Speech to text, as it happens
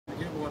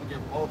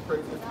give all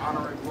praises,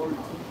 honor, and glory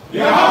to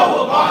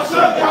Yahweh,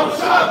 Bashem,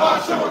 Yahushua,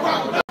 Bashem,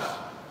 Rakam. I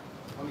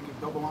want to give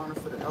double honor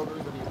to the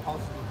elders and the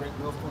apostles of the great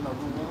millstone that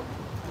room up.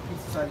 The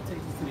peace society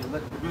takes us to the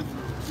elect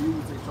individuals. To you,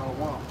 we say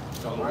Shalom.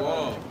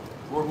 Shalom.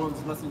 Lord willing,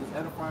 this lesson is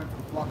edifying to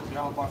the flock of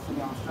Yahweh Bashem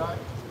Yahushua.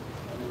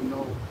 And you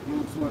know, we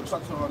just want to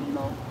touch on,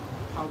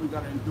 how we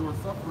got to endure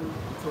suffering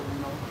until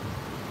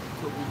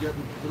we get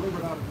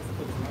delivered out of this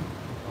place, man.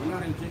 We're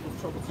not in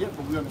Jacob's troubles yet,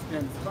 but we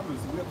understand it's coming,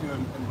 so we have to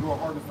endure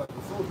hardness like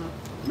a soldier,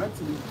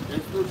 mentally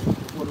and spiritually,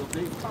 before those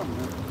days come,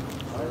 man.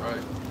 All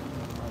right.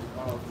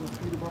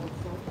 First Peter,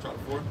 Chapter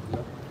 4,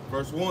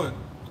 verse 1.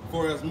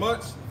 For as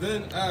much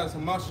then as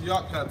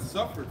Hamashiach hath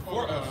suffered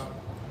for us,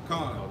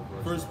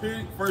 First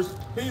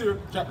Peter,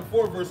 chapter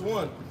 4, verse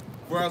 1.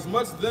 For as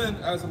much then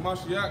as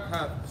Hamashiach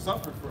hath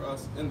suffered for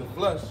us in the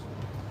flesh,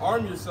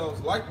 arm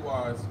yourselves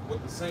likewise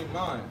with the same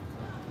mind.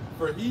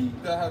 For he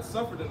that hath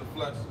suffered in the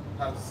flesh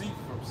hath ceased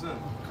from sin.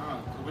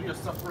 When you're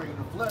suffering in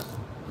the flesh,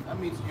 that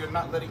means you're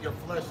not letting your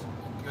flesh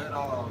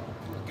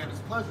get its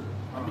pleasure.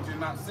 That means you're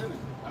not sinning.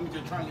 That means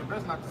you're trying your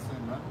best not to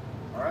sin, man.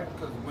 All right?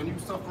 Because when you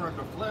suffer in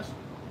the flesh,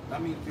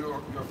 that means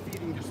you're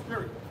feeding your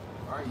spirit.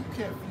 All right? You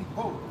can't feed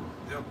both.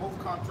 They're both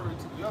contrary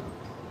to the other.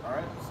 All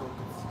right? So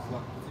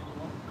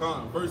continue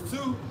on. Verse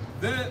 2.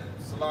 Then,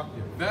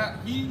 that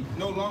he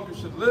no longer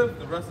should live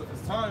the rest of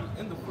his time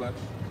in the flesh,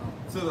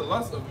 to the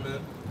lust of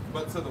men,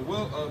 but to the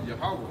will of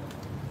Yahweh.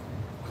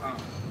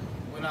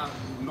 We're not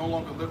no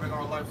longer living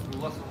our lives through the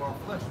lust of our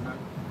flesh, man.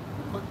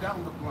 We put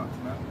down the blunt,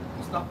 man.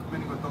 We stopped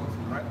committing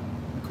adultery, right?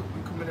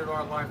 We committed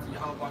our lives to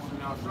Yahweh Bashem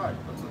Yahushua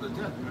until the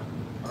death, man.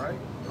 All right?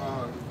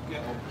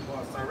 Get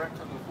Sirach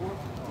chapter 4. All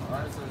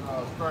right? It says,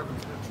 striving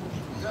to the truth to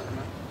death,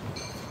 man.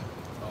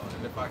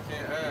 And if I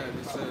can't add,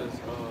 it says,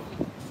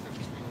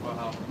 speak about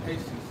how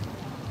patience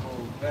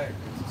holds back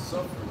into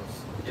suffering.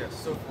 Yes,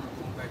 suffering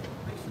holds back into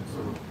patience.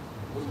 So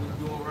what are we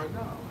doing right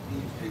now?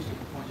 Being patient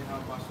upon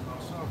Yahweh Bashem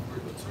Yahushua for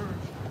a return,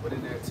 but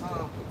in that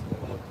time,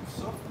 we're going through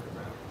suffering,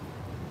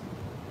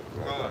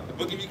 man. The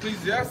book of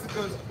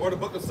Ecclesiasticus, or the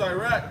book of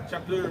Sirach,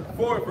 chapter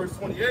 4, verse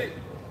 28.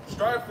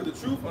 Strive for the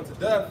truth unto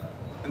death,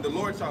 and the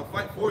Lord shall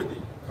fight for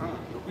thee.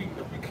 If we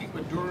keep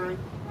enduring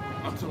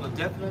until the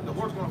death, man, the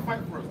Lord's going to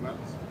fight for us, man.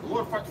 The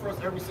Lord fights for us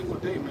every single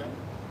day, man.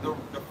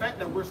 The fact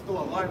that we're still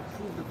alive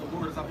proves that the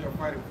Lord is out here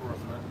fighting for us,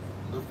 man.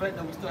 The fact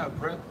that we still have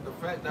breath, the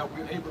fact that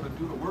we're able to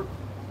do the work,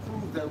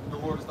 proves that the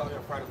Lord is out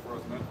here fighting for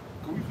us, man.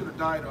 Because we could have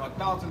died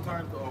 1,000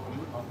 times or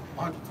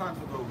 100 times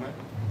ago, man.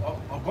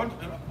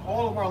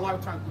 All of our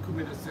lifetimes we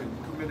committed sin,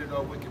 we committed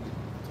wickedness.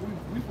 So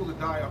we would have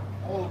died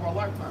all of our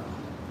lifetime.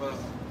 But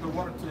the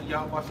water to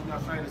Yahweh Bashem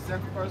Yahushua and the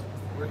sacrifice,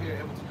 we're here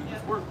able to do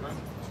this work, man.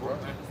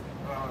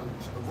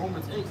 And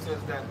Romans 8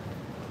 says that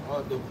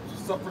the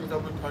sufferings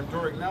that we're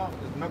enduring now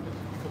is nothing to be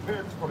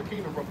compared for the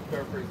kingdom,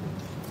 paraphrasing.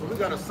 So we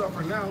got to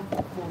suffer now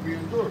before we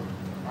endure.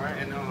 All right,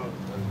 and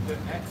the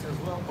Acts as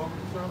well,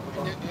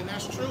 and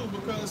that's true,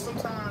 because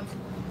sometimes,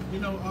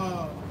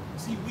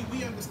 see,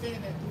 we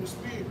understand that through the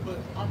spirit, but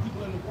our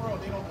people in the world,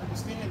 they don't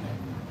understand that.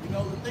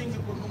 The things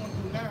that we're going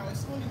through now,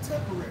 it's only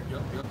temporary.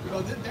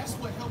 That's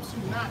what helps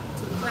you not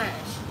to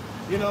crash.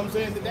 You know what I'm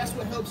saying? That's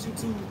what helps you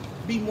to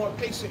be more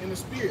patient in the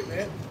spirit,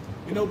 man.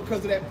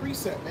 Because of that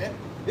precept, man.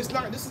 This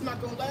is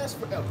not going to last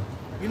forever.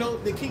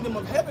 The kingdom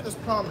of heaven is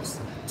promised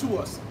to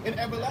us, an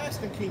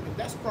everlasting kingdom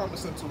that's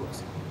promised unto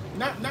us.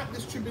 Not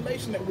this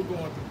tribulation that we're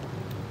going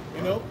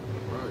through,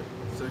 Right.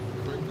 2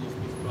 Corinthians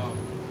speaks about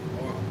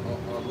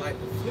our light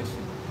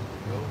affliction.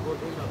 We're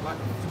in a light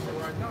affliction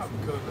right now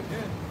because,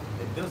 again,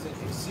 it doesn't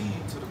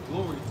exceed to the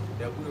glory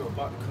that we're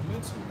about to come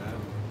into, man.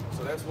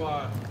 So that's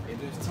why in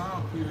this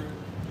time period,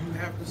 you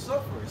have to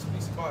suffer. It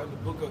speaks about in the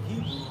book of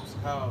Hebrews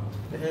how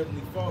the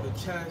Heavenly Father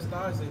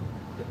chastising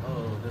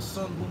the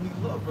Son whom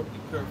He loved, roughly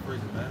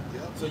paraphrasing, man.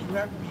 So you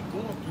have to be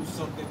going through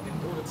something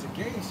in order to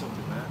gain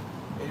something, man.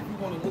 And if you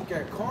want to look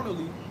at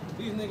carnally,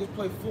 these niggas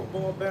play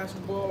football,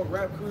 basketball,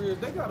 rap careers.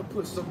 They got to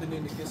put something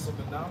in to get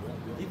something now.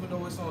 Even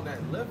though it's on that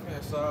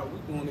left-hand side,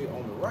 we're doing it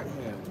on the right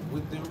hand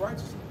within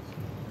righteousness.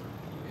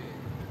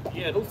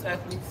 Yeah, those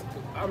athletes,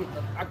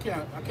 I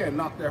can't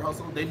knock their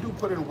hustle. They do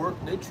put in work,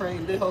 they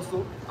train, they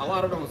hustle. A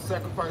lot of them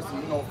sacrifice,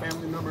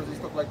 family members and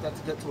stuff like that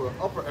to get to an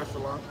upper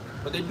echelon.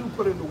 But they do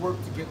put in the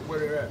work to get where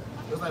they're at.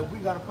 It's like we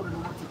got to put in the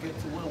work to get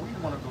to where we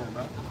want to go,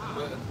 man.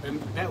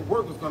 And that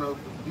work is going to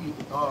be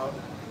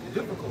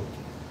difficult.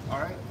 All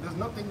right, there's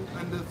nothing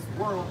in this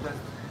world that's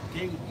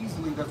gained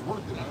easily that's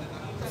worth it, man.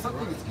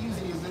 Something as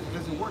easy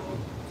isn't worth it.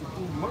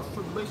 Through much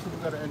tribulation, we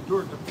gotta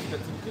endure to get to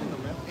the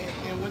kingdom, man.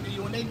 And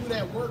when they do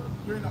that work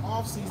during the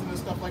off season and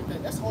stuff like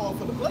that, that's all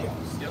for the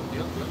playoffs. Yep.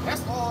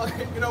 That's all.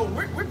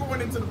 We're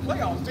going into the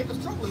playoffs.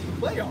 Jacob's trouble is the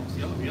playoffs.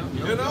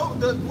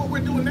 Yep. What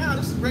we're doing now,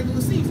 this is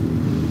regular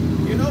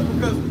season.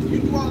 Because you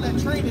do all that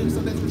training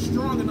so that you're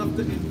strong enough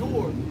to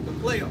endure the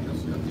playoffs.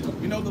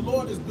 The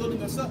Lord is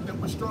building us up that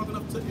we're strong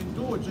enough to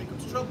endure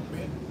Jacob's trouble,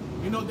 man.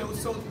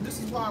 So this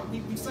is why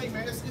we say,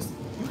 man,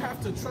 you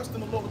have to trust in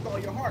the Lord with all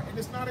your heart. And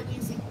it's not an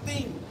easy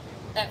thing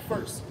at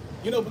first,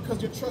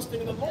 because you're trusting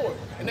in the Lord.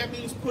 And that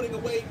means putting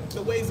away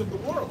the ways of the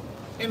world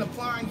and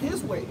applying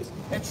His ways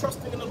and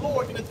trusting in the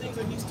Lord and the things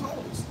that He's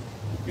told us.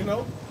 You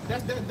know,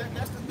 that's the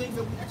things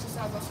that we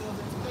exercise ourselves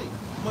in today.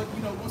 But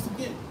you know, once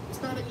again,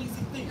 it's not an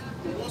easy thing.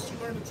 But once you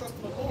learn to trust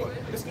in the Lord,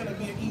 it's gonna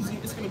be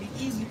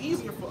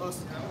easier for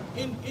us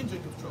in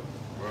Jacob's trouble.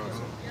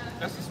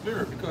 That's the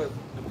spirit, because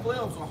the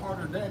playoffs are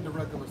harder than the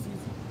regular season.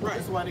 Right.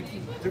 That's why they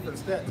keep different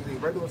stats, the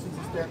regular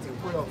season stats and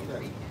playoff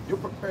stats. You're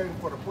preparing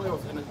for the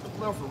playoffs, and the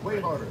playoffs are way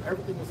harder.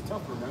 Everything is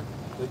tougher, man.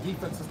 The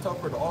defense is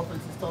tougher, the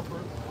offense is tougher.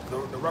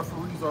 The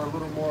referees are a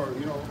little more,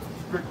 you know,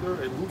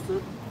 stricter and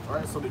looser. All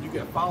right, so that you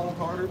get fouled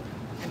harder.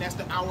 And that's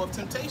the hour of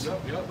temptation.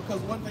 Yep.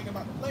 Because one thing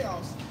about the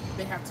playoffs,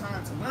 they have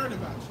time to learn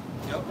about you.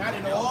 Yep. Now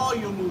they know all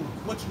your moves,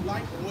 what you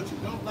like and what you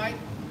don't like.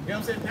 You know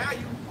what I'm saying? Now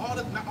all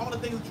the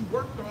things that you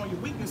worked on, your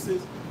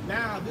weaknesses,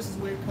 now this is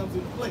where it comes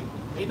into play.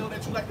 They know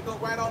that you like to go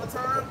right all the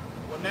time.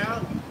 Well,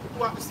 now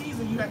throughout the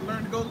season, you have to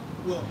learn to go.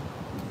 Well,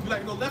 you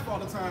like to go left all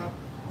the time.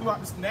 Throughout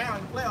this, now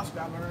in the playoffs, you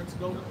got to learn to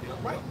go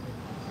right.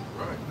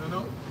 Right. You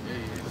know? Yeah,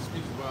 it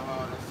speaks about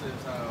how it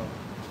says how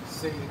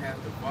Satan has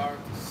devoured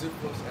to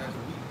sift us as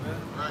wheat,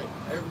 man. Right.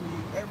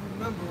 Every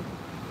member,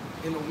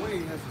 in a way,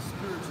 has a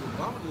spiritual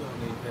bounty on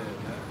their head,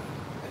 man.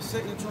 And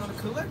Satan trying to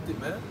collect it,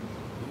 man.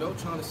 You know,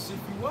 trying to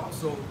sift you out.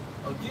 So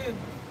again,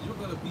 you're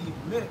gonna be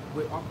met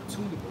with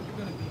opportunity. You're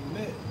gonna be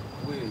met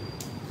with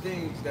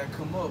things that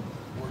come up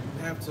where you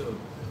have to, you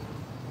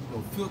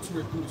know,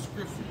 filter it through the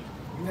scripture.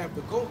 You have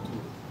to go through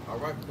it. All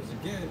right, because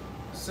again,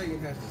 Satan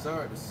has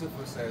desired to sift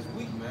us as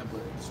wheat, man,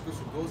 but the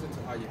scripture goes into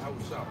how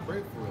Yahweh shall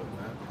pray for us,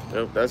 man.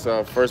 Yep, that's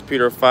 1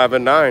 Peter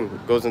 5:9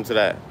 goes into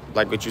that.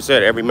 Like what you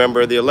said, every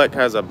member of the elect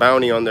has a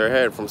bounty on their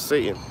head from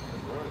Satan.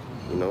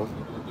 You know?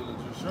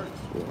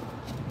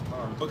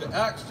 Book of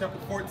Acts, chapter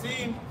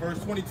 14, verse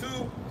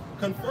 22,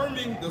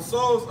 confirming the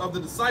souls of the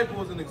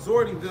disciples and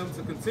exhorting them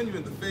to continue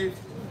in the faith,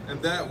 and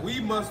that we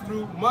must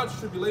through much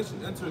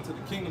tribulation enter into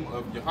the kingdom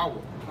of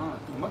Yahweh.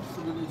 Through much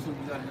tribulation,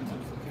 we got to enter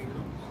the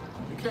kingdom.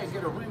 You can't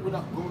get a ring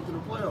without going through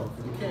the playoffs.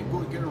 You can't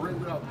get a ring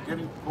without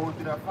going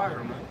through that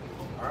fire, man.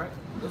 All right.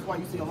 That's why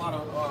you see a lot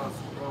of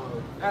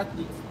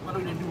athletes. What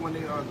do they do when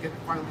they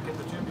finally get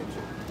the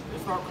championship? They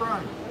start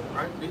crying,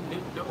 right?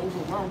 They're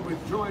overwhelmed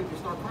with joy. They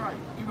start crying.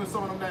 Even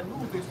some of them that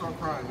lose, they start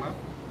crying, man.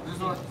 It's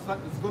going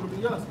to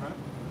be us, man.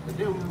 The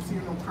day we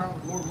receive them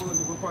crowns, Lord willing,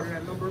 to be part of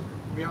that number.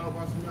 Be all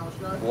about some y'all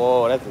shot.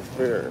 Whoa, that's a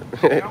spirit.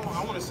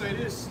 I want to say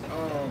this.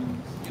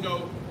 You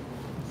know,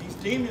 these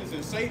demons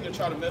and Satan are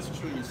trying to mess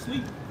with you in your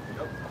sleep.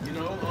 You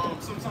know,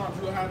 sometimes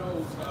you'll have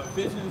those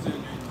visions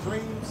and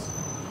dreams,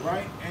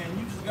 right? And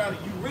you just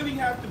you really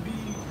have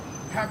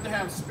to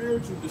have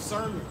spiritual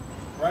discernment,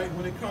 right?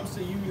 When it comes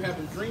to you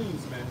having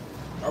dreams, man.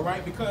 All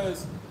right,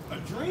 because a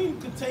dream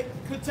could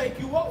take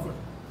you over.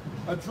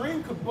 A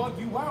dream could bug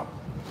you out.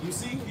 You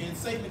see, and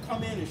Satan to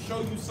come in and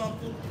show you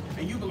something,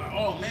 and you be like,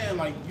 oh man,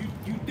 like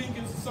you think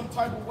it's some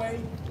type of way.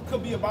 It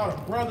could be about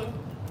a brother,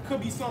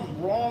 could be something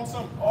wrong,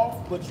 something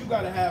off, but you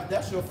gotta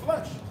that's your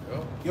flesh.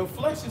 Yep. Your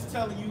flesh is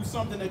telling you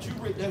something that's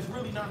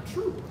really not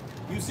true.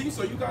 You see,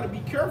 so you gotta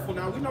be careful.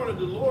 Now we know that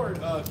the Lord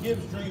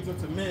gives dreams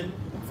unto men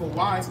for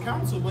wise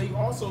counsel, but He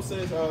also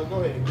says,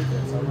 go ahead, get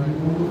that. Sirach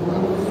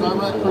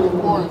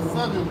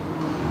 24:7.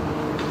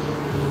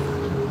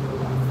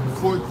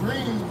 For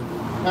dreams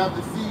have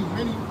deceived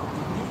many.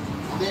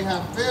 They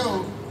have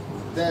failed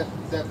that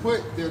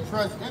put their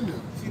trust in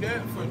them. See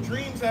that? For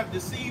dreams have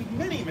deceived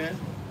many, man.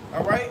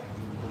 All right?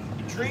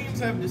 Dreams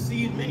have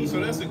deceived many, so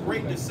that's a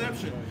great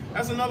deception.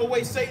 That's another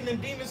way Satan and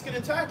demons can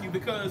attack you,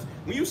 because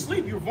when you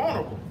sleep, you're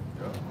vulnerable.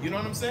 You know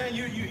what I'm saying?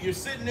 You're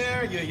sitting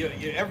there,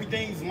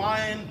 everything's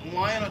lying.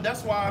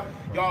 That's why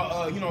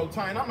y'all, you know,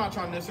 Ty, and I'm not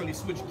trying to necessarily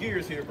switch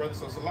gears here, brother,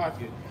 so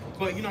Salakia.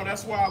 But you know,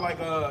 that's why, like,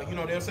 you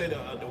know, they'll say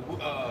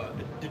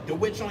the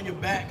witch on your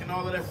back and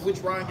all of that, witch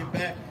riding your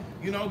back.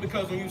 You know,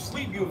 because when you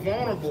sleep, you're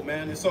vulnerable,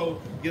 man. And so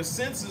your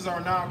senses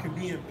can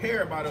be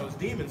impaired by those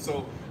demons.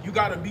 So you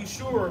got to be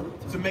sure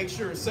to make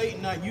sure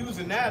Satan not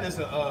using that as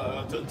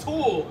a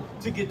tool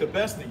to get the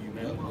best of you,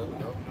 man.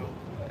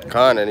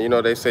 Khan, and you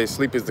know, they say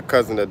sleep is the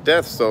cousin of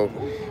death. So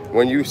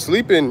when you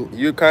sleeping,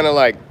 you're kind of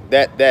like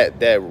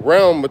that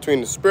realm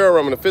between the spirit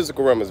realm and the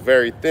physical realm is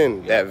very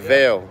thin. That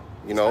veil.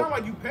 You know, it's kind of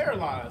like you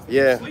paralyzed. When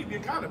you sleep, you're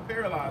kind of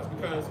paralyzed,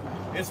 because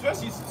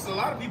especially a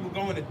lot of people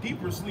go into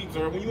deeper sleeps,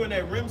 or when you're in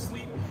that REM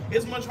sleep,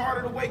 it's much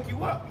harder to wake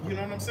you up. You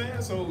know what I'm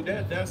saying? So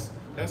that's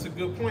a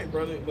good point,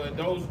 brother. But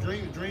those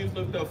dreams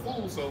lift up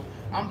fools. So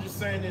I'm just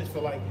saying this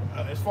for, like,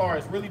 as far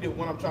as really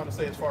what I'm trying to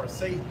say as far as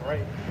Satan,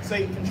 right?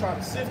 Satan can try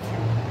to sift you,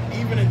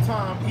 even in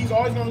time. He's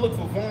always going to look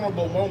for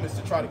vulnerable moments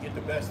to try to get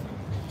the best of you.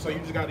 So you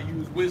just got to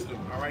use wisdom,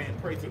 all right, and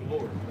pray to the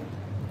Lord.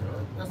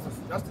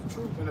 That's the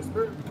truth in the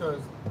spirit,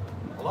 because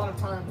a lot of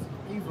times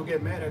thieves will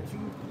get mad at you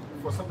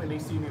for something they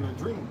seen in a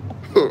dream.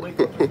 They'll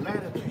wake up and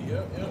mad at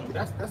you.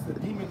 That's the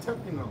demon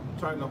tempting them,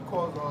 trying to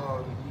cause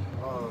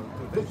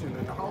division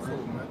in the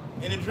household, man.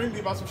 And a dream be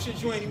about some shit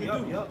you ain't even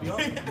do. You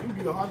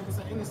be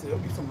 100% innocent. It'll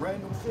be some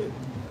random shit.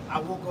 I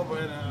woke up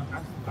and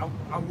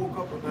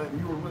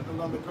you were with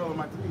another girl in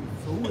my dream.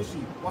 So who is she?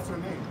 What's her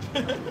name?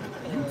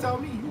 You tell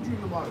me. You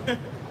dream about it.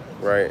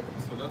 Right.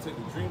 So they'll take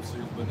the dream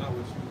serious, but not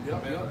what you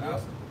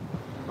asked.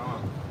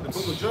 The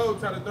book of Job,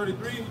 chapter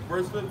 33,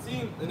 verse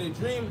 15, in a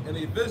dream and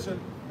a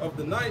vision of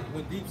the night,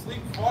 when deep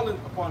sleep fallen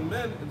upon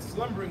men and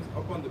slumberings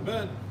upon the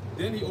bed,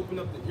 then he opened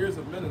up the ears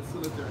of men and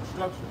sealed their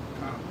instruction,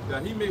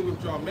 that he may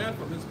withdraw man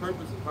from his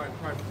purpose and hide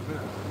Christ from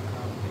men.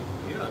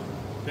 Yeah,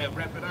 that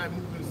rapid eye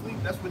movement sleep,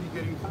 that's when you're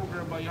getting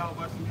programmed by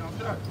Yahweh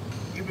Shai.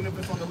 Even if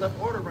it's on the left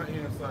or the right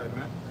hand side,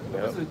 man.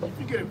 Yeah. Listen, if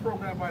you're getting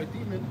programmed by a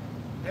demon,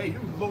 hey,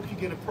 you're low-key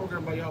getting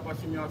programmed by Yahweh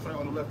Shai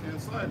on the left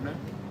hand side, man.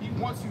 He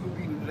wants you to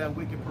be that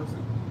wicked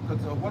person.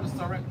 Because what does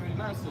Sirach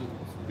 39 say?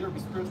 There will be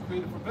spirits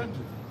created for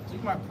vengeance. So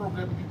you might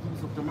program you to do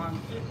some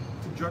demonic shit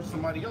to judge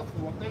somebody else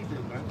for what they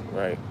did, man.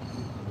 Right.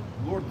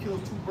 The Lord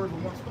kills two birds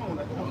with one stone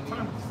at all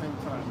time at the same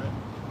time, man.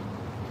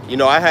 You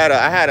know, I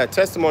had a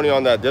testimony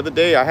on that the other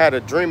day. I had a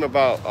dream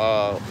about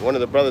one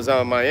of the brothers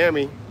out in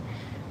Miami.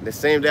 The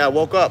same day I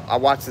woke up, I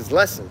watched his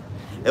lesson.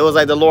 It was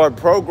like the Lord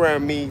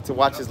programmed me to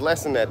watch his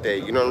lesson that day.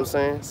 You know what I'm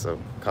saying? So,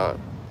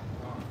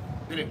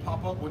 Did it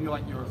pop up when you're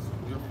like your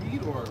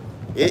feed, or?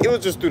 it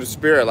was just through the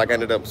spirit. Like I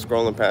ended up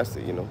scrolling past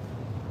it, you know.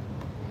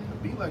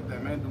 Be like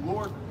that, man. The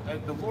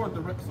Lord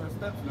directs our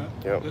steps, man.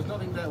 Yep. There's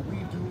nothing that we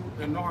do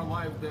in our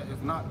lives that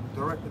is not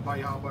directed by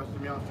Yahweh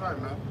Shai,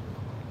 man.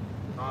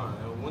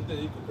 And one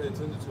thing you can pay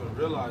attention to and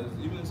realize,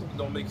 even if something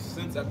don't make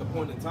sense at the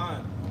point in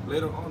time,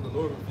 later on the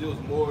Lord reveals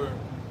more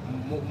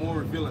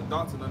revealing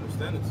thoughts and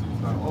understanding to you.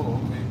 It's like,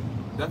 oh, okay,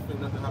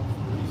 definitely nothing happens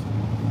for a reason.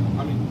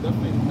 I mean,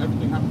 definitely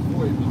everything happens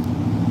for a reason.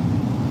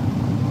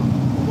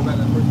 We'll go back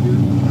to 1 Peter.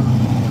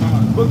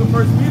 Book of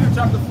 1 Peter,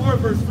 chapter 4,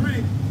 verse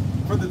 3.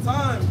 For the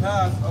time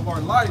past of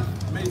our life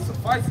may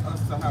suffice us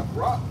to have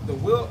brought the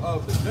will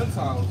of the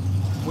Gentiles,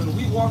 when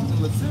we walked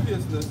in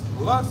lasciviousness,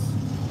 lust,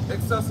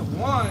 excess of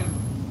wine,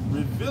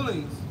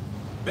 revealings,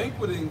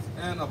 banquetings,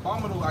 and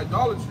abominable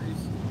idolatries,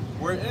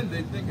 wherein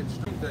they think it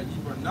strange that ye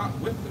were not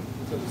with them,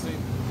 because the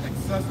same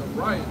excess of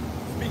riot,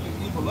 speaking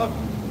evil of you.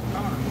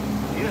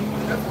 Yeah,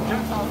 that's the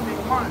Gentile state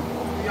of mind.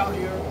 Be out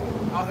here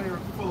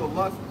full of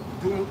lust,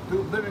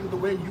 living the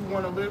way you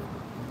want to live.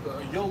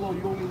 YOLO,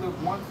 you only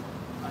live once.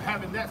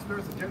 Having that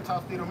spirit is a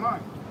Gentile state of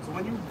mind. So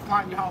when you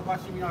find Yahweh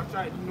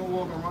Shai, you no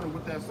longer running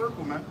with that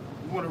circle, man.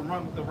 You want to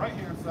run with the right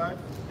hand side,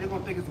 they're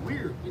gonna think it's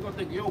weird. They're gonna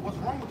think, yo, what's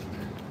wrong with you?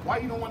 Why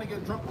you don't want to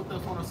get drunk with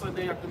us on a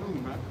Sunday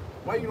afternoon, man?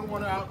 Why you don't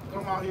want to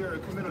come out here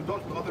and commit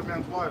adultery with other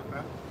men's wives,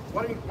 man?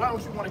 Why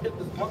don't you want to hit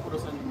this blunt with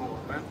us anymore,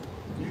 man?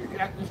 You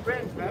acting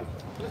strange, man.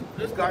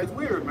 This guy's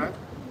weird, man.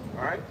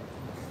 All right.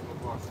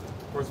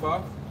 Verse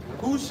 5.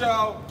 Who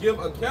shall give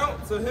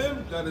account to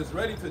him that is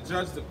ready to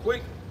judge the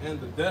quick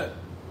and the dead?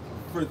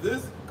 For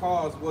this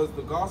cause was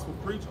the gospel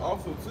preached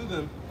also to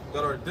them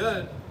that are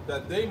dead,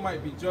 that they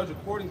might be judged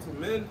according to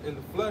men in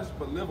the flesh,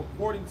 but live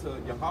according to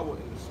Yahweh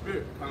in the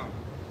spirit.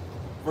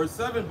 Verse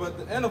 7, but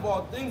the end of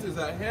all things is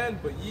at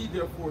hand, but ye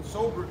therefore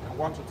sober and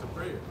watch unto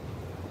prayer.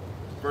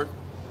 Verse.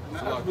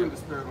 Now, that's really the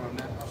spirit on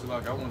that. So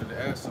like I wanted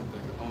to add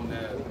something on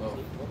that.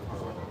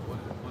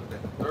 What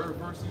that third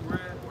verse you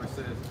read, where it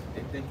says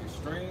they think it's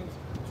strange.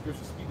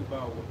 Scripture speak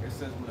about what it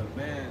says when a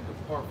man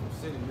depart from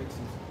sin and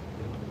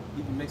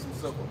he makes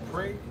himself a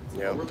prey.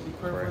 Yeah. Really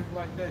pray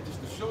like that,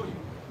 just to show you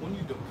when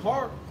you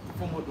depart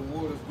from what the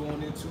world is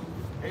going into,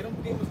 hey, them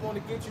demons want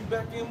to get you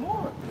back in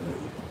more.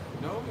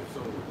 You know,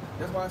 so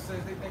that's why I say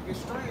they think it's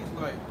strange.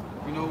 Like,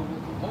 you know,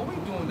 what we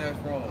doing that's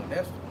wrong.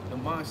 That's the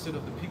mindset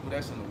of the people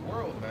that's in the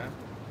world, man.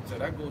 So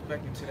that goes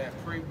back into that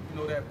prey, you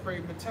know, that prey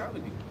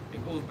mentality.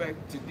 It goes back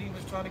to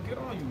demons trying to get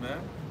on you,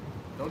 man.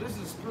 No, this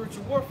is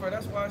spiritual warfare.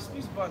 That's why it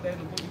speaks about that in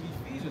the book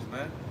of Ephesians,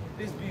 man.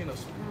 This being a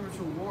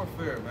spiritual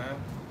warfare, man.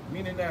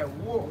 Meaning that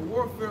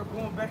warfare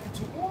going back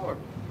into war.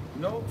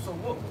 You know, so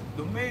what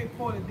the main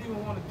point the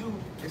demon want to do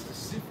is to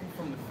sift you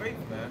from the faith,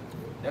 man.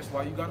 That's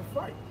why you gotta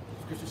fight.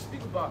 Scripture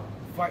speak about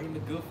fighting the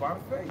good fight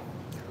of faith.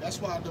 That's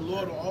why the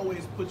Lord will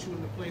always put you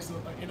in the place of,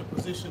 in a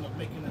position of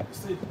making a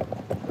decision.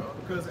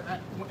 Because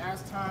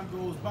as time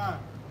goes by,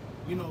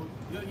 you know,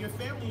 your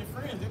family and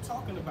friends, they're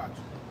talking about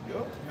you.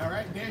 Yep. All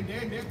right,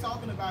 they're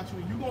talking about you,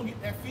 and you're gonna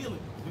get that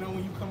feeling. You know,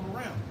 when you come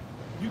around,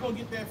 you're gonna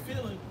get that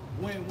feeling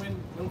when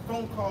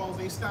phone calls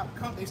they stop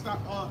calling you.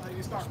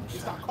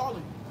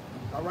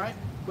 All right,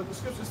 but the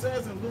scripture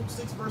says in Luke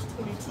 6 verse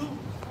 22,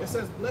 it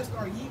says, "Blessed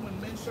are ye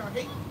when men shall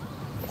hate you,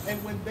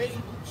 and when they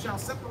shall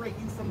separate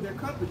you from their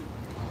company,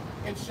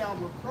 and shall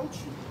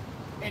reproach you,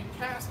 and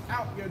cast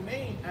out your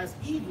name as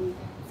evil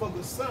for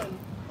the Son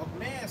of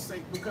Man's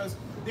sake," because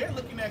they're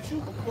looking at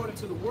you according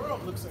to the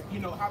world looks at, you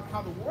know,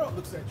 how the world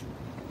looks at you.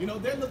 You know,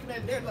 they're looking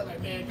at, they're like,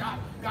 man,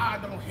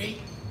 God don't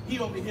hate. He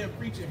over here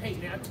preaching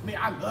hate. Man,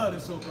 I love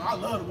this so-called. I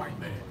love the white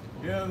man.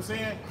 You know what I'm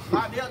saying?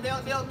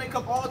 They'll make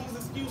up all these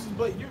excuses,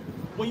 but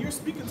when you're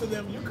speaking to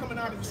them, you're coming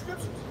out of the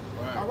scriptures.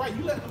 Right. All right,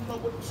 you let them know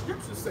what the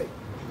scriptures say,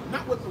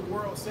 not what the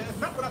world says.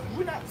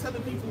 We're not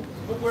telling people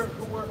what we're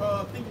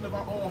thinking of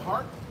our own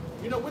heart.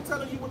 You know, we're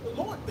telling you what the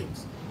Lord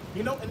thinks.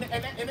 You know, and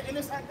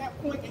it's at that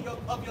point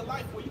of your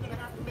life where you're gonna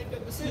have to make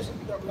that decision.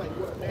 You're gonna be like,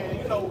 well, man,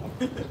 you know,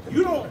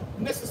 you don't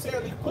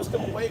necessarily push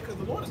them away because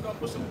the Lord is gonna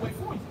push them away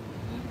for you.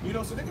 You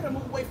know, so they're gonna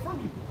move away from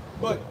you.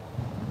 But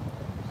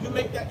You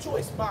make that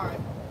choice by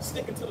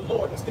sticking to the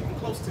Lord and sticking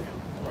close to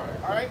Him.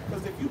 Right. All right?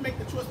 Because if you make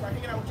the choice by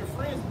hanging out with your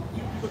friends,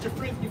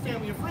 your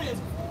family and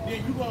friends,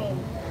 then you're going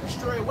to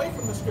stray away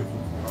from the scriptures.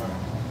 Right.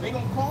 They're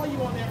going to call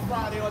you on that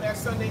Friday or that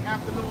Sunday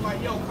afternoon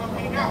like, yo, come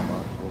hang out.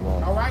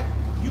 All right?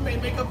 You may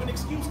make up an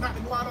excuse not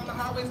to go out on the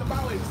highways and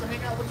byways just to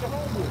hang out with your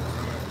homeboys.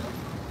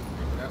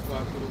 That's why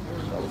I put a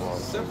word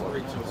is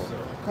separate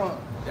yourself.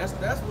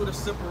 That's where the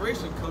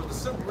separation comes. The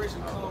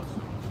separation comes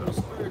from the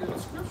spirit and the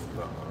scripture.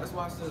 That's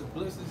why it says,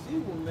 blessed is he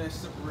when man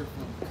separate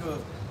from.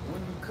 Because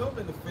when you come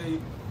in the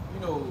faith, you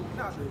know,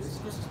 not the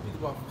scripture speaks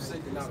about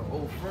forsaking not an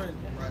old friend,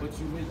 but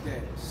you make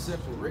that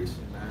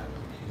separation, man.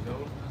 You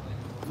know?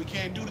 We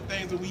can't do the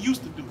things that we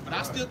used to do, but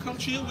I still come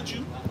chill with you.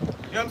 You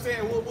know what I'm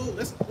saying?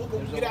 We'll go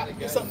get out and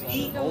get something to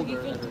eat. You know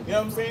what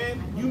I'm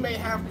saying? You may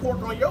have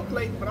pork on your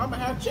plate, but I'm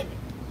gonna have chicken.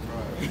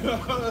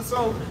 Right.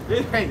 So,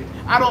 hey,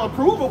 I don't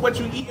approve of what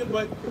you're eating,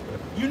 but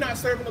you're not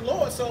serving the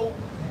Lord. So,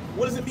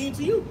 what does it mean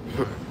to you?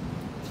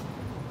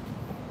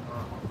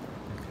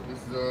 This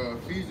is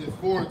Ephesians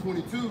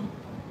 4:22.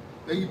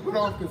 That you put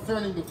off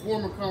concerning the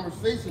former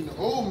conversation, the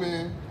old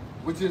man,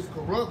 which is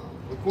corrupt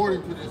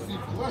according to the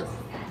deceitful lust.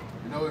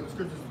 You know, and the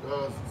scriptures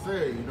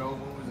say, you know,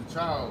 when we was a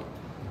child,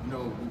 you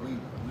know, we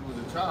was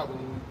a child when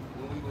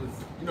we was,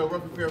 you know,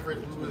 roughly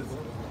paraphrasing, we was.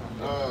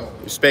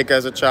 You spake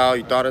as a child,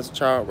 you thought as a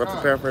child, roughly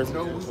paraphrasing?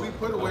 You know, we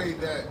put away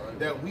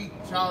that weak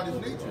childish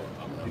nature.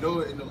 You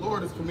know, and the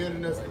Lord is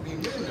commanding us to be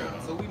men now.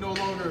 So we no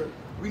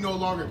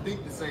longer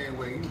think the same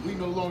way. We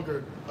no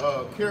longer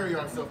carry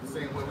ourselves the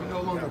same way. We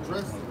no longer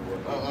dress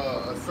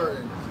a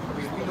certain. I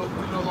mean, we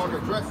no longer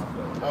dress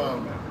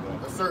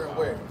a certain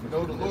way. You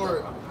know, the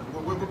Lord,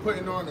 we're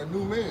putting on a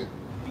new man.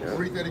 I'll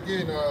read that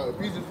again,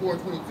 Ephesians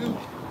 4:22.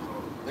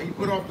 And you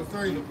put off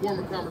concerning the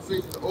former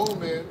conversation, the old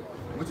man,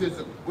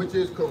 which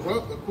is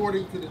corrupt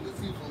according to the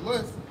deceitful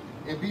lust,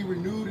 and be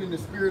renewed in the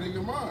spirit of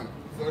your mind.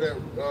 So that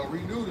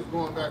renewed is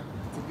going back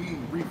to be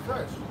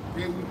refreshed.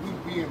 Okay,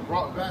 we being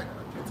brought back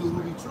into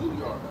who we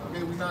truly are.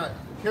 Okay, we're not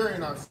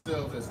carrying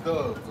ourselves as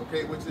thugs.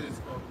 Okay, which is,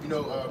 you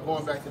know,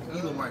 going back to the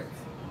Edomites.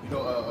 You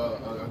know,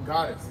 a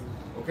goddess.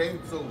 Okay,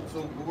 so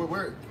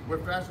we're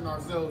fashioning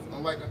ourselves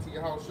unlike unto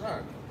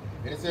Yahushua.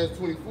 And it says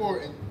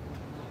 24,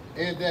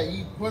 and that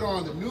ye put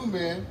on the new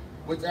man,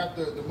 which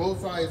after the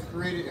Most High is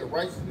created in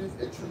righteousness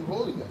and true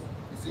holiness.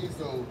 You see,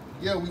 so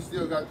yeah, we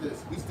still got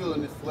this. We still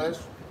in this flesh.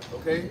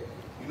 Okay.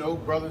 You know,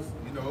 brothers,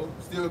 you know,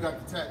 still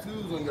got the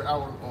tattoos on your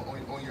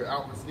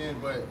outward skin,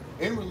 but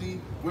inwardly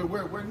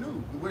we're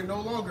new. We're no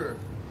longer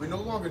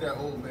that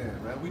old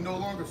man, man. We no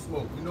longer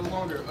smoke. We no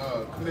longer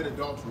commit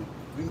adultery.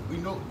 We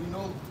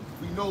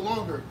no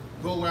longer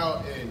go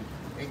out and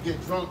get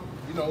drunk,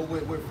 you know,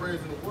 with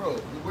friends in the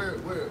world.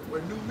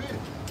 We're new men.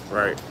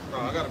 Right.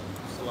 I got a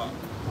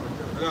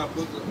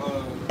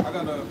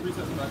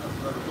precept back up.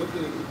 Book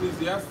of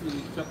Ecclesiastes,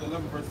 chapter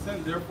 11, verse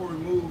 10. Therefore,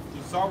 remove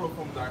the sorrow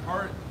from thy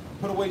heart.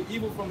 Put away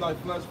evil from thy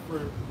flesh,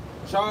 for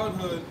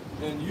childhood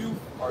and youth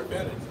are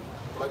advantage.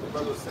 Like the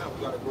brother said,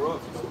 we got to grow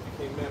up. You know,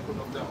 we became man,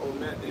 putting up that old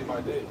man day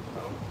by day, you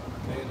know,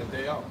 day in and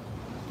day out.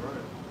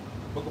 Right.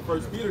 Book of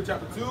 1 Peter,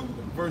 chapter 2,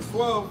 verse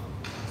 12.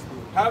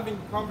 Having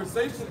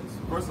conversations,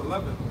 verse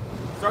 11.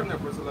 Starting at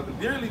verse 11.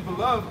 Dearly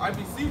beloved, I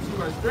beseech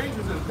you, as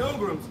strangers and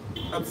pilgrims,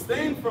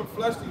 abstain from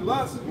fleshly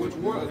lusts which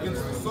war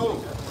against the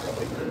soul.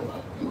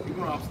 You're going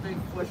to abstain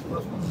from fleshly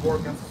lusts which war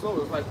against the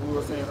soul. It's like we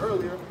were saying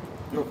earlier.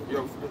 Your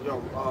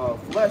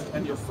flesh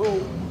and your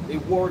soul, they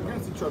war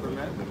against each other,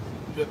 man.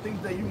 The things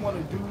that you want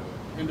to do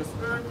in the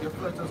spirit, your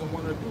flesh doesn't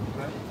want to do,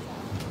 man.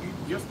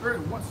 Your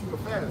spirit wants you to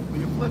fast, but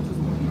your flesh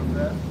doesn't want you to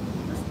fast.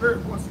 Your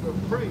spirit wants you to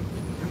pray,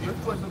 and your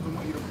flesh doesn't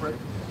want you to pray.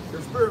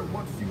 Your spirit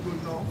wants you to,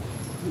 you know,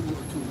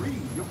 to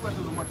read. Your flesh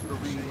doesn't want you to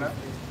read, man.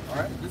 All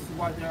right? This is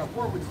why they are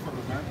war with each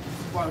other, man. This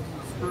is why it's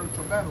a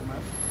spiritual battle, man.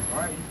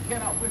 All right? You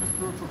cannot win a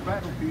spiritual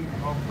battle being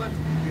flesh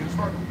being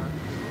struggle, man.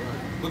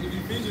 Look at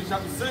Ephesians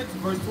chapter 6,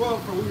 verse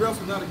 12. For we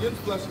wrestle not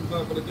against flesh and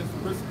blood, but against the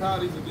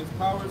principalities, against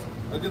powers,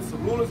 against the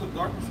rulers of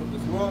darkness of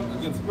this world,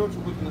 against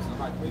spiritual wickedness in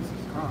high places.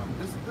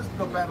 This is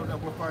the battle that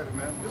we're fighting,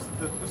 man. This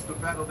is the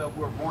battle that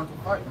we're born to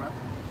fight, man.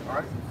 All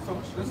right? So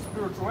this is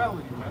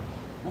spirituality, man.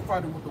 We're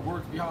fighting with the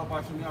words of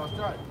Yahweh Shem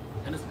Yahushai.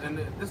 And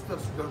this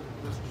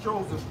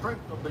shows the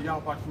strength of the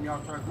Yahweh Shem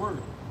Yahushai's word.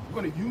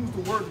 We're going to use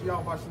the words of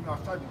Yahweh Shem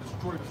Yahushai to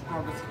destroy the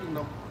strongest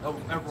kingdom that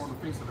was ever on the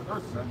face of the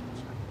earth, man.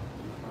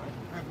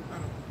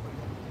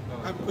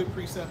 I have a quick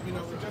precept, you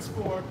know, just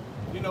for,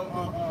 you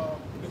know,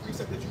 the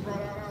precept that you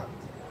brought out.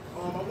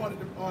 I wanted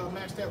to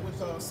match that with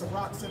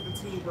Sirach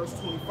 17, verse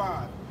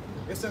 25.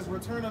 It says,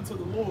 return unto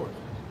the Lord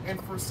and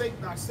forsake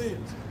thy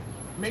sins.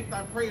 Make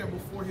thy prayer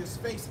before his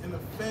face and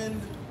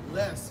offend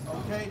less,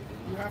 okay?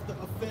 You have to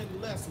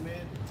offend less,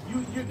 man.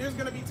 There's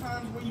going to be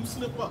times where you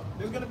slip up.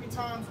 There's going to be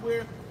times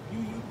where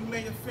you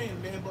may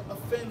offend, man, but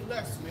offend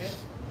less, man.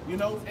 You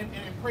know, and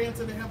pray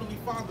unto the Heavenly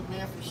Father,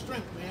 man, for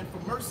strength, man, for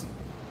mercy.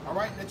 All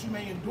right, that you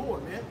may endure,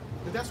 man.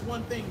 But that's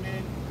one thing,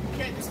 man.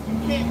 If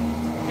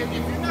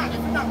you're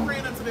not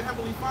praying unto the the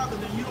Heavenly Father,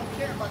 then you don't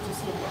care about your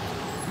soul.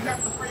 You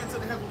have to pray to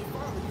the Heavenly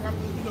Father. You have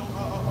to,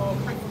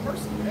 pray for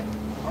mercy, man.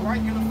 All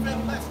right, and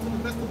offend less to the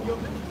best of your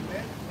ability,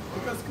 man.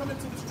 Because coming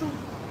to this truth,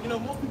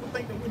 most people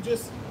think that we're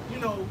just,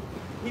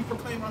 we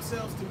proclaim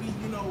ourselves to be,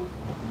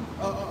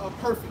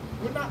 perfect.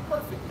 We're not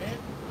perfect, man.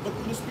 But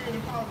through the Spirit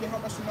and power of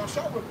Yahweh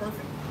Shemashah, we're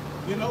perfect.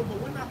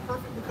 But we're not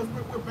perfect because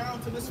we're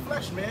bound to this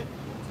flesh, man.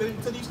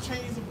 To these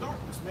chains of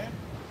darkness, man.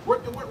 We're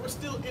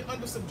still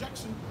under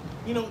subjection,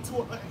 in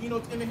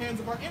the hands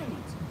of our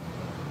enemies.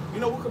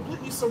 We're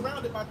completely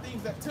surrounded by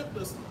things that tempt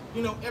us,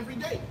 every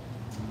day,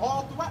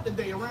 all throughout the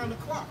day, around the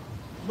clock.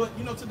 But,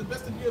 to the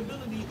best of your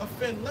ability,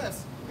 offend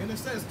less. And it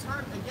says,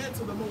 turn again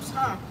to the Most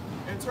High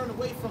and turn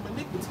away from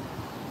iniquity.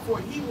 For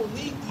he will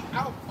lead thee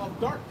out of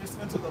darkness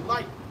into the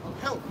light of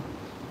health.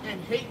 And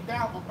hate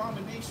thou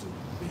abomination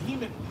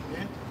vehemently,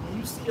 man. When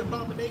you see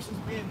abominations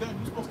being done,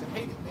 you're supposed to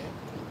hate it, man.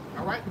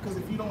 All right? Because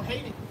if you don't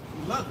hate it,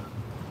 you love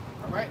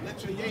it. All right?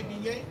 Let your yea be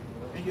yea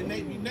and your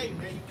nay be nay,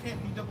 man. You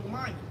can't be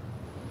double-minded.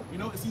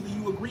 It's either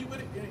you agree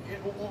with it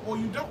or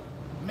you don't.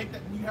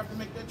 You have to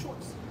make that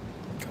choice.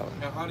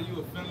 And how do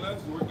you offend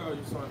less? You work out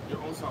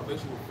your own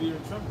salvation with fear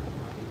and trembling.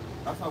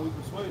 That's how we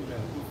persuade, man,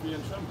 through fear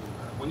and trembling.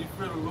 When you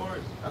fear the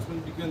Lord, that's when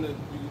you begin to,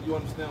 you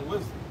understand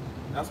wisdom.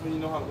 That's when you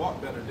know how to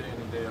walk better day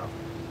in and day out.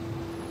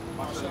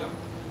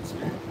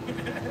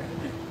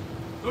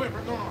 Go ahead,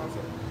 bro. Go on.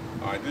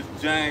 All right, this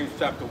is James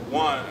chapter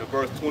 1 and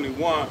verse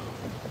 21.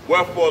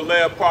 Wherefore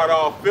lay apart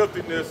all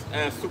filthiness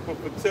and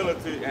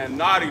superfertility and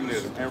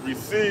naughtiness, and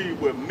receive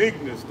with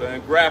meekness the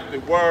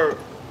engrafted word,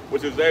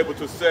 which is able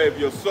to save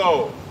your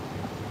soul.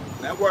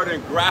 And that word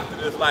engrafted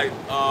is like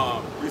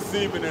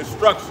receiving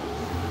instruction.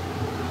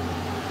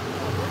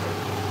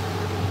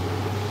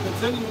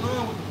 Continuing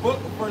on with the book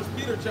of 1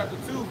 Peter chapter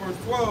 2, verse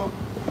 12,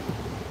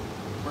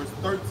 verse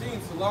 13,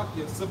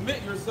 Salakia,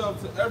 submit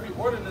yourself to every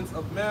ordinance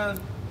of man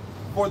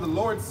for the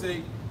Lord's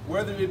sake,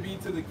 whether it be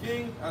to the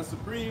king as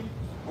supreme,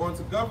 or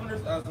unto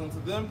governors as unto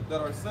them that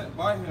are sent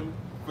by him,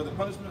 for the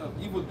punishment of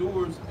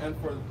evildoers and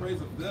for the praise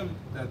of them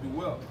that do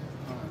well.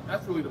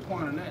 That's really the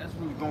point of that. That's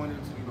really going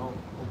into,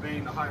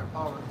 obeying the higher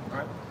power,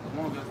 right? As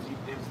long as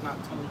it's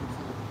not telling you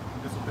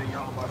to disobey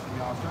Yahweh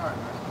Shemashah, right?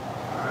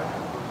 All right?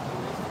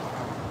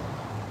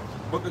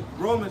 Book of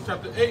Romans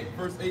chapter 8,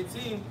 verse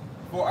 18,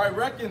 for I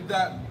reckon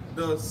that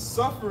the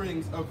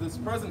sufferings of this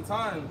present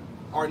time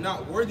are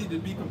not worthy to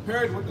be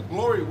compared with the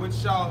glory which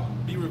shall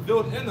be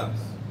revealed in us.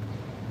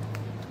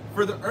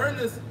 For the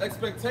earnest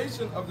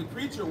expectation of the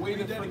creature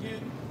waited that for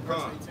again.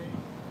 Verse 18.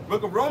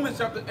 Book of Romans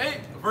chapter 8,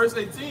 verse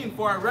 18,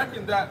 for I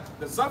reckon that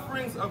the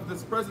sufferings of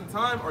this present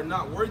time are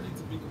not worthy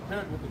to be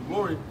compared with the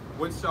glory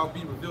which shall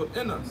be revealed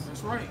in us.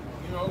 That's right.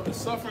 The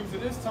sufferings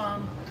of this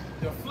time,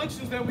 the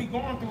afflictions that we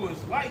going through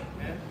is light,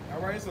 man. All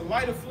right, it's a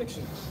light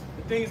affliction.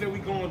 The things that we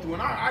going through,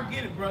 and I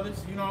get it,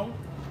 brothers.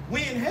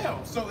 We in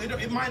hell, so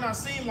it might not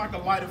seem like a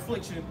light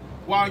affliction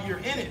while you're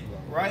in it,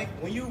 right?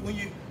 When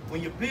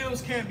your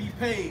bills can't be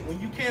paid,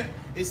 when you can't,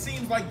 it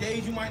seems like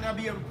days you might not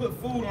be able to put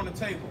food on the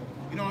table.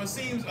 It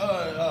seems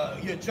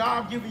your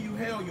job giving you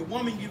hell, your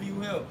woman giving you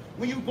hell.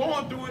 When you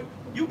going through it,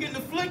 you getting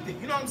afflicted.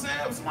 You know what I'm saying?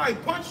 If somebody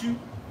punch you,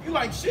 you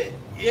like shit.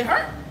 It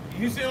hurt.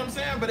 You see what I'm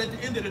saying? But at the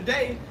end of the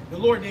day, the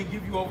Lord didn't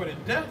give you over to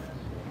death.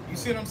 You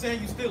see what I'm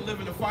saying? You still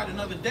living to fight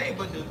another day,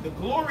 but the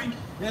glory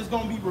that's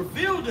going to be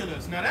revealed in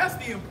us. Now that's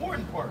the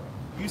important part.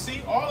 You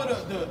see, all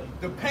of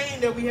the pain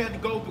that we had to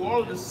go through,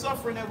 all of the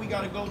suffering that we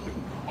got to go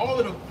through, all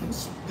of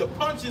the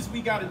punches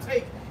we got to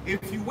take,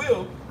 if you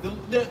will,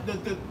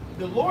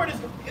 the Lord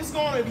is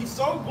going to be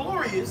so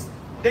glorious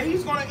that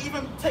he's going to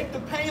even take the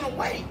pain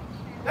away.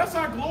 That's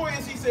how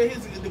glorious he said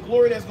the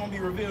glory that's going to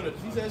be revealed.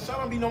 He said, shall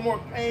there be no more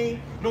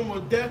pain, no more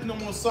death, no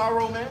more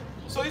sorrow, man.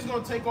 So he's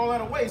going to take all that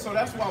away. So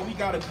that's why we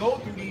got to go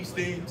through these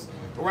things,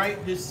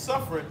 right? This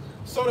suffering,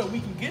 so that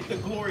we can get the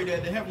glory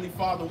that the Heavenly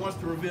Father wants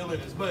to reveal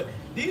in us. But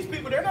these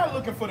people, they're not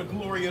looking for the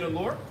glory of the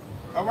Lord.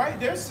 All right?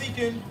 They're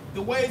seeking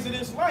the ways of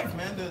this life,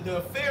 man. The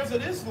affairs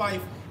of this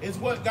life is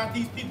what got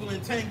these people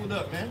entangled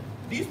up, man.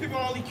 These people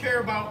only care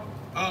about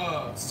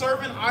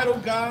serving idol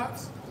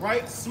gods,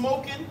 right?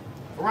 Smoking,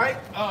 right?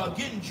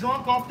 Getting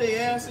drunk off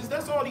their asses.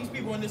 That's all these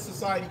people in this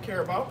society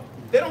care about.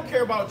 They don't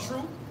care about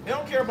truth. They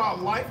don't care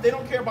about life. They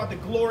don't care about the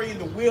glory and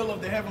the will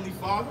of the Heavenly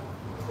Father,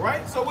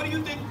 right? So what do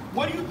you think?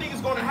 What do you think is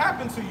going to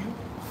happen to you?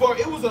 For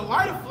it was a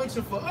light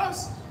affliction for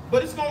us,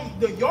 but it's going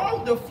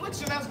the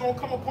affliction that's going to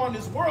come upon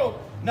this world.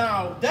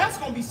 Now that's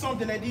going to be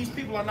something that these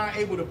people are not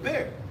able to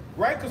bear,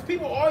 right? Because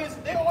people always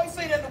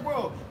say that in the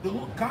world,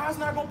 God's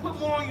not going to put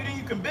more on you than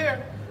you can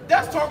bear.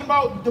 That's talking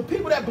about the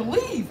people that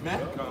believe,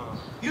 man.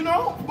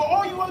 But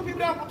all you other people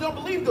that don't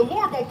believe, the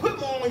Lord gonna put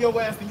more on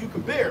your ass than you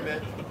can bear,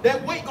 man.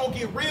 That weight gonna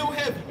get real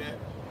heavy, man.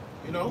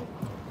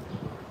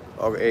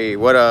 Okay,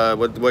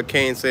 what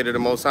Cain said to the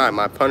Most High?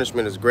 My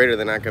punishment is greater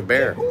than I can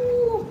bear.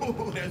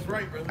 Ooh, that's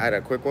right, brother. I had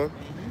a quick one.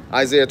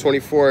 Isaiah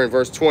 24 and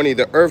verse 20,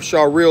 the earth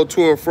shall reel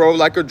to and fro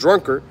like a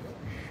drunkard,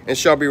 and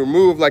shall be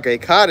removed like a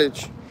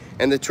cottage,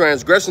 and the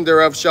transgression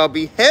thereof shall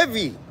be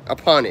heavy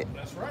upon it.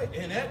 That's right,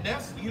 and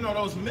that's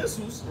those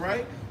missiles,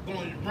 right?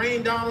 going to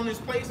rain down on this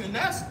place, and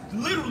that's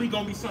literally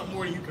going to be something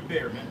more than you can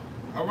bear, man.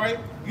 All right?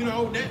 You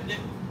know,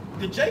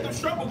 the Jacob's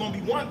trouble going to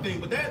be one thing,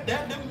 but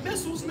them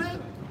missiles,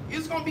 man,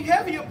 it's going to be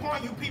heavy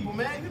upon you people,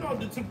 man. You know,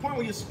 to the point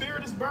where your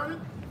spirit is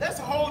burning, that's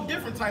a whole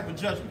different type of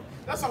judgment.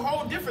 That's a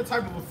whole different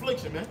type of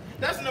affliction, man.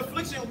 That's an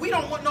affliction we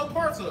don't want no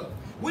parts of.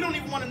 We don't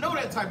even want to know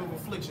that type of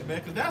affliction, man,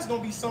 because that's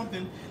going to be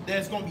something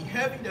that's going to be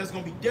heavy, that's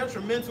going to be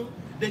detrimental,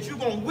 that you're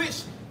going to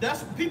wish,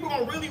 people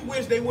going to really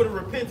wish they would have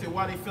repented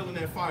while they feeling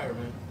that fire,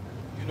 man.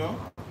 You know?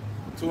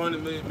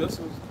 200 million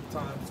missiles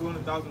times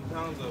 200,000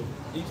 pounds of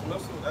each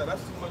missile,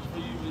 that's too much for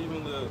you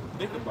even to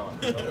think about.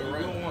 You know? We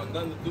don't want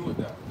nothing to do with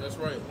that. That's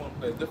right. We want to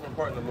play a different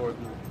part in the Lord's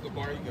movie. Good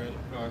bar, you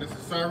got it. This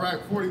is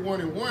Sirach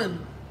 41:1.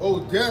 O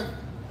death,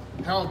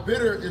 how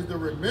bitter is the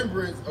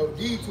remembrance of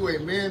thee to a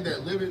man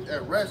that liveth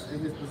at rest in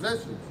his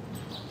possessions.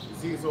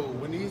 You see, so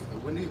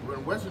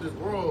when west of this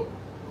world,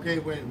 okay,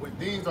 when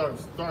things are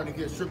starting to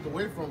get stripped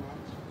away from them,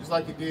 just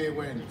like it did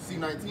when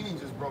C-19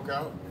 just broke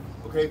out,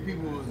 okay,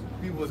 people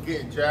was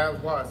getting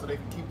jabs. Why? So they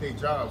can keep their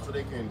jobs, so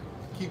they can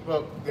keep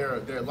up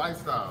their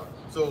lifestyle.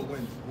 So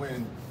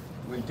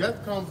when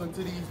death comes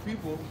unto these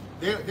people,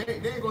 they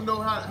ain't gonna know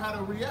how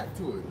to react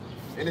to it.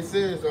 And it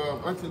says,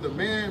 unto the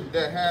man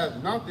that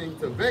has nothing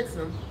to vex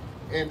him,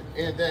 and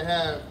that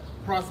have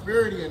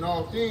prosperity in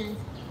all things,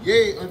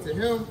 yea, unto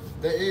him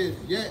that is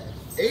yet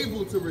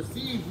able to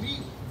receive meat,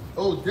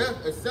 O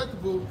death,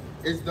 acceptable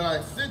is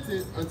thy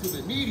sentence unto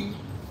the needy,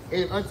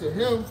 and unto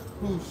him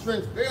whose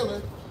strength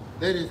faileth,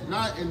 that is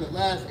not in the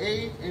last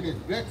age, and is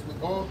vexed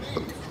with all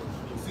things.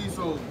 You see,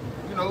 so,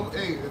 you know,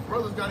 hey, if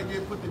brothers got to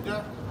get put to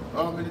death,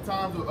 in the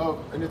times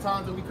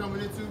that we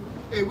coming into,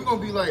 hey, we're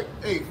gonna be like,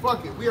 hey,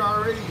 fuck it, we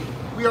already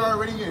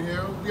in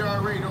hell, we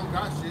already don't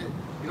got shit,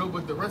 you know.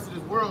 But the rest of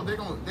this world, they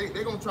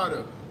gonna try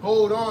to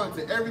hold on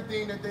to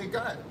everything that they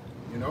got,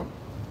 you know.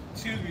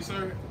 Excuse me,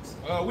 sir.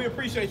 We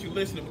appreciate you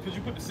listening. Could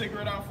you put the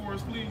cigarette out for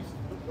us, please?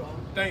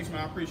 Thanks,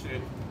 man. I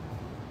appreciate it.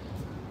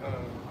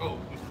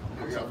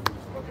 Okay.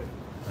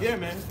 Yeah,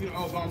 man. You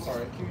know, I'm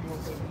sorry. Q, you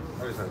want to say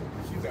something?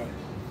 You got it.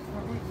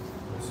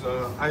 It's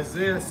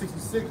Isaiah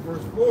 66,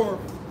 verse 4.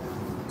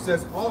 It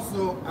says,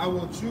 also, I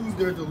will choose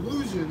their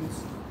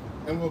delusions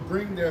and will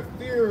bring their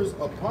fears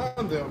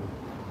upon them,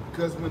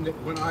 because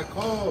when I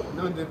called,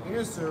 none did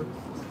answer.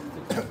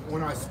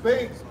 When I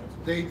spake,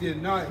 they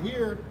did not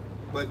hear,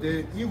 but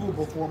did evil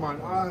before mine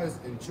eyes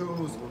and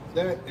chose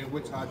that in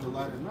which I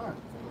delighted not.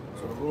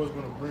 So the Lord's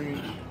going to bring,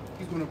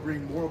 he's going to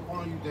bring more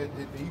upon you that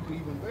you can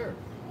even bear.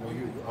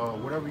 You know,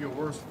 whatever your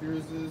worst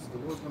fears is, the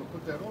Lord's going to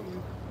put that on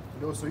you,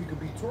 you know, so you can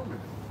be tormented.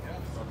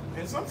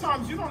 And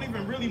sometimes you don't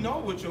even really know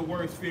what your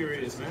worst fear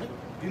is, man.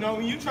 You know,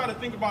 when you try to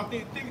think about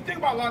think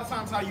about a lot of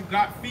times how you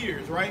got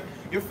fears, right?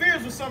 Your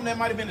fears was something that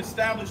might have been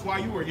established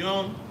while you were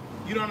young.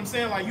 You know what I'm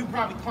saying? Like you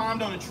probably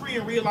climbed on a tree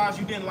and realized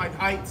you didn't like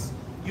heights.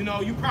 You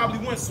know, you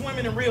probably went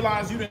swimming and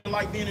realized you didn't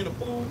like being in a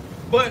pool.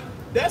 But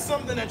that's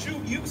something that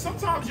you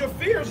sometimes your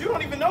fears, you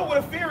don't even know what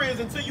a fear is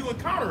until you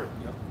encounter it.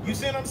 You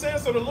see what I'm saying?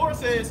 So the Lord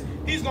says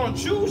he's going to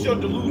choose your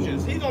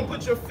delusions. He's going to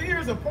put your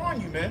fears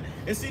upon you, man.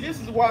 And see, this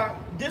is why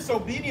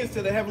disobedience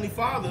to the Heavenly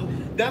Father,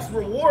 that's the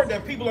reward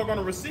that people are going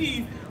to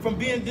receive from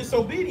being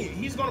disobedient.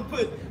 He's going to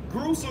put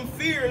gruesome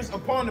fears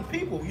upon the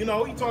people. You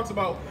know, he talks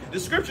about, the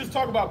scriptures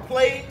talk about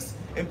plagues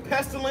and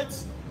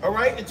pestilence, all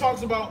right? It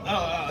talks about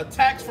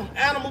attacks from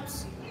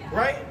animals,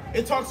 right?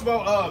 It talks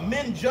about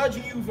men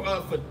judging you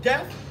for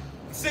death,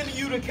 sending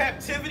you to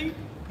captivity.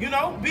 You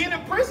know, being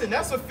in prison,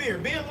 that's a fear.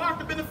 Being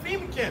locked up in a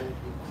FEMA camp,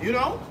 you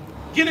know,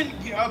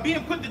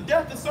 being put to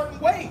death a certain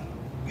way.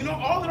 You know,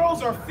 all of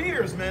those are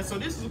fears, man. So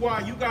this is why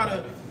you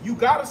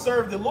gotta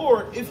serve the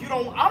Lord. If you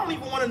don't, I don't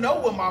even want to know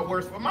what my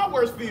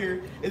worst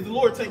fear is the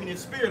Lord taking his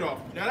spirit off.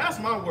 Now that's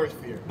my worst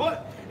fear.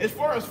 But as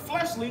far as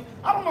fleshly,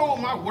 I don't know what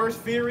my worst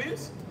fear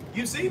is.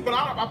 You see, but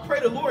I pray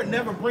the Lord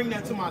never bring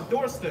that to my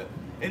doorstep.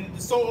 And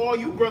so all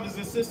you brothers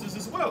and sisters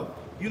as well.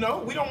 You know,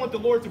 we don't want the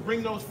Lord to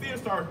bring those fears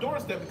to our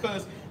doorstep,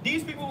 because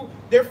these people,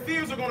 their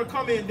fears are going to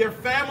come in. Their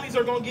families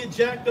are going to get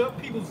jacked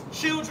up. People's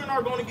children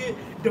are going to get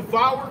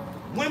devoured.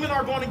 Women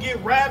are going to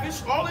get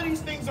ravished. All of these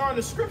things are in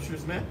the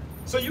scriptures, man.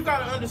 So you got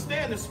to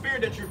understand the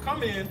spirit that you're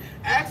coming in,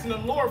 asking the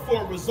Lord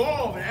for a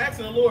resolve and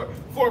asking the Lord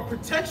for a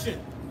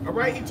protection. All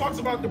right. He talks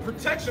about the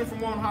protection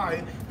from on high.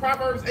 In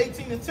Proverbs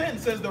 18:10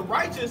 says the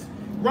righteous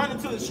run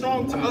into the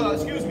strong,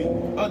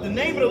 the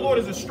name of the Lord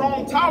is a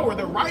strong tower.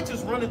 The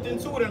righteous runneth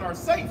into it and are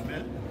safe,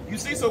 man. You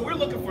see, so we're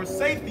looking for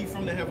safety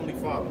from the Heavenly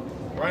Father,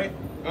 right?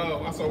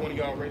 I saw one of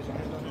y'all raise your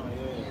hand.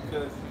 Yeah,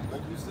 because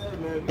like you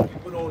said, man,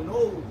 people don't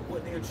know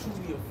what they're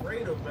truly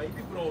afraid of, man.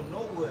 People don't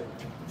know what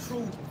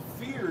true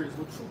fear is,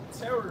 what true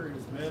terror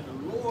is, man.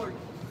 The Lord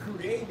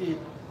created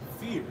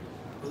fear.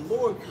 The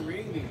Lord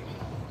created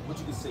what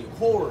you could say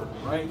horror,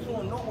 right? You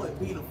don't know what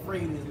being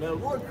afraid is, man. The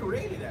Lord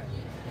created that,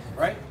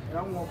 right? And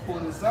I want to pull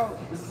this out.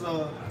 This is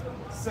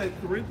 2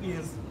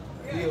 Corinthians,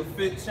 the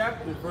 5th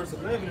chapter, verse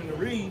 11, and it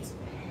reads,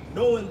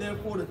 knowing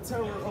therefore the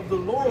terror of the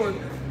Lord,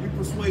 we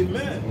persuade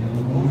men.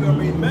 But we are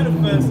made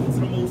manifest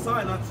unto the Most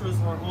High, and our truths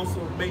are also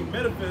made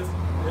manifest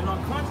in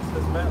our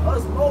consciousness, man.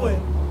 Us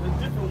knowing the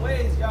different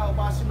ways y'all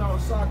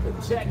Bashim Shah could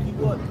jack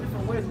you up,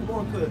 different ways the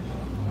Lord could,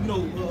 you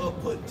know,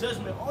 put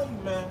judgment on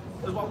you, man.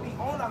 That's why we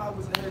on the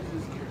highways and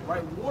hedges,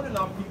 right? Warning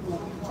our people,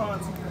 trying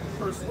to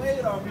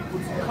persuade our people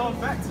to come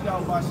back to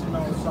y'all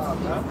Bashim Shah,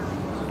 man.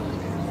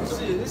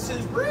 Shit, this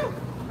shit's real.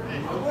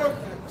 The Lord,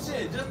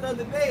 shit, just the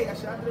other day,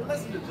 actually, I did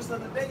listen to just the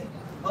other day,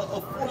 a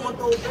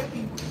 4-month-old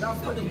baby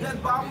got put to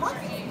death by a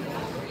monkey.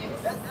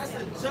 That's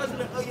the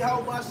judgment of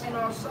Yahweh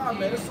Bashim Shah,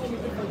 man. There's so many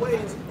different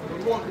ways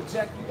the Lord could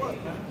jack you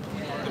up, man.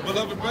 The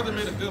beloved brother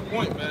made a good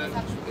point, man.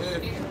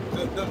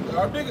 If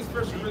our biggest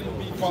fear should really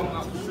be falling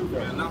out the truth,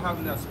 man, not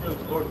having that spirit of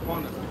the Lord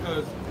upon us.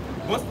 Because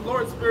once the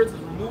Lord's spirit is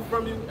removed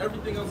from you,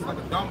 everything else is like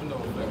a domino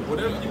effect.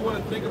 Whatever you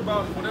want to think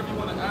about, whatever you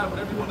want to add,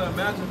 whatever you want to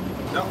imagine,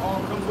 that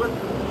all comes with it.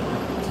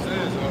 It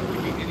says,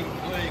 we get any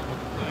plague with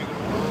the plague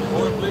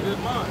or a plague of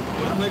the mind,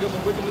 or a plague of the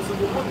wickedness of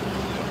the woman.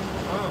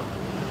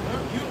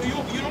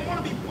 You don't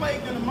want to be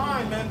plagued in the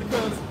mind, man,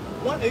 because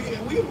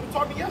we were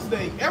talking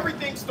yesterday,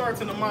 everything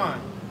starts in the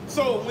mind.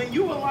 So when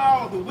you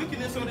allow the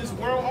wickedness of this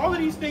world, all of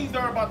these things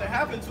that are about to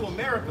happen to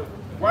America,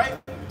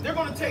 right? They're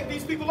going to take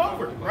these people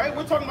over, right?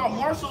 We're talking about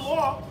martial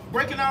law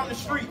breaking out in the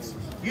streets.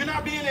 You're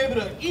not being able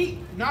to eat,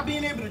 not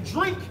being able to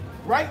drink,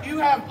 right? You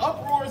have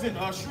uproars in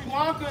Sri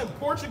Lanka and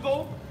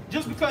Portugal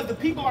just because the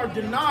people are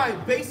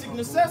denied basic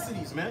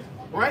necessities, man,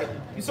 right?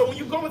 So when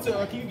you go into,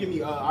 can you give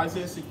me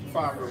Isaiah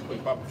 65 real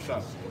quick, Bible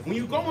shot? When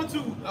you go into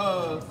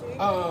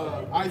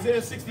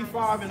Isaiah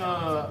 65 and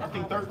I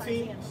think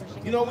 13,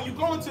 you know, when you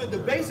go into the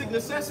basic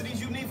necessities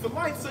you need for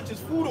life, such as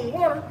food and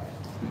water,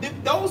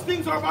 those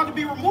things are about to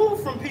be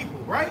removed from people,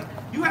 right?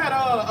 You had,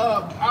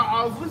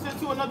 I was listening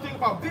to another thing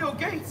about Bill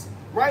Gates,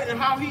 right? And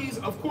how he's,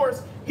 of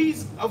course,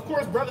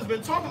 brother's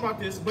been talking about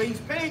this, but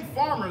he's paying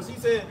farmers. He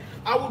said,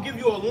 I will give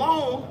you a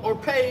loan or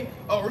pay,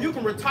 or you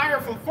can retire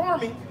from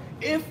farming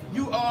if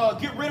you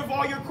get rid of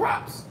all your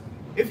crops.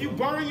 If you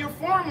burn your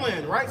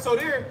farmland, right? So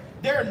they're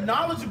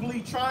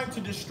knowledgeably trying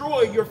to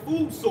destroy your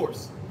food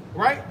source,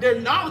 right?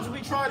 They're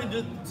knowledgeably trying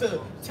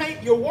to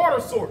taint your water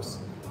source,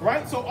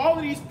 right? So all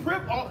of these,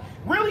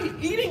 really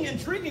eating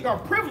and drinking are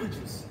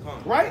privileges,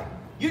 right?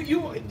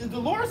 The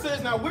Lord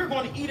says now we're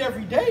going to eat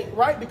every day,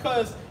 right?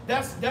 Because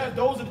those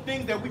are the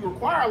things that we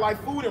require,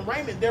 like food and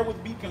raiment, there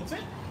would be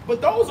content.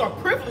 But those are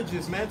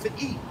privileges, man, to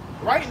eat,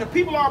 right? And the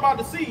people are about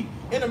to see,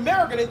 in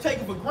America, they take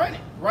it for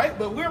granted, right?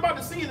 But we're about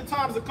to see in the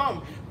times to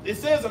come. It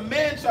says a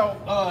man shall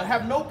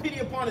have no pity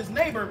upon his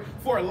neighbor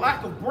for a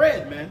lack of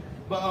bread, man.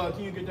 But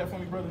can you get that for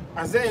me, brother?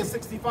 Isaiah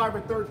 65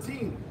 and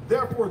 13.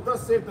 Therefore,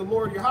 thus saith the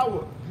Lord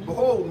Yahweh,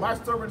 behold, my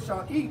servant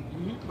shall eat,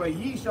 but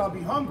ye shall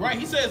be hungry. Right,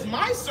 he says,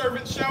 my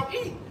servant shall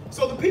eat.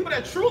 So the people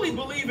that truly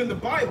believe in the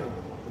Bible,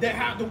 that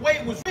have the way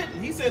it was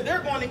written, he said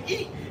they're going to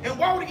eat. And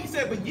why would he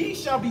say, but ye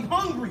shall be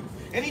hungry?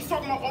 And he's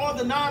talking about all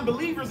the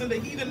non-believers in the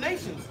heathen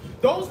nations.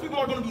 Those people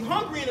are going to be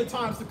hungry in the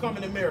times to come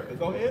in America.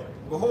 Go ahead.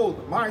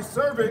 Behold, my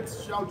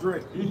servants shall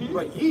drink,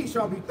 but ye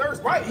shall be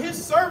thirsty. Right, his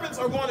servants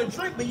are going to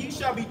drink, but ye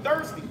shall be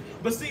thirsty.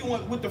 But see,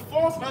 with the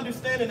false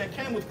understanding that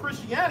came with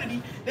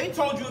Christianity, they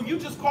told you if you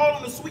just call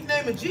on the sweet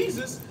name of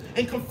Jesus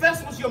and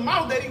confess with your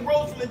mouth that he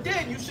rose from the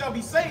dead, you shall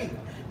be saved.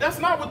 That's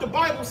not what the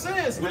Bible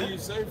says, man. What are you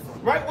saved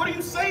from? Right, what are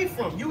you saved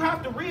from? You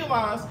have to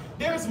realize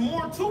there's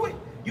more to it.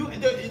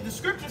 The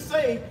scriptures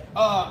say,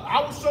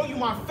 I will show you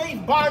my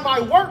faith by my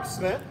works,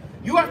 man.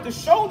 You have to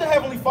show the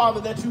Heavenly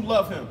Father that you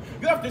love him.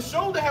 You have to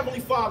show the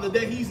Heavenly Father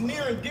that he's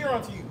near and dear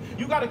unto you.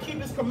 You got to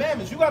keep his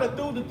commandments. You got to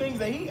do the things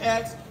that he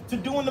asks to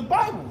do in the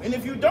Bible. And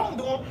if you don't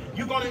do them,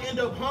 you're going to end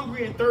up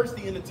hungry and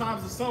thirsty in the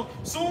times of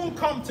soon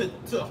come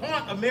to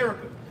haunt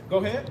America. Go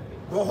ahead.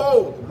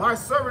 Behold, my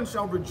servant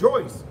shall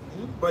rejoice,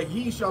 but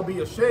ye shall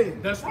be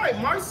ashamed. That's right.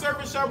 My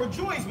servant shall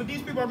rejoice, but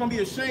these people are going to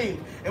be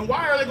ashamed. And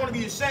why are they going to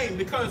be ashamed?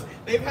 Because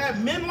they've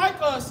had men like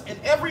us in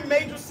every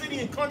major city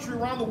and country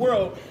around the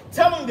world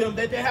telling them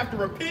that they have to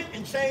repent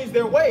and change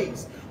their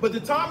ways. But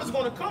the time is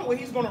going to come where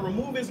he's going to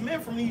remove his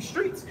men from these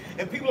streets.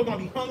 And people are going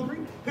to be hungry,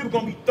 people are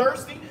going to be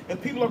thirsty, and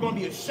people are going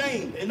to be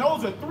ashamed. And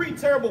those are three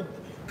terrible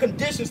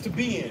conditions to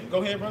be in.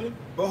 Go ahead, brother.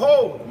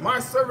 Behold, my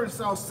servant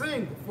shall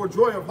sing for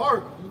joy of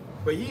heart,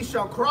 but ye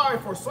shall cry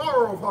for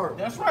sorrow of heart.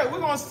 That's right. We're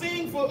going to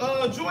sing for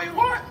joy of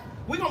heart.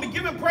 We're going to be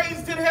giving praise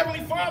to the Heavenly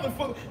Father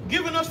for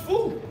giving us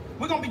food.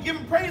 We're going to be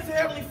giving praise to the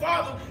Heavenly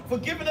Father for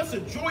giving us a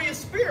joyous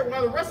spirit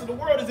while the rest of the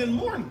world is in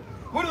mourning.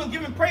 We're going to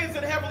give praise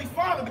to the Heavenly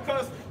Father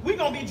because we're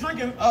going to be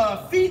drinking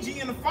Fiji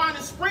in the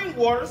finest spring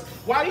waters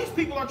while these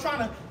people are trying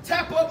to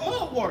tap up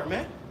mud water,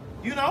 man.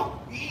 You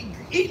know,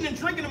 eating and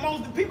drinking the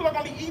most. People are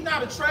going to be eating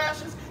out of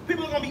trashes.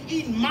 People are going to be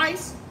eating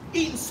mice,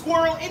 eating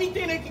squirrel,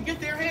 anything they can get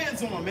their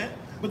hands on, man.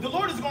 But the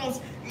Lord is going to,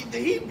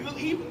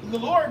 the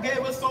Lord gave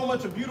us so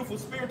much a beautiful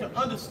spirit to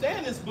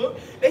understand this book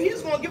that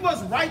he's going to give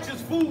us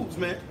righteous foods,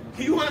 man.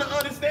 You want to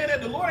understand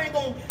that the Lord ain't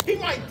going to,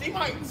 he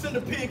might send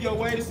a pig your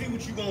way to see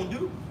what you're going to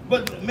do.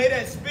 But may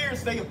that spirit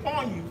stay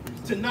upon you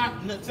to not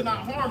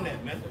harm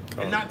that, man,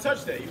 and not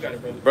touch that. You got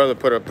it, brother. Brother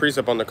put a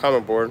precept on the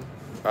comment board.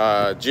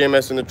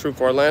 GMS in the Truth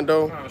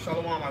Orlando.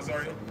 Shalom,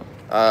 Azaria.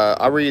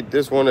 I read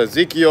this one,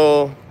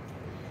 Ezekiel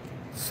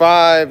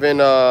 5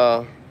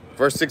 and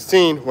Verse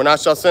 16, when I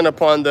shall send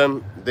upon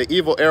them the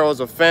evil arrows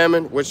of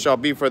famine, which shall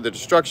be for the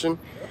destruction,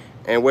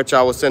 and which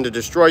I will send to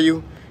destroy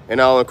you,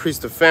 and I will increase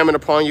the famine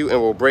upon you, and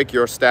will break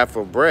your staff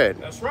of bread.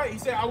 That's right. He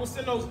said, I will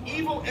send those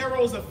evil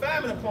arrows of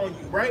famine upon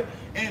you, right?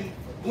 And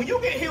when you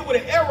get hit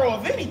with an arrow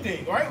of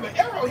anything, right? When an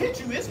arrow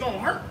hits you, it's going to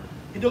hurt.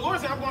 And the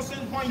Lord said, I'm going to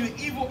send upon you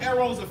the evil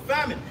arrows of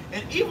famine.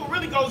 And evil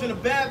really goes into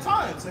bad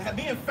times. So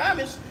being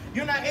famished,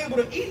 you're not able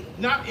to eat,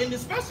 and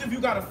especially if you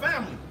got a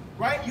family.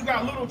 Right? You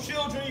got little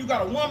children, you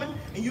got a woman,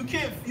 and you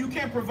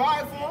can't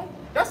provide for them.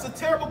 That's a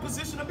terrible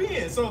position to be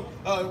in. So,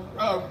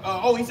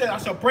 he said, I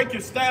shall break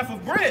your staff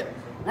of bread.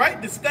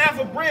 Right? The staff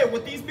of bread,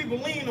 what these people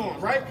lean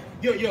on, right?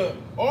 Your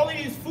all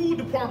these food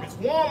departments,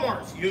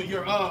 Walmarts,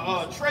 your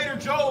Trader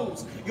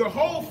Joe's, your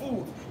Whole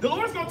Foods. The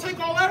Lord's gonna take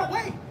all that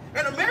away.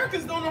 And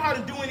Americans don't know how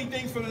to do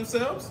anything for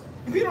themselves.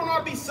 People don't know how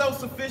to be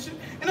self-sufficient.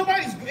 And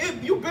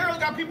you barely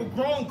got people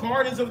growing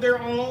gardens of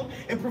their own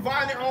and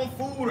providing their own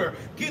food or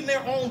getting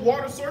their own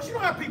water source. You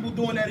don't have people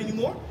doing that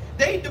anymore.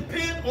 They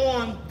depend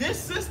on this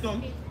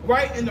system,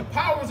 right, and the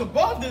powers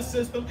above this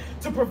system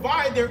to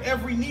provide their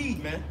every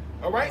need, man.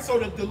 All right, so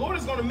the Lord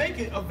is going to make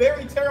it a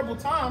very terrible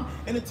time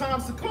in the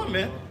times to come,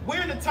 man.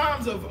 We're in the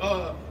times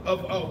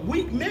of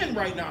weak men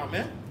right now,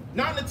 man.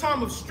 Not in the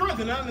time of strength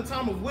and not in the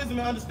time of wisdom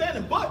and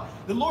understanding. But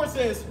the Lord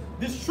says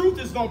this truth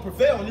is going to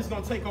prevail and it's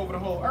going to take over the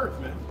whole earth,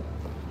 man.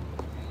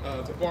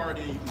 To borrow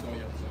then you can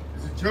go,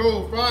 This is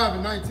Job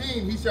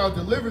 5:19. He shall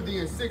deliver thee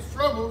in 6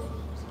 troubles.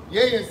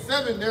 Yea, in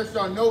 7 there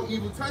shall no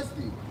evil touch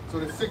thee. So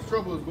the 6th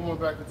trouble is going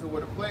back into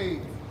what the plague,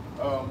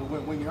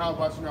 when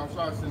Yahweh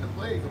shall send the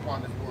plagues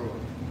upon this world.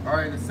 All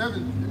right, and the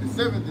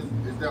seventh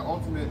is that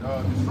ultimate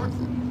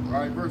destruction. All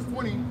right, verse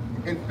 20.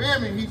 In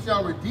famine he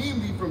shall redeem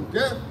thee from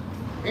death,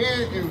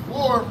 and in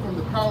war from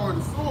the power of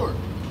the sword.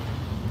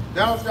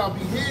 Thou shalt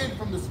be hid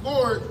from the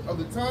scourge of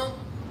the tongue,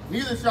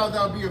 neither shalt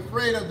thou be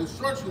afraid of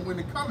destruction when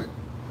it cometh.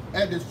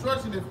 At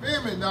destruction and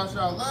famine thou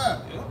shalt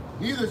laugh,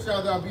 neither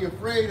shalt thou be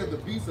afraid of the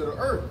beasts of the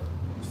earth.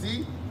 You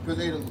see, because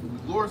the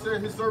Lord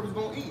said his servant's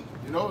going to eat,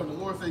 and the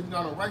Lord said he's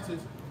not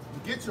unrighteous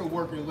to get your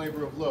work and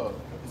labor of love.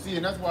 You see,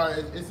 and that's why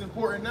it's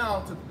important now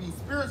to be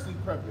spiritually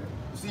prepping.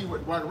 You see,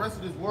 while the rest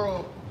of this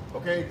world,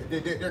 okay,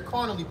 they're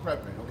carnally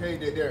prepping, okay,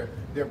 they're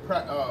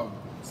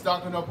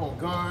stocking up on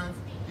guns.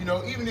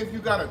 Even if you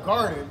got a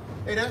garden,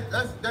 hey,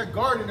 that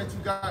garden that you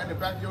got in the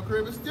back of your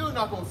crib is still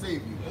not gonna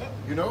save you.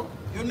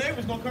 Your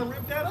neighbor's gonna come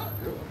rip that up.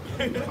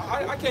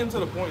 I came to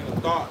the point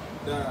of thought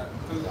that,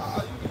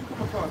 because you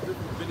come across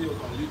different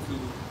videos on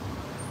YouTube,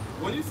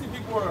 when you see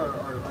people are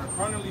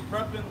carnally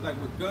prepping, like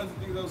with guns and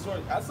things of that sort,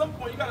 at some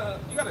point you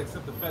gotta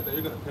accept the fact that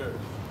you're gonna perish.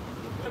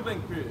 Point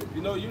blank period.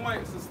 You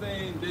might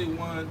sustain day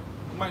 1.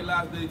 It might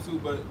last day 2,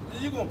 but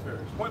you're gonna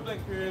perish. Point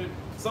blank period.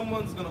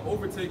 Someone's gonna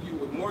overtake you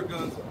with more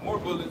guns, more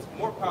bullets,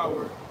 more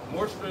power,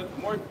 more strength,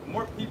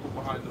 more people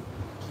behind them.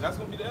 That's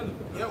gonna be the end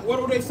of it. Yeah, what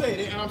do they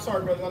say? And I'm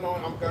sorry, brother. I know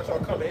I'm got y'all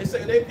coming.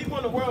 People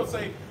in the world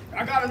say,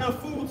 I got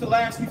enough food to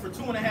last me for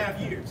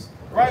 2.5 years.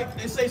 Right?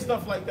 They say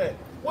stuff like that.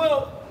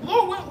 Well,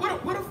 Lord,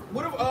 what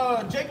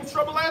if Jacob's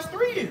trouble lasts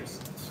 3 years?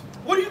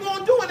 What are you going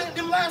to do in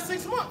them last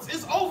 6 months?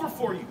 It's over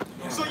for you.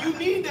 So you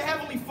need the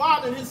Heavenly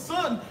Father and His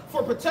Son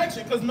for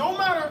protection. Because no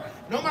matter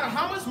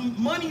how much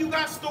money you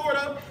got stored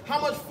up,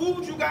 how much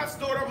food you got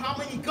stored up, how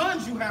many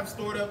guns you have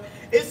stored up,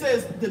 it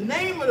says the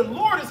name of the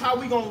Lord is how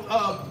we going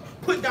to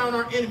put down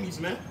our enemies,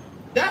 man.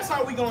 That's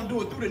how we going to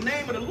do it, through the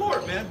name of the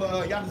Lord, man.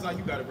 But Yadazan,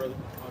 you got it, brother.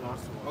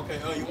 Okay,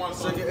 you want to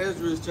 2nd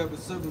Ezra chapter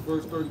 7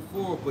 verse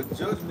 34, but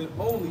judgment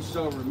only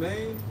shall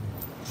remain,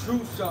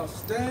 truth shall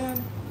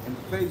stand, and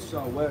faith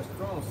shall wax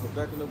strong. So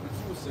backing up what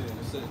you were saying,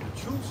 it says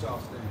the truth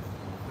shall stand.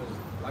 Because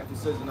like it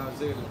says in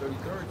Isaiah the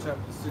 33rd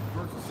chapter 6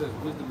 verse, it says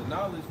wisdom and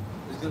knowledge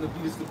is going to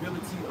be the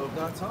stability of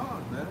thy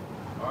time, man.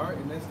 All right,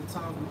 and that's the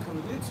time we're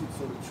coming into.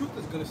 So the truth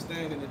is going to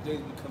stand in the days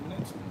we're coming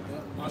into.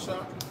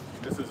 Masha?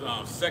 This is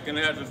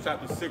 2nd Ezra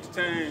chapter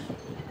 16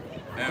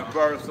 and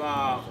verse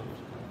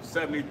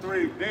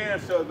 73.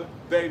 Then shall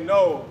they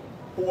know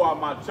who are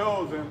my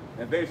chosen,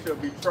 and they shall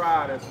be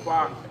tried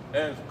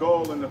as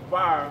gold in the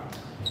fire.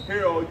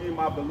 Hear, O ye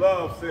my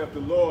beloved, saith the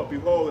Lord,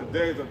 behold, the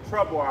days of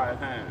trouble are at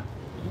hand.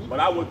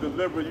 But I will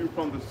deliver you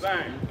from the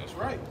same. That's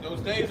right.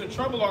 Those days of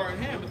trouble are at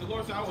hand, but the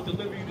Lord said, I will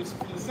deliver you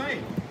from the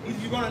same.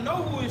 You're going to know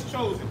who is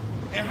chosen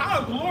and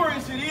how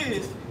glorious it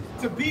is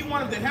to be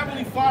one of the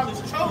Heavenly Father's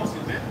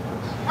chosen, man.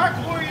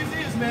 How glorious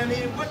it is, man.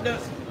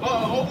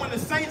 When the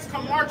saints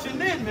come marching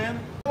in, man.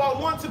 I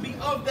want to be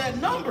of that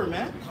number,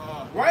 man.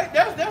 Right?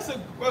 That's the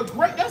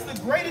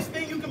greatest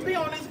thing you can be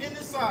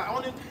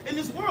in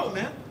this world,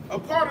 man. A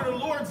part of the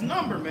Lord's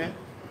number, man.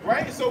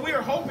 Right? So we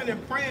are hoping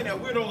and praying that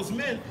we're those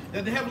men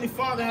that the Heavenly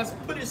Father has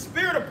put His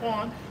Spirit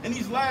upon in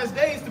these last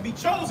days to be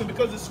chosen,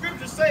 because the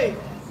scriptures say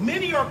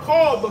many are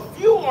called, but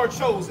few are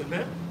chosen,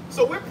 man.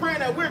 So we're praying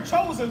that we're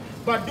chosen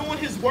by doing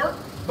His work,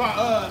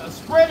 by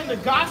spreading the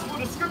gospel.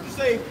 The scriptures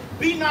say,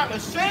 be not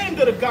ashamed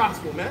of the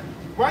gospel, man.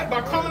 Right?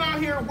 By coming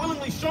out here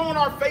willingly showing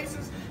our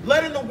faces,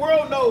 letting the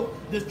world know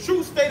the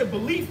true state of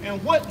belief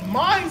and what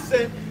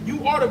mindset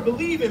you ought to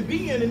believe and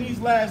be in these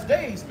last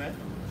days, man.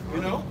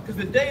 You know, because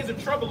the days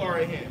of trouble are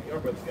at hand. Your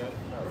brother's got it.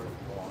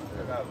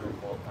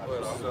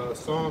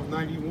 Psalms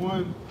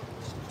 91,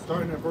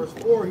 starting at verse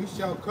 4, he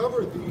shall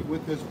cover thee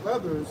with his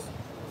feathers,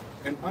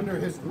 and under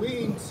his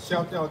wings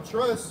shalt thou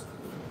trust.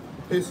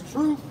 His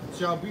truth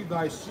shall be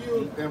thy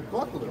shield and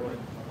buckler.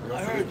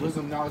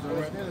 Wisdom, knowledge, and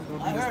understanding is going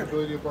to be the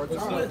stability of our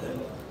time. I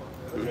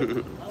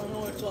don't know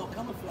where it's all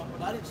coming from,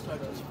 but I didn't start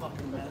this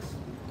fucking mess.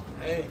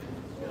 Hey,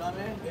 You know what I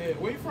mean? hey,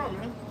 where you from,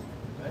 man?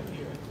 Right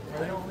here.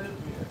 I don't live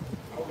here.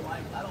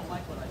 I don't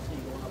like what I see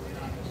going up and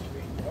down the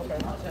street. Okay.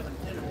 I was having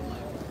dinner with my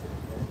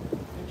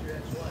future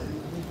ex-wife.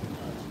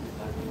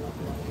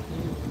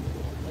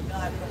 The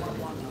guy come up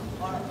on the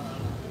car,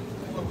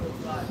 four-wheel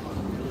drive,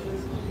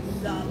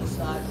 down the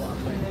sidewalk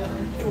right there.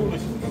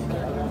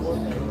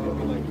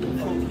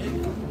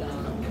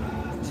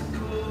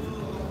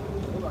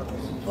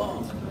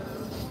 Boom.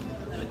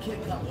 And a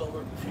kid comes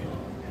over,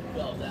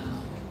 fell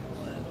down.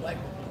 And like,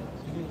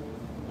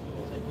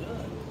 was it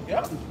good?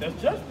 Yeah,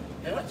 that's just.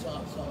 Yeah, I saw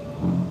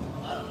some,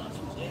 I don't know,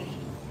 she was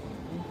Asian.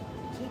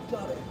 She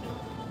got it.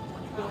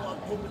 When you go on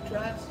open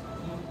tracks,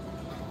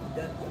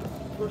 that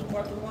first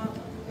parking lot,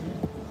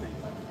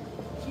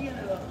 she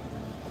ended up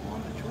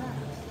on the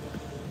tracks.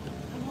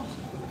 I lost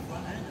her the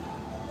front end.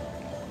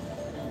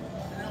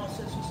 And all of a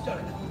sudden she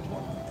started coming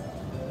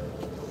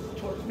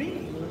towards me.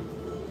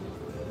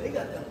 They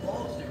got them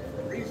balls there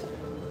for a reason.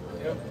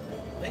 Yep.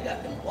 They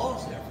got them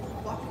balls there for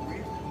a fucking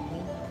reason.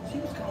 She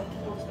was coming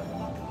towards the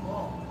fucking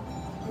ball.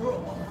 The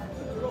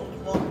girl was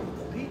walking with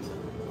the pizza.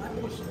 I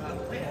pushed her out of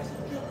the way. I said,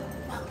 get the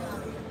fuck out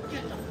of here.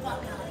 Get the fuck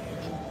out of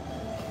here.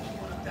 She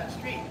went up that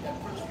street, that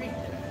first street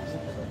there.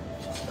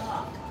 She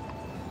stopped.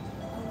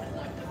 I went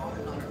like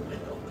pounded on her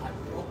window. I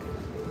broke it.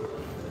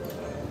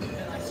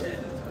 And I said,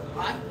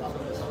 I'm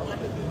fucking this. I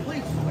went to the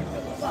police. What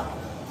the fuck?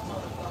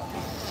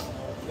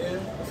 Yeah.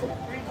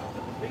 Bring up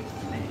the police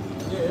to me.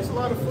 Yeah, it's a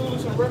lot of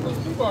foolish and reckless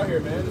people out here,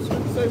 man. It's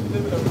what to say we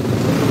live in a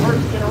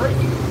perverse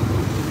generation.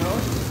 You know,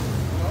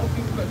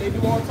 people they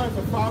do all types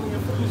of folly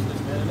and foolishness,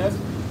 man. And that's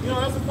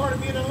that's a part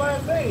of being in the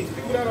last days.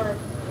 People that are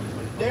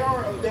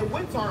their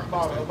wits aren't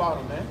about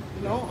them, man.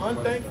 You know,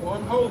 unthankful,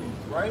 unholy,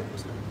 right?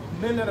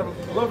 Men that are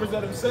lovers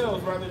of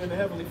themselves rather than the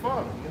Heavenly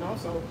Father. You know,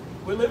 so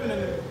we're living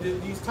in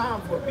these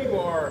times where people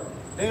aren't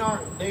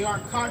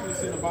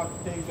cognizant about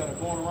the things that are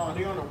going around.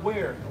 They aren't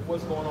aware of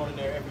what's going on in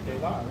their everyday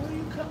lives. Where do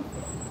you come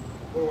from?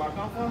 Where do I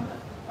come from?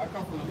 I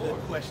come from the Lord.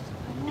 Good question.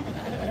 I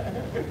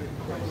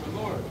come from the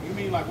Lord. You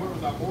mean like where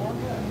was I born?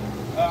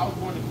 I was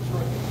born in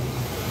Detroit.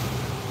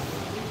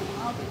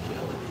 I'll be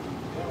killing you.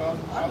 Yeah,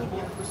 I lived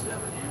there for 7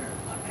 years.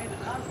 I made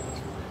it out of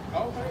this.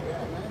 Okay,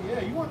 yeah, man.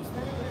 Yeah, you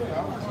understand? Yeah,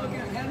 I was looking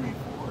at Henry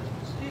Ford.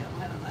 You see him,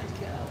 had a nice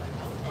Cadillac.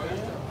 I was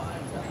dressed up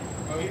fine.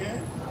 Oh, yeah?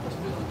 I was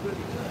feeling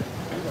pretty good.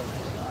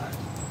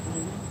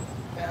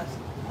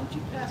 Once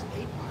you pass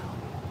 8 Mile,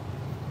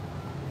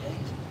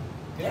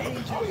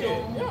 danger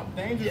zone. Yeah,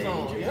 danger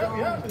zone.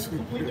 Yeah. It's a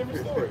completely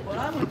different story. But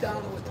I went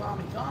down there with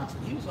Tommy Johnson.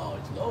 He was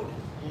always loaded.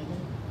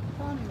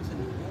 Tommy was in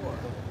the war.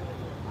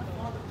 My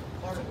father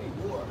was part of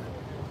the war.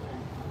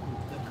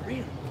 The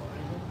Korean War.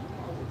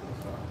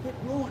 It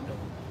ruined him.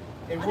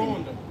 It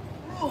ruined him.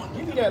 Ruined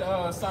You him. see that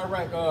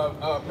Cyrac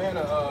man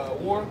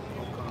of war?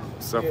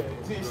 So, Yeah.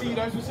 See,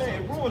 that's what I'm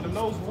saying. It ruined them.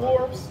 Those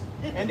wars.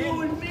 It And then,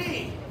 ruined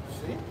me.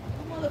 see?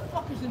 The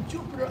motherfuckers in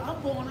Jupiter,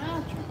 I'm going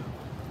after them.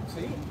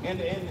 See? And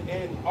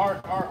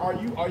are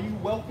you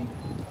wealthy?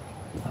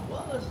 I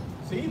was.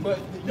 See, but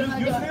Then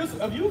I got-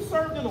 if you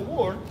served in a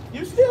war,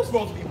 you're still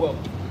supposed to be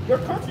wealthy. Your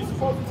country's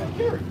supposed to take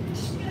care of you.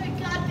 Yeah,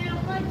 goddamn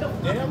right. The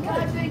Damn fucking right.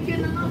 guys ain't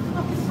getting enough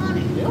fucking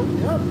money. Yep.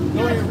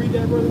 Go ahead and read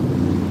that, brother.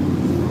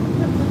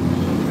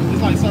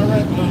 It's like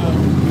Cyrac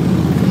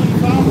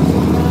 25 or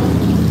something.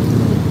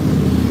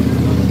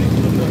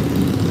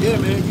 Yeah,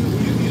 man.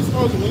 You're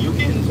supposed to, when you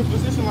get into a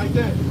position like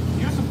that,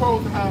 you're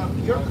supposed to have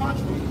your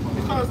country.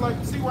 Because, like,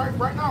 see,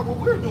 right now, what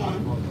we're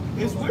doing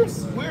is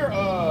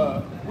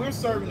we're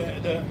serving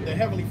the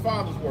Heavenly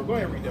Father's work. Go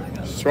ahead and read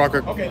that.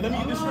 Straka, Okay, let me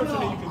get the scripture,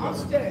 then you can I'll go.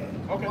 stay.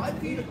 Okay. My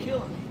feet are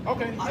killing me.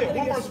 Okay, I yeah, gotta one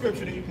get more some-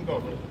 scripture, then you can go.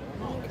 Oh,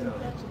 can you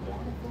pass the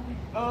water for me?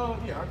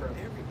 Yeah, I grab it.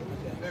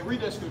 Hey,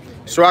 read that scripture.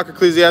 Sirach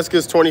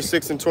Ecclesiastes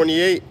 26 and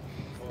 28.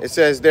 It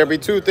says, there be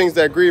 2 things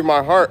that grieve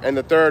my heart, and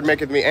the third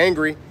maketh me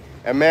angry,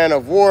 a man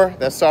of war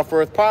that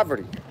suffereth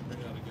poverty.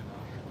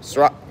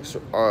 Sirach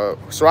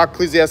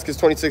Ecclesiastes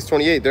 26,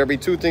 28. There be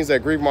 2 things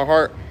that grieve my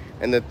heart,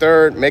 and the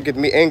third maketh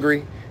me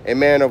angry, a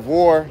man of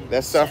war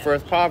that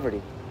suffereth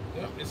poverty.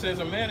 Yeah, it says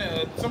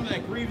something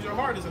that grieves your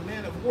heart is a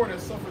man of war that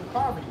suffers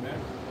poverty, man.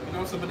 You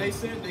know, so but they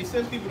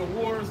send people to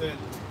wars and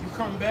you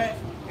come back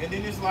and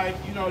then it's like,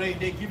 you know, they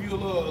give you a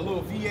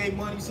little VA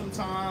money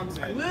sometimes.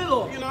 And,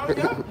 Little. You know,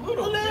 yeah,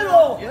 little.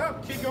 Little. Yeah,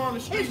 kick you on the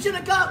He street. should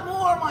have got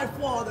more, my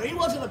father. He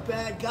wasn't a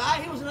bad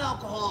guy. He was an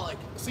alcoholic.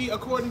 See,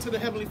 according to the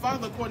Heavenly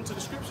Father, according to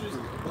the scriptures,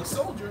 a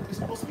soldier is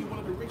supposed to be one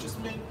of the richest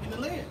men in the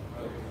land.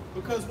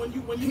 Because when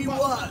you He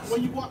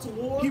walk to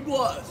war, He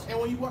was. and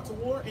when you walk to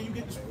war and you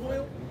get the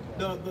spoil,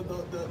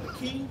 the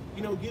king,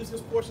 you know, gives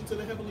his portion to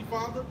the Heavenly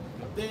Father.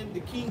 Then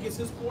the king gets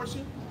his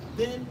portion.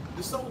 Then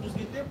the soldiers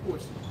get their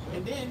portion,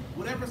 and then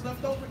whatever's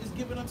left over is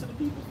given unto the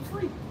people for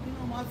free. You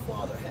know, my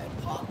father had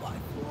Popeye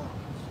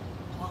forearms.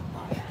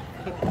 Popeye.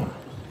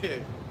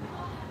 Yeah.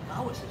 I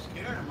was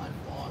scared of my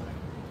father.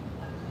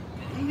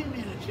 And he hit me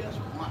in the chest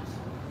once,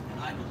 and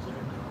I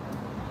deserved it.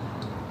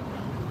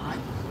 I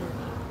deserved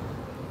it.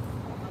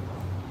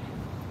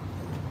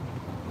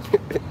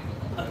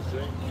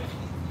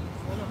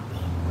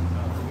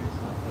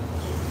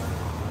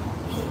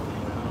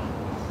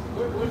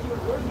 Where's your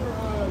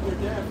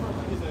dad from?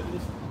 Like his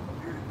ethnicity?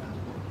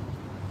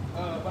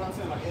 But I'm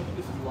saying like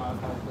ethnicity wise,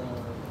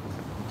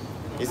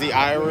 like Is he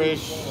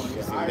Irish?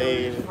 Is he Irish,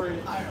 native?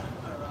 British.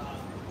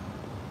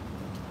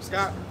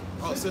 Scott?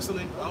 Oh,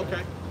 Sicily.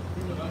 Okay.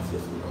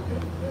 Sicily.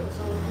 Okay. Yeah.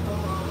 So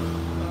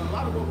a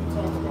lot of what we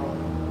talk about,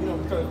 you know,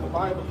 because the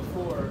Bible is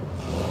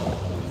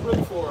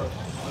really for a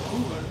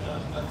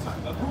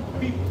group of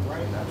people,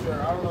 right? Not sure.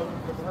 I don't know if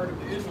you've ever heard of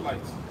the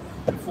Israelites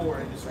before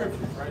in the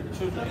scriptures, right? The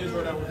children of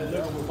Israel that were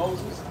delivered with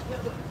Moses.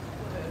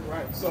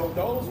 Right. So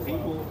those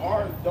people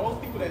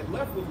that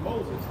left with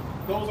Moses.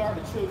 Those are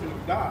the children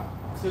of God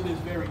to this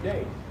very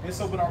day. And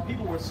so, but our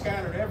people were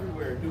scattered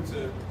everywhere due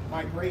to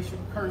migration,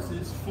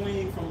 curses,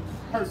 fleeing from You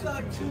got too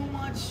persecution.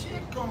 much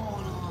shit going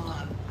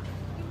on.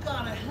 You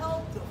gotta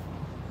help them.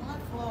 My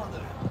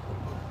father,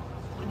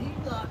 when he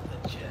got the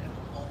check,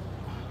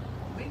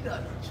 we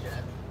got the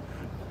check.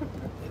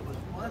 It was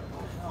what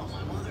the hell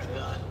my mother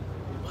got.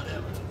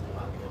 Whatever.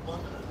 It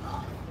wasn't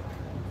enough.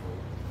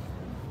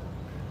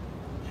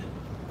 And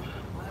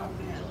my old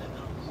man lived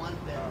in a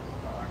one-bedroom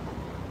apartment.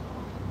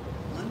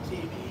 One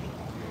TV.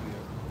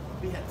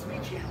 We had 3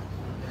 channels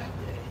in back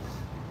days.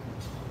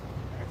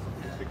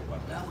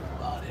 And that was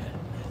about it.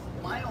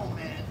 My old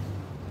man,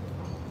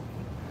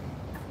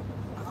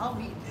 how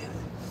he did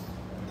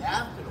it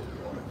after the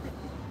war,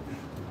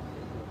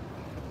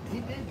 he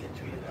did get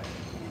treated like a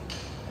king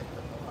at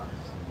the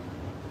bars.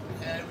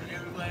 And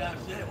everybody out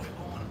there was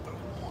going for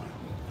war.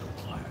 The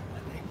war. I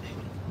think they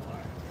went to war.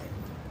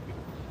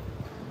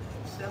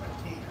 At 17,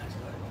 I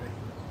started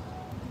drinking.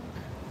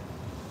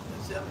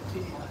 At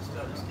 17, I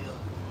started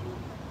stealing.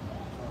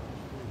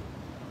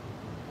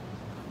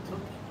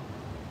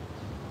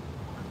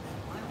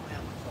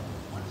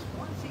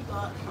 Once he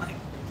got like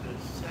the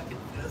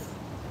second, fifth, I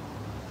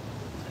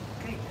said,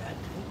 okay, Dad,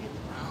 take it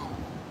down.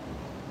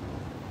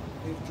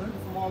 He was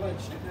drinking from all that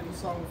shit that he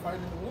saw him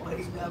fighting in the war. But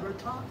he never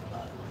talked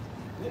about it.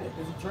 Yeah,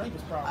 because he drank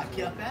his problem. I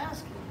kept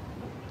asking.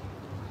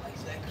 I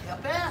said, I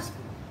kept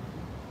asking.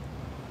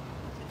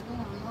 I said,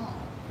 no.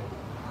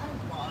 I'm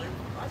bothered.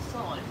 I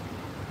saw it.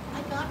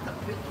 I got the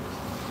pictures.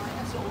 My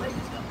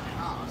SOA's got my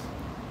house.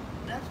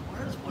 That's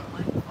where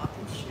my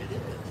fucking shit is.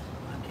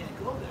 I can't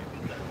go there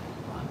because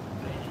I'm a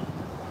fan.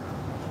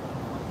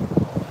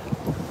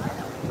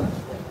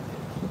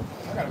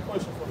 I got a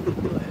question for you.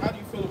 How do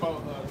you feel about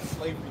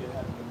slavery that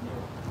happened in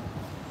Europe?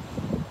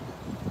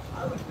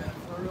 I was meant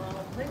for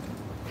Lincoln.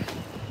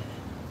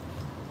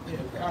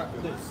 Yeah,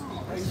 this.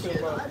 How do you feel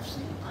Shit, about I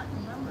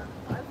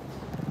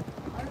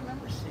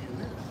remember seeing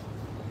this.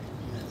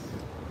 Yes.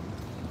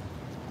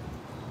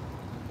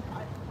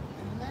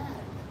 I'm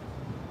mad.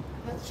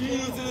 That's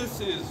Jesus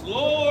is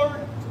Lord.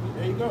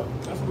 There you go.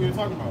 That's what we were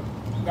talking about.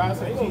 God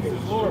said Jesus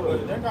is Lord,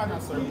 but that guy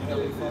not serving the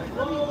Heavenly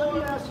Father. Let me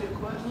ask you a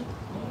question.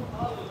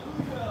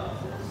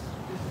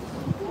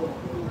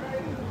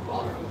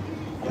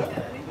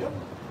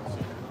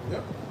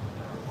 Yep.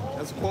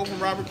 That's a quote from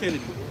Robert Kennedy.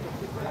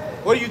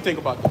 What do you think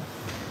about that?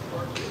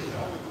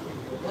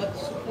 But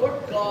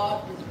support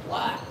God is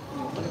black.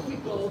 When we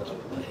go to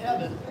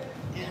heaven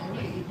and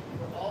we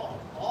all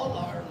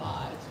our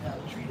lives have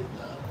treated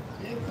the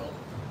Negro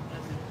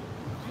as a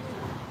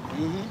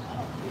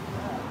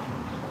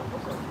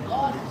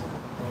God is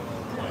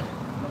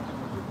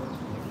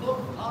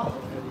look out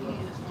and he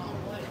is not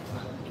white.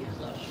 He gives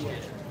us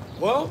shit.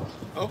 Well,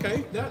 okay.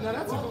 Now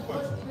that's a good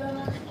question. I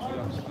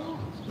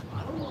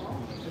don't know.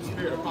 The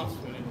spirit of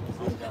possible.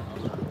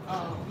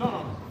 No.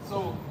 So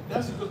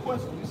that's a good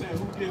question. You're saying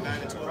who gives a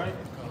shit, right?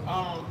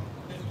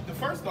 The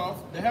first off,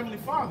 the Heavenly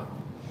Father,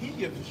 He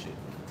gives a shit,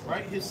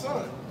 right? His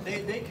Son,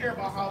 they care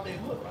about how they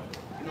look.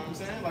 You know what I'm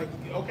saying? Like,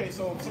 okay,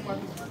 so if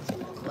somebody,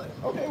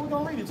 okay, we're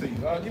gonna read it to you.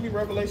 Give me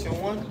Revelation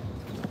 1.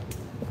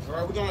 All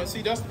right, we're gonna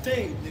see. That's the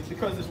thing,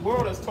 because this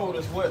world has told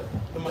us what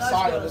the You guys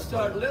Messiah gotta is.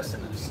 start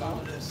listening to some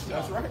of this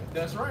That's stuff. right.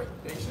 That's right.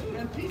 They should.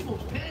 And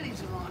people's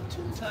panties are on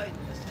too tight in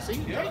this town.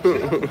 See, yeah.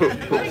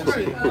 That's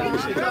right.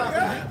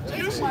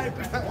 You might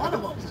be one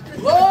of them.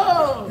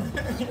 Whoa!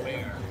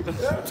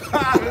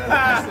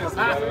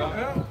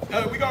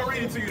 We're gonna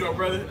read it to you though,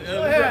 brother.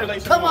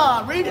 Ahead. Come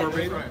on, read it.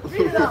 Read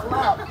Read it out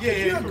loud. Yeah,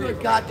 You're a good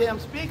goddamn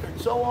speaker, and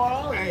so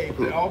are others. Hey,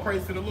 all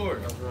praise to the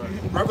Lord.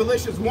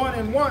 Revelations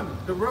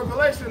 1:1, the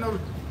revelation of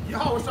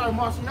Yahweh Shai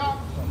Mashiach,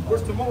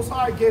 which the Most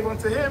High gave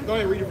unto him. Go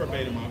ahead, read it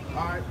verbatim, man.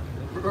 All right.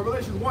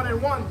 Revelations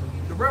 1:1,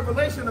 the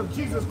revelation of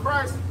Jesus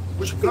Christ,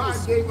 which God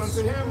gave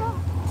unto him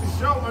to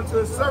show unto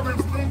his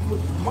servants things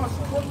which must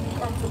quickly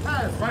come to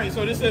pass. Right,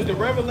 so this is the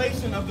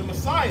revelation of the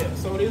Messiah.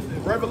 So this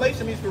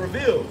revelation means to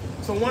reveal.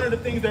 So one of the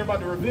things they're about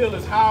to reveal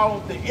is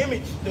how the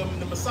image, the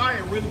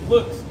Messiah really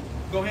looks.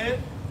 Go ahead.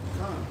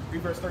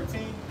 Read verse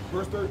 13.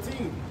 Verse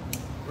 13.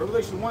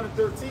 Revelation 1 and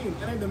 13.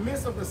 And in the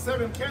midst of the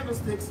 7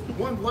 candlesticks,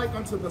 one like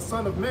unto the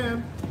Son of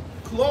Man,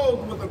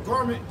 clothed with a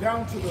garment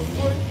down to the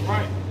foot,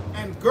 Right.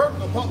 and girt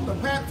about the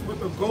paps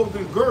with a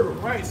golden girdle.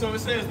 Right, so it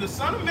says the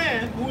Son of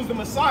Man, who is the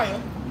Messiah,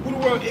 who the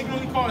world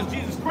ignorantly calls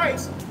Jesus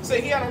Christ,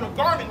 say he had on a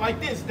garment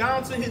like this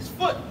down to his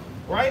foot,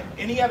 right?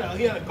 And he had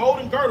a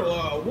golden girdle,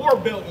 a war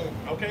belt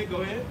on. Okay,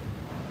 go ahead.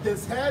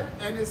 His head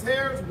and his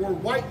hairs were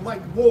white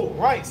like wool.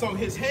 Right, so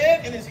his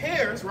head and his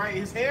hairs, right,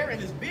 his hair and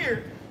his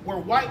beard were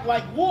white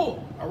like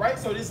wool. All right,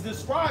 so this is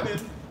describing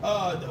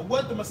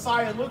what the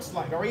Messiah looks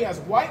like. All right, he has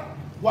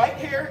white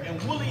hair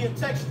and woolly in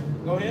texture.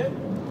 Go ahead.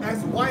 As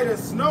white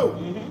as snow.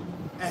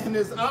 And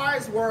his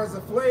eyes were as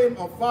a flame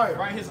of fire.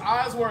 Right, his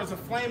eyes were as a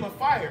flame of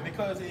fire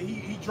because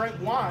he drank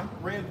wine,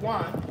 red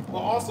wine, but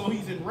also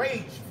he's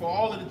enraged for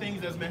all of the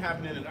things that's been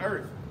happening in the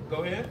earth.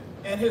 Go ahead.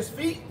 And his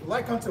feet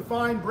like unto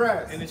fine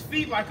brass. And his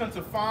feet like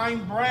unto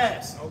fine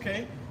brass,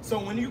 okay? So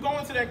when you go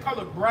into that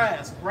color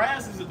brass,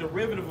 brass is a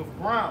derivative of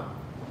brown.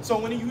 So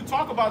when you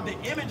talk about the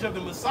image of the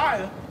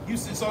Messiah, you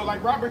see, so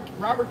like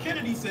Robert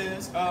Kennedy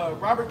says,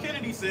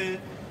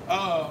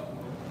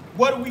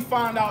 what do we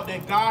find out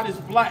that God is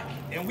black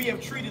and we have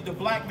treated the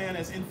black man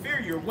as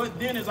inferior? What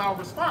then is our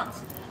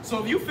response?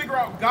 So if you figure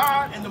out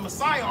God and the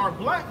Messiah are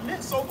black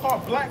men,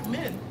 so-called black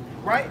men,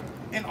 right?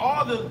 And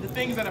all the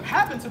things that have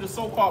happened to the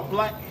so-called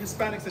black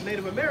Hispanics and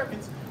Native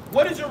Americans,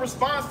 what is your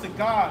response to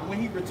God when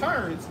he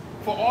returns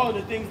for all of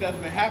the things that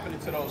have been happening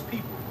to those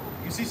people?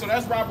 You see, so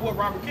that's what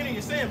Robert Kennedy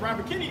is saying.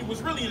 Robert Kennedy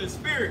was really in the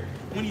spirit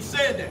when he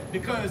said that,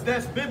 because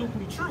that's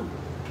biblically true.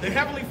 The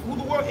heavenly, who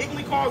the world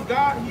ignorantly calls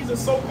God, he's a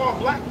so-called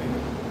black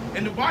man.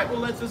 And the Bible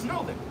lets us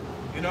know that,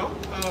 you know.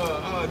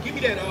 Give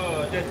me that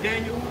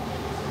Daniel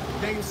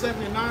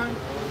 7 and 9.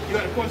 You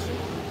got a question?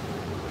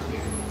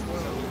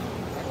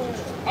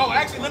 Oh,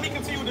 actually, let me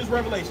continue with this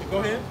revelation. Go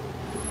ahead.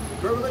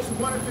 Revelation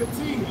 1 and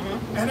 15.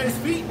 And his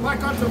feet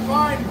like unto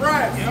fine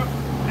brass. Yep.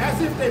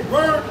 As if they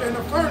burned in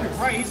a furnace.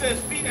 Right, he says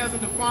feet as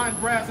in the fine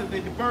brass as they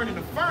burn in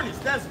the furnace.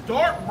 That's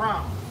dark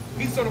brown.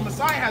 So the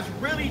Messiah has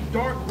really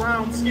dark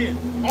brown skin,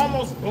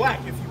 almost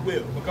black, if you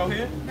will. But go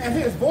ahead. And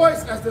his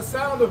voice as the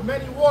sound of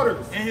many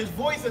waters. And his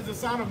voice as the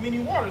sound of many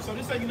waters. So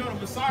this is how you know the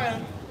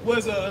Messiah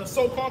was a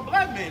so-called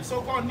black man,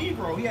 so-called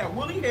Negro. He had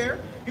woolly hair.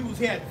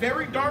 He had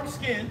very dark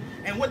skin.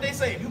 And what they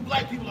say, you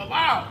black people are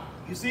loud.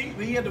 You see,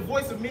 he had the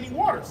voice of many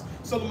waters.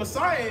 So the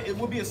Messiah, it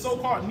would be a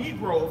so-called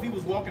Negro if he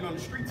was walking on the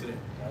street today.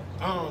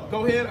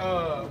 Go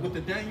ahead with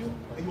the Daniel.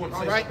 You want to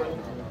say something?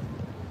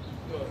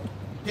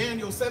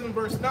 Daniel 7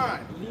 verse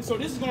 9. So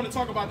this is going to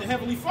talk about the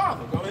Heavenly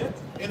Father. Go ahead.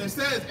 And it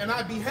says, and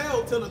I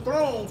beheld till the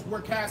thrones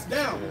were cast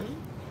down,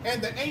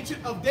 and the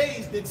Ancient of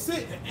Days did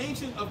sit. The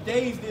Ancient of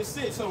Days did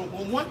sit. So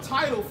one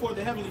title for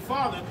the Heavenly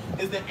Father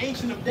is the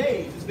Ancient of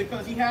Days. It's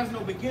because he has no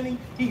beginning,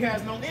 he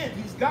has no end.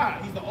 He's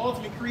God. He's the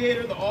ultimate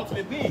creator, the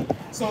ultimate being.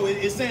 So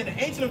it's saying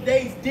the Ancient of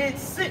Days did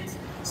sit.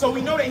 So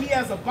we know that he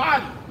has a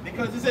body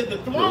because it said the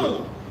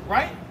throne,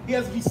 right?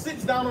 He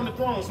sits down on the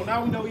throne. So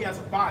now we know he has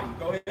a body.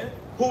 Go ahead.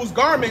 Whose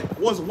garment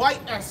was white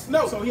as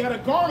snow. So he had a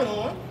garment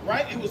on,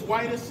 right? It was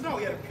white as snow.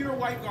 He had a pure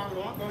white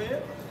garment on. Go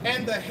ahead.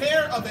 And the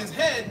hair of his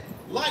head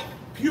like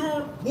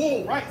pure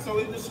wool. Right. So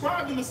it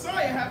described the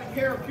Messiah having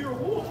hair of pure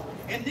wool.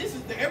 And this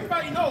is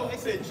everybody knows. They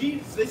said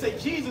Jesus. They say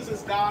Jesus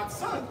is God's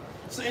son.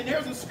 So, and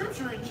there's a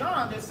scripture in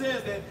John that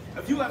says that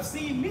if you have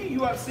seen me,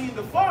 you have seen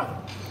the Father.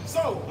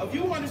 So if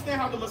you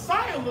understand how the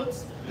Messiah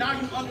looks, now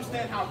you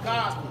understand how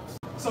God looks.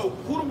 So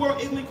who the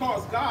world ignorantly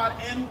calls God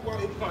and who the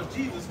world ignorantly calls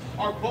Jesus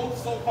are both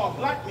so-called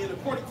black men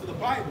according to the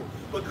Bible.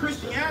 But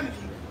Christianity,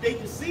 they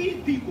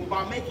deceive people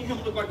by making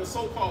him look like a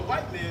so-called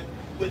white man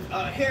with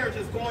hair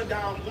just going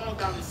down, long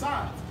down the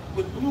sides,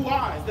 with blue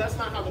eyes. That's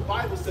not how the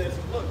Bible says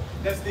it look.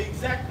 That's the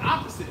exact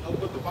opposite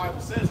of what the Bible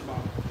says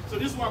about it. So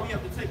this is why we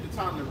have to take the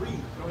time to read.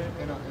 Go ahead.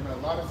 And a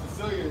lot of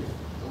Sicilians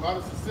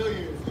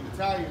and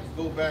Italians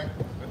go back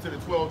into the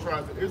 12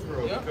 tribes of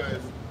Israel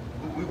because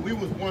we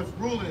was once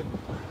ruling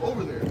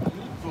over there.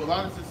 So a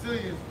lot of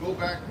Sicilians go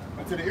back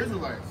into the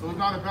Israelites. So it's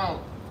not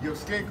about your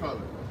skin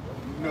color,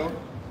 you know?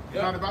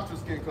 It's not about your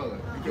skin color.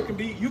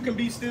 You can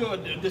be still a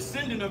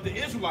descendant of the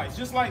Israelites.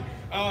 Just like,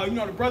 you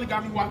know, the brother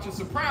got me watching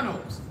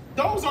Sopranos.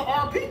 Those are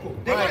our people.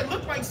 They might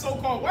look like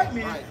so-called white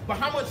men, but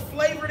how much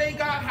flavor they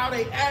got, how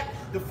they act,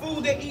 the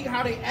food they eat,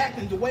 how they act,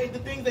 and the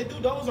things they do,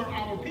 those are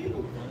our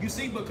people. You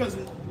see, because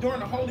during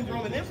the Holy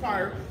Roman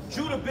Empire,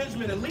 Judah,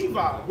 Benjamin, and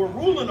Levi were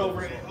ruling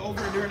over it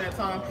during that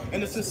time.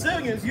 And the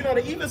Sicilians, you know,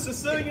 even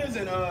Sicilians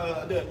and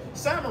the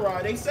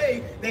samurai, they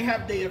say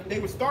they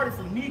were started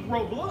from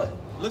Negro blood.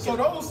 So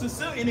those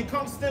Sicilians, and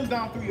it stems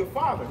down through your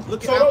father. So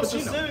those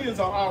Sicilians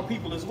are our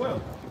people as well.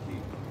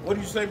 What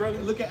did you say, brother?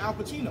 Look at Al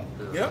Pacino.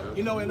 Yep.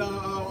 You know, and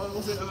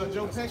was it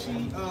Joe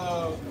Pesci?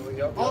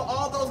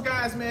 All those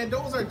guys, man,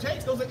 those are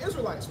Jakes, those are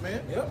Israelites,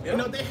 man. Yep. You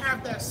know, they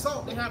have that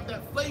salt, they have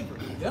that flavor.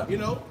 Yep. You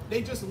know,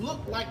 they just look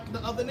like the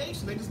other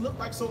nation. They just look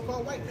like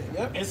so-called white people.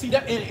 Yep. And see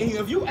that, and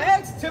if you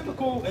ask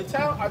typical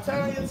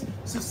Italians,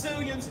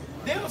 Sicilians,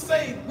 they'll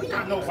say we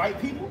not no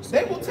white people.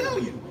 They will tell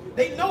you.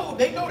 They know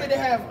that they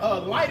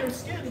have lighter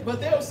skin,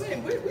 but they'll say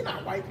we're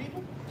not white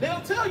people.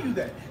 They'll tell you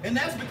that. And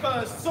that's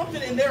because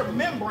something in their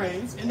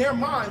membranes, in their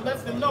mind,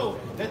 lets them know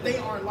that they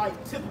aren't like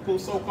typical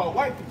so-called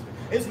white people.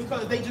 It's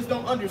because they just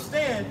don't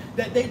understand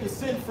that they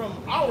descend from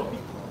our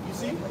people, you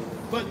see?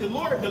 But the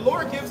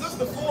Lord gives us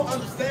the full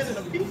understanding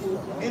of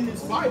people in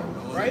this Bible,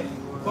 right?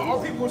 But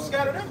our people are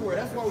scattered everywhere.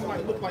 That's why we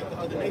might look like the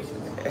other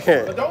nations.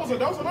 But those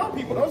are our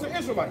people. Those are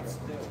Israelites.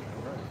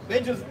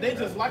 They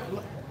just like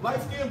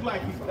light-skinned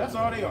black people. That's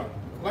all they are.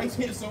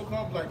 Light-skinned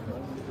so-called black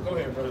people. Go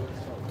ahead, brother.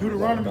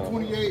 Deuteronomy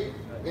 28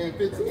 and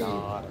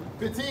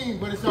 15.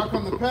 But it shall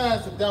come to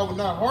pass, if thou wilt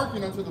not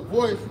hearken unto the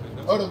voice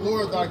of the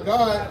Lord thy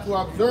God, to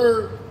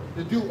observe,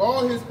 to do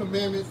all his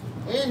commandments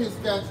and his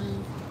statutes,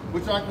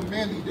 which I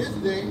command thee this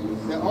day,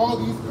 that all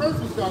these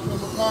curses shall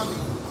come upon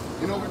thee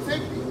and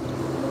overtake thee.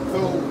 So,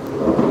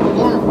 the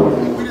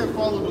Lord, if we didn't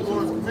follow the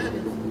Lord's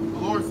commandments, the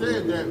Lord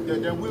said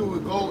that we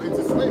would go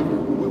into slavery.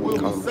 We will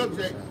be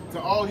subject to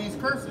all these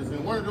curses.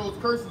 And one of those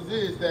curses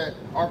is that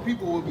our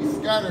people will be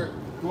scattered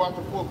throughout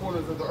the four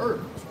corners of the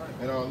earth.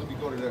 And let me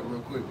go to that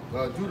real quick.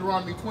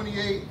 Deuteronomy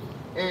 28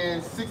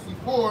 and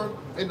 64,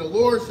 and the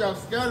Lord shall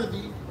scatter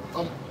thee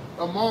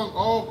among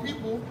all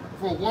people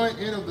from one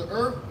end of the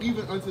earth,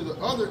 even unto the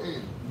other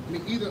end. I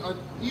mean,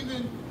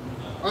 even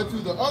unto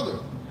the other.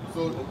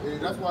 So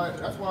that's why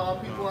our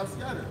people are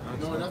scattered.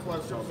 You know, and that's why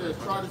the scripture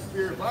says, try the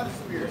spirit by the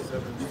spirit.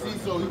 You see,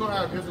 so you're gonna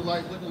have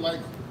Israelites looking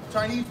like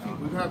Chinese people.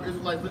 You're gonna have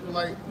Israelites looking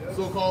like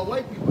so-called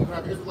white people. You're gonna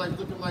have Israelites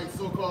looking like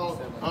so-called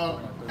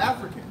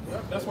Africans.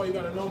 Yep. That's why you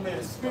got to know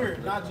man's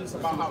spirit, not just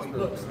about how he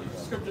looks. The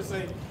scripture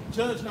say,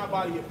 judge not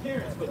by the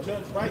appearance, but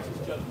judge righteous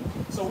judgment.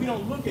 So we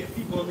don't look at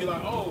people and be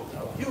like, oh,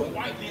 you a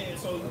white man,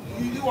 so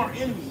you are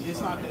enemy.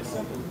 It's not that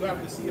simple. You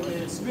have to see a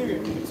man's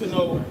spirit to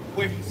know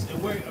where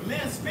a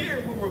man's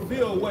spirit will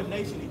reveal what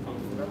nation he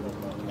comes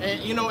from.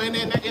 And you know, and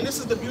this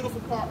is the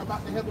beautiful part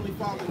about the Heavenly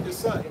Father and His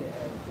Son.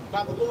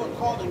 By the Lord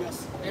calling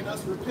us and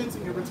us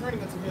repenting and returning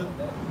unto Him,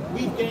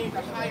 we've gained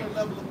a higher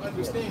level of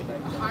understanding,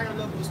 a higher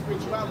level of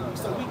spirituality.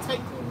 So we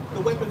take the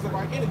weapons of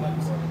our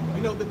enemies,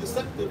 you know, the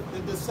deception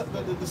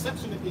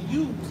that they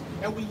use,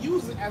 and we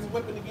use it as a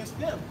weapon against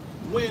them.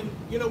 When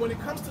it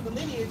comes to the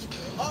lineage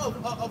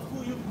of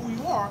who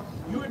you are,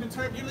 your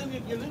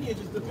lineage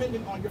is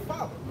dependent on your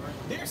father.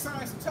 There's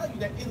science to tell you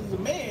that it is the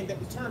man that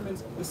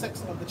determines the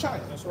sex of the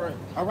child. That's right.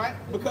 All right,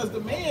 because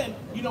the man,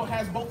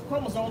 has both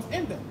chromosomes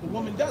in them. The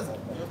woman doesn't.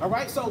 All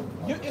right, so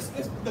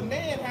it's the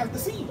man has the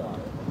seed.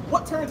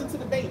 What turns into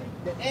the baby,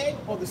 the egg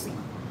or the seed?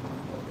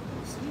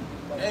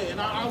 Hey,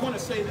 and I want to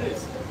say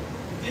this.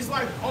 It's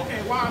like,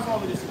 okay, why is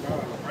all of this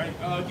important,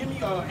 right? Give me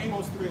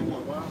Amos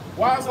 3:1.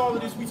 Why is all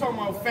of this? We talking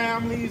about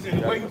families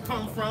and where you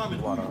come from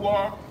and who you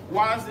are.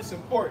 Why is this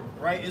important,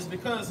 right? It's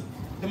because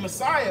the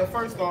Messiah,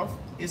 first off,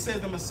 it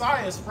says the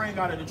Messiah sprang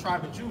out of the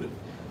tribe of Judah.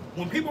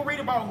 When people read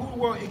about who the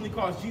world ignorantly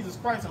calls Jesus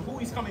Christ and who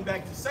he's coming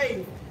back to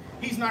save,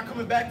 he's not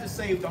coming back to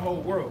save the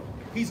whole world.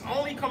 He's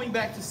only coming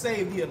back to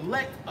save the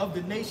elect of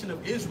the nation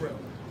of Israel.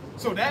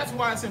 So that's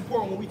why it's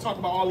important when we talk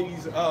about all of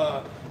these,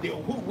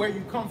 where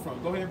you come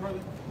from. Go ahead, brother.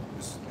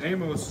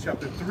 Amos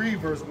chapter 3,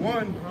 verse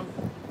 1.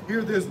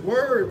 Hear this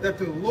word that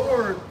the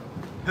Lord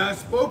has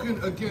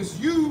spoken against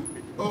you,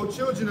 O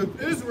children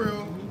of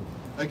Israel,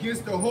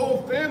 against the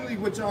whole family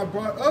which I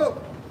brought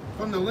up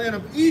from the land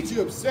of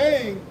Egypt,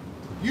 saying,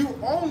 you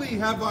only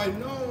have I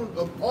known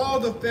of all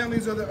the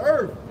families of the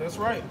earth. That's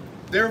right.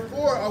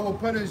 Therefore, I will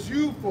punish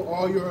you for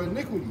all your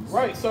iniquities.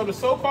 Right, so the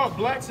so-called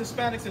blacks,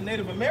 Hispanics, and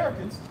Native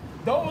Americans,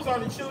 those are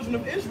the children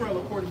of Israel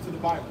according to the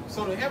Bible.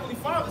 So the Heavenly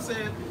Father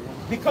said,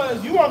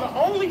 because you are the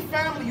only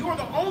family, you are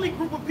the only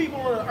group of people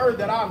on the earth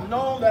that I've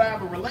known, that I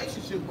have a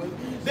relationship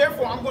with.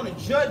 Therefore, I'm going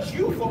to judge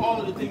you for all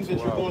of the things that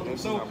you're going through.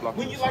 So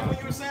when you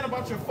were saying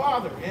about your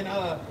father, and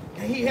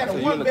he had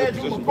a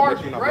one-bedroom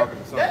apartment, right?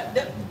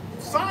 That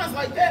signs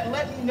like that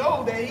let me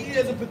know that he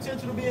has a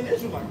potential to be an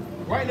Israelite,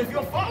 right? And if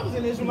your father's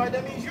an Israelite,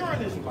 that means you're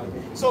an Israelite.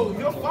 So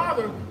your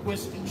father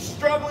was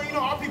struggling,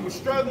 our people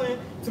struggling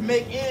to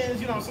make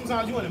ends,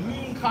 sometimes you're in a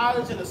mean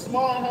college, in a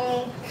small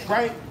home,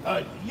 right?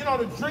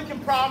 The drinking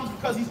problems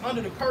because he's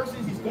under the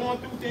curses, he's going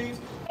through things.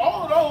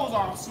 All of those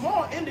are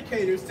small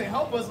indicators to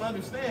help us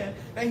understand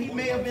that he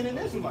may have been an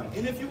Israelite.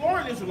 And if you are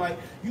an Israelite,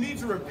 you need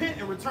to repent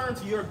and return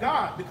to your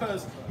God,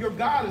 because your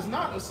God is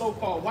not a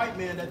so-called white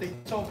man that they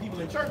tell people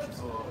in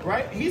churches,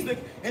 right?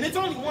 And it's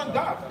only one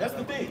God. That's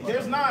the thing.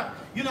 There's not,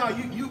 you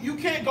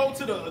can't go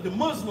to the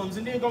Muslims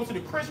and then go to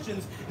the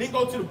Christians, then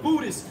go to the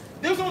Buddhists.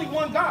 There's only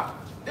one God.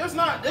 There's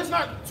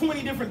not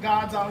 20 different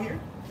gods out here.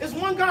 There's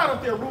one God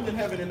up there ruling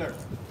heaven and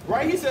earth,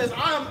 right? He says,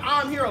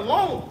 I'm here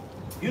alone.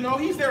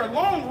 He's there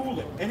alone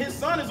ruling, and his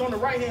son is on the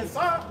right-hand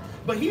side.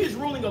 but he is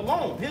ruling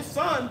alone. His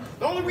son,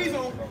 the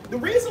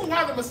reason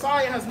why the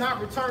Messiah has not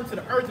returned to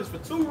the earth is for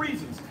two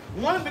reasons.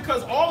 One,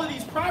 because all of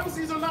these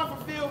prophecies are not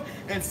fulfilled,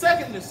 and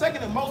second, the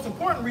second and most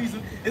important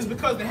reason is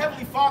because the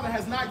Heavenly Father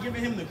has not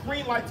given him the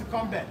green light to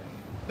come back.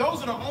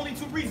 Those are the only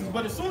two reasons.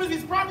 But as soon as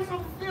these prophecies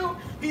are fulfilled,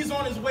 he's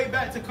on his way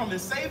back to come and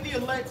save the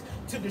elect,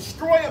 to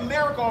destroy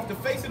America off the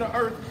face of the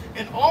earth,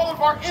 and all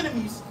of our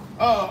enemies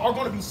are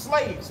going to be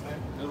slaves,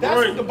 man.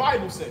 That's what the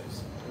Bible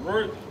says. All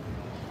right.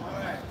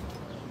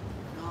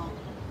 Now,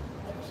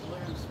 let's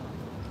learn something.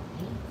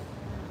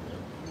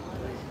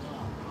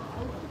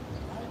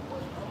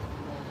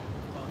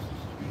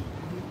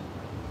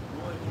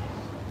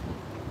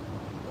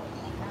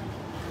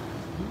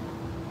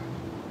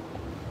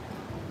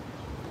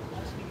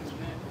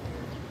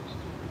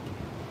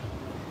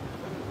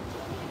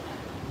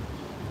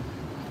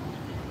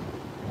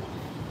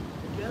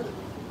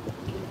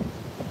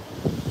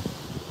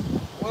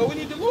 Well, we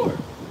need the Lord.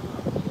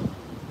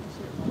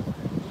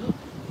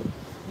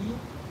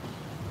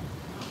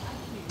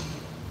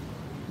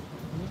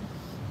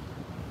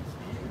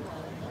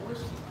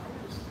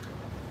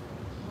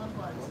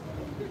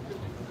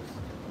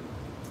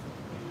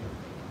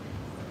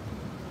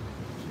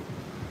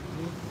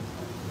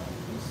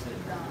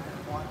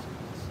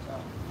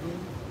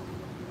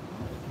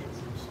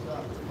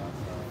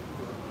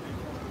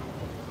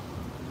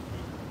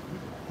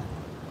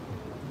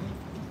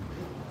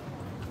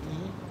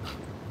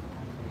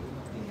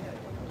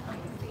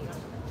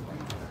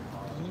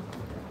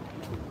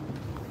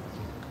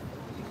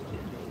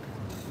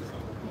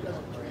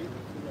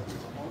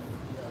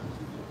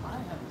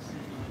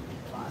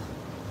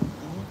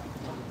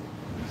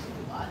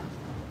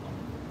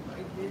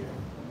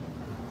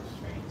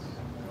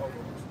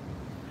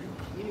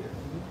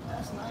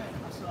 Last night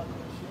I saw the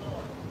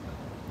show.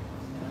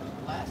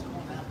 Last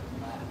one after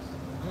last.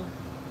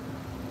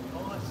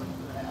 Oh, that's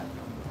something that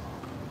happened.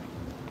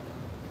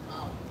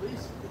 The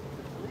police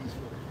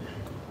were there.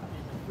 I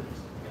mean, the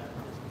police got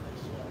this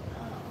place shut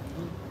down.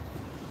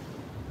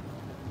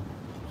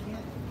 You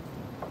can't.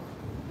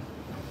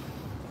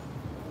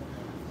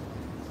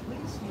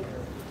 Police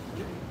here.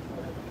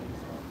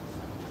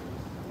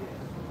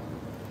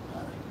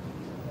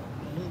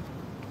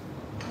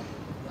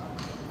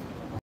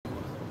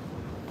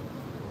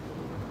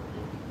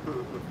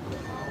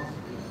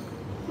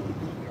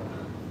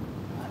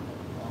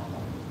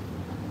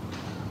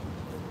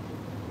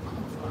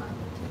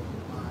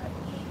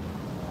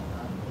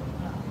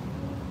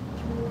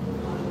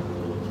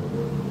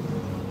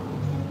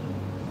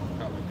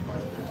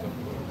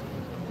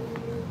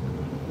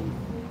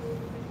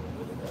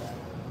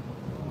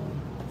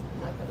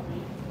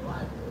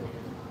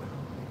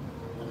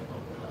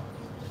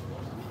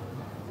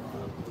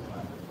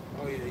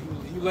 Oh yeah,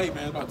 you late,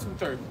 man. It's about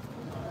 2:30.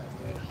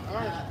 All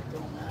right.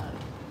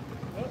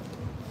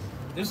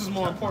 This is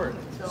more important.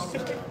 That's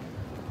right.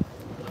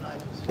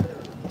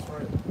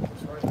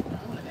 That's right.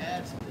 I'm going to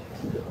add some things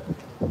to it.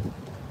 The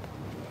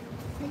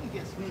thing that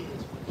gets me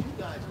is what you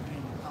guys are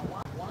doing.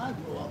 When I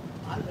grew up,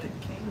 I read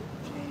King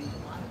James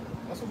Bible.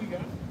 That's what we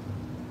got.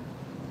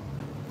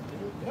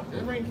 Yep, they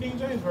bring King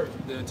James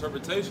Version. The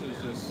interpretation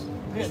is just...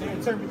 Yeah, the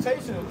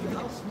interpretation.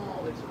 How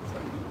small is it?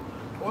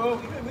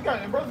 Well, we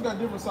got, and brothers got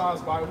different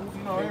size Bibles.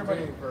 You know,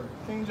 everybody.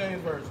 King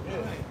James Version.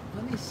 Yeah. Right.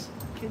 Let me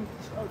flip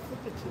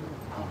it to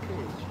our page.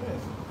 Yeah.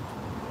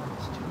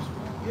 It's too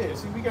small. Yeah,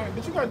 see,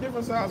 but you got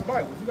different size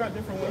Bibles. You got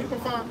different ones. You can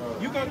find,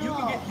 you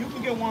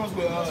can get ones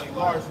with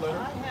large letters.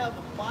 I have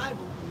a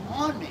Bible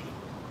on me.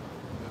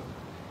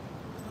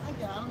 I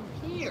got them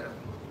here.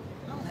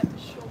 I don't have to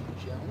show you,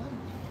 gentlemen.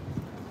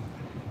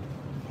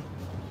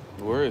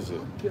 Where is it?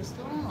 I'm pissed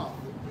off.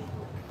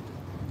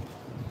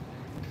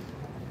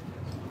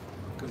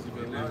 Because you've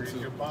been reading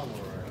your Bible,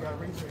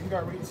 right? You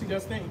gotta read. See,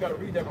 that's the thing. You gotta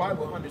read that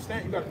Bible and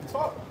understand. You gotta be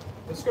taught.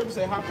 The scripture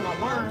say, "How can I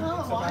learn?"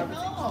 I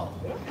know.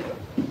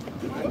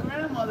 My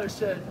grandmother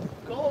said,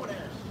 "Go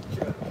there."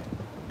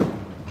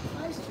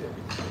 Nice church.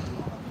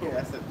 Yeah,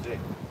 that's a Jake.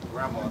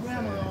 My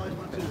grandmother always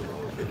went to.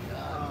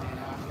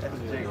 That's a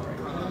Jake.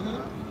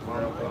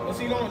 But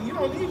see, you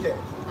don't need that.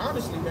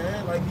 Honestly,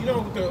 man. Like you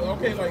don't.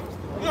 Okay, like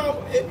you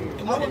know.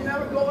 I would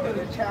never go to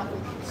the chapel,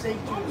 St.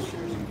 Jude's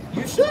Church.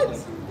 You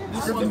shouldn't. The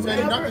scripture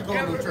said not to go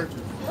to the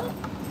churches.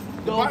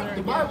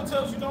 The Bible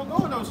tells you don't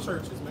go in those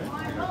churches, man.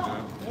 I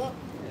know. Yeah.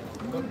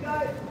 When the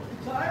guy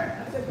retired,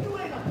 I said, "You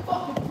ain't a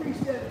fucking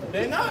priest anyway."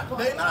 They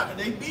not.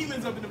 They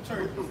demons up in them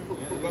churches.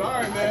 But all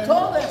right, man. I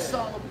told that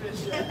son of a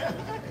bitch.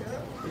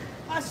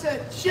 I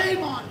said,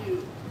 "Shame on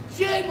you.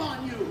 Shame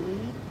on you.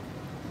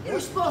 You were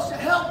supposed to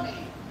help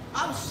me.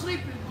 I was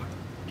sleeping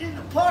in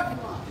the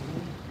parking lot."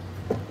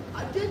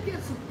 I did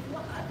get some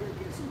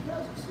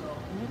presents though.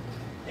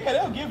 Yeah,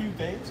 they'll give you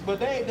things, but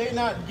they're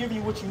not giving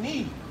you what you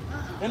need.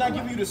 They're not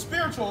giving you the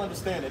spiritual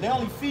understanding. They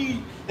only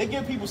they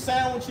give people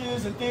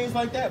sandwiches and things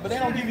like that, but they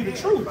don't give you the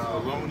truth.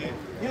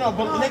 You know,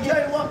 but I'll they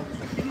tell you what.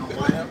 You know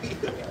what?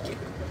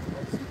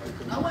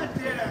 I went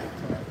there.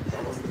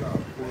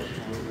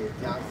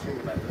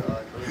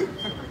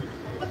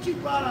 What you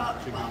brought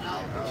up about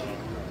Al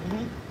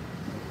Pacino.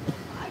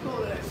 I go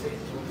to that St.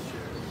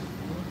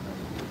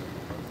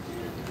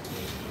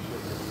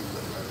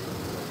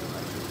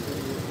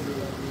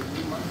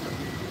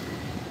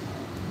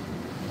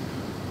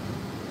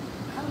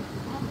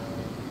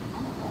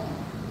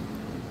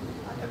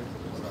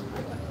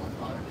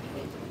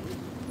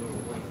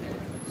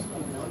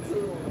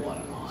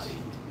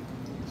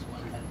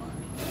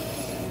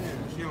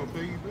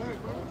 pay you back,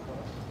 bro.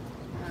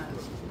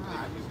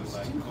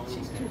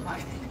 She's too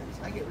high.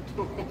 I give her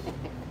too much.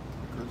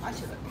 I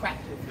should have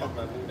cracked it.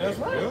 That's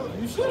right.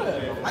 You should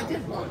have. I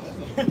did once.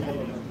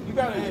 You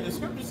gotta. The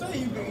scripture say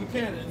you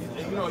can't.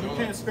 You know, you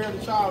can't spare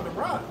the child the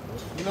rod.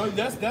 You know,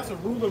 that's a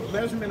rule of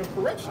measurement of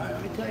correction.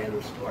 Let me tell you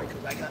the story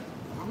because I got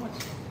how much?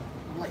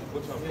 I'm late.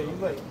 Yeah, you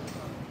late.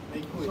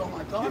 Make quick. So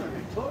my daughter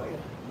Victoria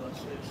goes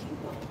to the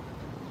school.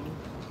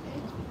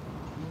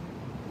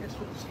 Guess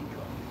what she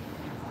called?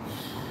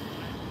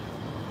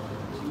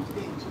 She was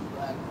dating some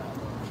black guy.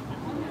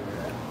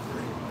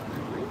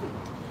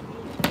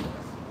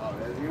 I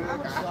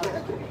was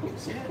like,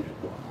 Sandra,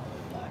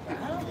 I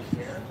don't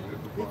care.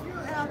 If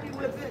you're happy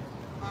with it,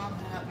 I'm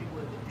happy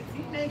with it. If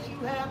he makes you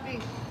happy,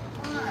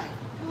 fine,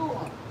 do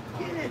him.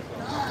 Get it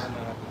done.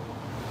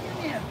 Give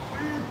me a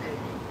friend,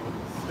 baby.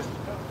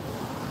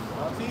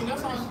 See,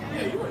 that's how.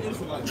 Yeah, you're an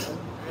Israelite.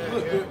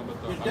 Look, your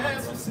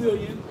dad's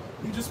Sicilian.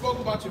 You just spoke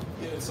about your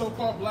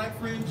so-called black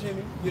friend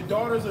Jimmy. Your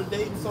daughters are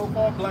dating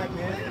so-called black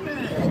men. Wait a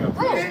minute.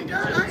 Bro, ain't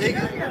done. I ain't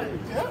done yet.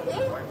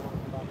 Yeah.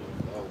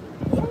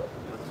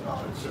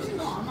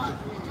 No, I'm not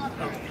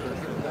done.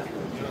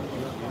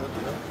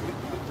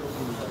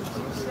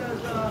 She says,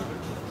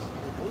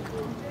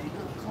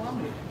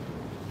 Columbia.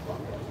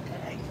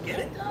 Okay, get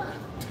it done.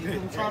 He's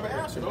from the tribe of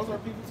Asher. Those are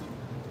people too.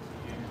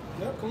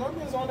 Yep,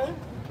 Colombians on there.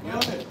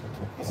 Yeah.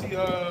 You see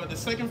the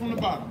second from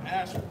the bottom,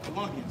 Asher,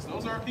 Colombians.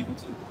 Those are our people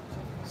too.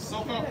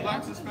 So-called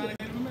blacks, Hispanic,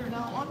 Native American.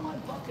 Now, on my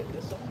bucket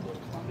list, I'm going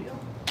to Columbia.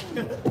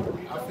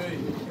 I feel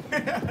you.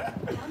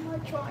 I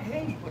might try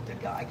Haiti, but the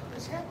guy got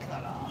his head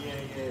cut off.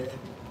 Yeah.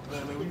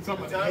 Man, we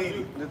talking The about times,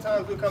 Haiti. the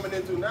times we're coming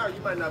into now, you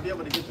might not be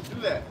able to get to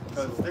do that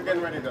because they're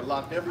getting ready to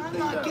lock I'm everything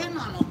not down. getting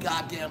on no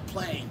goddamn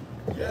plane.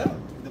 Yeah,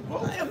 the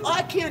boat. If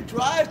I can't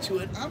drive to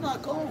it, I'm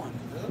not going.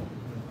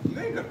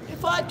 Nigga.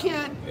 If I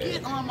can't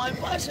get on my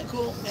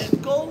bicycle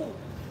and go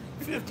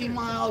 50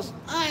 miles,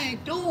 I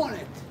ain't doing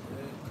it.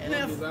 And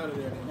if, Out of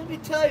there. let me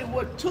tell you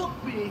what took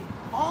me,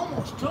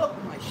 almost took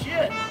my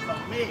shit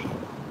from me,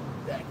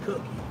 that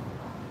cookie.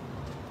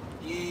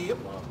 Yep.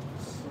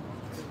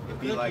 It'd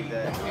be like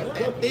that. That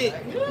cookie.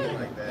 It'd be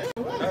like that.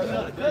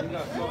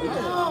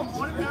 Oh,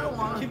 more than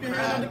marijuana. Keep your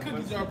hand on the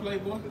cookie jar,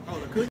 Playboy. Oh,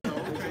 the cookie.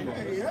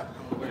 Okay. Yep.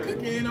 The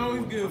cookie ain't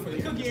always good for you.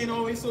 The cookie ain't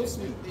always so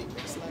sweet. You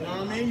know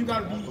what I mean? You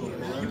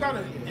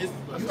gotta.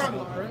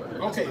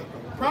 Okay.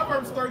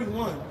 Proverbs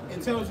 31,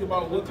 it tells you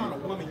about what kind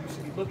of woman you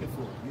should be looking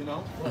for, you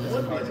know?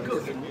 What's the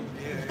cookie?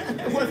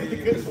 What's the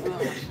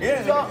cookie?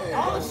 Yeah. So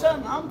all of a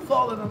sudden, I'm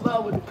falling in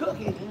love with the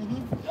cookie.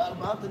 Forgot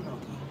about the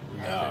nookie.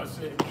 Oh,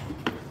 shit.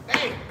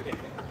 Hey!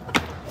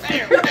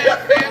 Bam, bam,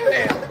 bam,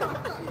 bam.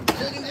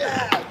 Check it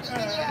out.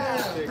 Check it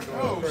out.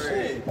 Oh,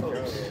 shit.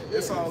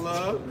 It's all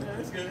love. Yeah,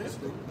 it's good. It's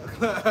good.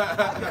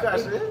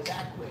 That's it?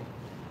 That quick.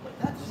 But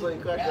that's So you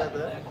cracked that,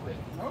 that quick.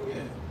 Oh, yeah.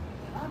 And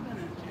I've been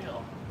in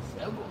jail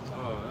several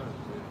times.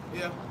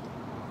 Yeah.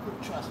 For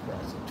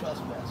trespassing. And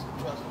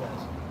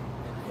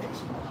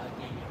Haitian guy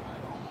gave me a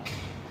ride home.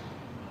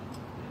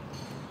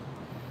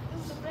 It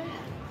was a van. He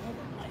had a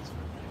nice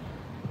van.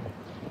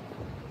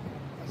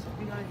 I said,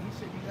 he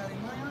said, you got any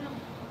money on him,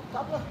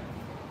 Papa? I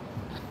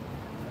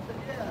said,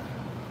 yeah.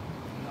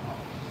 No.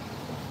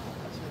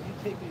 I said, you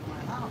take me to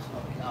my house,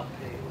 I'll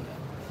pay you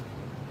whatever.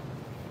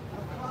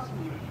 It cost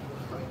me.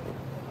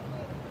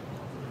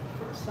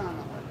 The first time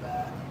I went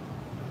back,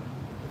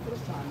 the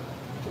first time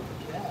I took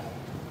a cab,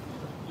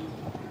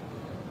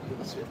 it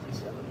was $57 or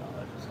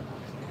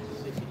something,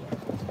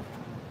 $60.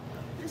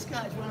 This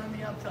guy's running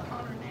me up to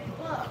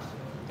 $180.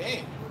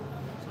 Damn.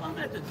 So I'm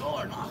at the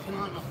door knocking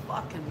on the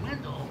fucking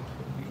window.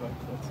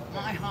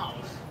 My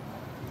house.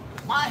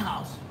 My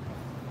house.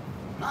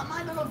 Not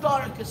my little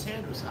daughter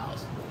Cassandra's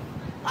house.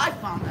 I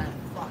found that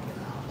fucking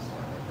house.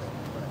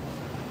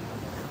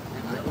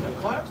 And the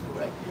cars were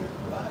right there in the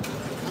garage.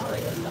 Now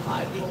they got the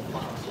high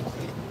profile.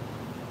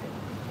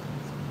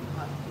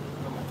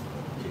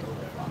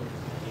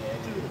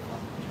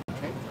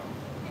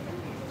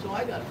 So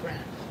I got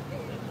friends.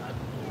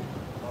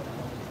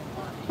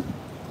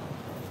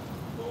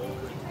 The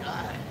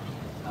guy,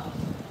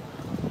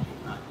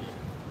 not dead.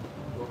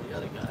 The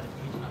other guy,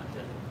 he's not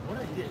dead. What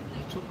I did,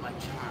 I took my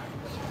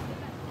chimes.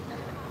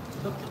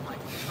 Took my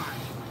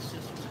chimes from my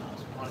sister's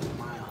house, brought it to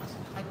my house.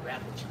 I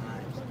grabbed the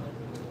chimes. I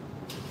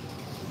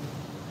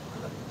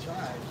got the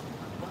chimes from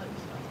my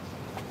buddy's house.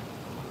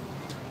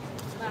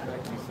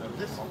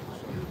 Listen.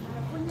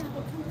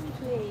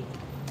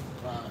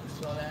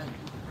 So then,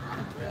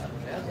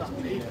 as I'm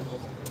leaving,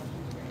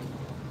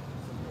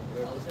 I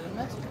was in a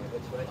Mexican,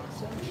 that's right on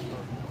 7th Street.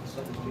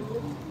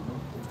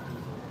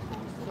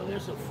 So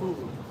there's a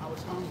food. I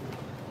was hungry.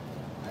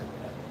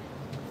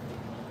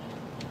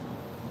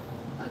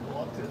 I go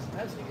up to this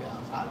Mexican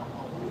house. I don't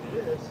know who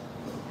it is.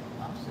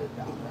 I'll sit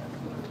down there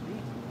and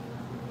eat.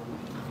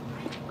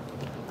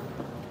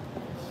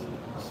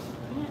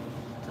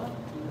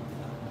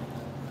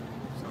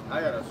 I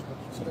got a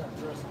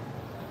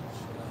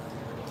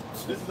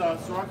This is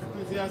Sirach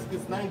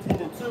Ecclesiastes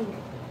 19:2.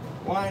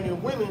 Wine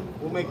and women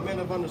will make men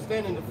of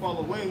understanding to fall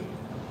away,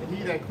 and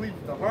he that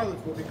cleaveth the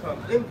harlots will become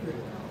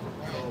impudent.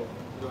 So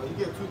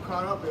You get too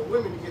caught up in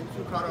women, you get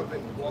too caught up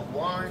in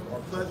wine or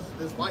pleasures of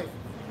this life.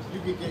 You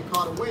can get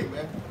caught away,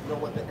 man. You know,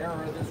 with the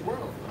error of this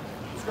world.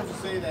 The scriptures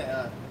say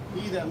that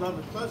he that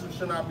loveth pleasure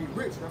shall not be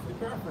rich, roughly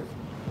paraphrasing.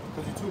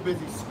 Because you're too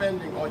busy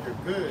spending all your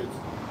goods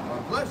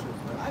on pleasures,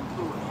 man. I'm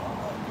cool with all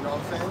that. You know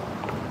what I'm saying?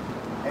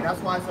 And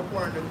that's why it's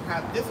important to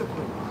have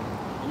discipline.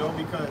 You know,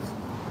 because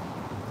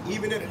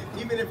even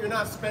if you're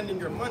not spending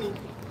your money,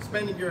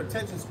 spending your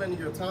attention, spending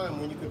your time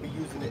when you could be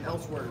using it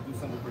elsewhere to do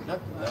something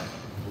productive.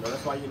 You know,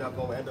 that's why you're not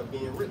going to end up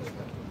being rich.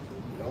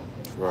 You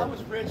know? I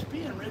was rich.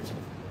 Being rich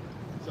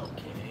is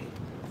okay.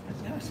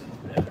 It's actually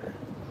better.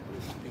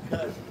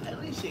 Because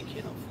at least you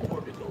can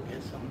afford to go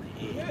get something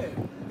to eat. Yeah,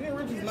 being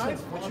rich is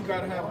nice, but you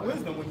gotta have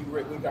wisdom when you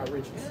got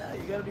riches. Yeah,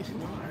 you gotta be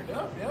smart.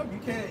 Yep, you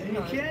can't. And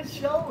you can't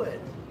show it.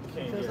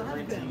 Because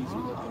I've been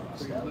wrong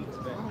several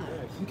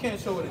times. You can't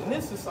show it in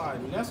this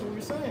society, and that's what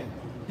we're saying.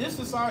 This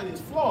society is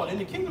flawed. In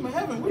the kingdom of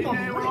heaven, we're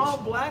gonna be We're rich. all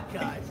black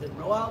guys and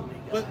no albany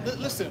guys. But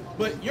listen,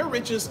 but your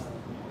riches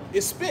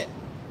is spent.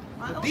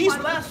 I know These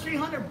my last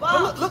 $300.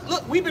 But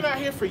look, we've been out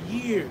here for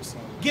years,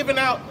 giving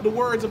out the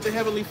words of the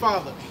Heavenly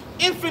Father.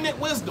 Infinite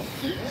wisdom.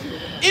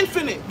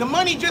 Infinite. The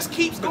money just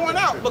keeps going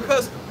out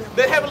because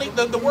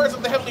the words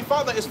of the Heavenly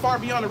Father is far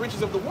beyond the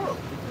riches of the world.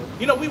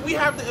 You know, we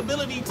have the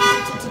ability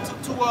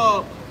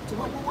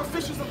we're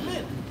fishers of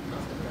men.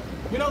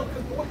 You know,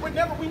 we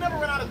never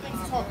run out of things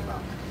to talk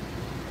about.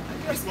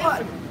 Guess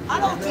what? I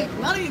don't think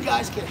none of you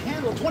guys can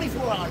handle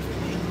 24 hours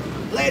with me.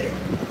 Later.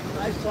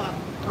 Nice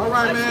talking. All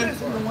right, Let's man.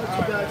 listen to what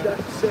you guys got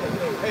to say.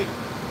 Hey,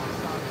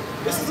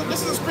 this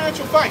is a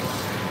spiritual fight.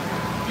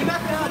 You're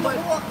not gonna win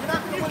the war. You're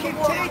not gonna win the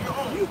war on your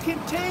own. You can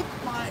take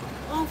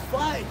I'll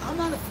fight. I'm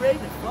not afraid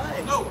to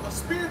fight. No, a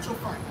spiritual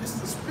fight. This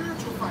is a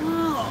spiritual fight.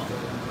 No.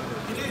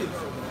 It is.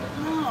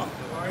 No.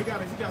 All right, you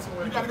got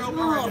somewhere. You gotta go.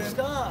 No, All right, then.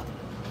 stop.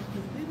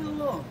 Leave it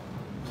alone.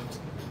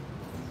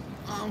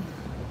 I'm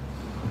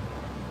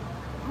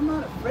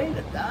not afraid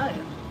of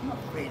dying. I'm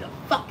afraid of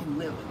fucking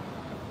living.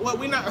 Well,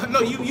 we're not. No,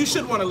 you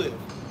should want to live.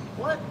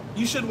 What?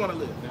 You should want to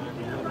live.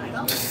 Yeah, right.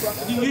 I'm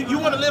fucking You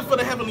want to live for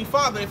the Heavenly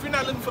Father. If you're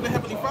not living for the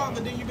Heavenly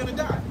Father, then you're gonna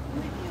die.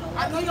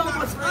 I know you're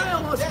not afraid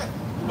of death,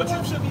 but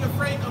you should be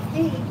afraid of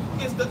who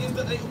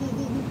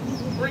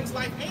brings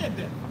life and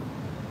death.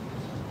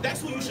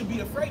 That's who you should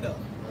be afraid of.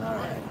 All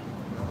right.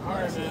 All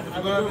right, man.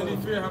 If you have any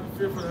fear, have a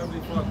fear for the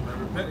Heavenly Father, man.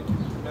 Repent and keep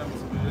the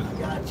commandments of I it.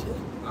 got you.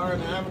 All right,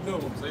 man. Have a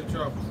good one. Safe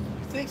travels.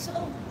 You think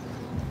so?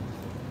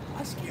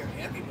 I scare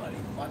everybody.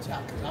 Watch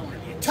out, because I want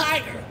to be a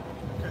tiger.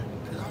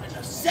 Because I'm in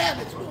a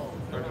savage mode.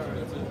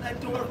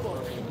 That door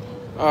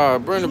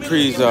goes. Bring the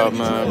prees out,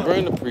 man.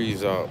 Bring the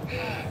prees out.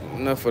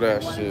 Enough of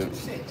that shit.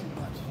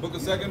 Book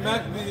of 2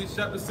 Maccabees,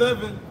 chapter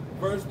 7,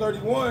 verse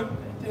 31.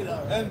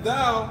 And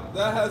thou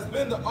that hast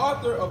been the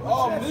author of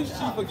all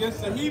mischief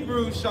against the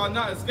Hebrews shall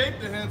not escape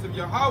the hands of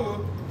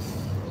Yahweh.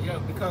 Yeah,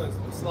 because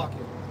it's lucky.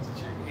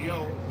 You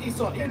know,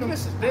 Esau, they're the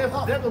ones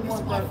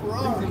that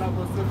reason I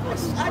was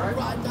different,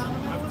 right?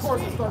 Of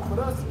course, it starts with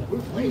us.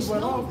 We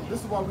went off.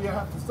 This is why we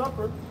have to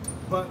suffer.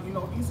 But you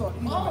know, Esau,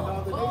 Edom,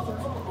 and the other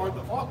nations are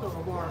the author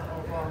of our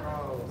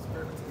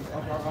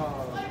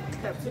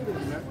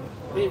captivity, man.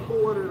 They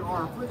forwarded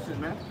our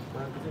affliction, man.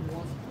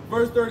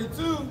 Verse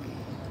 32,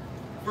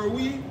 for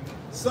we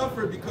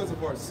suffer because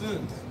of our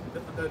sins.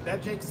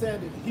 That Jake said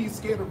that he's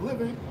scared of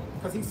living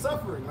because he's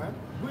suffering, man.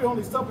 We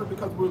only suffer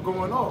because we're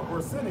going off.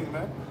 We're sinning,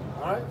 man.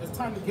 All right? It's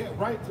time to get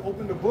right, to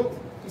open the book.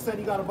 He said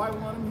he got a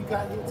Bible on him.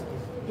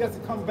 He has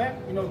to come back,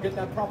 you know, get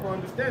that proper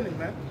understanding,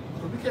 man.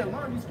 So we can't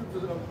learn these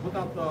scriptures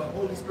without the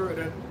Holy Spirit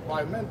and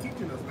by men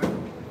teaching us,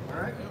 man.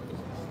 All right?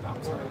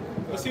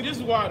 But see, this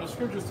is why the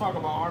scriptures talk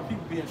about our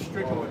people being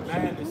stricken with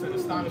madness and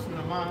astonishment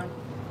of mind.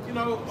 You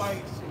know,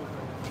 like,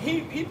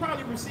 he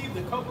probably received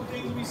a couple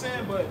things we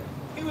said, but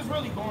he was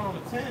really going on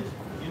a tangent.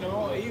 You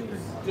know, he was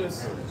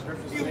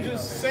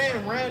just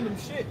saying random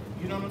shit.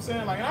 You know what I'm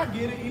saying? Like, and I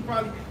get it.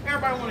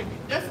 Everybody want to.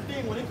 That's the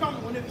thing.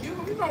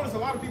 You notice a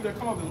lot of people that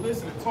come up and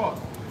listen and talk,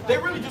 they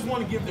really just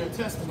want to give their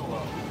testimony.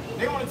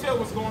 They want to tell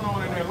what's going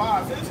on in their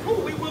lives, and it's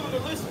cool. We willing to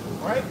listen,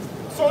 right?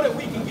 So that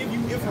we can give you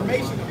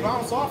information to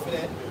bounce off of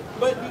that.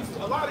 But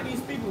a lot of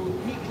these people,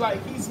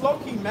 he's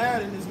low-key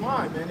mad in his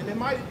mind, man. And it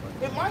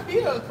might be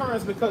an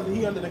occurrence because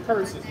he under the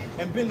curses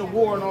and been to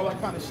war and all that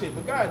kind of shit.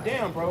 But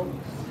goddamn, bro,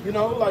 you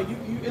know, like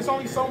it's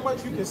only so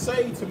much you can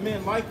say to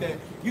men like that.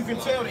 You can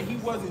tell that he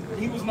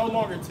was no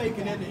longer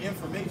taking in the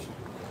information.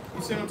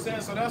 You see what I'm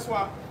saying? So that's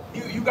why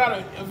you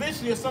gotta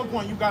eventually at some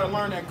point you gotta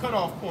learn that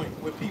cutoff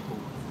point with people.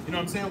 You know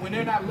what I'm saying? When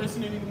they're not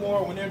listening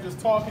anymore, when they're just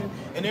talking,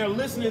 and they're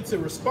listening to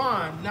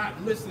respond, not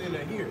listening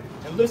to hear,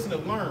 and listen to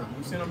learn.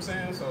 You see what I'm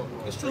saying? So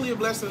it's truly a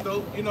blessing,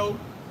 though. You know,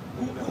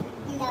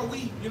 who are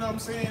we? You know what I'm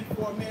saying?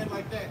 For a man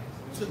like that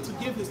to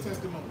give his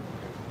testimony.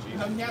 You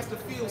know, he has to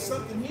feel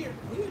something here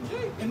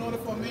in order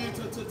for a man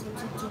to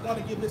want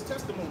to give his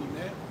testimony,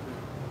 man.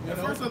 At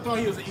first I thought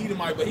he was an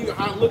Edomite, but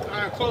I looked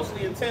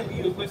closely intently.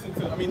 He was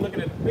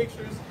looking at the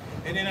pictures,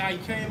 and then he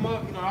came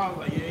up. You know, I was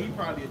like, yeah, he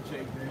probably a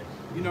Jake, man.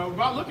 You know,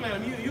 by looking at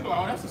him, you go,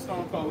 oh, that's a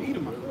Stone Cold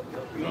Edomite.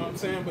 You know what I'm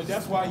saying? But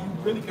that's why you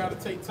really got to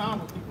take time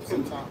with people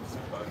sometimes.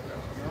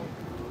 You know?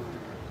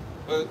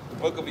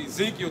 book of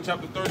Ezekiel,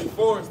 chapter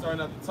 34,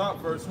 starting at the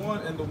top, verse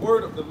 1. And the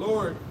word of the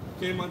Lord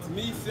came unto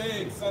me,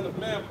 saying, Son of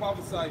man,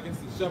 prophesy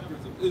against the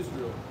shepherds of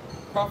Israel.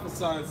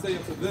 Prophesy and say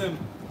unto them,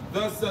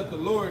 Thus saith the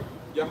Lord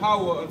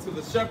Yahweh unto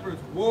the shepherds,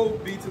 Woe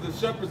be to the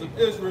shepherds of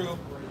Israel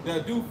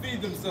that do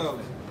feed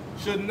themselves.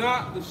 Should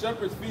not the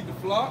shepherds feed the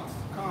flocks?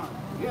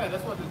 Yeah,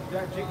 that's what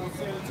that Jake was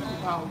saying too.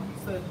 How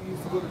he said he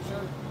used to go to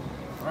church,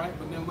 right?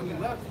 But then when he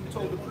left, he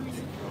told the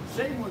priest,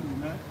 "Shame on you,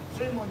 man.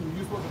 Shame on you.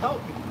 You're supposed to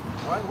help me,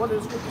 right? What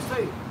does the scripture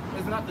say?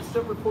 Is not the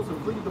shepherd supposed to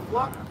feed the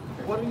flock?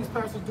 What are these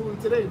pastors doing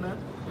today, man?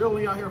 They're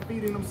only out here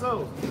feeding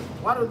themselves.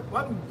 Why do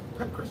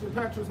Christian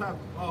pastors have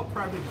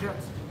private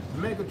jets,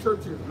 mega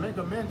churches,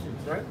 mega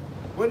mansions, right?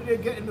 Where are they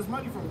getting this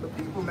money from? The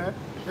people, man.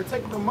 They're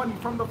taking the money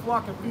from the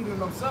flock and feeding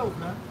themselves,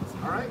 man.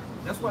 All right?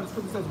 That's why the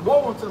scripture says,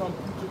 woe unto them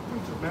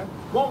preachers, man.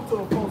 Woe unto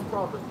them false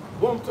prophets.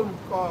 Woe unto them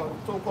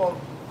so-called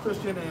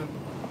Christian and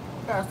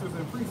pastors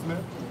and priests,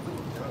 man.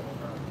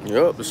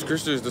 Yep, the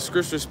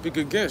scriptures speak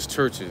against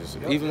churches.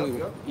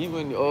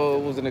 Even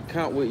was an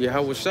account with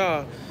Yahweh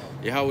Shah.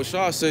 Yahweh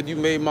Shah said, you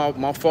made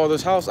my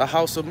father's house a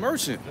house of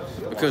merchant,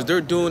 because they're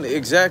doing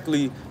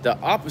exactly the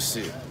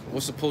opposite.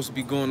 What's supposed to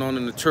be going on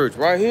in the church.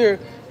 Right here,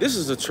 this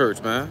is a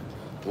church, man.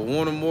 But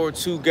one or more,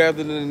 two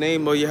gathered in the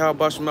name of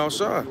Yahweh Shah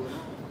Shah.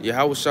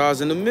 Yahweh Shah's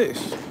in the mix.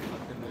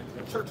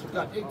 The church has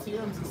got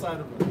ATMs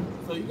inside of it.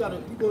 So you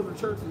go to the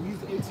church and use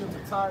the ATM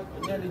to tithe,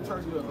 and then they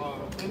charge you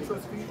an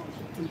interest fee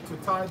to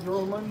tithe your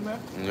own money, man.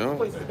 Yeah.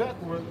 Place it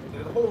backward.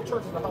 The whole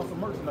church is a house of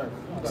merchandise.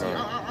 See,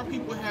 our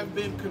people have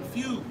been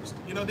confused.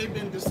 You know, they've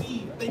been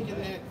deceived, thinking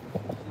that,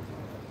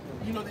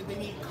 you know, that they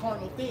need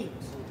carnal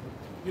things.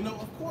 You know,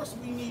 of course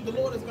we need, the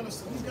Lord is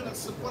he's gonna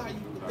supply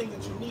you the thing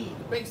that you need,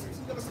 the basics.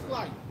 He's gonna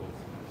supply you.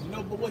 You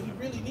know, but what he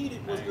really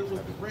needed was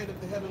the bread of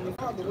the Heavenly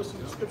Father, which is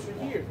the scripture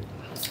here.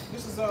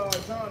 This is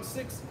John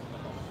 6,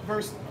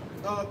 verse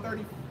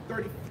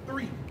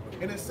 33.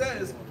 And it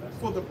says,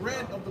 For the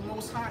bread of the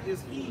Most High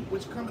is he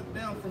which cometh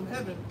down from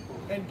heaven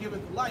and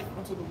giveth life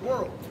unto the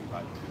world.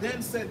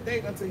 Then said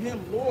they unto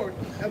him, Lord,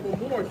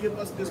 evermore give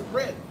us this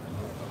bread.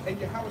 And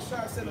Yahweh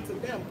Shah said unto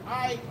them,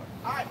 I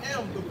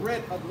am the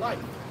bread of life.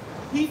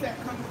 He that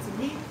cometh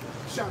to me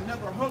shall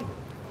never hunger,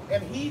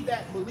 and he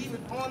that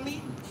believeth on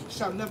me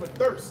shall never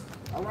thirst.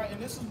 All right,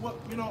 and this is what,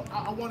 you know,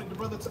 I wanted the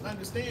brother to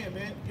understand,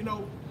 man. You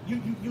know,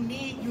 you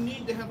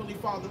need the Heavenly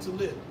Father to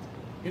live.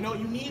 You know,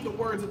 you need the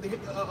words of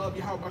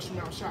Yahweh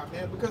Shah,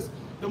 man, because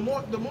the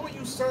more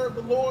you serve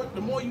the Lord,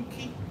 the more you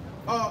keep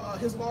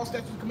his law,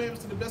 statutes, and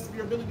commandments to the best of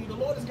your ability, the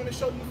Lord is going to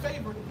show you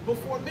favor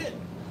before men.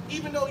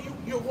 Even though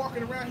you're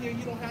walking around here,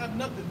 you don't have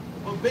nothing,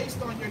 but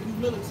based on your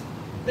humility,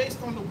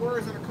 based on the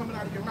words that are coming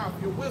out of your mouth,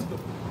 your wisdom,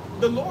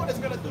 the Lord is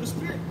going to, through the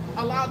Spirit,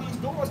 allow these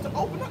doors to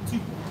open up to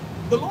you.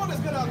 The Lord is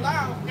going to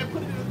allow and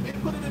put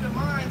it in the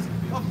minds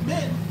of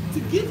men to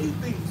give you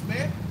things,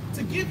 man,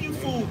 to give you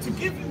food, to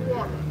give you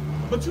water.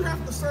 But you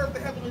have to serve the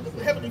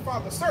Heavenly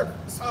Father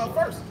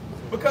first,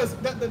 because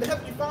the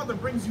Heavenly Father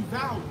brings you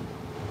value.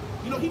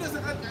 You know, he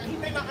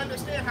may not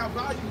understand how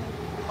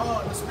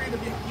valuable the Spirit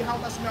of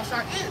Yahweh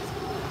Shah is.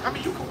 I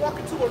mean, you can walk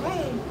into a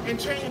room and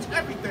change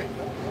everything,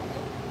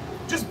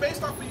 just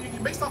based off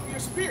of your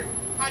spirit,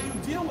 how you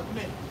deal with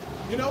men.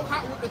 You know,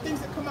 the things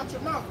that come out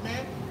your mouth,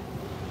 man.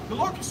 The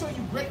Lord can show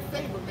you great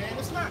favor, man.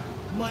 It's not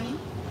money,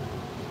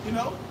 you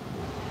know.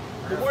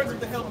 The words of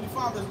the Heavenly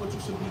Father is what you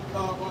should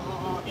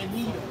be in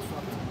need of.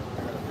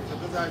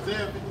 This is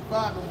Isaiah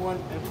 55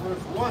 and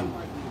verse 1.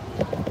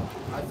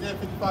 Isaiah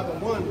 55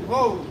 and 1.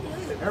 Behold,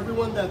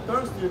 everyone that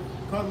thirsteth,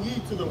 come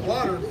ye to the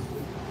waters,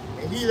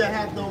 and he that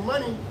hath no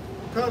money,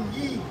 come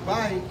ye,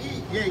 buy and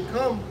eat. Yea,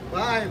 come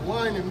buy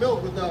wine and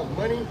milk without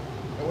money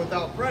and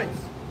without price.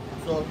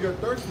 So if you're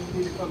thirsty,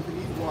 you need to come to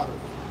these waters.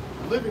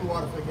 Living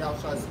waters like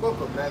Yahweh spoke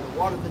of, man. The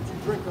water that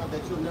you drink of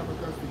that you'll never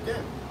thirst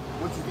again.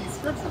 Which is these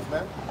scriptures,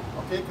 man.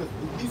 Okay, because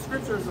these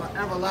scriptures are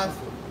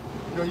everlasting.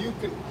 You know, you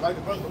can, like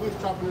the brother was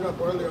chopping it up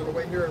earlier on the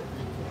way here,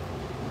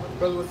 the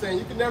brother was saying,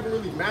 you can never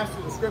really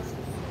master the scriptures,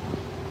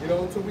 you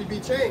know, until we be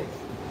changed.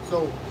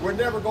 So we're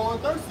never going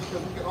thirsty,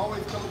 because we can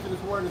always come into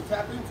this word and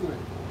tap into it.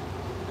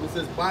 And it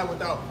says, buy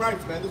without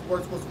price, man. This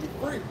word's supposed to be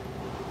free.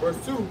 Verse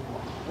 2,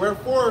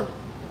 wherefore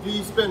do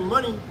ye spend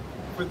money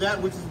for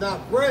that which is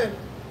not bread,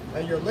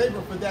 and your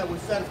labor for that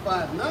which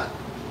satisfieth not?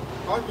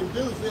 Hearken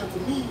diligently unto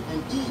me,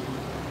 and eat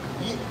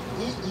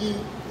ye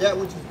that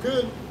which is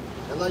good,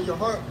 and let your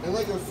heart and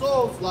let your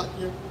souls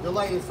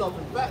delight yourself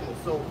in fatness.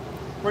 So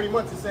pretty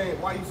much it's saying,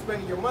 why are you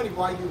spending your money?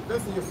 Why are you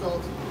investing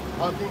yourselves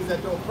on things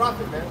that don't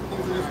profit, man?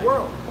 Things of this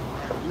world.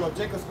 You know,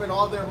 Jacob spent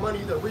all their money,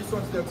 their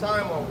resources, their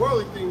time on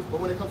worldly things,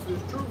 but when it comes to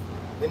this truth,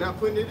 they're not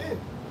putting it in.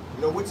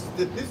 You know, which is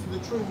this is the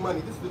true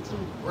money, this is the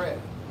true bread.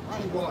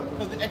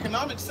 Because the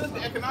economic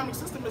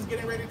system is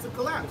getting ready to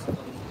collapse.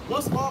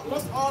 Once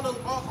all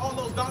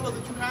those dollars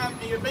that you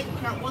have in your bank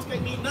account, once they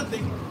mean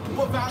nothing,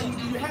 what value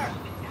do you have?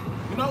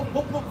 You know,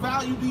 what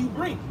value do you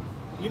bring?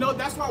 You know,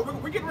 that's why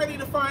we're getting ready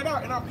to find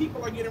out, and our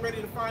people are getting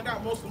ready to find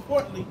out, most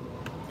importantly,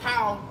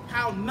 how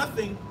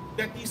nothing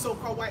that these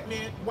so-called white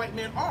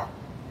men are.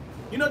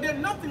 You know, they're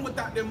nothing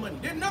without their money.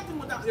 They're nothing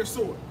without their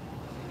sword.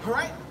 All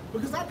right?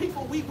 Because our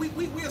people, we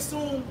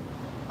assume,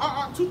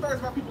 our 2/3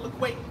 of our people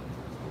equate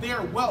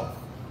their wealth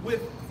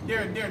with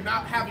their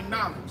not having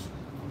knowledge,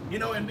 you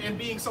know, and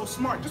being so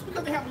smart. Just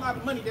because they have a lot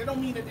of money, that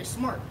don't mean that they're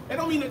smart. That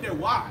don't mean that they're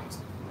wise.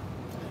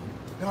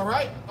 All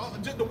right?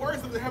 Just the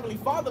words of the Heavenly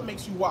Father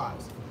makes you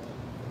wise.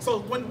 So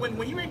when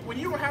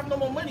you don't have no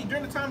more money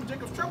during the time of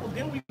Jacob's trouble,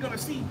 then we're gonna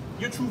see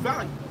your true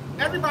value.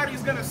 Everybody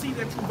is gonna see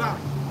their true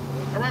value.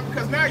 All right?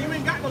 Because now you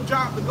ain't got no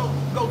job to go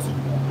to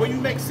where you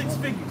make 6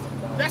 figures.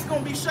 That's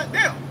gonna be shut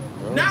down.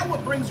 Now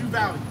what brings you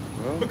value?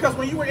 Because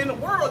when you were in the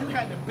world, you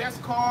had the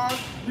best cars,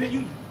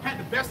 you had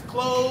the best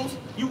clothes,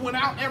 you went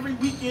out every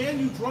weekend,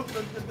 you drank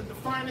the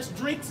finest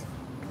drinks.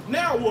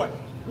 Now what?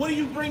 What do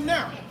you bring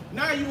now?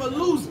 Now you're a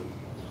loser.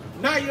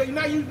 Now you're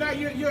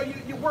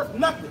worth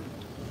nothing.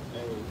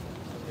 Hey,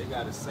 they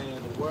got a saying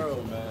in the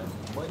world, man.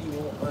 Money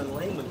won't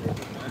unlame a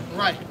nigga, man.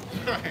 Right.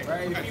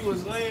 Right. If you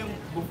was lame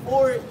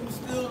before it, you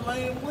still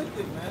lame with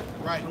it, man.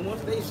 Right. And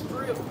once they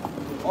strip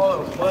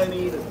all the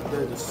money,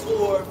 the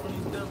sword from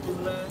these devils,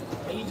 man,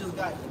 and you just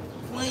got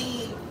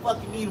plain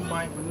fucking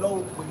Edomite with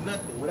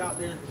nothing, without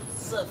their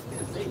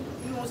substance.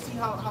 You don't see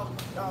how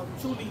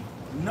truly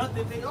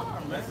nothing they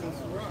are, man.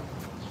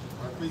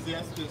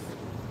 Ecclesiastes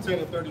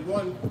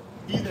 10:31,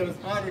 he that is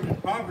honored in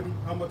poverty,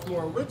 how much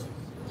more in riches?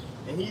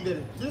 And he that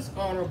is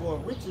dishonorable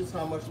in riches,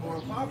 how much more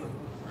in poverty?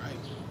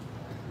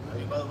 Right.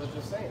 My brother was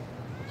just saying.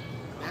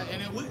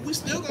 And then we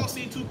still gonna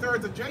see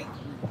 2/3 of Jacob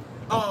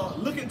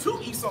looking to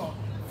Esau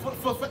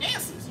for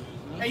answers.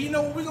 And you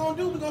know what we're gonna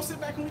do? We're gonna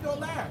sit back and we're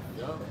gonna laugh.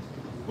 Yeah.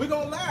 We're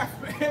gonna laugh,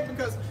 man,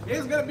 because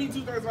there's gonna be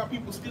 2/3 of our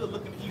people still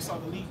looking to Esau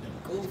to lead them.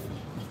 Goofy.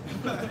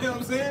 You know what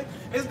I'm saying?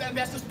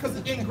 That's just because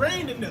it's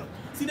ingrained in them.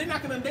 See, they're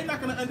not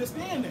gonna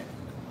understand that.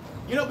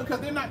 You know, because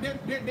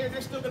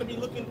they're still gonna be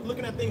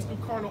looking at things through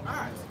carnal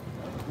eyes.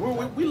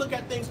 We look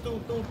at things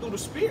through the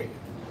spirit.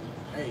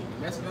 Hey,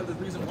 and that's another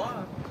reason why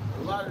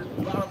a lot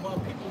of our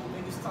people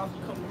in these times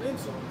we coming in,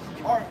 so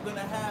aren't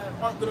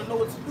gonna know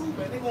what to do,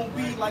 man. They're gonna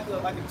be like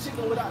a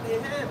chicken without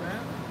their head,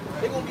 man.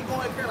 They're gonna be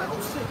going there like,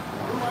 oh shit,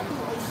 what do I do?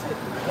 Oh shit,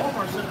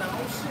 Walmart shut down.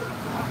 Oh shit,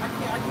 I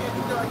can't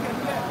do that. I can't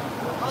do that.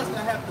 For us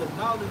to have the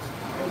knowledge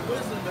and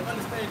wisdom to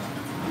understand,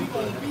 we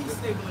gonna be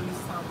stable in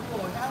this time. We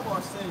gonna have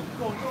our saying. We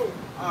gonna know.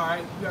 All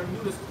right, we already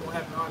knew this was gonna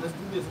happen. All right, let's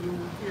do this. We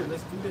move here.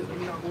 Let's do this. Let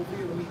me not go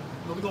here. We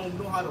gonna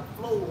know how to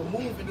flow or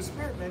move in the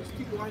spirit, man. These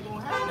people ain't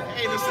gonna have that.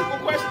 Hey, the simple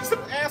question, the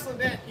simple answer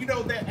that you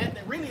know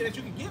that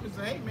you can give is,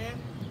 hey man,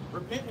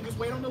 repent and just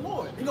wait on the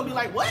Lord. You're gonna be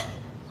like, what?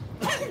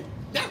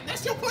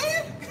 That's your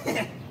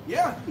plan?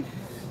 Yeah.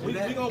 We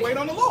gonna wait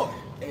on the Lord.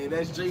 Hey,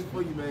 that's Jay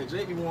for you, man.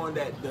 Jay be wanting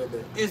that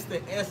the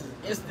instant answers,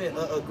 instant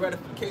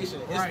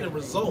gratification, instant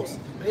results.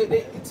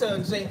 They tell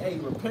Jay, hey,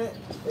 repent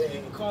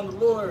and call the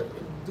Lord,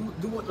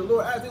 do what the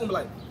Lord asks. They gonna be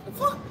like,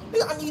 fuck,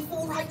 nigga, I need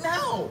food right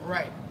now.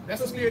 Right.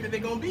 That's the spirit that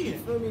they're gonna be in. You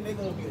feel me? They're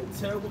gonna be in a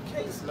terrible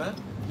case, man.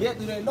 Yet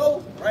do they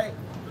know, right?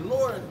 The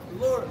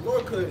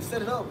Lord could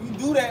set it up. You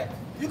do that,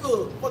 you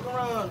could fuck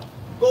around,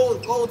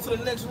 go to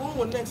the next room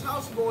or next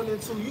house you're going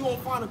into, you gonna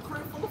find a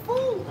crib full of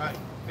food. Right.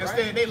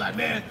 Instead, they like,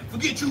 man,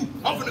 forget you.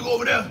 I'm finna go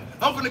over there.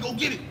 I'm finna go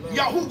get it.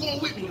 Y'all, who going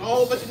with me? A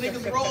whole bunch of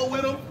niggas roll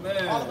with them.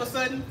 Man. All of a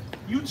sudden,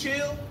 you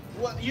chill.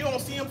 What? You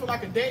don't see them for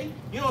like a day.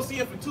 You don't see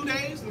them for 2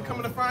 days, and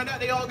coming to find out,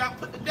 they all got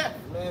put to death.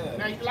 Man.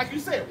 Now, like you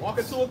said, walk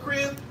into a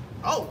crib.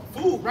 Oh,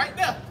 food right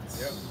there.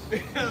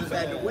 Yep. Just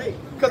had to wait.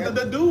 Because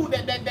the dude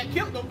that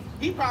killed him,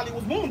 he probably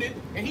was wounded,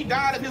 and he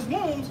died of his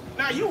wounds.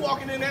 Now you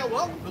walking in there,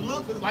 well,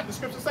 like the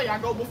scriptures say, I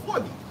go before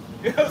thee.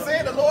 You know what I'm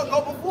saying? The Lord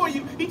go before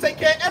you. He take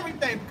care of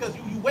everything because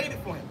you waited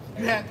for him.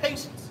 You had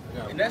patience.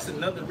 Yeah. And that's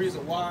another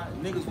reason why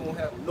niggas won't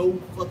have no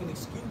fucking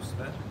excuse,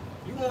 man.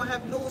 You won't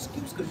have no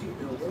excuse because you've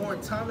been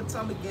warned time and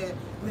time again.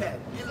 You had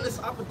endless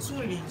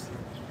opportunities,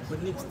 but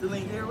niggas still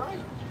ain't there right.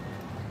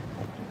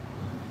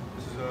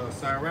 This is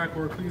Sirach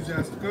or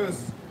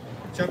Ecclesiasticus,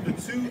 chapter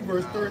 2,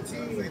 verse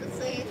 13.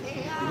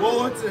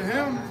 Woe unto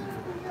him,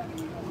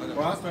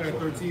 well, I started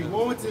at 13.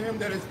 Woe unto him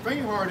that is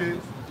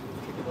faint-hearted,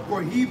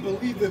 for he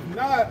believeth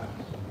not,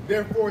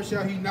 therefore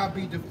shall he not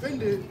be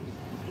defended.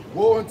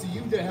 Woe unto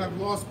you that have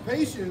lost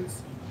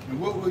patience, and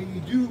what will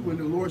you do when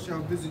the Lord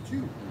shall visit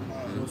you?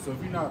 So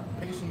if you're not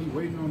patiently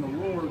waiting on the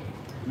Lord,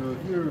 you know,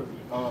 if you're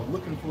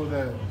looking for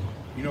that,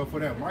 you know, for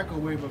that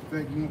microwave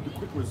effect, you want the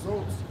quick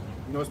results,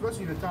 you know,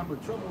 especially in a time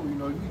of trouble, you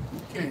know, you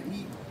can't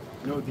eat,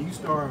 you know, then you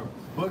start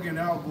bugging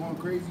out, going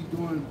crazy,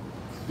 doing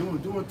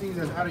things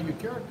that's out of your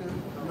character,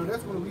 you know,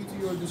 that's going to lead to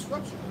your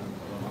destruction.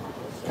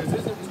 Because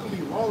it's going to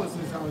be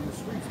lawlessness out in the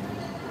streets, man.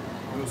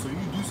 You know, so you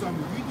do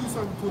something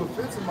to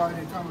offend somebody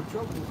in time of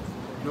trouble,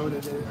 you know,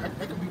 that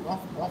can be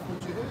off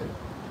with your head.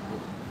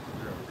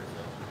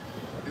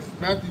 It's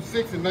Matthew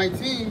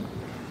 6:19.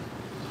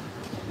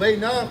 Lay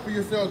not for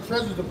yourselves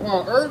treasures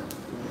upon earth,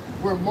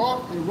 where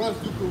moth and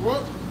rust do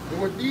corrupt,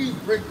 and where thieves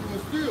break through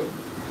and steal.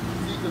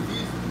 See, because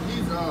these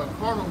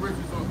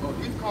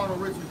carnal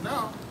riches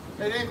now,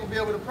 they ain't gonna be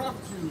able to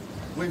profit you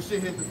when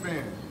shit hit the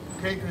fan.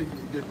 Okay, because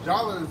the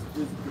dollar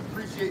is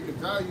depreciating in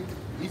value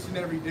each and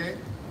every day.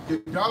 The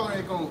dollar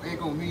ain't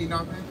gonna mean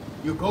nothing.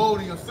 Your gold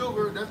and your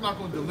silver, that's not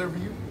gonna deliver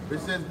you. It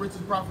says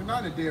riches profit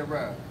not in day of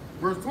wrath.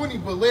 Verse 20,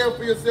 but lay up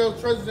for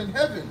yourselves treasures in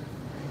heaven,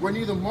 where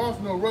neither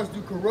moth nor rust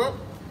do corrupt,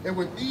 and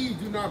where thieves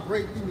do not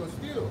break through nor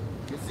steal.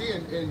 You see,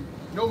 and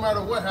no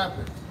matter what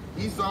happens,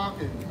 Esau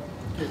can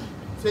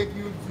take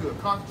you to a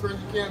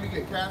concentration camp, you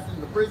get cast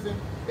into prison.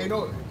 Hey,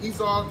 no,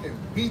 Esau can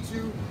beat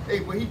you, hey,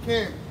 but he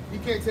can't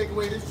take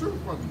away this truth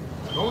from you.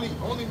 The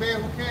only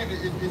man who can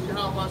is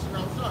Yahweh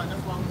Shah.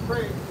 That's why we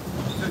pray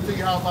to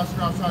Yahweh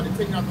Shah to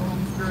take out the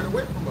Holy Spirit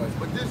away from us.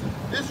 But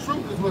this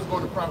truth is what's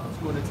going to profit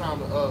you in the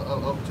time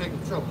of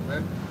Jacob's trouble,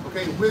 man.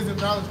 Okay, wisdom,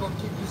 knowledge is going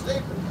to keep you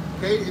stable.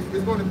 Okay,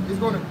 it's going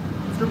to.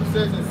 Scripture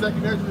says in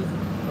 2nd Ezra,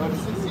 the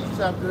 16th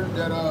chapter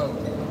that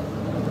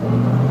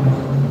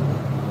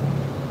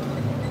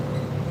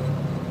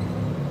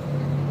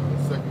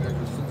 2nd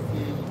Ezra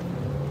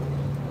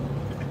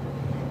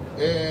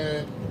 16,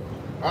 and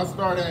I'll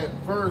start at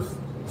verse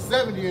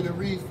 70, and it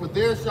reads, for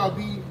there shall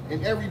be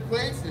in every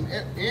place and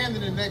in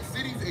the next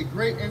cities a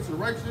great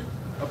insurrection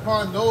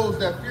upon those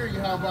that fear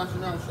Yahweh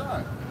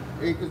Shai.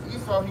 Because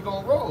Esau, he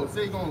gonna roll.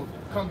 Say he gonna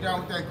come down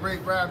with that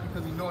great wrath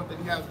because he knows that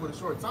he has for a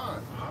short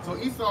time. So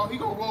Esau, he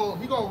gonna roll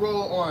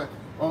on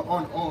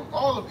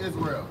all of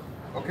Israel.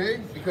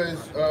 Okay? Because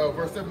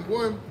verse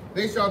 71,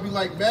 they shall be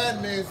like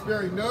madmen,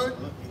 sparing none,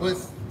 but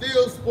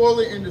still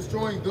spoiling and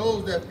destroying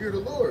those that fear the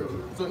Lord.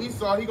 So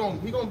Esau, he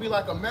gonna be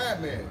like a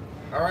madman.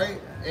 All right,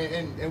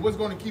 and what's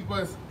going to keep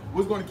us calm,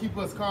 what's going to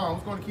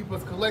keep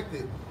us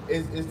collected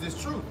is this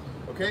truth.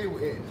 Okay,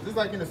 just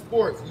like in the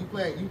sports, you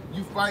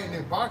fighting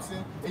in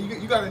boxing, and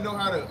you got to know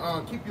how to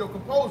keep your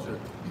composure.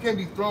 You can't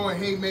be throwing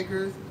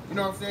haymakers. You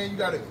know what I'm saying? You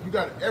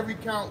got every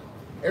count,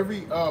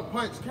 every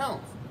punch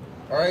counts.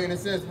 All right, and it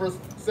says verse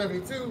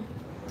 72,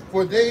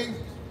 for they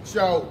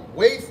shall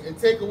waste and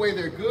take away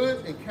their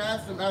goods and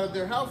cast them out of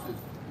their houses.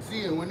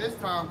 See, and when this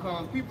time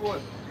comes, people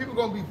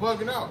gonna be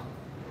bugging out.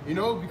 You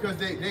know, because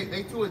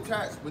they too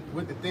attached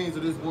with the things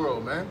of this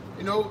world, man.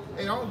 You know,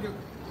 and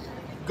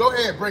go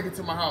ahead, break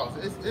into my house.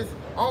 I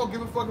don't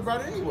give a fuck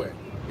about it anyway.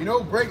 You know,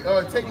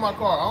 take my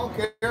car. I don't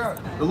care.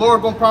 The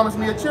Lord gonna promise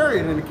me a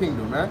chariot in the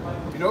kingdom, man.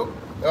 You know,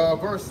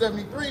 verse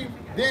 73.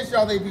 Then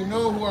shall they be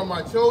known who are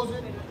my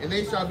chosen, and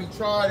they shall be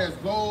tried as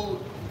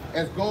gold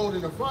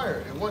in the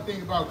fire. And one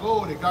thing about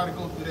gold, it got to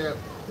go through that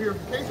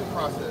purification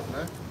process,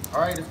 man.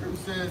 All right, the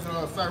scripture says,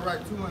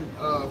 Sirach 2 and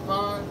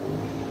 5.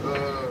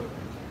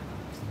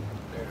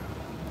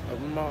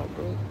 Them all,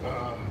 bro.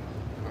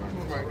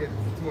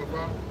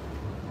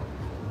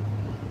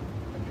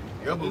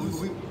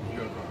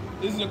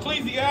 This is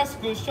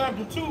Ecclesiasticus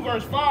chapter 2,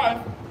 verse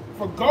 5.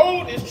 For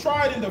gold is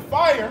tried in the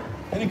fire,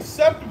 and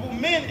acceptable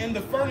men in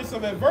the furnace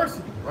of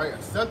adversity. Right,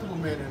 acceptable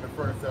men in the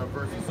furnace of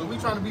adversity. So we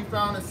trying to be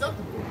found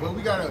acceptable, but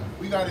we gotta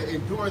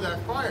endure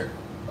that fire.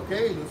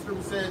 Okay, the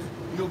scripture says,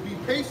 be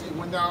patient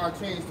when thou art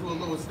changed to a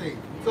lower state.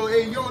 So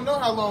hey, you don't know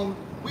how long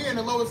we in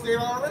the lower state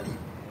already.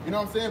 You know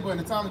what I'm saying? But in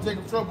the time of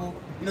Jacob's trouble,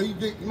 you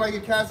might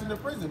get cast into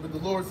prison, but the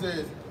Lord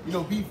says,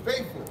 be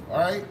faithful, all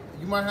right?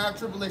 You might have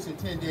tribulation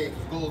 10 days,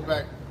 which goes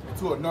back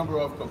to a number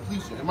of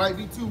completion. It might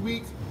be 2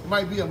 weeks, it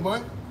might be a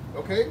month,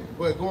 okay?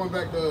 But going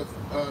back to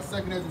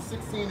 2nd Ezra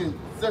 16 and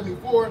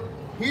 74,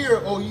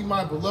 hear, O ye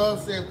my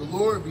beloved, saith the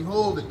Lord,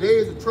 behold, the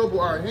days of trouble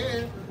are at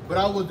hand, but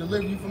I will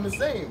deliver you from the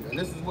same. And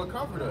this is what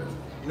comforts us.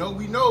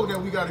 We know that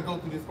we got to go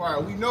through this fire.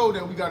 We know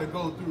that we got to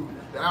go through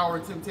the hour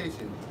of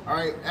temptation. All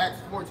right,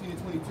 Acts 14 and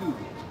 22.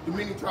 Through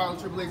many trials and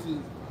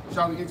tribulations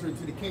shall we enter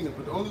into the kingdom.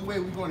 But the only way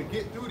we're going to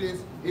get through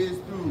this is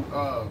through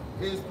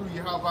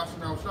Yahweh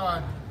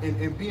Shai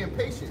and being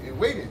patient and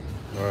waiting.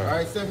 All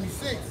right,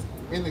 76.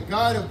 And the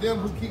God of them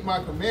who keep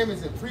my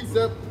commandments and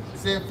precepts,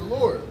 saith the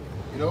Lord.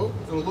 So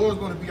the Lord's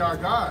going to be our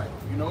guide.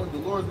 The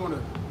Lord's going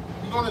to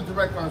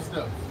direct our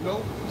steps.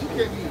 You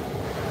can't be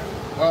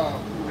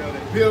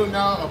building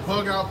out a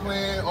bug out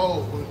plan.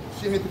 Oh, when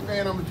shit hit the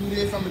fan, I'm gonna do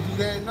this, I'm gonna do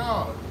that.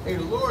 No, hey,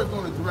 the Lord's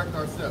gonna direct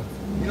our steps.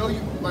 You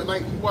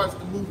like you watch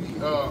the movie,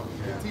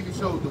 TV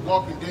show, The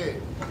Walking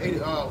Dead. Hey,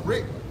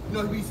 Rick,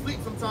 he be asleep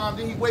sometimes,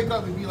 then he wake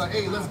up and be like,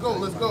 hey, let's go.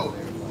 Let's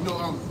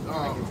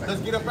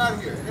get up out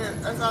of here.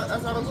 And that's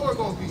how the Lord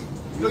gonna be.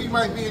 You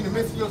might be in the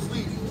midst of your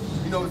sleep.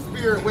 The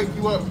Spirit wake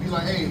you up and be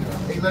like, hey,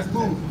 let's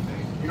move.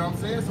 You know what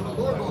I'm saying? So the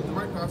Lord gonna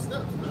direct our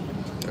steps.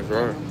 That's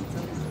right.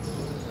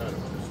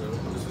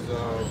 This is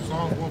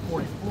Psalm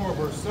 144,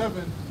 verse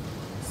 7.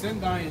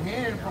 Send thine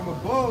hand from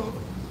above,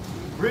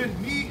 rid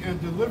me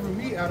and deliver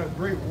me out of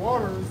great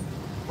waters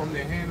from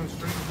the hand of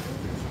strangers.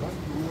 So that's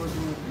what the Lord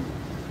will do.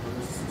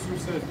 The scripture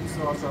says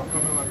Esau shall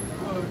come in like a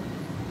flood.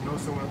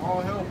 So when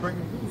all hell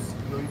breaking loose,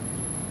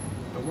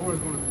 the Lord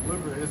is going to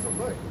deliver his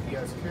elect. He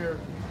has care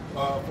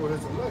for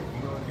his elect.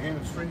 In the hand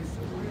of strangers,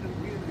 we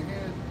in the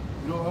hand,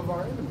 of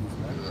our enemies,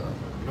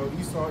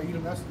 man. Esau,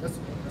 Edom, that's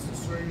a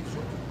strange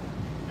shit.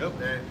 Yep,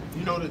 and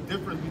the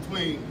difference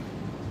between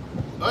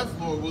us,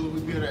 Lord, will we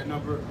be at that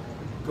number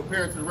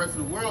compared to the rest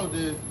of the world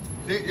is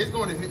it's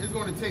going to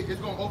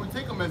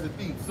overtake them as a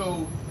thief.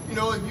 So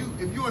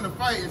if you in a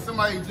fight and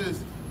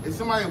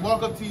somebody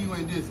walk up to you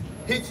and just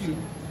hit you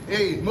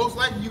hey, most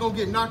likely you're gonna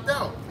get knocked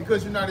out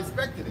because you're not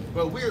expecting it.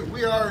 But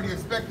we're already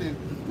expecting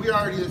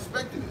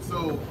it.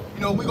 So, you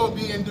know, we're gonna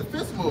be in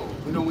defense mode,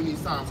 you know, when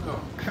these times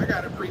come. I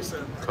got a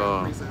precept.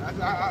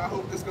 I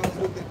hope this goes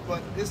with it.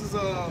 But this is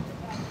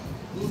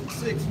Luke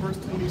 6, verse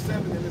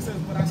 27, and it says,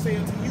 "But I say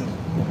unto you,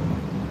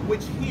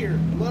 which hear,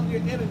 love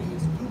your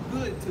enemies, do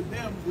good to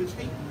them which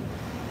hate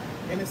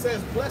you." And it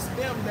says, "Bless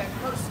them that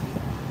curse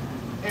you,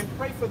 and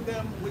pray for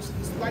them which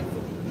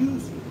despitefully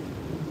use you.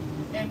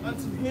 And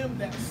unto him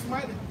that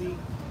smiteth thee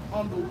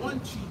on the one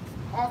cheek,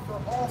 offer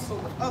also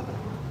the other.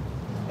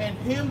 And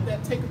him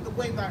that taketh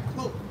away thy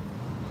cloak,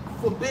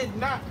 forbid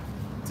not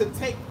to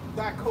take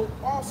thy coat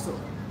also.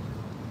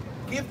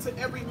 Give to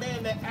every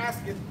man that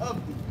asketh of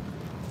thee.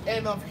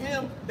 And of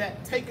him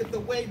that taketh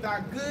away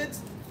thy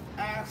goods,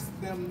 ask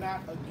them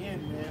not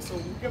again," man. So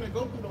we're gonna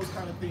go through those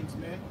kind of things,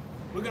 man.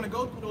 We're gonna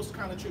go through those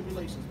kind of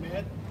tribulations,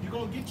 man. You're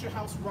gonna get your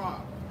house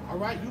robbed, all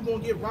right? You're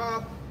gonna get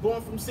robbed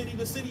going from city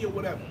to city or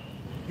whatever.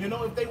 You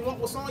know, if they want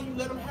what's on you,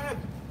 let them have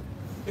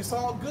it. It's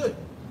all good,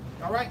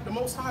 all right? The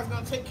Most High is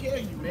gonna take care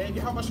of you, man.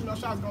 Yahweh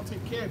Shai is gonna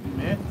take care of you,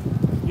 man.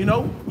 You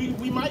know,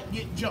 we might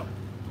get jumped.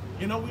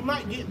 You know, we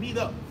might get beat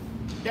up.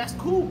 That's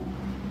cool.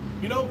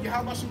 You know,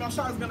 Yahweh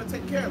Shai is gonna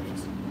take care of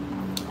us.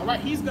 All right,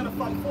 he's going to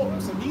fight for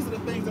us, and these are the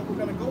things that we're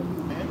going to go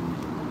through, man.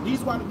 This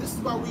is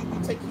why we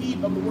take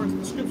heed of the words of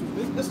the scriptures.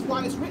 This is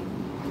why it's written.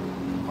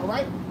 All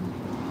right?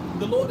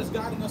 The Lord is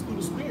guiding us through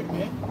the Spirit,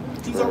 man.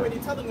 He's already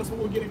telling us what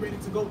we're getting ready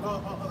to go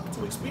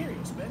to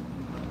experience, man.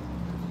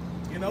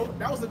 You know,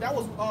 that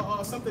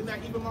was something that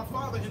even my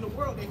father in the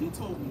world, that he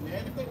told me,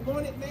 man. If they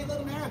want it, man, let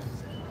them have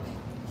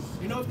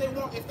it. You know, if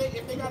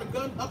they got a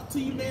gun up to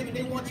you, man, and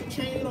they want your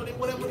chain or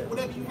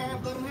whatever you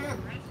have, let them have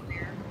it.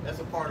 That's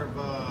a part of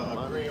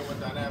agreeing with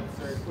that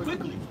adversary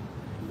quickly.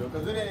 You know,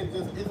 because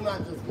it's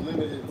not just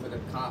limited to the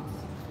cops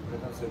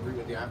when it comes to agree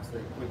with the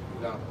adversary quickly.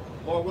 Now,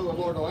 Lord willing,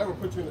 Lord don't ever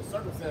put you in a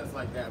circumstance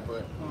like that,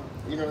 but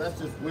you know, that's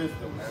just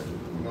wisdom, man.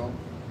 You know.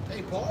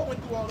 Hey, Paul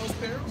went through all those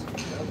perils.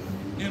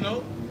 You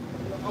know,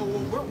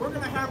 we're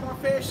gonna have our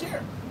fair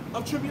share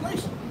of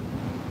tribulation.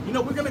 You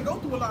know, we're going to go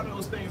through a lot of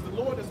those things. The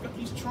Lord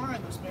He's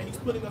trying us, man. He's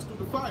putting us through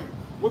the fire.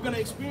 We're going to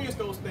experience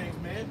those things,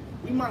 man.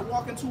 We might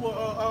walk into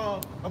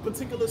a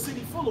particular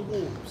city full of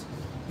wolves.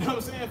 You know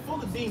what I'm saying?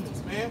 Full of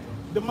demons, man.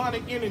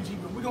 Demonic energy.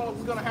 But we're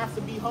going to have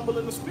to be humble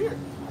in the spirit.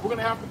 We're going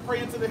to have to pray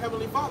into the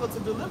Heavenly Father to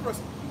deliver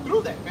us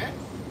through that, man.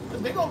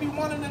 Because they're going to be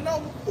wanting to know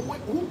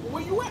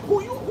where you at, who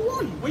are you,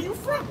 where you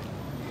from.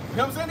 You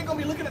know what I'm saying? They're going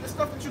to be looking at the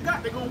stuff that you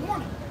got. They're going to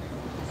want it.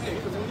 Hey,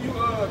 because when you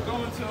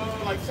go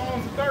into like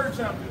Psalms, the 3rd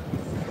chapter,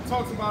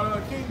 talks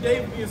about King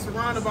David being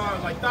surrounded by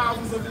like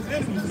thousands of his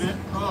enemies, man.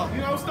 You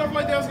know, stuff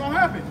like that's gonna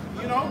happen.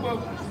 You know, but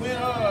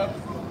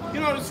when you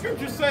know, the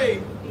scriptures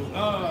say,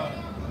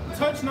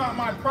 touch not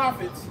my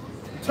prophets,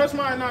 touch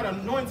my not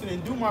anointed,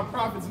 and do my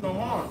prophets no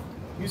harm.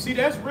 You see,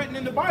 that's written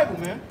in the Bible,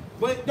 man.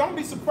 But don't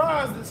be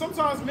surprised that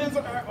sometimes men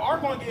are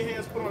going to get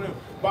hands put on them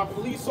by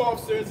police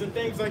officers and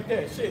things like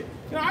that. Shit.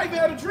 You know, I even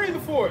had a dream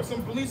before.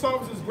 Some police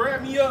officers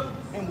grabbed me up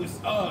and was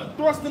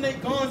thrusting their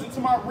guns into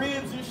my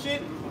ribs and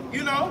shit.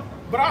 You know?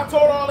 But I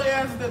told all the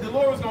asses that the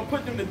Lord was going to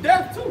put them to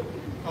death, too.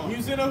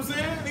 You see what I'm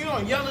saying? You know,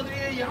 yelling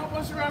at you, how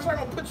much around, I'm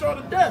going to put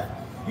y'all to death.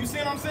 You see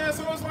what I'm saying?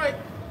 So it's like,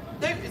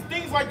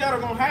 things like that are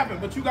going to happen,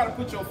 but you got to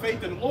put your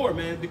faith in the Lord,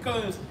 man,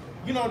 because,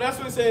 you know, that's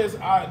what it says,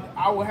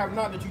 I will have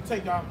not that you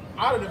take out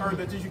of the earth,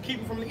 that you keep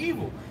it from the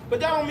evil.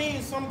 But that don't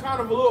mean some kind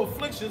of a little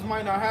afflictions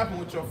might not happen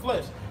with your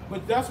flesh.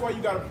 But that's why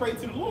you got to pray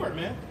to the Lord,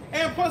 man.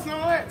 And plus, not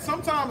only that,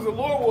 sometimes the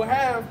Lord will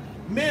have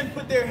men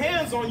put their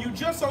hands on you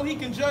just so he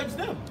can judge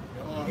them.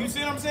 You see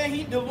what I'm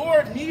saying? The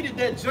Lord needed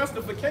that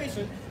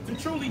justification to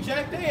truly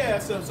jack their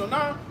ass up. So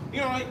now,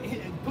 you know,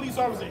 police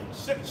officer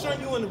shut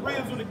you in the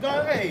ribs with a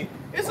gun. Hey,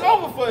 it's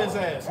over for his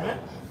ass, man.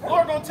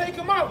 Lord gonna take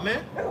him out,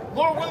 man.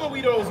 Lord willing, we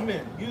those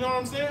men. You know what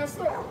I'm saying?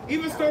 So,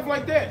 even stuff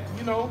like that,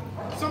 you know.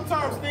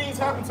 Sometimes things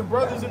happen to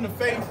brothers in the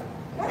faith,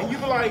 and you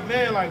be like,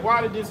 man, like,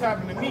 why did this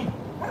happen to me?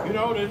 You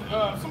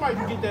know, somebody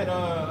can get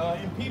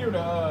that in Peter,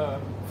 the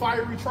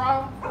fiery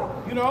trial.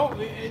 You know, at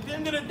the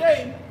end of the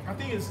day, I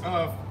think it's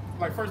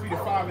like 1 Peter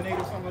 5 and 8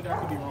 or something like that. I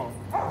could be wrong.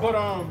 But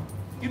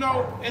you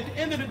know, at the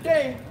end of the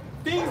day,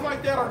 things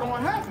like that are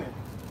going to happen.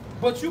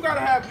 But you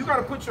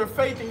gotta put your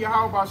faith in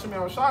Yahweh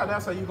B'Shem Shai.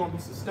 That's how you're gonna be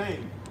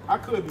sustained. I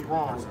could be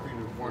wrong. 1 Peter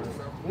 1 and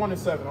 7. 1 and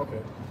 7.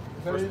 Okay.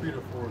 1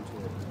 Peter 4 and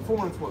 12.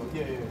 4 and 12.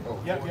 Yeah. Oh,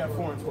 Yeah,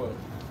 4 and 12.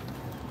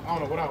 I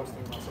don't know what I was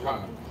thinking about. So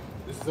Right.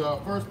 This is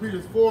 1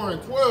 Peter 4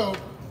 and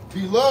 12.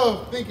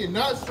 Beloved, think it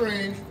not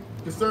strange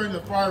concerning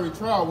the fiery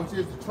trial, which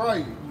is to try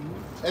you,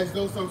 as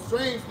though some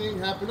strange thing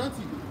happened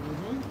unto you.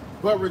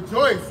 But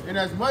rejoice,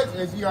 inasmuch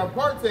as ye are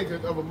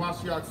partakers of a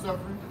Mashiach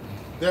suffering,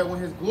 that when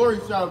his glory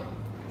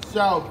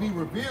shall be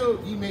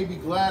revealed, ye may be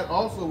glad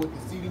also with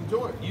exceeding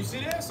joy. You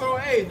see that? So,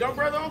 hey,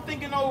 don't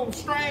think of no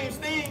strange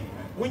thing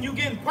when you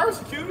getting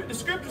persecuted. The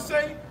scriptures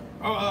say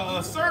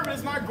a servant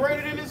is not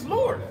greater than his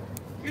Lord.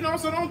 You know,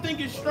 so don't think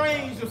it's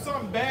strange if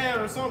something bad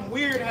or something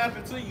weird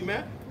happened to you,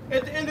 man.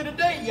 At the end of the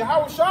day,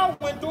 Yahweh Shai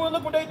went through it.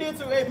 Look what they did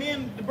to me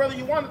and the brother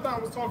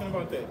Yawanathan was talking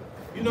about that.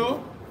 You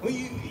know,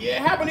 It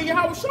happened to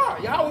Yahushua.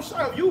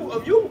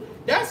 Yahushua, if you,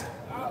 that's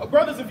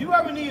brothers. If you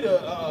ever need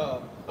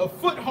a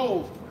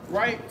foothold,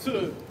 right,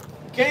 to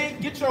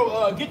get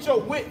your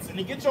wits and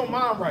to get your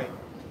mind right,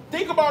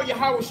 think about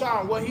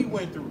Yahushua and what he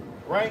went through,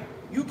 right?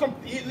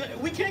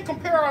 We can't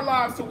compare our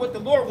lives to what the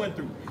Lord went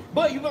through,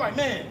 but you be like,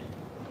 man,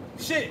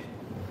 shit,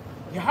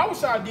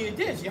 Yahushua did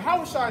this,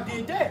 Yahushua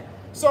did that.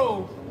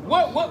 So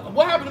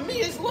what happened to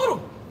me is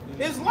little.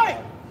 It's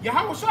light.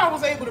 Yahushua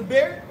was able to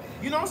bear it.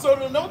 You know, so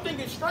don't think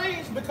it's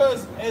strange,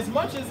 because as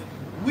much as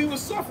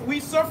we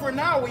suffer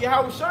now with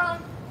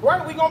Yahushua,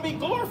 right? We're gonna be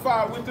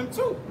glorified with him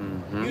too.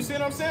 Mm-hmm. You see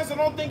what I'm saying? So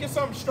don't think it's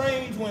something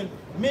strange when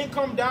men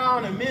come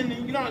down and men,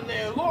 you know,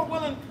 Lord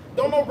willing,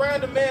 don't no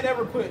random man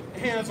ever put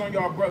hands on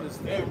y'all brothers.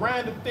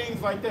 Random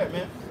things like that,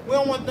 man. We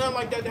don't want nothing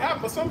like that to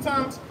happen. But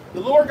sometimes the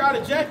Lord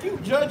gotta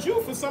judge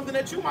you for something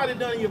that you might have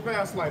done in your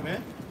past life,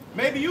 man.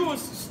 Maybe you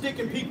was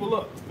sticking people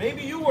up.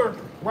 Maybe you were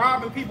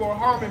robbing people or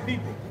harming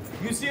people.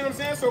 You see what I'm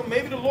saying? So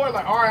maybe the Lord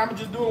like, all right, I'm gonna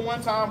just do it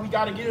one time. We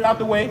gotta get it out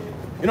the way.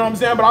 You know what I'm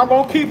saying? But I'm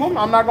gonna keep him.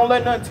 I'm not gonna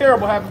let nothing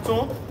terrible happen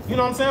to him. You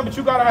know what I'm saying? But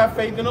you gotta have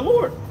faith in the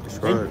Lord. That's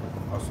right.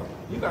 Also,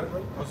 you got it,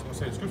 bro. I was gonna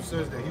say, the scripture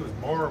says that he was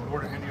more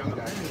than any other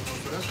man.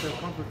 So that's their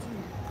comfort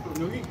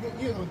too. You know, he ain't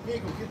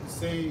gonna get the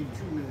same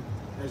treatment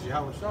as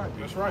Yahushua.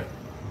 That's right.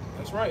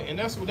 That's right. And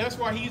that's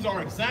why he's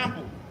our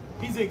example.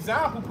 He's the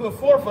example put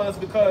forth for us,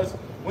 because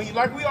when you,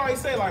 like we always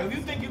say, like if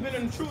you think you've been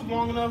in the truth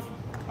long enough,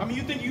 I mean,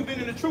 you think you've been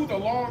in the truth a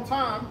long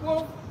time,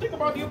 well, think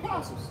about the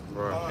apostles.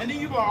 Right. And then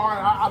you go, all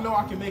right, I know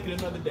I can make it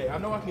another day. I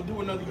know I can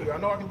do another year. I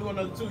know I can do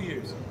another 2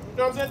 years. You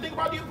know what I'm saying? Think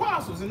about the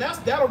apostles. And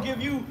that'll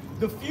give you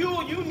the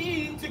fuel you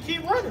need to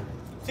keep running,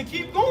 to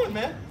keep going,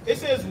 man. It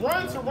says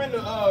run to render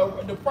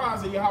the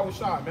prize of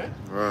Yahushua, man.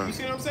 Right. You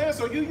see what I'm saying?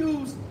 So you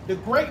use the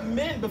great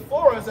men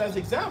before us as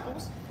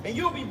examples, and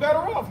you'll be better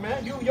off,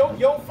 man.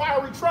 Your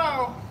fiery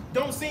trial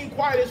don't seem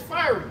quite as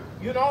fiery.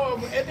 You know,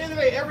 at the end of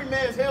the day, every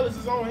man's hell is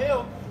his own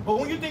hell. But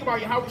when you think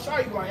about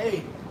Yahushua, you're like, hey,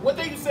 what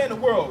they used to say in the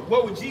world?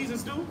 What would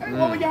Jesus do? Hey,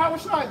 what would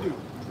Yahushua do?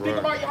 Right. Think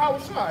about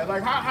Yahushua.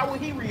 Like, how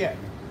would he react?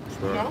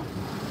 Right. You know?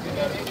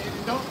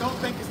 And don't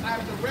think it's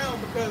out of the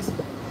realm, because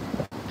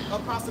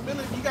of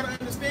possibility. You got to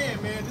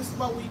understand, man, this is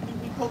why we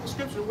quote the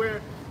scripture where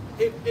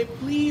it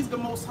pleased the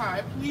Most High,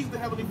 it pleased the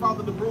Heavenly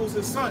Father to bruise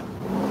his son.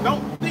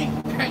 Don't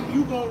think that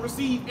you going to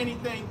receive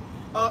anything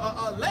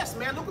less,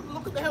 man.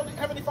 Look at the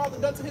Heavenly Father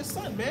done to his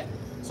son, man.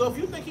 So if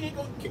you think he ain't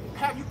going to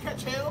have you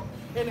catch hell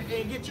and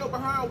get your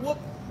behind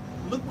whooped,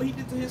 look what he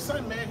did to his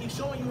son, man. He's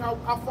showing you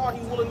how far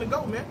he's willing to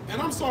go, man. And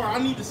I'm sorry, I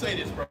need to say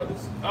this,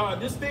 brothers.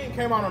 This thing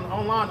came out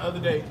online the other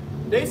day.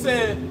 They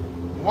said,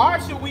 why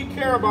should we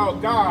care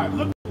about God?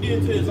 Look what he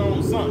did to his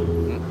own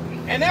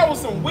son. And that was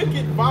some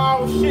wicked,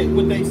 vile shit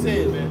what they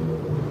said,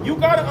 man. You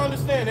got to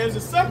understand, there's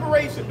a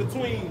separation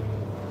between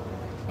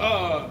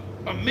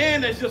a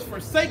man that's just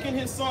forsaking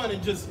his son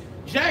and just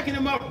jacking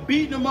him up,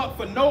 beating him up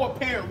for no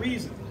apparent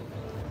reason.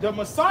 The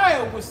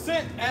Messiah was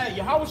sent,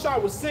 Yahushua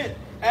was sent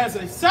as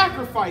a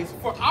sacrifice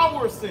for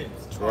our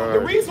sins. Right. The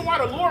reason why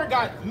the Lord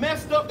got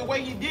messed up the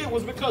way he did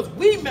was because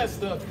we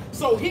messed up.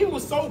 So he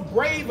was so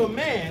brave a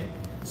man,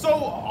 so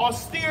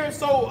austere,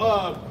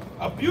 so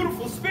a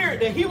beautiful spirit,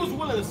 that he was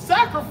willing to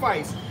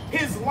sacrifice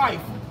his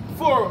life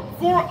for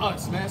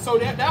us, man. So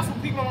that's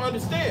what people don't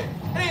understand.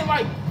 It ain't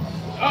like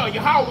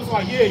Yahweh was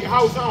like, yeah,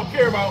 Yahweh I don't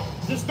care about,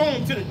 just throw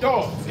him to the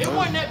dogs. It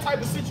wasn't that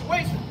type of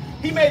situation.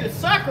 He made a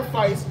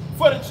sacrifice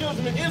for the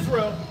children of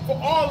Israel for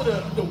all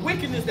of the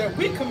wickedness that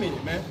we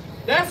committed, man.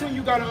 That's when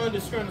you got to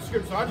understand the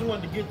scripture. So I just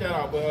wanted to get that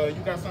out, but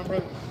you got something,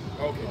 brother?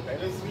 Okay.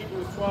 This is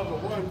Hebrews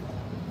 12:1.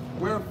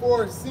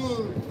 Wherefore,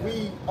 seeing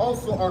we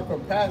also are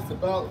compassed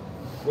about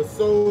with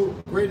so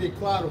great a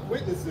cloud of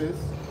witnesses,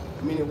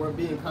 meaning we're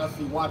being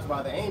constantly watched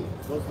by the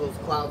angels, those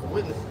clouds of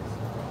witnesses.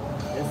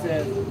 It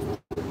says,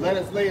 let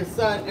us lay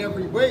aside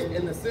every weight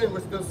and the sin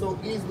which does so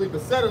easily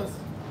beset us,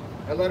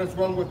 and let us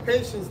run with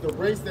patience the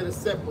race that is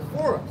set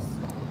before us,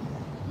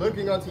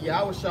 looking unto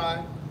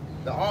Yahushua,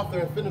 the author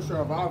and finisher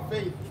of our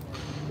faith,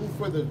 who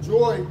for the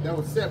joy that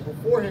was set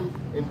before him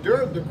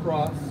endured the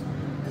cross,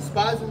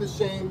 despising the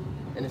shame,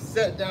 and is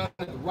set down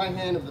at the right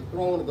hand of the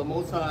throne of the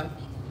Most High.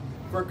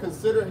 For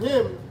consider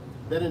him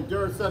that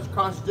endured such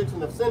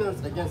contradiction of sinners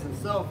against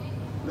himself,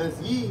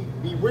 lest ye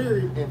be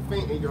weary and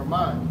faint in your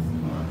minds.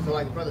 So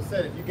like the brother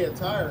said, if you get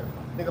tired,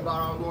 think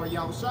about our Lord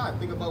Yahushua.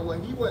 Think about what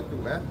he went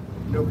through, man.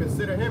 You know,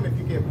 consider him if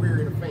you get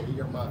weary and faint in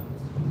your minds.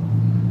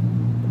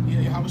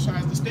 Yeah, Yahushua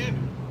is the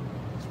standard.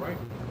 That's right.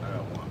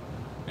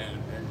 And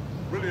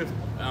really, in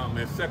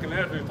 2nd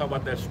Ezra, talk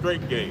about that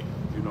straight gate,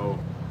 you know.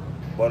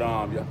 But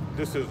yeah,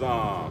 this is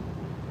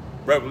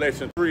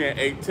Revelation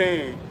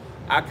 3:18.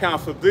 I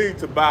counsel thee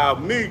to buy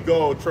of me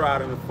gold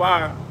tried in the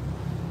fire,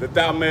 that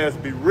thou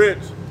mayest be rich,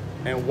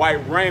 and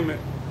white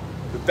raiment,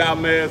 that thou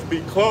mayest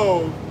be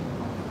clothed,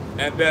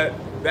 and that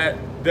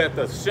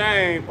the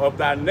shame of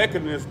thy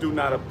nakedness do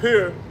not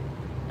appear,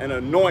 and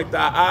anoint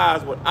thy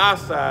eyes with eye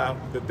salve,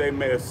 that they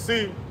may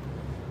see.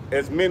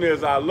 As many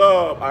as I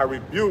love, I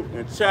rebuke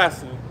and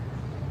chasten.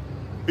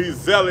 Be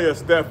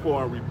zealous,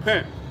 therefore, and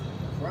repent.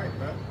 That's right,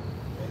 man.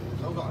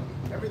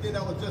 And everything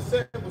that was just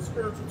said was was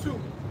spiritual too.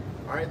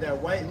 All right,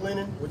 that white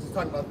linen, which is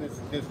talking about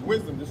this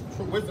wisdom. This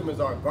true wisdom is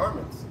our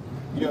garments.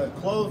 You know, it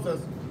clothes us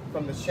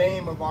from the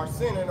shame of our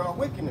sin and our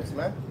wickedness,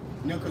 man.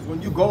 You know, because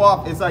when you go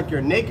off, it's like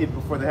you're naked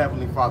before the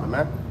Heavenly Father,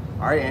 man.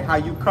 All right, and how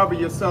you cover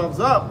yourselves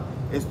up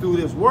is through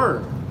this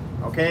word.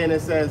 Okay, and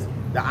it says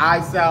the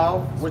eye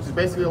salve, which is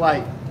basically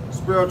like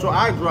spiritual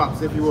eye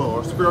drops, if you will,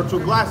 or spiritual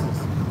glasses.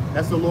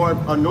 That's the Lord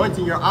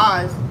anointing your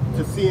eyes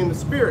to see in the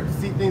spirit, to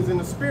see things in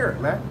the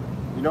spirit, man.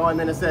 You know, and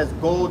then it says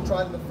gold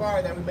tried in the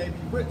fire that we may be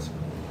rich.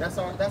 That's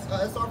our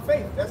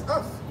faith. That's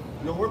us.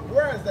 You know,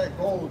 we're as that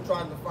gold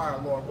tried in the fire,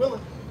 Lord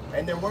willing,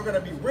 and then we're gonna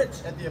be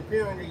rich at the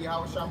appearing of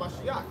Yahweh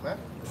Mashiach, man.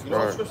 You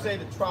know, the scripture say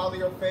the trial of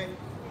your faith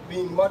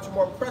being much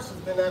more precious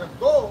than that of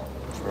gold,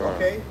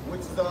 okay,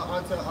 which is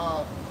unto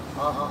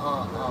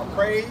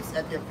praise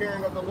at the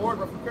appearing of the Lord.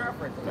 But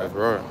paraphrase, that's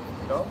right.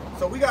 You know,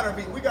 so we gotta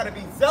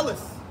be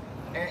zealous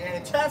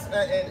and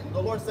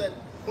the Lord said,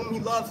 whom He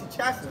loves, He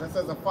chastens. That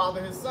says a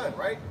father his son,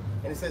 right?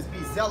 And it says,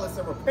 be zealous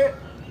and repent.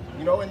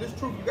 You know, in this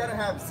truth, you gotta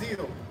have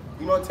zeal.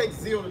 You know, it takes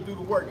zeal to do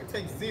the work. It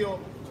takes zeal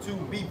to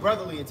be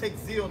brotherly. It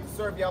takes zeal to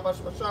serve Yahweh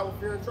Shemashah with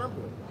fear and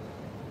trembling.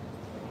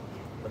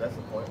 But that's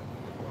the point.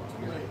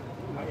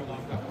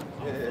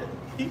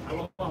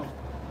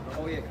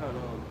 Oh yeah, kind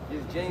of.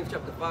 It's James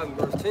chapter 5 and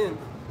verse 10. And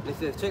it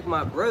says, check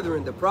my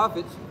brethren, the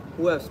prophets,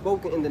 who have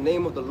spoken in the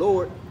name of the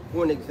Lord,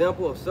 for an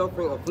example of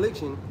suffering,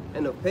 affliction,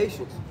 and of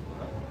patience.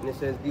 And it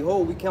says,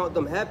 behold, we count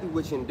them happy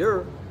which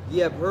endure. Ye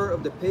have heard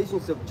of the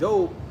patience of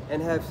Job,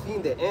 and have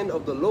seen the end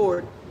of the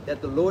Lord,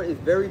 that the Lord is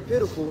very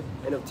pitiful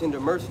and of tender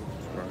mercy.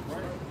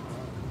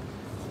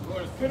 The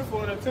Lord is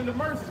pitiful and of tender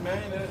mercies,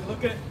 man.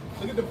 Look at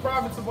the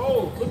prophets of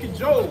old. Look at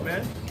Job,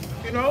 man.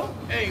 You know,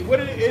 hey, what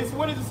does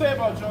it say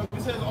about Job?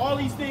 It says all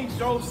these things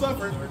Job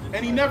suffered,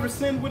 and he never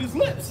sinned with his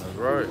lips. That's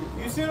right.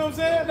 You see what I'm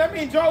saying? That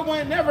means Job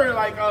went never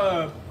like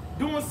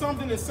doing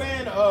something and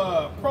saying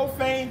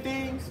profane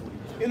things.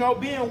 You know,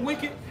 being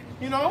wicked.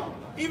 You know,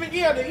 even he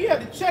had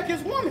to check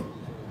his woman.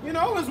 You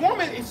know, his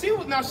woman, she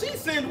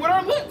sinned with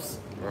her lips.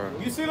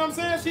 Right. You see what I'm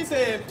saying? She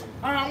said,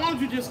 all right, why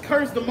don't you just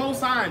curse the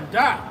Most High and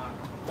die?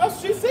 That's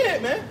what she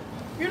said, man.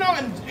 You know,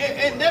 and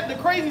that the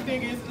crazy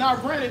thing is, now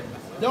granted,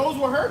 those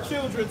were her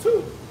children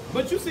too.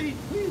 But you see,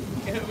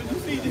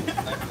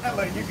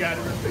 like you got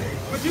it.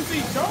 But you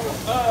see,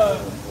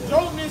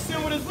 Job didn't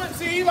sin with his lips.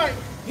 See,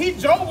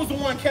 Job was the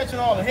one catching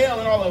all the hell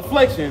and all the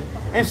affliction,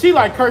 and she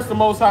like cursed the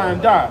Most High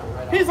and died.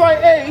 He's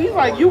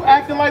like, you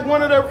acting like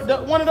one of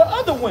the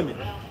other women.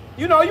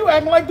 You know, you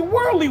acting like the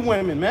worldly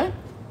women, man.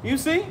 You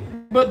see?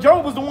 But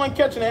Job was the one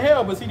catching the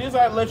hell. But see, this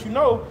I let you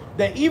know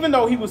that even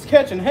though he was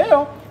catching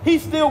hell, he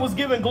still was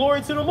giving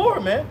glory to the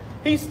Lord, man.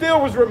 He still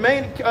was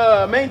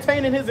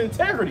maintaining his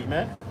integrity,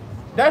 man.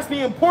 That's the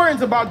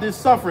importance about this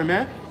suffering,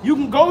 man. You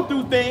can go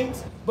through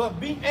things, but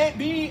be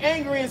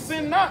angry and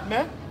sin not,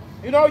 man.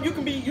 You know, you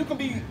can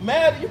be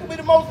mad. You can be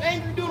the most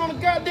angry dude on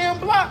the goddamn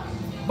block,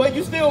 but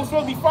you still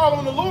supposed to be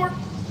following the Lord.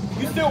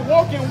 You still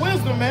walk in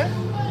wisdom, man.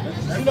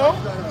 You know?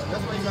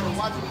 That's why you gotta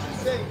watch what you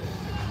say.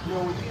 You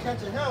know, when you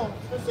catching hell,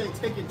 it's supposed to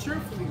say take it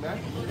cheerfully, man.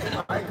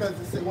 All right, because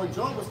it said when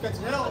Job was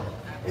catching hell,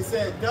 it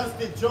said, thus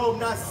did Job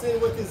not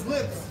sin with his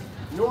lips,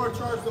 nor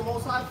charge the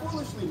Most High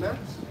foolishly, man.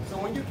 So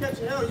when you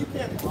catching hell, you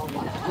can't,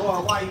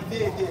 Lord, why you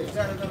did this?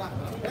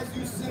 That's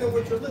you sinning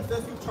with your lips.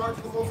 That's you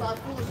charging the Most High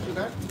foolishly,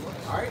 man.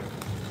 All right?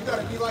 You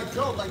gotta be like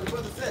Job, like the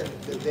brother said,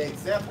 the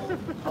example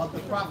of the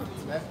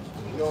prophets, man.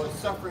 You know,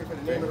 suffering for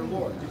the name of the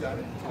Lord. You got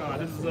it.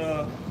 This is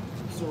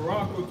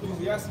Sirach,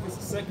 Ecclesiasticus,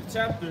 the 2nd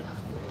chapter,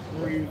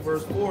 read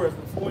verse 4. The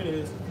point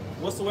is,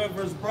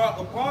 whatsoever is brought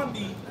upon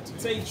thee,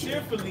 take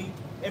cheerfully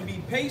and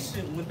be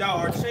patient when thou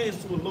art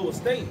changed to a low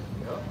estate.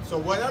 Yeah. So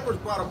whatever is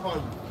brought upon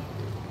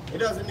you, it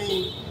doesn't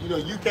mean, you know,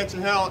 you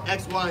catching hell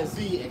X, Y, and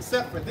Z,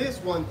 except for this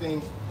one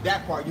thing,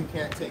 that part you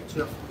can't take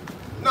cheerfully.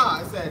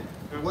 Nah, it said,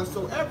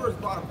 whatsoever is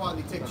brought upon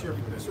thee, take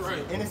cheerfully. That's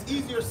right. And it's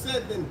easier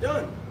said than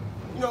done.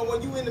 You know,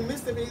 when you in the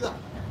midst of it, you're like,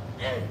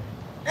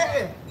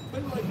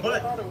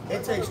 But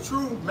it takes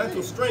true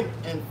mental strength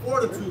and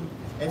fortitude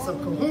and some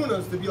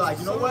kahunas to be like,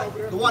 you know what?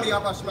 The water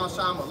Yahweh Shema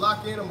Shah, I'm gonna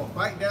lock in, I'm gonna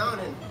bite down,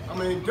 and I'm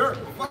gonna endure.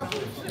 Fuck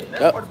it.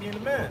 That's part of being a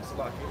man.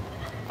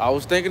 I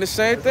was thinking the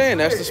same thing.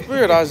 That's the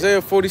spirit.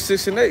 Isaiah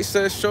 46:8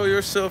 says, show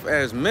yourself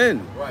as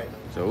men. Right.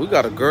 So we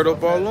gotta gird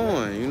up our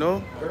loin, you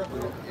know?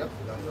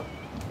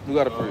 We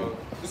gotta pray.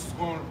 This is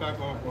going back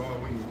off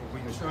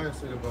when Yeshua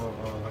said about,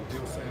 like they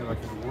were saying,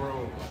 like in the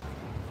world,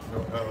 you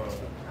know,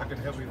 how can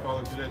Heavenly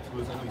Father do that to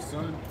His only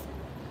Son?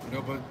 You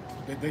know, but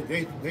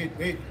they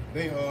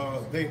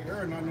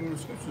err not knowing the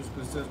scriptures,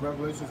 because it says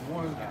Revelations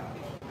 1.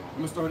 I'm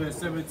gonna start at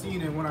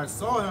 17. And when I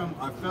saw Him,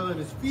 I fell at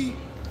His feet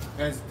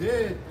as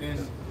dead, and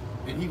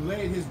He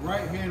laid His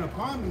right hand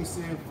upon me,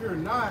 saying, "Fear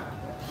not,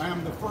 I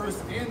am the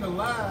first and the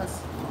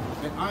last,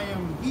 and I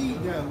am He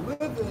that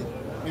liveth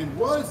and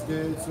was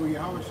dead." So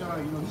Yahweh Shai,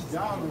 you know, He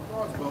died on the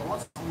cross, but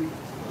ultimately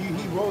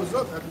he rose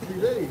up after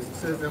 3 days. It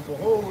says, "And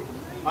behold,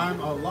 I'm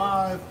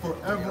alive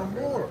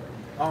forevermore.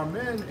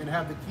 Amen, and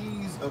have the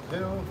keys of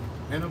hell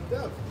and of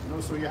death." You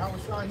know, so Yahweh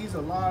Shai, He's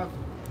alive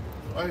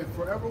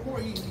forevermore.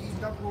 He's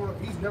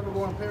never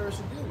going to perish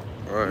again.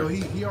 Right. You know,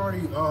 he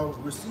already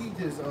received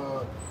his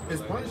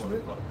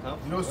punishment.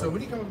 You know, so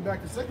when he comes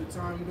back the second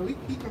time, you know,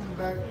 he coming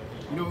back,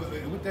 you know,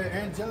 with that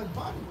angelic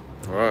body.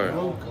 Right. You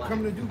know,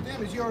 coming to do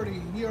damage. He already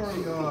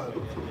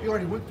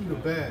went through the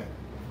bad.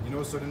 You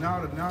know, so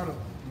now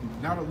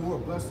the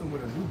Lord blessed him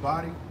with a new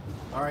body.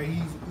 All right,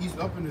 he's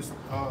up in this.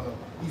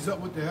 He's up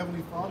with the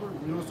Heavenly Father.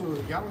 You know, so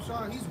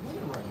Yahushua, he's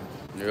winning right now.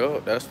 Yeah,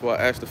 that's why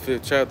Acts the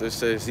 5th chapter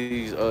says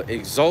he's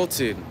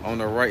exalted on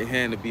the right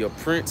hand to be a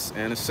prince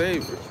and a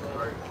savior.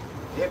 Right.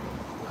 Yep.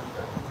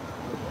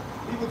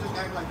 People just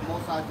act like the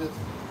Most High just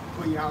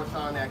put Yahushua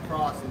on that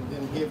cross and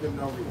didn't give him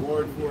no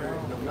reward for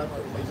it, no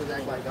nothing. They just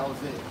act like that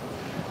was it.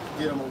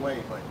 Get him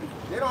away. But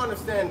they don't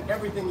understand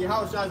everything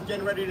Yahushua is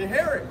getting ready to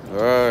inherit.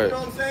 Right. You know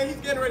what I'm saying? He's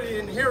getting ready to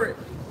inherit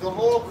the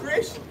whole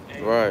creation.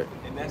 Right.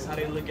 And that's how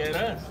they look at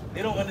us.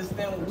 They don't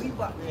understand what we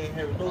about to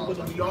inherit. No,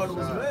 but we are those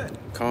men.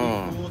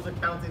 These fools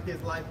accounted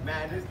his life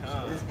madness,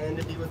 his end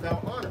that he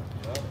without honor.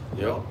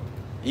 Yep.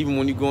 Even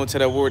when you go into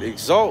that word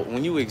exalt,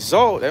 when you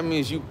exalt, that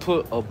means you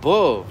put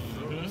above.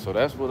 So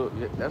that's what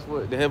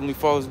the Heavenly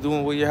Father is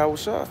doing with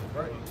Yahushua.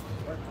 Right.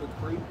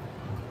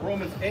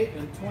 Romans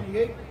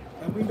 8:28,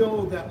 and we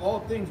know that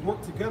all things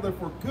work together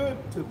for good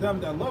to them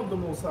that love the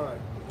Most High,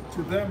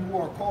 to them who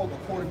are called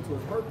according to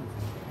His purpose.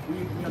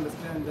 We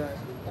understand that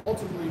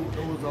ultimately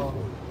it was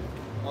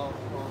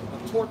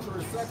a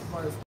torturous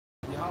sacrifice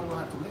Yahweh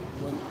had to make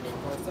when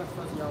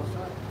sacrificing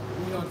Yahushua.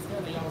 We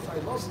understand that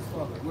Yahushua loves his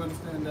Father. We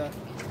understand that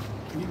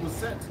he was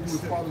sent to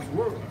his Father's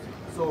word.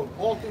 So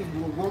all things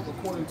will work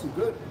according to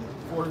good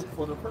for his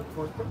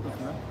purpose,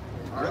 man.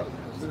 All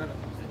right.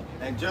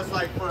 And just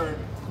like for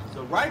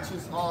the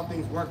righteous, all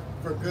things work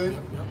for good.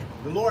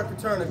 The Lord can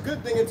turn a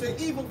good thing into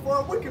evil for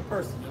a wicked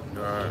person.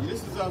 Right.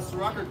 This is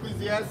Sirach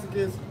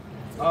Ecclesiasticus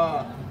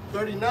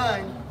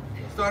 39,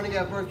 starting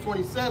at verse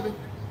 27.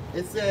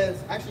 It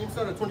says, actually, I'm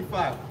starting at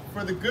 25.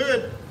 For the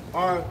good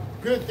are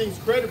good things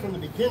created from the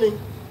beginning,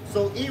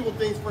 so evil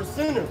things for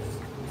sinners.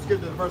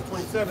 Skip to verse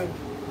 27.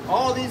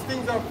 All these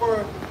things are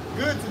for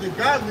good to the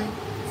godly,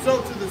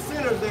 so to the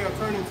sinners they are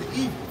turned into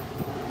evil.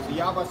 So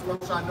Yahweh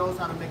knows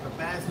how to make a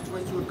bad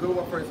situation to a good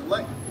one for his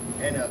elect,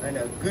 and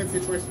a good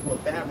situation to a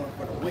bad one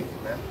for the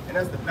wicked, man. And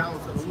that's the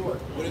balance of the Lord.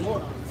 What is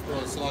Lord?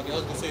 So like I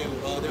was gonna say,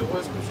 there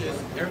was scripture,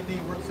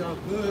 everything works out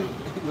good.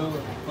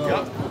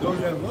 Those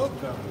that love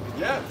God.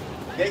 Yeah.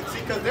 They see,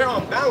 because they're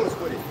on balance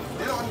with it.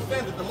 They don't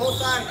understand that the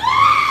Most High.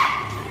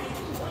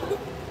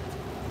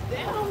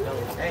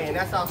 Hey, and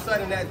that's how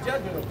sudden that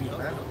judgment will be,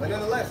 man. But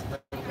nonetheless,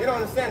 they don't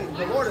understand that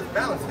the Lord is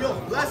balanced. He'll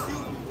bless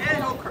you and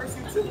he'll curse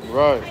you too.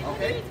 Right.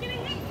 Okay?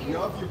 You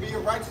know, if you're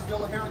being righteous,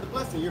 you'll inherit the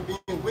blessing. You're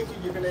being wicked,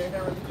 you're going to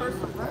inherit the curse.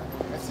 Right?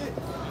 That's it.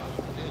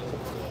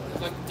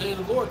 It's like the day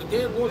of the Lord. The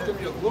day of the Lord is going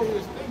to be a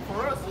glorious thing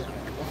for us.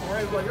 But for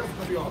everybody else, it's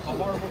going to be a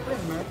horrible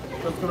thing, man.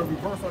 It's going to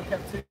reverse our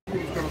captivity.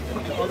 It's going to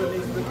put the other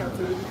nations in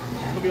captivity.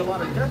 There's going to be a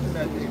lot of death in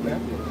that day,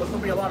 man. There's going to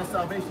be a lot of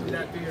salvation in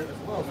that day as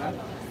well, man.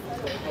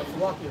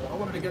 I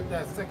wanted to get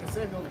that 2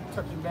 Samuel,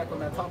 touching back on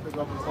that topic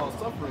of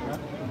suffering, man.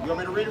 You want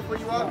me to read it for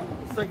you all?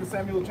 2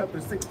 Samuel chapter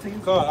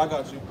 16. God, I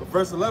got you.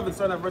 Verse 11,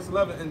 starting at verse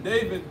 11. And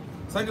David,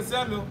 2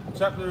 Samuel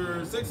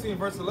chapter 16,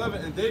 verse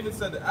 11. And David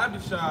said to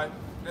Abishai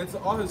and to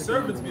all his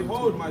servants,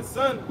 Behold, my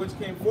son, which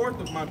came forth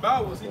of my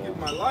bowels, he gave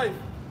my life.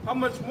 How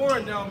much more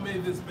now may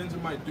this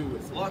Benjamite do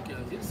it? Lucky.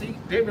 See,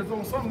 David's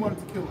own son wanted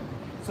to kill him.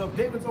 So if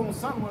David's own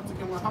son wanted to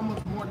kill him, how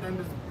much more than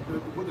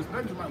what this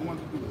Benjamite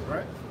wanted to do,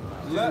 right?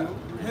 Let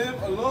him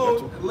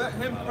alone, let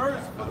him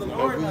curse, for the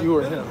Lord has you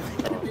or been him.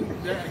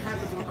 Everything that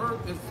happens on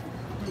earth is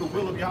through the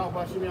will of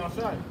Yahweh Shem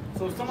Yahushai.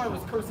 So if somebody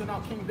was cursing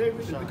out King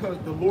David, it's because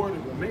the Lord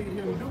made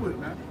him do it,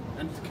 man.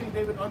 And King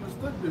David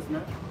understood this,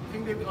 man.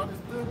 King David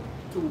understood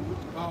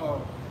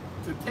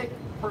to take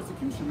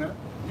persecution, man.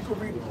 You can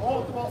read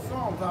all throughout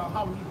Psalms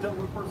how he dealt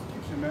with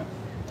persecution, man.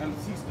 And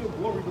he still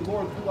gloried the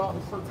Lord throughout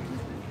his persecution.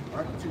 All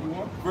right, continue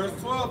on. Verse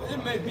 12,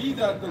 it may be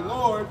that the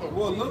Lord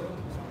will look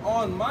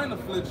on mine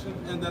affliction,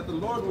 and that the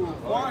Lord will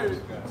require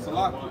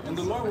Salaki, and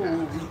the Lord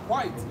will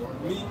requite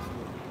me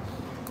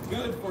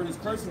good for his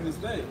cursing this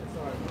day.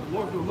 The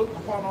Lord will look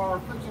upon our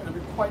affliction and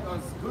requite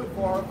us good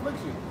for our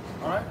affliction.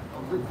 All right?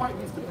 Requite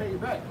means to pay you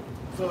back.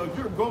 So if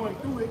you're going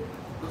through it,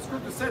 the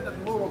scripture said that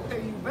the Lord will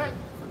pay you back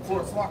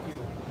for Salaki.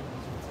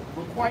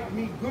 Requite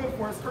me good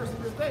for his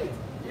cursing this day.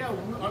 Yeah,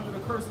 we're under the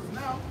curses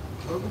now,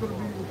 but we're going to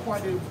be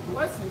requited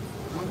blessings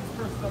when these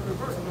curses are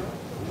reversed, man.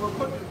 We're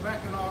putting it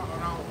back in our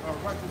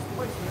righteous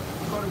place, man.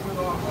 Starting with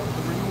the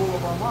renewal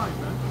of our mind,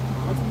 man.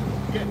 Once we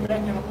get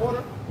back in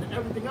order, then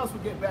everything else will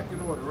get back in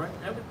order, right?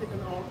 Everything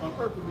on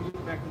earth will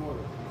get back in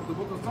order. But the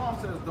book of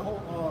Psalms says the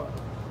whole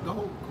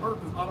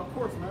earth is out of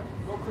course, man.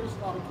 No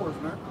creation out of course,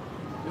 man.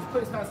 This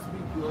place has to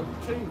be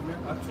changed, man.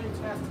 A change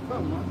has to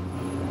come, man.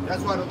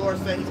 That's why the Lord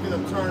said he's going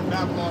to turn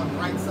Babylon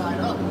right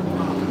side up.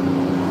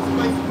 This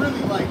place is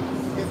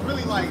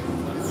really like,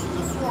 it's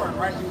the sword,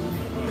 right? You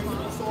pick up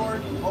the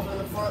sword, open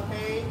the front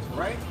page,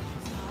 right?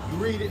 You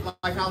read it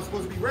like how it's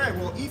supposed to be read.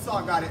 Well,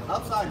 Esau got it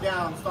upside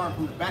down, starting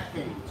from the back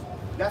page.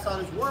 that's how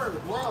this world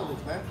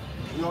is, man.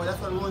 You know, that's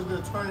why the Lord's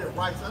going to turn it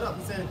right side up.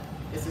 He said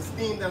it's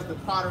esteemed as the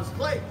potter's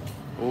clay.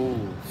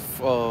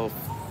 Oh,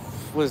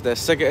 what is that?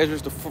 Second Ezra,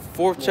 the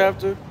fourth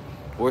chapter,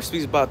 where it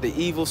speaks about the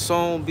evil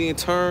sown being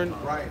turned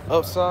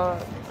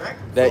upside.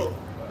 Exactly. That, so,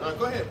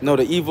 go ahead. No,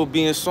 the evil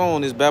being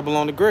sown is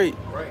Babylon the Great.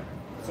 Right.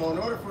 So in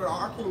order for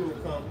our kingdom to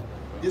come,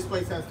 this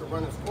place has to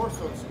run its course,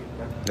 so to speak,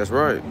 man. That's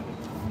right.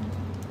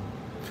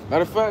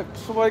 Matter of fact,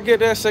 somebody get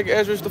that Second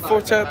Ezra, the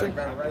fourth chapter.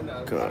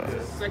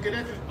 God. Second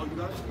Ezra. Oh, you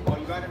got it? Oh,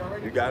 you got it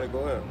already? You got it. Go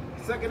ahead.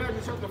 Second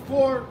Ezra chapter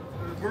 4,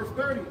 verse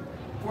 30.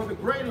 For the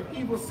grain of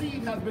evil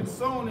seed has been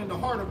sown in the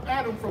heart of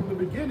Adam from the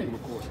beginning.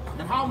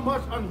 And how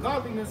much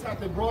ungodliness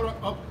hath it brought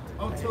up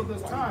until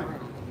this time?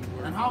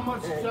 And how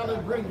much shall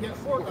it bring yet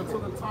forth until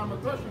the time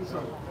of threshing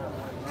comes?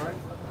 All right.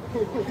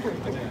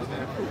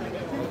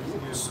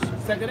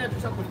 Second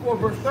Ezra chapter 4,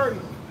 verse 30.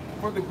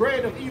 For the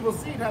grain of evil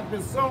seed hath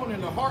been sown in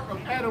the heart of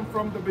Adam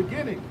from the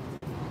beginning.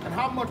 And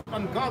how much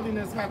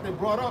ungodliness hath it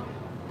brought up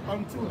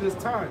unto this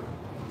time?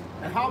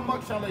 And how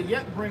much shall it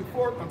yet bring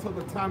forth until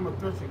the time of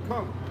threshing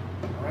come?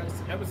 All right.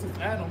 So ever since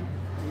Adam,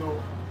 you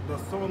know, the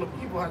soul of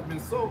evil has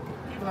been sold.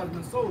 Evil has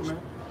been sold, man.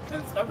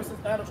 And ever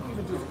since Adam,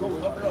 evil just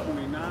goes up and up.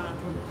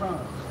 29.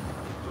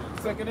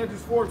 Second Ezra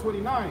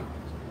 4:29.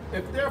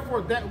 If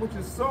therefore that which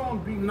is sown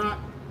be not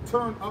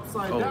turned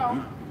upside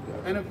down,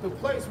 and if the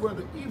place where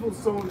the evil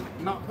sown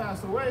not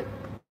pass away,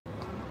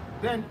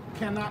 then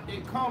cannot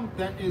it come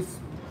that is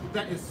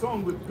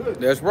sown with good.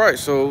 That's right.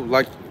 So,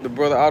 like the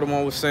brother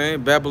Adamon was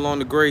saying, Babylon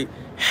the Great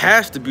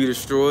has to be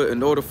destroyed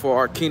in order for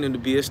our kingdom to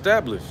be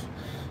established.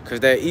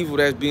 Because that evil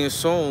that's being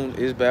sown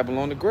is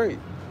Babylon the Great.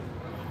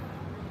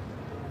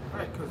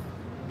 Right, because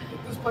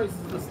if this place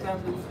is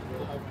established,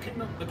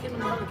 the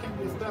kingdom of heaven can't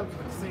be established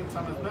at the same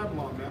time as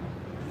Babylon, man.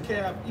 You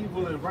can't have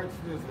evil and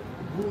righteousness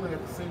ruling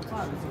at the same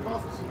time. It's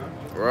impossible, man.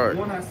 Right.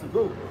 One has to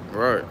go.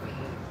 Right.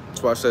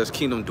 That's why it says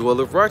kingdom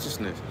dwelleth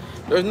righteousness.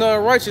 There's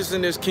none righteous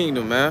in this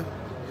kingdom, man.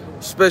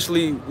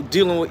 Especially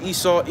dealing with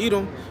Esau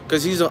Edom,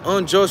 because he's an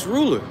unjust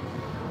ruler.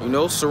 You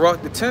know,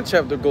 Sirach the 10th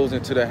chapter goes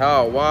into that,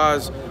 how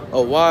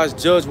a wise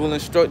judge will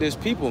instruct his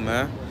people,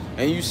 man.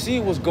 And you see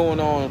what's going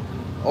on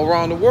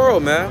around the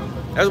world, man.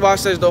 That's why it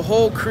says the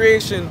whole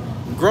creation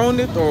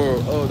groaneth,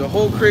 or the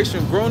whole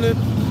creation groaneth,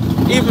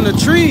 even the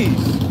trees.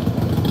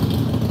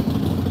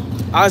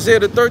 Isaiah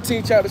the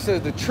 13th chapter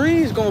says the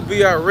trees gonna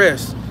be at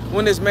rest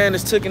when this man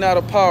is taken out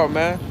of power,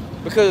 man.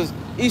 Because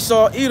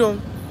Esau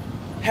Edom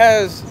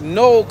has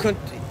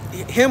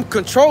him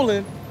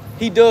controlling,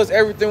 he does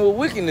everything with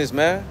wickedness,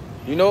 man.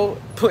 You know,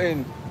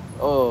 putting,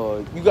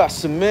 you got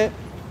cement,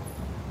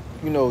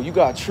 you know, you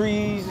got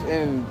trees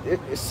and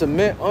it's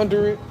cement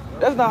under it.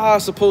 That's not how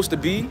it's supposed to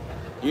be,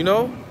 you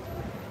know?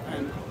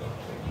 And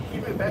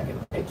even back in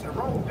ancient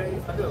Rome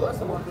days, I did a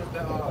lesson on this,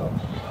 that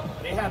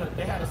they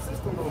had a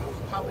system of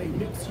how they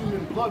mix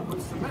human blood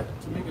with cement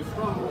to make it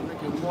stronger and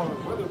make it more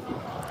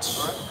weatherproof,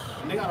 right?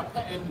 And they got a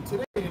patent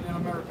today in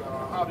America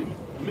on how to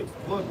mix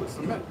blood with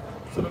cement.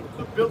 So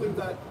the buildings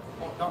that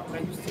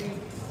you see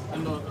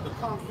and the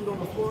concrete on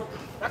the floor,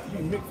 that can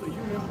be mixed with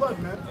human blood,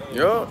 man.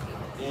 Yeah.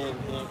 In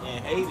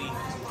Haiti,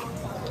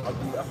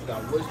 I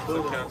forgot which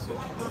building.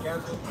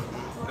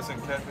 That's in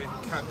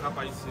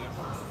Cap-Haïtien.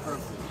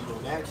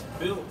 Perfect. That's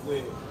built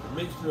with a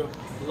mixture of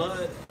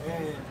blood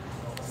and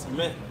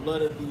cement,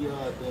 blood of the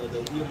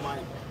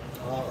Edomite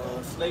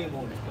slave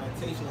owners,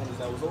 plantation owners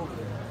that was over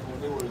there. When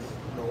they were,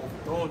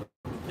 overthrowing them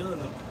and killing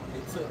them,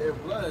 they took their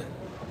blood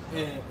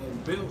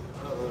and built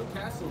a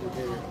castle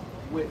there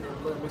with their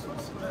blood mixed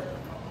with cement.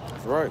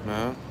 That's right,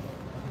 man.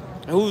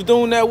 And who's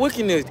doing that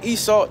wickedness?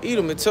 Esau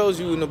Edom. It tells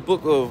you in the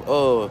book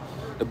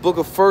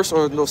of First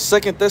or no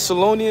Second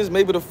Thessalonians,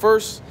 maybe the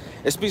first.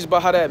 It speaks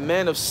about how that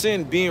man of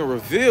sin being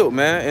revealed,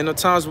 man. And the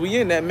times we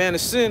in, that man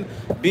of sin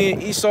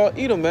being Esau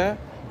Edom, man.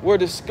 We're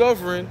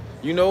discovering,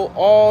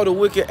 all the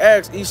wicked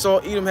acts Esau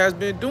Edom has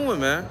been doing,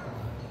 man.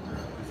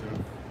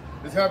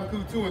 This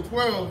Habakkuk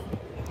 2:12.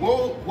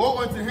 Woe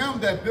unto him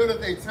that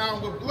buildeth a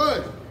town with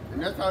blood.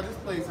 And that's how this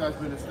place has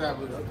been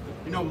established.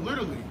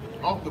 Literally,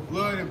 off the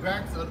blood and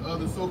backs of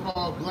the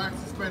so-called blacks,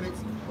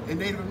 Hispanics, and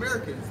Native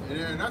Americans.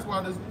 And that's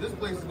why this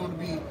place is going to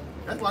be,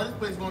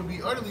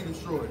 utterly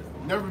destroyed,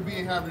 never be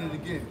inhabited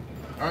again.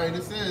 All right,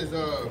 it says,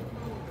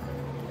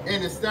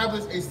 and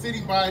establish a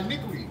city by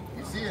iniquity.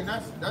 You see, and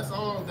that's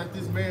all that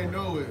this man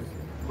knows is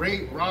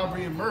rape,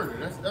 robbery, and murder.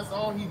 That's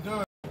all he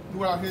done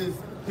throughout his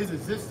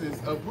existence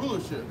of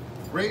rulership.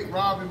 Rape,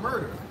 rob, and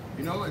murder.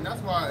 And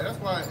that's why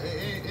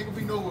it ain't gonna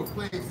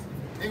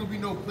be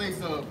no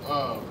place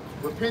of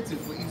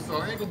repentance for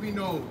Esau. It ain't gonna be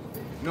no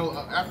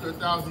after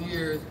 1,000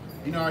 years,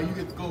 you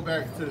get to go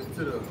back to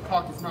the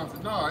Caucasus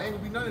Mountains. No, it ain't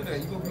gonna be none of that.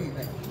 You're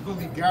gonna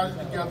be gathered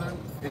together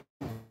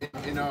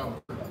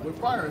with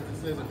fire, as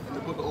it says in the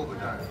book of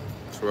Obadiah.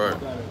 That's right.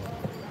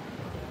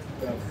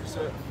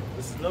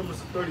 This is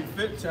Numbers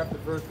 35th chapter,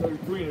 verse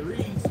 33, and it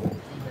reads,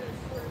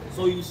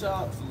 so you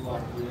shall,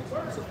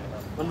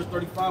 Numbers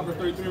 35, verse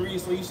 33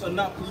 reads, so you shall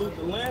not pollute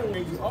the land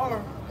where you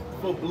are,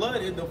 for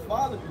blood it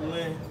defileth the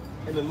land,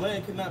 and the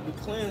land cannot be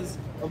cleansed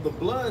of the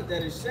blood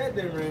that is shed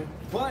therein,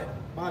 but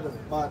by the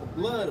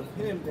blood of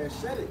him that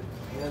shed it.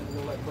 And you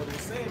know, like brother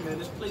was saying, man,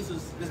 this place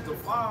is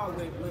defiled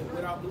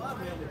with our blood,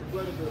 man, with the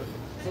blood of the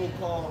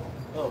so-called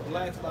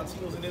blacks,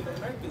 Latinos, and Native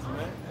Americans,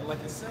 man. And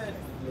like I said,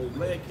 the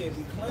land can't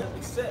be cleansed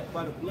except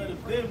by the blood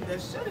of them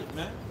that shed it,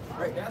 man.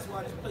 Right? That's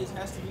why this place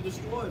has to be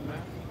destroyed,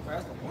 man. Right?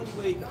 That's the only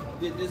way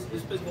that this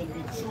place is gonna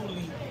be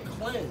truly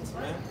cleansed,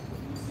 man.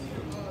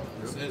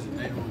 It says in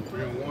Nahum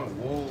 3:1,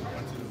 woe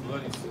unto the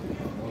bloody city.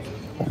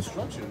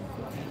 Destruction.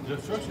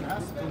 Destruction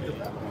has to come to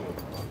Babylon.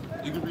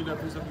 You can read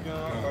that piece up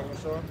again,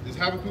 Sean? This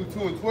Habakkuk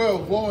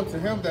 2:12, woe unto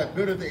him that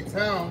buildeth a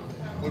town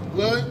with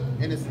blood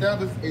and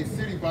established a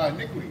city by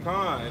iniquity.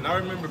 And I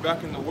remember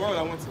back in the world,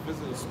 I went to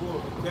visit a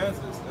school in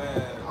Kansas,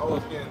 and I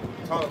was getting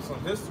taught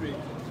some history.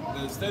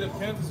 The state of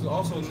Kansas is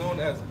also known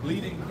as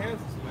Bleeding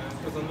Kansas, man,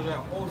 because under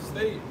that whole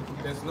state,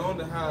 it's known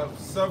to have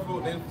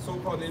several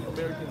so-called Native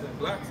Americans and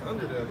blacks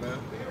under there, man.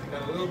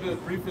 And a little bit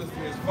of brief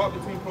history is fought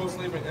between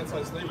pro-slavery and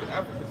anti-slavery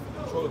Africans for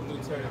control of the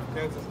new territory of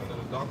Kansas under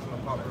the doctrine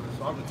of popular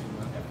sovereignty,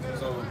 man.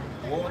 So,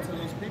 woe unto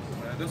those people,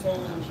 man. This whole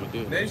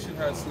nation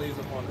has slaves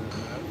upon it,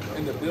 man.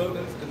 In the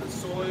buildings, in the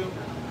soil,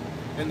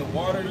 in the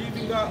water. You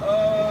even got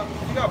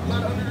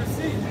blood under the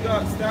sea. You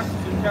got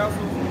statues and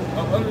castles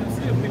under the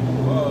sea of people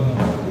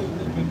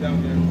who've been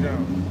down there and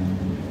drowned.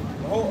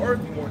 The whole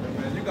earth you want there,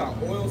 man. You got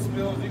oil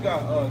spills. You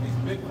got these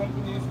big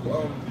companies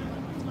who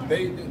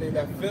they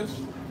got fish.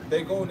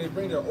 They go and they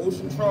bring their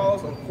ocean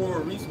trawls on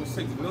coral reefs, which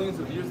takes millions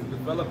of years to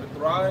develop and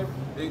thrive.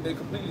 They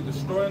completely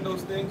destroying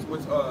those things,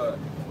 which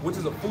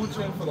is a food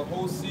chain for the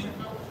whole sea.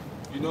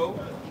 You know,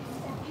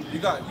 you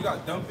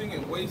got dumping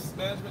and waste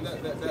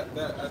management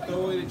that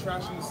throw away the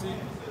trash in the sea.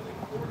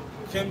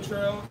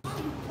 Chemtrails,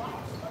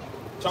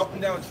 chopping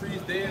down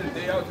trees day in and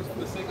day out just for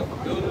the sake of a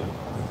building.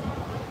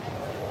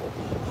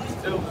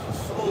 Still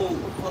so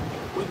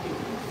fucking wicked,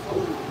 so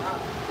not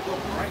so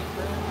right,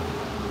 man.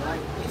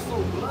 Like they so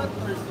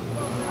bloodthirsty.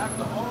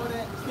 After all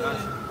that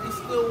killing, they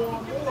still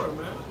want more,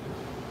 man.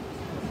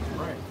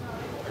 Right.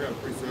 I got a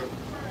precept.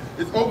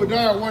 It's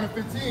Obadiah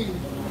 1:15.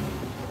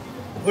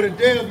 For the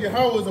day of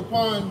Yahweh is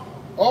upon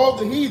all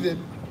the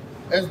heathen,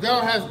 as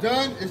thou hast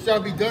done, it shall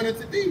be done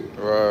unto thee.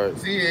 Right.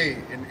 See,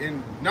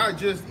 and not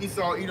just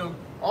Esau, Edom,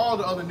 all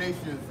the other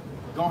nations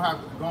gonna have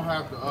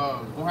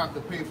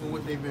to pay for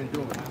what they've been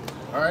doing.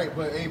 All right,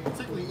 but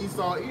particularly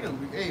Esau, Edom,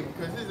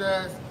 because his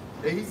ass,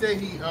 he said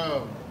he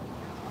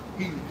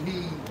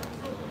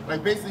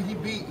like basically he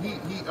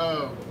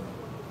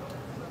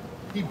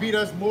beat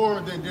us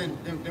more than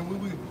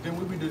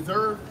we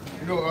deserve.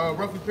 You know,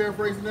 roughly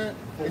paraphrasing that.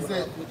 It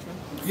said,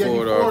 yeah, he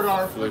forwarded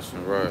our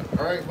affliction, right.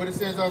 All right, but it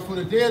says, for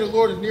the day of the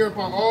Lord is near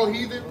upon all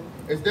heathen.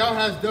 As thou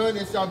hast done,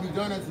 it shall be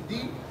done unto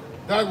thee.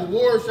 Thy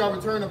reward shall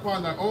return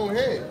upon thy own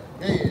head.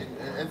 Hey,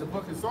 as the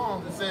book of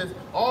Psalms, it says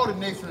all the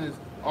nations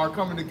are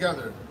coming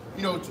together,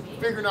 you know,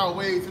 figuring out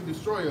ways to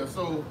destroy us.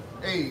 So,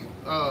 hey,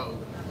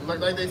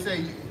 like they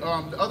say,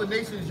 the other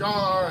nations, y'all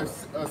are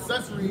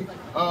accessory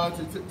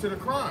to the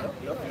crime.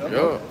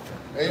 Yeah.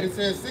 And it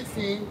says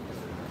 16,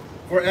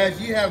 for as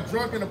ye have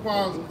drunken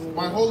upon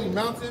my holy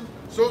mountain,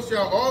 so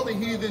shall all the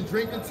heathen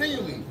drink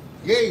continually.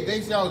 Yea,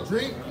 they shall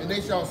drink, and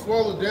they shall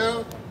swallow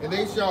down, and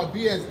they shall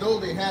be as though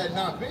they had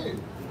not been.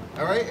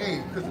 All right,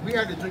 hey, because we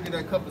had to drink of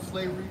that cup of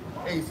slavery.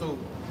 Hey, so,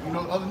 you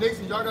know, other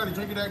nations, y'all got to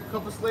drink of that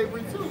cup of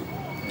slavery too.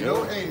 You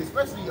know, hey,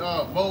 especially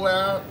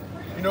Moab.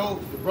 You know,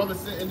 the brother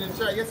sent in the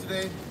chat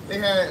yesterday, they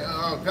had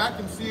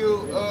vacuum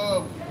sealed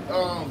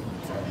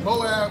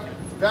Moab,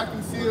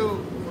 vacuum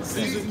sealed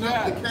season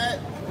up the cat.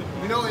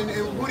 You know, and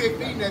who they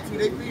feeding that to?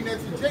 They feeding that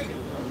to Jacob.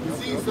 You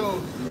see,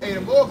 so, hey,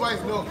 the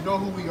Moabites know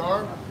who we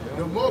are.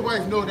 The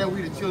Moabites know that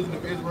we the children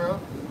of Israel.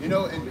 You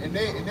know, and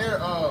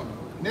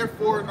they're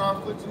forwarding our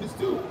afflictions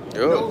too.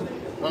 You know,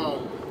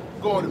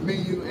 go on the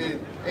menu and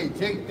hey,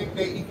 Jake think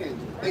they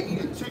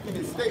eating chicken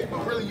and steak,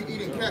 but really you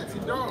eating cats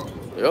and dogs.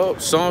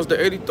 Yup, Psalms the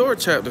 83rd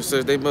chapter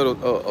says they made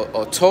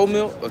a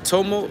tumult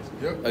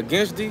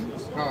against thee.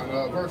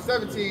 Verse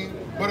 17,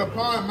 but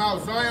upon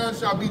Mount Zion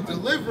shall be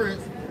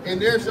deliverance,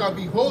 and there shall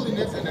be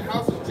holiness, and the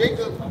house of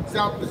Jacob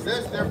shall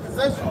possess their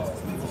possessions.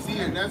 See,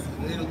 and the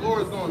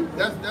Lord's going.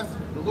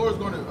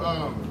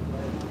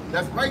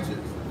 That's righteous.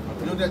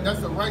 You know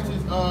that's a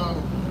righteous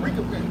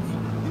recompense.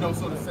 You know,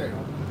 so to say.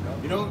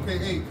 You know, okay,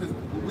 hey, because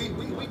we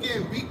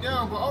getting beat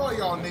down by all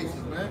y'all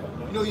nations, man.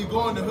 You know, you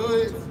go in the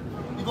hood,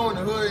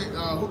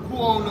 who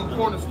own them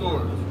corner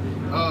stores?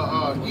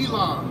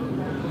 Elon,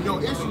 you know,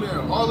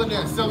 Ishmael, all of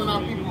that, selling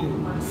our people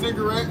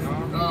cigarettes,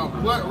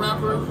 blunt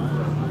wrappers,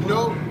 you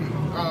know,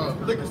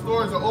 liquor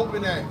stores are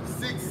open at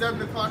 6,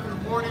 7 o'clock in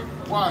the morning.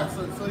 Why?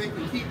 So they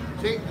can keep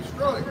Jake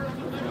destroyed,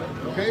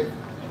 okay?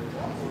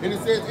 And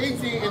it says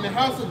 18, in the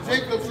house of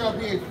Jacob shall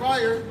be a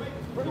fire,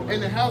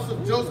 in the house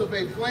of Joseph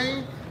a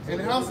flame, in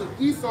the house of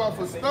Esau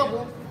for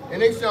stubble, and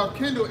they shall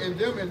kindle in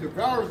them and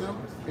devour them,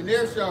 and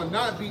there shall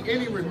not be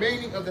any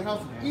remaining of the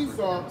house of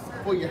Esau,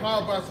 for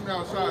Yahweh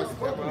shall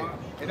spoken it.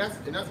 And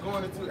that's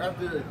going into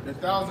after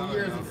 1,000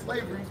 years of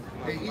slavery,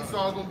 and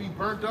Esau is going to be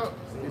burnt up,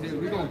 and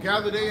then we're going to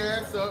gather their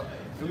ass up,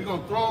 and we're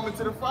going to throw them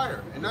into the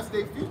fire, and that's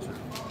their future,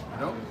 you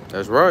know?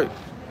 That's right.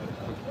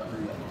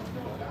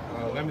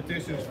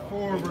 Lamentations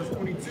 4, verse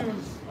 22,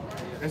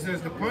 it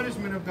says, the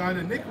punishment of thine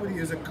iniquity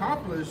is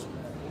accomplished,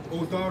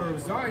 O daughter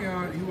of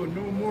Zion. He will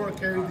no more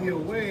carry thee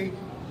away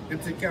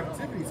into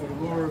captivity. So the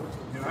Lord,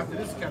 after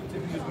this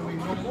captivity is going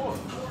to be no more.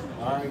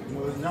 All right,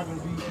 it's not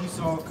going to be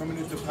Esau coming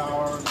into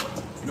power.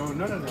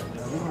 None of that.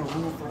 We're going to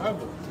rule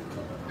forever.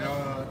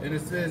 And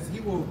it says,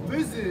 he will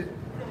visit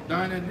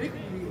thine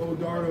iniquity, O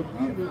daughter of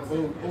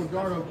Edom. O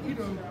daughter of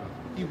Edom,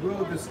 he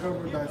will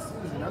discover thy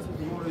sins. And that's what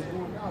the Lord is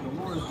doing now. The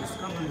Lord is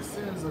discovering the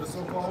sins of the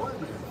so-called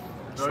white man.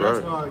 So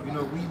that's why,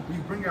 we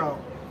bring out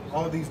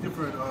all these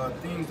different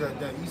things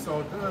that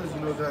Esau does,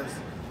 that's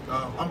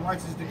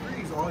unrighteous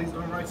decrees, all these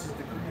unrighteous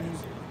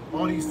decrees,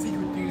 all these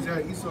secret things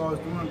that Esau is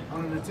doing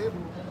under the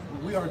table.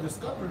 We are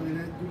discovering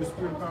it through the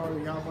spirit and power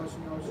of Yahweh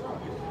Shem Shah.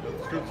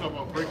 The scripture talk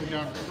about breaking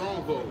down the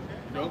stronghold.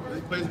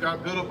 This place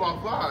got built up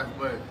off lies,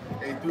 but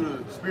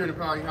through the spirit and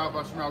power of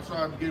Yahweh Shem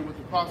Shah, beginning with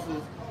the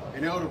apostles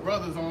and elder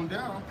brothers on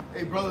down,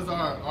 brothers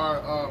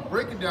are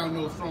breaking down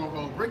those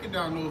strongholds, breaking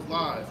down those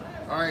lies,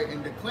 all right,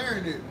 and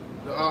declaring it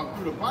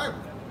through the Bible,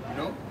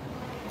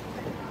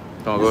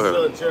 Oh,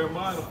 go ahead.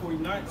 Jeremiah, the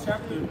 49th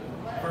chapter,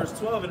 verse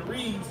 12, and it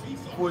reads,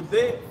 For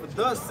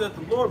thus saith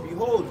the Lord,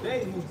 behold,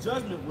 they whose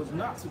judgment was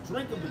not to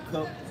drink of the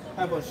cup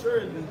have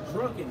assuredly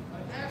drunken,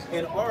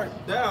 and art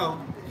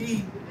thou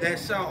he that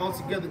shall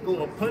altogether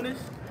go unpunished?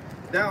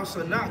 Thou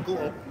shalt not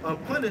go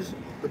unpunished,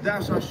 but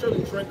thou shalt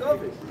surely drink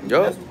of it.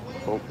 Yup. That's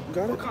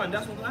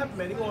what's gonna happen,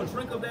 man. They're gonna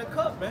drink of that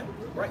cup, man.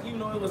 Right? It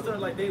was sort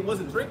of like they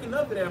wasn't drinking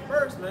of it at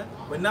first, man.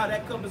 But now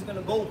that cup is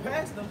gonna go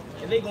past them,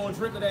 and they're gonna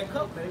drink of that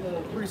cup, man. They're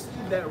gonna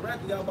receive that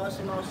wrath of Yahweh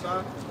Shem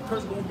Shah. The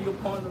curse is gonna be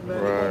upon them,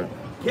 man. Right. They're gonna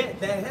get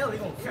that hell. They're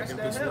gonna catch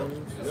that hell.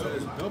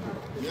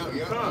 Yeah.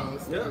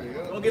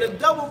 Gonna get a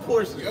double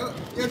portion.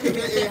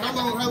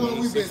 How long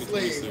we been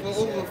slaves? For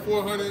over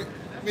 400,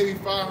 maybe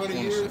 500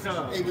 years.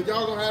 But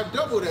y'all gonna have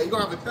double that. You're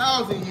gonna have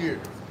 1,000 years.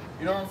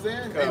 You know what I'm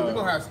saying? We're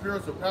gonna have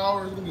spiritual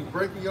power. We're gonna be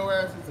breaking your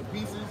ass into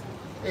pieces.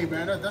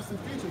 Man, that's the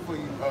future for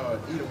you,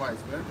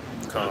 Edomites, man.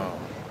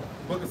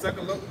 Book of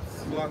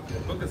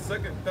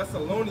Second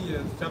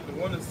Thessalonians, chapter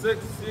 1 and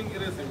 6. Seeing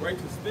it is a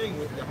righteous thing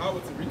with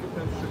Yahweh to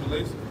recompense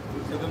tribulation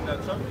to them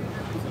that trouble you.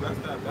 So that's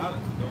that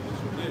balance.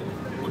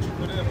 What you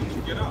put in, what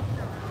you get out.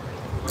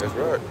 That's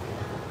right.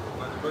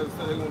 Like the brother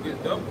said, they're gonna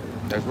get double.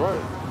 That's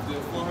right.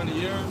 Did 400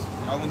 years,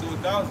 I'm gonna do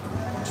 1,000.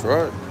 That's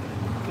right.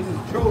 This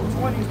is Job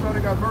 20,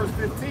 starting at verse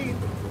 15.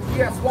 He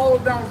has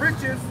swallowed down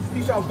riches,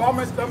 he shall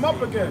vomit them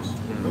up again.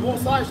 The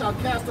Most High shall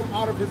cast them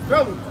out of his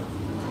belly.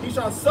 He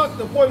shall suck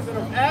the poison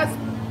of asp,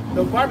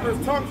 the viper's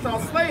tongue shall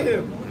slay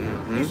him.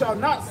 He shall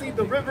not see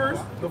the rivers,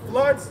 the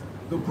floods,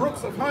 the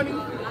brooks of honey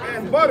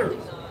and butter.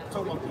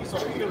 So the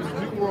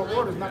New World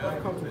Order is not going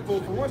to come to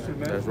full fruition,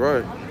 man. That's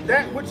right.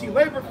 That which he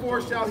labored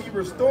for shall he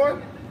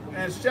restore,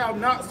 and shall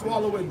not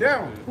swallow it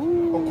down.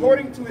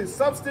 According to his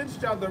substance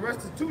shall the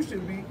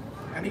restitution be,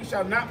 and he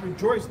shall not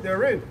rejoice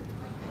therein.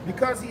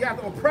 Because he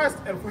hath oppressed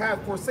and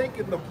hath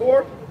forsaken the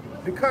poor,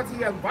 because he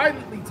hath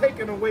violently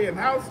taken away an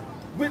house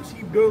which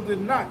he builded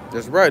not.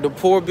 That's right. The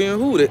poor being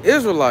who? The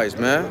Israelites,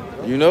 man.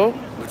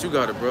 But you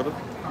got it, brother.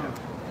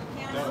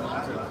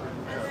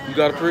 You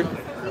got a pre?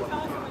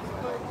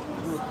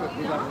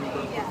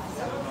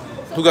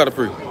 Who got a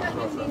pre?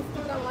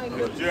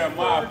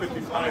 Jeremiah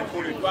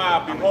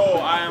 51:25. Behold,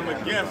 I am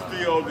against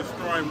thee, O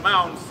destroying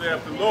mountain,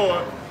 saith the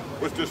Lord,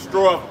 which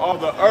destroyeth all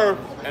the earth,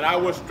 and I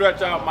will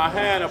stretch out my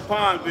hand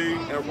upon thee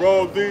and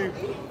roll thee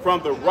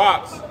from the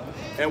rocks,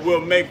 and will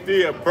make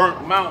thee a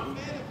burnt mountain.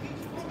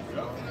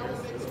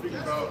 Speaking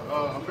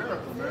about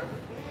America, man.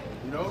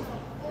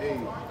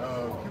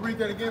 Can you read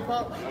that again,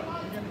 Pop?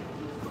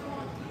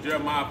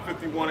 Jeremiah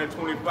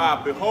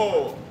 51:25.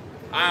 Behold,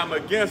 I am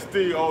against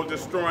thee, O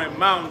destroying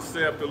mountain,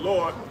 saith the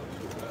Lord.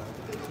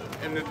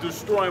 And the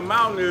destroying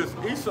mountain is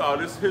Esau,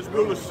 this is his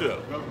rulership,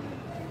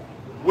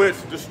 which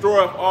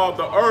destroyeth all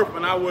the earth,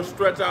 and I will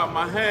stretch out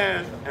my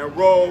hand and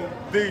roll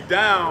thee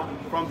down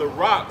from the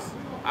rocks.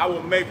 I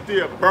will make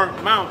thee a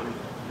burnt mountain.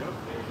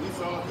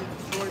 Esau, he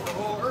destroyed the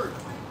whole earth.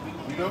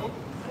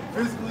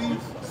 Physically,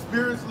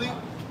 spiritually.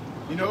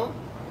 You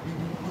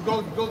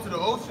go to the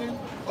ocean.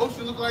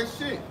 Ocean look like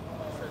shit.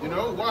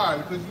 Why?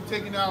 Because you're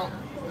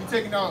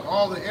taking out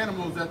all the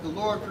animals that the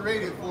Lord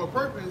created for a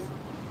purpose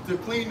to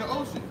clean the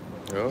ocean.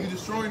 You're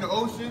destroying the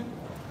ocean.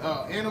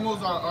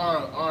 Animals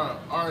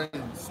are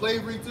in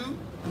slavery too.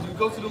 When you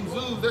go to them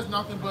zoos, that's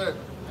nothing but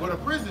a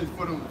prison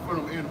for them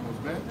animals,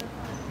 man.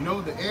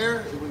 The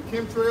air with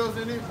chemtrails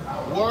in it,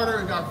 water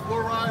and got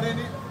fluoride in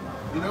it.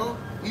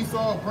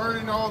 Esau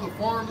burning all the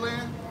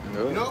farmland.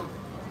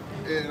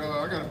 And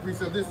I got a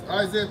precept. This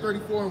Isaiah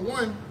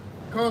 34:1.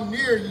 Come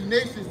near, ye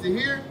nations, to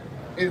hear,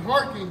 and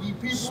hearken, ye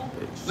people.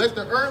 Let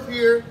the earth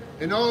hear,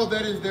 and all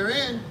that is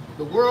therein,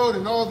 the world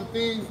and all the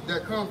things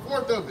that come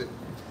forth of it.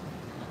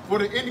 For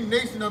the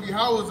indignation of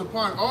Yahweh is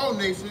upon all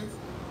nations,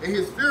 and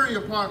his fury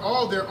upon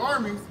all their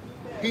armies.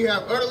 He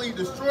have utterly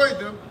destroyed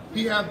them.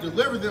 He have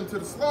delivered them to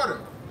the slaughter.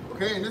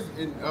 Okay,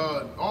 and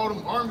all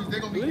them armies,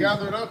 they're going to be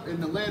gathered up in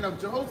the land of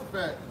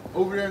Jehoshaphat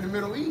over there in the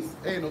Middle East.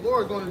 And the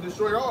Lord is going to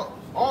destroy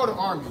all the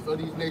armies of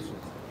these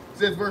nations.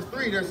 says verse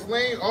 3, their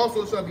slain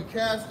also shall be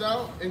cast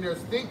out, and their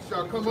stink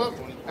shall come up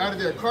out of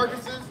their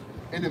carcasses,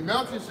 and the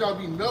mountains shall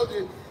be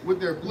melted with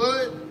their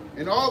blood,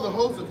 and all the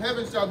hosts of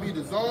heaven shall be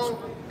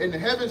dissolved, and the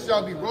heavens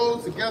shall be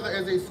rolled together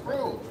as a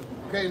scroll.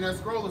 Okay, and that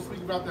scroll is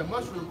speaking about that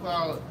mushroom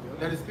cloud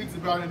that it speaks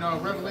about in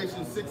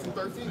Revelation 6 and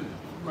 13.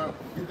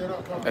 Get that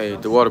up, Hey,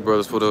 the Water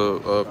Brothers for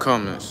the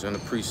comments and the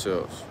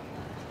pre-sales.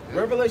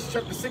 Revelation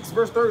chapter 6,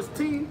 verse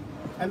 13.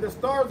 And the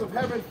stars of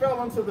heaven fell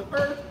unto the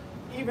earth,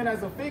 even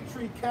as a fig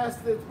tree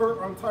casteth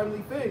her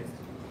untimely figs,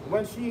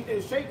 when she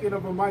is shaken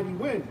of a mighty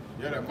wind.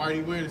 Yeah, that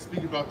mighty wind is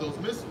speaking about those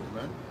missiles,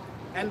 man.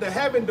 And the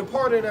heaven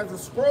departed as a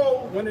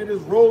scroll when it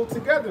is rolled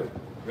together.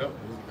 Yep.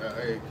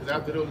 Because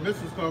after those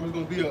missiles come, it's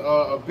going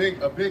to be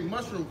a big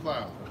mushroom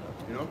cloud,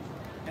 you know?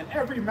 And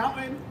every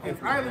mountain and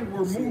island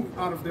were moved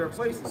out of their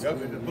places.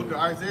 Yep. And the book of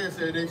Isaiah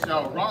said they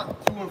shall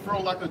rock to and fro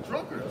like a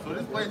drunkard. So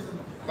this place is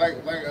like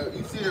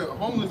you see a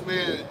homeless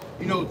man,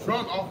 you know,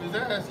 drunk off his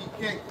ass. He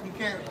can't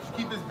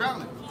keep his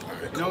balance.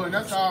 You know, and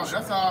that's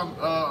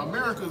how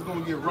America is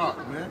going to get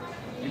rocked, man.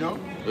 You know.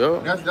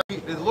 Yeah.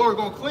 The Lord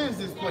going to cleanse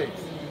this place.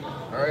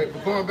 All right.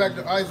 But going back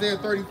to Isaiah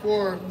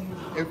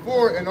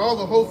 34:4, and all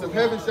the hosts of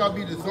heaven shall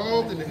be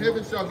dissolved, and the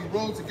heavens shall be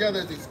rolled together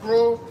as a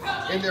scroll,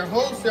 and their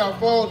hosts shall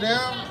fall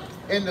down,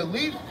 and the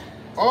leaf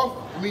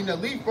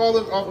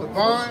falleth off the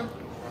vine,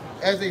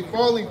 as a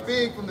falling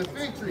fig from the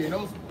fig tree. And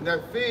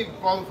that fig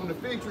falling from the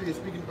fig tree is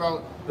speaking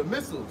about the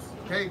missiles,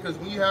 okay? Because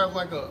when you have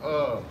like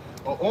a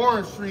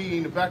orange tree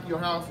in the back of your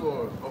house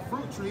or a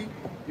fruit tree,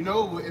 you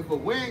know, if a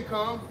wind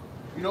comes,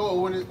 you know,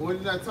 when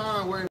it's that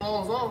time where it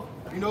falls off,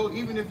 you know,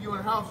 even if you're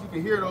in the house, you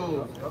can hear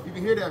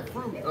that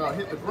fruit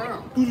hit the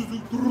ground.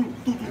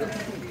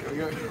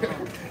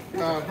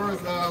 Verse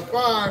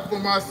 5, for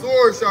my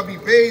sword shall be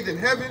bathed in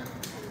heaven.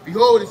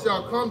 Behold, it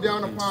shall come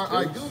down upon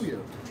Idumea.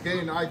 Okay,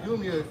 and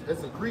Idumea,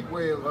 that's a Greek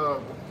way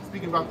of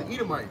speaking about the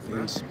Edomites.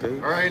 All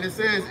right, and it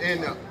says,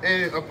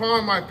 and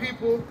upon my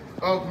people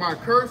of my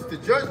curse to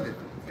judgment.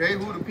 Okay,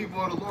 who the people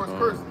of the Lord's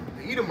curse?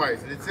 The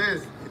Edomites. And it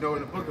says, you know,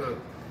 in the book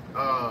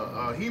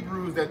of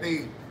Hebrews that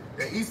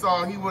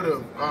Esau, he would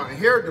have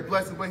inherited the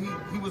blessing, but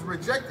he was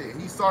rejected.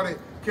 He sought it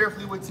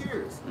carefully with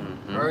tears.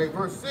 All right,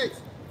 verse 6.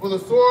 For the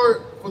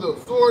sword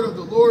of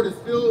the Lord is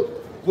filled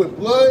with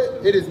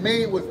blood, it is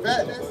made with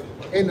fatness,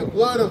 and the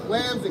blood of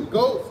lambs and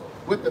goats,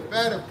 with the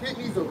fat of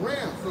kidneys of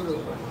rams. So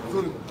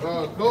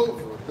the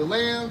goats, the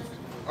lambs,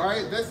 all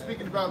right, that's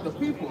speaking about the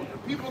people. The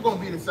people are going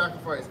to be the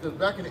sacrifice, because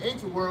back in the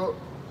ancient world,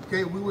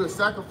 okay, we would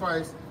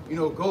sacrifice, you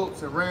know,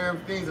 goats and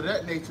rams, things of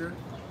that nature.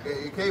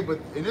 Okay,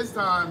 but in this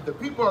time, the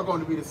people are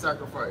going to be the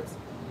sacrifice.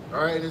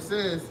 All right, and it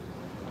says,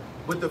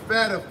 with the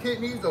fat of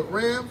kidneys of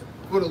rams,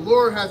 for the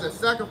Lord has a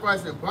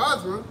sacrifice in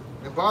Bozrah,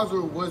 and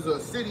Bozrah was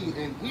a city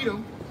in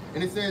Edom,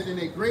 and it says, in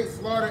a great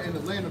slaughter in the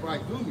land of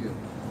Idumea.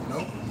 You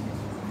know?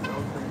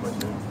 Pretty much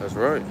it. That's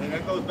right. And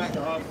that goes back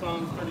to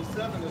Psalms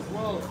 37 as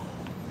well.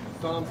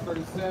 Psalms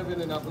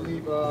 37, and I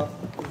believe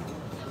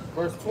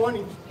verse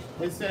 20,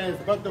 it says,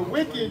 but the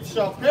wicked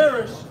shall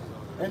perish,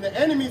 and the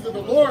enemies of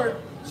the Lord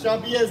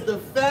shall be as the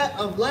fat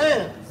of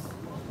lambs.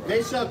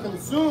 They shall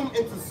consume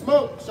into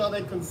smoke, shall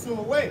they consume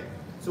away.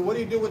 So what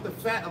do you do with the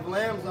fat of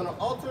lambs on an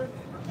altar?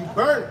 You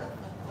burn it.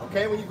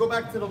 Okay, when you go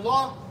back to the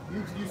law,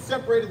 you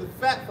separated the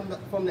fat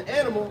from the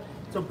animal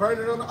to burn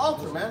it on the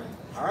altar, man.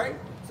 All right?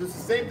 So it's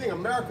the same thing.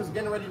 America's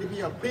getting ready to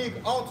be a big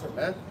altar,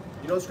 man.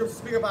 You know, scriptures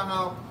speak about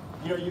how,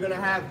 you know, you're going to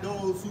have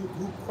those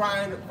who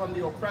crying from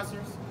the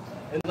oppressors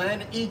in the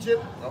land of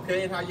Egypt,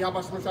 okay, and how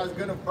Yahweh Shemashah is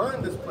going to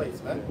burn this place,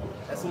 man.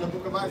 That's in the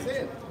book of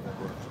Isaiah.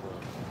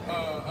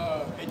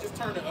 Hey, just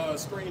turn the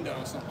screen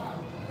down somehow.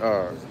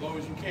 As low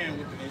as you can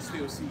with it and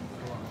still see.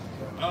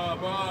 But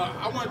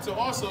I wanted to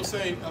also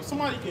say,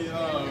 somebody can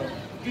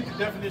get the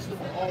definition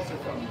for altar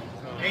from me.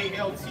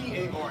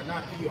 A-L-T-A-R,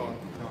 not E-R.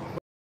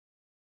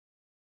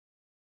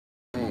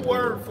 The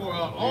word for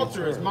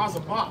altar is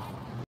mazabah.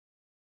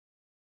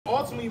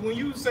 Ultimately, when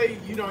you say,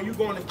 you know, you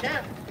going to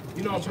camp,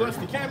 you know, bless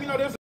the camp, you know,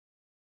 there's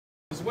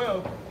as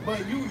well,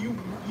 but you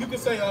can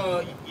say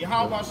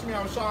Yahweh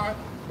Shema Shai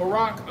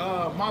Barak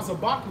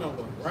Mazabak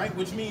Noah, right?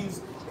 Which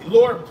means,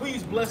 Lord,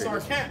 please bless our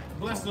camp,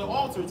 bless the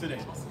altar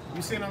today.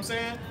 You see what I'm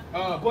saying?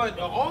 But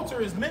the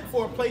altar is meant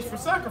for a place for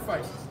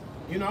sacrifices.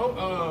 You know,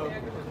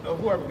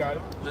 whoever got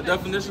it. The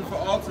definition for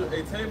altar: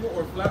 a table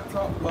or flat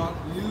top block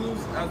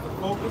used as the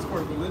focus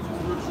for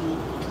religious ritual,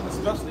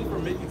 especially for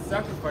making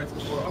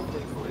sacrifices or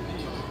offerings for the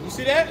deity. You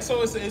see that?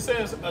 So it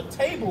says a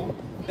table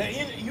that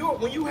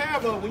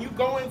when you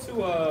go into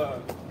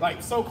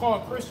like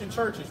so-called Christian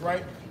churches,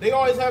 right? They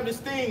always have this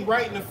thing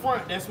right in the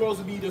front that's supposed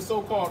to be the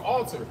so-called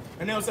altar,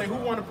 and they'll say who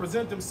want to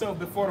present themselves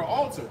before the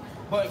altar.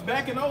 But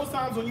back in those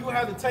times when you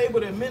had the table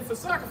that meant for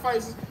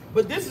sacrifices,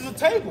 but this is a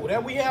table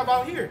that we have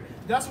out here.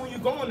 That's when you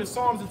go into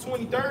Psalms the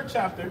 23rd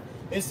chapter.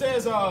 It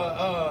says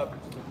about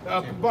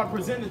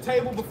present the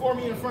table before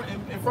me in front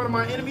of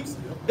my enemies.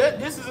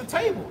 This is a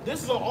table.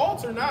 This is an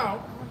altar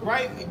now,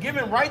 right?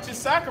 Giving righteous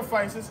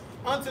sacrifices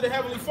unto the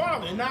Heavenly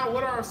Father. And now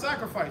what are our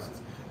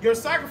sacrifices? Your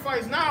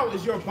sacrifice now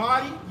is your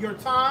body, your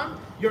time,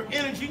 your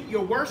energy,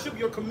 your worship,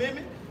 your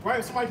commitment.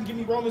 right? Somebody can give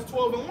me Romans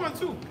 12:1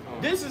 too.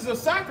 This is a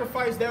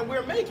sacrifice that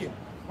we're making,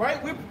 right?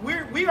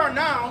 We are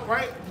now,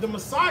 right? The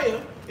Messiah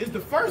is the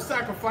first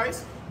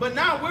sacrifice, but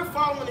now we're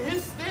following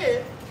his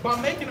stead by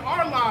making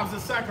our lives a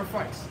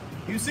sacrifice.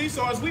 You see,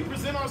 so as we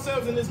present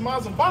ourselves in this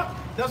Mazabak,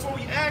 that's what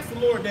we ask the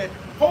Lord, that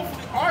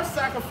hopefully our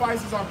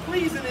sacrifices are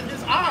pleasing in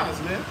his eyes,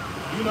 man.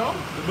 You know?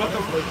 The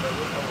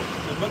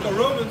book of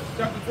Romans,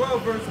 chapter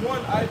 12, verse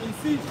 1, I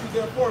beseech you,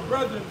 therefore,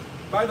 brethren,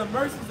 by the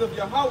mercies of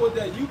Yahweh,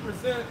 that you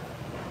present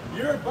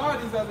your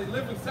bodies as a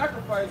living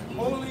sacrifice,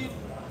 holy,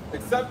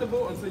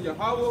 acceptable unto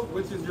Yahweh,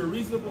 which is your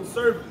reasonable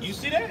service. You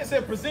see that? It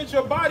said, present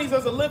your bodies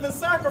as a living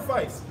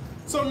sacrifice.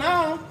 So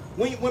now,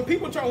 when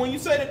people try, when you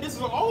say that this is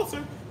an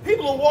altar,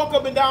 people will walk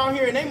up and down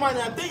here and they might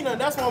not think nothing.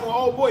 That's why when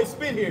old boys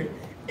spin here,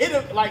 it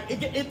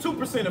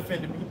 2%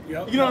 offended me.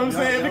 Yep. You know what I'm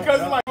saying?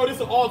 Because it's like, oh, this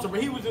is an altar, but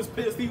he was just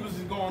pissed, he was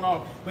just going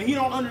off. But he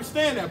don't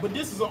understand that. But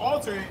this is an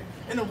altar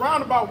in a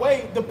roundabout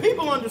way. The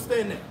people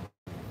understand that.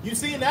 You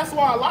see, and that's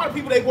why a lot of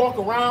people, they walk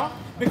around,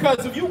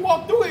 because if you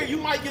walk through here, you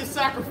might get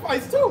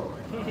sacrificed too.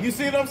 You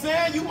see what I'm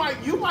saying? You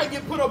might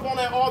get put up on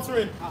that altar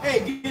and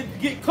hey,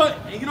 get cut.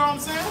 You know what I'm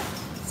saying?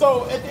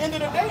 So at the end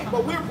of the day,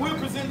 but we're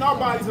presenting our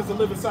bodies as a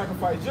living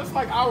sacrifice. Just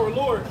like our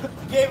Lord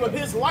gave up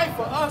his life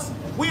for us,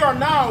 we are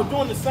now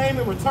doing the same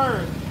in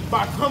return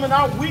by coming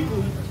out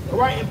weekly,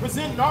 right, and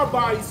presenting our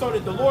bodies so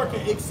that the Lord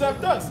can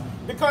accept us.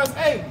 Because,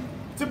 hey,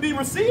 to be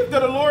received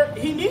of the Lord,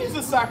 he needs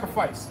a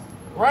sacrifice,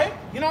 right?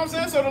 You know what I'm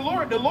saying? So the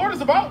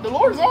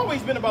Lord has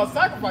always been about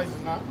sacrifices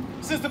now,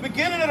 since the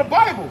beginning of the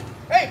Bible.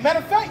 Hey, matter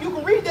of fact, you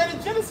can read that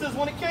in Genesis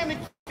when it came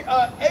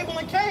to Abel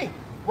and Cain,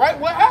 right?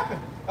 What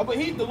happened? But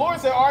the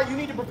Lord said, all right, you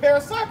need to prepare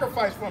a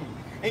sacrifice for me.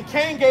 And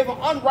Cain gave an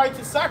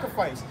unrighteous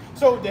sacrifice.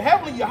 So the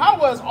heavenly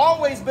Yahweh has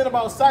always been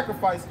about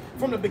sacrifice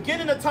from the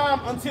beginning of time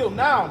until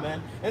now,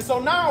 man. And so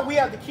now we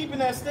have to keep in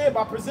that stead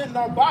by presenting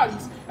our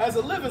bodies as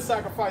a living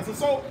sacrifice. And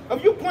so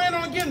if you plan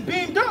on getting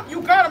beamed up,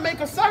 you got to make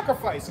a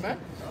sacrifice, man.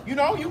 You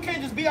know, you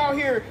can't just be out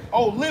here,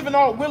 living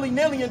all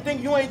willy-nilly and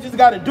think you ain't just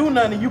got to do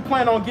nothing and you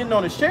plan on getting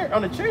on a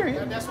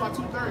chariot. That's why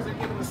 2/3 are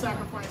giving a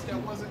sacrifice that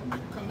wasn't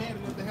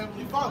commanded of the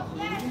Heavenly Father.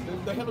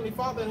 The Heavenly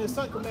Father and his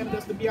Son commanded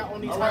us to be out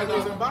on these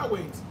highways and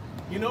byways.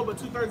 You know, but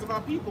 2/3 of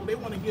our people, they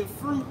want to give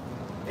fruit.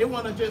 They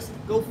want to just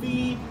go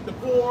feed the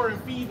poor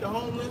and feed the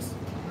homeless,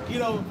 you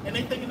know, and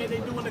they thinking that they're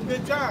doing a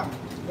good job.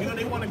 You know,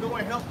 they want to go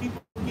and help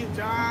people get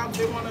jobs.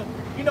 They want to,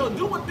 you know,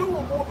 do what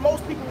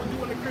most people would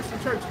do in the Christian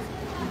churches.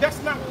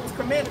 That's not what was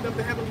commanded of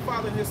the Heavenly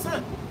Father and his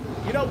Son.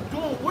 You know,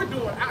 doing what we're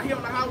doing out here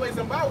on the highways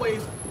and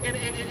byways and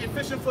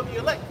fishing for the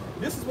elect.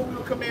 This is what we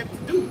were commanded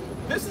to do.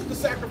 This is the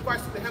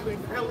sacrifice that the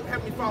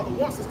Heavenly Father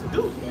wants us to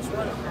do. That's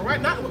right. All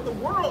right, not what the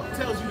world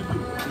tells you to do.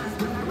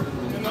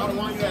 You know, I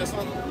want you to ask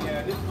something.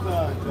 Yeah, this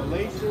is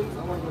Galatians.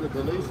 I want to go to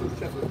Galatians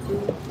chapter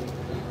 2.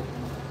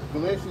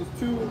 Galatians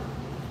 2,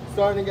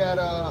 starting at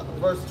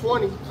verse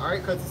 20. All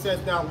right, because it says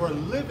now we're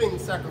living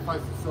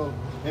sacrifices. So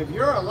if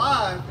you're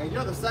alive and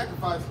you're the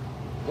sacrifice,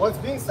 what's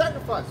being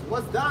sacrificed?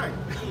 What's dying?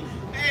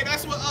 Hey,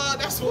 that's what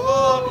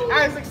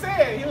Isaac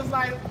said. He was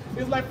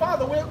like,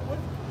 Father,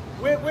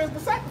 where's the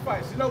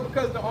sacrifice? You know,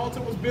 because the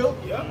altar was built.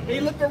 Yeah. He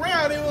looked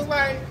around. It was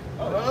like,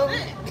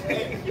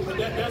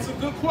 That's a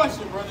good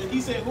question, brother.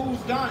 He said, who's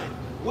dying?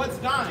 What's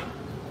dying?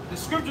 The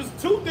scriptures,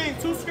 two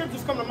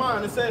scriptures come to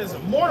mind. It says,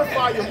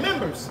 mortify your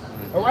members.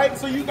 All right,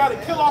 so you got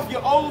to kill off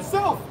your old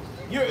self.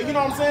 You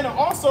know what I'm saying? And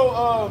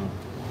also,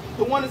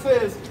 the one that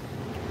says,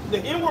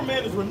 the inward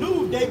man is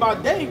renewed day by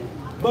day,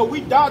 but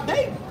we die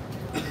daily.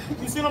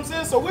 You see what I'm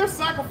saying? So we're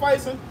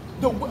sacrificing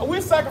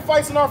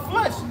our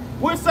flesh.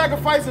 We're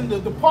sacrificing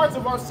the parts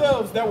of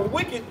ourselves that were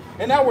wicked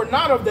and that were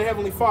not of the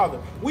Heavenly Father.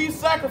 We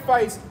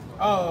sacrifice.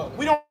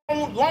 We don't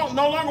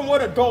no longer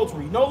want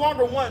adultery. No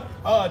longer want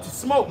to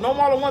smoke. No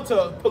longer want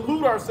to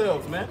pollute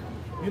ourselves, man.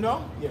 You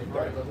know? Yeah.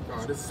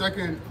 The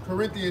 2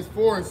 Corinthians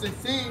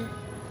 4:16.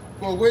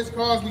 For which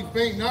cause we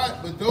faint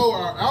not, but though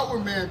our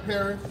outward man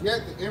perish,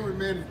 yet the inward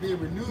man is being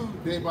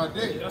renewed day by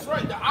day. That's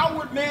right. The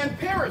outward man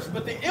perished,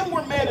 but the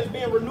inward man is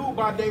being renewed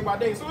by day.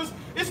 So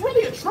it's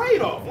really a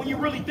trade-off when you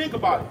really think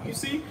about it. You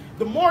see,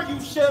 the more you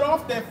shed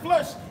off that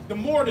flesh, the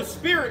more the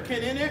spirit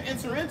can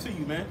enter into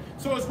you, man.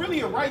 So it's really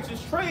a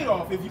righteous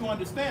trade-off if you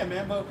understand,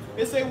 man. But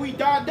it say we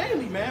die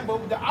daily, man,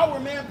 but the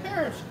outward man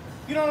perished.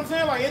 You know what I'm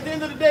saying? Like at the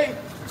end of the day,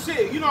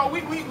 shit, you know,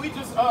 we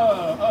just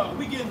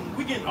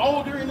we getting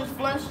older in this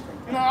flesh.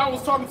 You know, I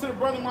was talking to the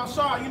brother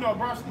Mashah. You know,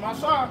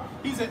 Mashah,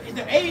 he's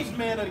the aged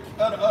man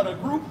of the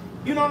group.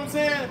 You know what I'm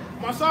saying?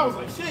 Mashah was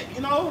like, shit,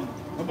 you know,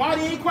 my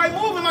body ain't quite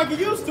moving like it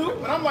used to.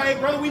 But I'm like, hey,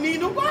 brother, we need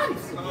new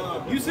bodies.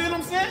 You see what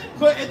I'm saying?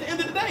 But at the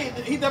end of the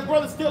day, that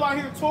brother's still out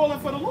here toiling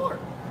for the Lord.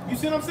 You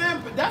see what I'm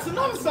saying? But that's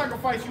another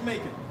sacrifice you're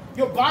making.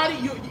 Your body,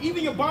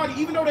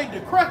 even though they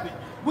decrepit,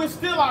 we're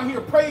still out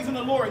here praising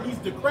the Lord in these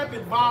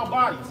decrepit, vile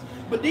bodies.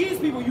 But these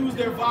people use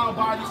their vile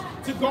bodies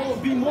to go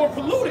and be more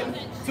polluted,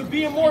 to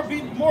be more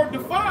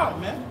defiled,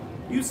 man.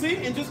 You see,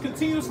 and just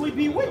continuously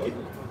be wicked.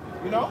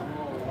 You know?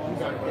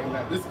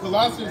 This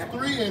Colossians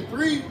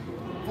 3:3,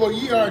 for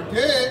ye are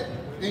dead,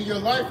 and your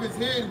life is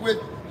hid with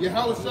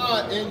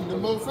Yahushua in the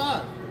Most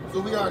High. So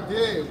we are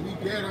dead. We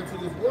dead unto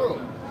this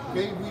world.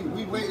 Okay,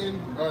 we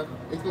waiting.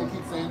 It's gonna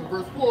keep saying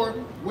verse 4.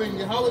 When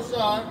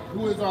Yahushua,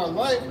 who is our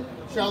life,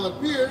 shall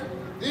appear,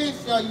 then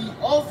shall ye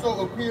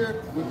also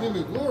appear with him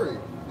in glory.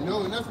 You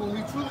know, and that's when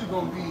we truly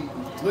gonna be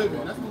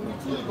living. That's when we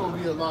truly gonna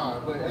be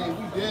alive. But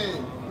hey,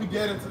 we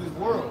dead into this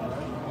world.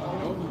 You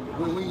know?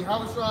 When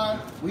Yahushua,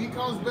 when he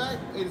comes back,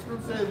 hey, the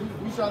scripture says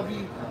we shall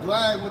be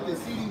glad with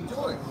exceeding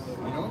joy.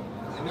 You know,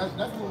 and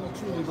that's when we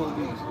truly gonna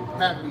be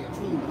happy and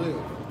truly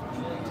live.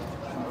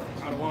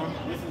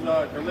 This is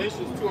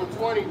Galatians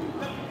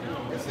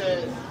 2:20. It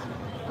says,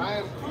 I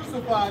am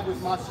crucified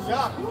with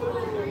Mashiach.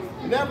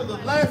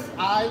 Nevertheless,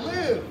 I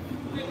live.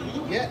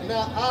 Yet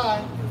not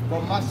I,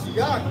 but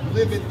Mashiach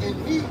liveth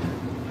in me.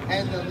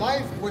 And the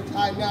life which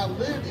I now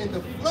live in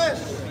the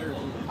flesh,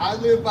 I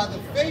live by the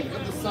faith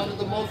of the Son of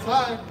the Most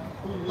High,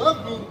 who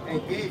loved me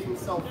and gave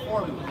himself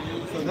for me.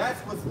 So that's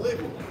what's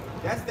living.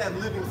 That's that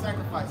living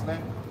sacrifice,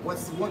 man.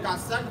 What got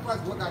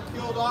sacrificed, what got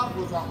killed off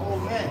was our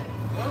old man.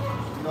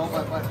 You know,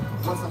 but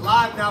what's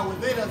alive now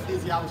within us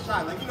is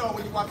Yahushua. Like, you know,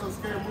 when you watch those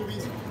scary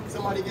movies,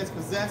 somebody gets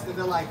possessed and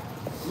they're like,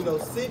 you know,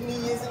 Sydney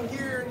isn't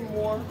here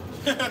anymore.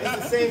 It's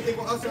the same thing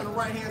with us on the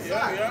right-hand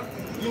side.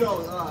 You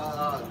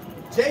know,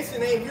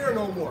 Jason ain't here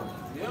no more.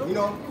 You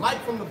know,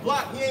 Mike from the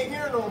block, he ain't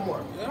here no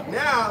more.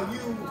 Now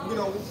you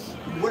know,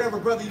 whatever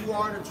brother you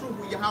are in the truth,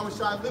 with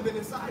Yahushua living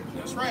inside you.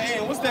 That's right.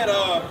 And what's that?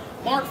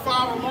 Mark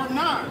 5 or Mark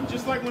 9?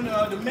 Just like when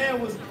the man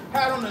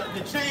had on the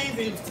chains and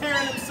he was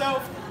tearing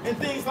himself and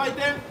things like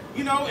that.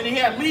 You know, and he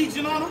had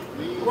legion on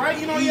him, right?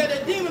 You know, he had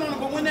that demon on him.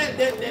 But when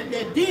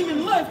that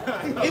demon left,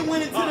 it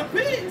went into the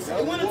pigs.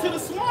 It went into the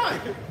swine.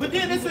 But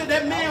then they said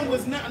that man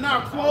was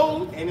now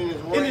clothed and in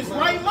his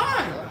right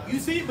mind. You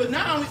see, but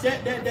now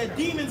that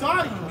demon's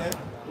out of you, man.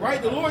 Right?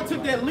 The Lord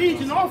took that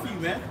legion off of you,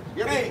 man.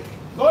 Hey,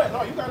 go ahead.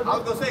 No, you got it. I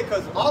was gonna say,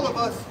 because all of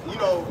us, you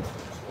know,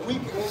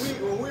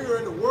 when we were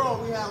in the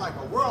world, we had like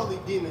a worldly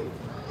demon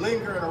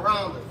lingering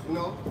around us, you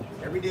know.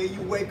 Every day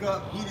you wake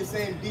up, he the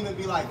same demon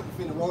be like,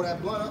 you finna roll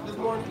that blunt up this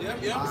morning?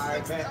 Yep. All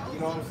right, bet. You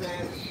know what I'm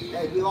saying?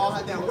 Hey, we all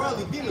had that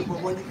worldly demon,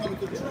 but when you come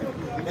to the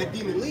truth, that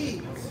demon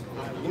leaves.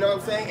 You know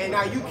what I'm saying? And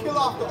now you kill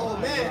off the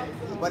old man,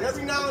 but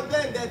every now and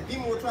then that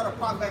demon will try to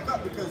pop back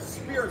up because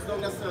spirits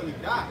don't necessarily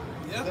die.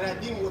 So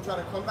that demon will try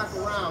to come back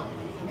around,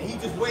 and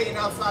he's just waiting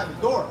outside the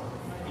door.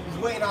 He's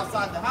waiting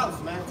outside the house,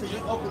 man, until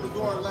you open the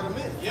door and let him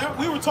in. Yeah,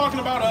 we were talking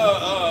about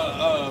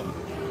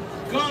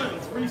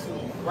guns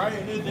recently, right?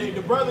 And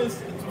the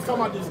brothers was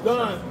talking about this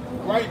gun,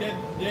 right?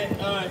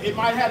 That it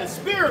might have a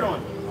spirit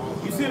on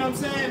it. You see what I'm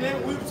saying?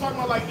 Then we were talking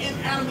about like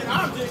inanimate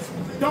objects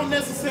don't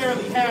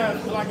necessarily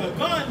have like a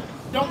gun,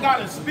 don't got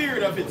a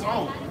spirit of its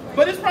own.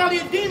 But it's probably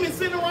a demon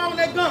sitting around with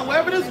that gun.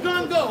 Wherever this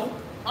gun go,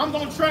 I'm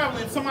gonna travel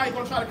and somebody's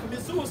gonna try to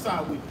commit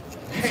suicide with it.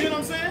 You see what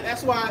I'm saying?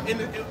 That's why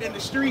in the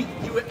street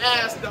you would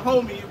ask the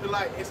homie, you'd be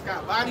like, it's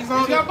got bodies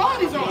on it. It's got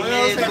bodies on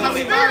it. You know how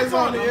many bodies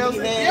on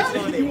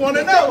it? You want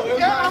to know?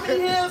 Yeah, how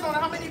many hands on it?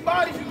 How many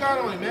bodies you got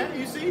on it, man?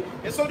 You see?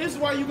 And so this is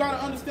why you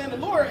gotta understand the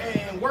Lord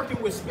and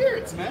working with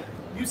spirits, man.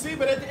 You see?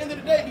 But at the end of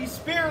the day, these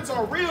spirits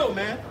are real,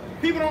 man.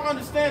 People don't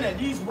understand that.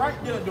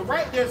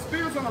 There's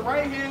spirits on the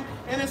right hand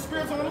and there's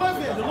spirits on the left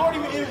hand. The Lord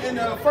even in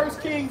 1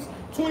 Kings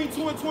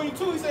 22 and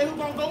 22, he said, who's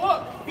gonna go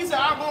up? He said,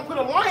 I'm gonna put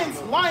a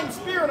lion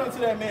spirit unto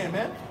that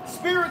man.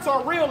 Spirits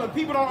are real and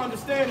people don't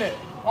understand that.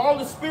 All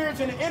the spirits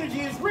and the energy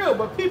is real,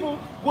 but people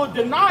will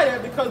deny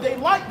that because they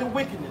like the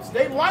wickedness.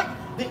 They like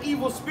the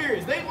evil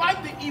spirits. They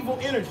like the evil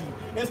energy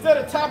instead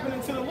of tapping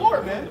into the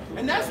Lord, man.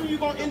 And that's when you're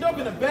gonna end up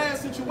in a bad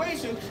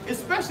situation,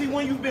 especially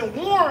when you've been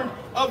warned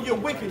of your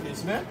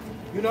wickedness, man.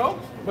 You know?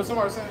 But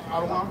somebody's saying, I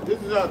don't want.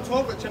 This is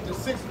Tobit chapter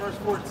 6, verse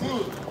 14.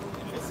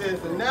 It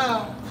says, and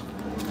now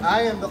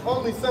I am the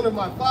only son of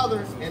my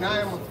father's, and I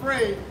am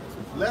afraid,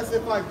 lest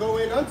if I go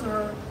in unto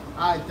her,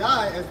 I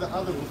die as the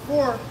other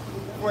before.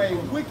 For a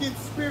wicked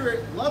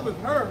spirit loveth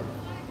her,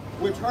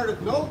 which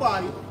hurteth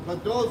nobody,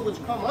 but those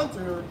which come unto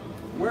her.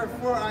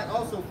 Wherefore I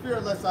also fear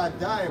lest I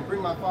die and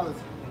bring my father's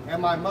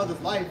and my mother's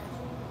life,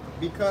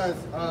 because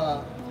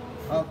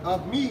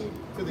of me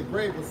to the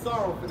grave with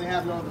sorrow, for they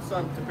have no other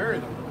son to bury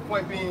them. The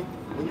point being,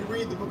 when you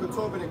read the book of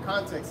Tobit in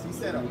context, he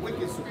said a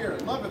wicked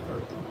spirit loveth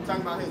her,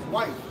 talking about his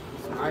wife.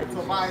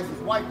 Tobias'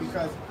 wife,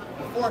 because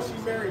before she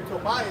married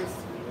Tobias,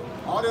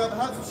 all the other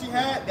husbands she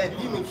had, that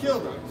demon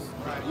killed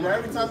her. You know,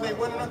 every time they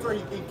went into her,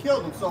 he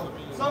killed them. So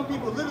some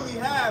people literally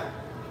have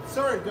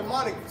certain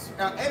demonic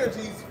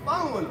energies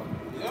following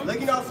them. Like,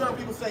 you know, certain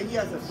people say he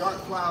has a dark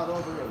cloud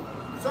over him.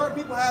 Certain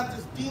people have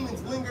just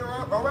demons lingering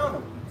around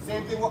them.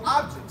 Same thing with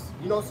objects.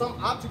 You know,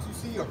 some objects you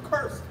see are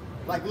cursed,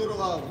 like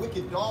little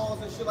wicked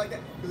dolls and shit like that,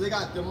 because they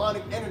got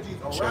demonic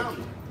energies around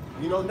it.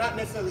 You know, not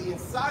necessarily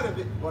inside of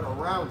it, but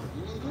around it.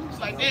 It's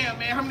like, damn,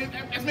 man,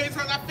 as many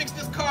times I fix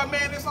this car,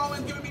 man, it's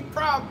always giving me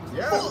problems.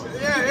 Yeah, you know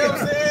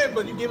what I'm saying?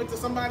 But you give it to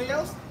somebody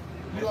else,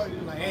 you're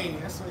like, hey,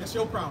 that's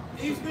your problem.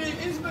 I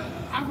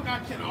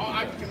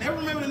can never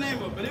remember the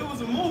name of it, but it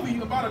was a movie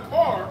about a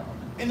car,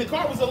 and the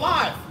car was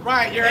alive.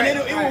 Right, you're and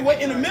right. it would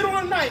wait in the middle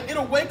of the night.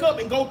 It'll wake up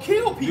and go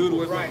kill people.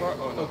 Dude, right.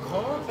 a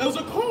car? It was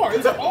a car. It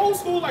was an old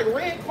school like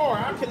red car.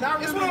 I cannot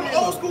remember. It's one of the the name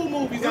old of it. school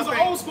movies. It was I an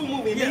think. old school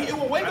movie. Yeah. It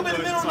would wake up in the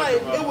middle of the what night.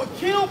 you're talking It would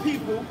kill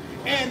people,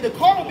 and the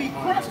car would be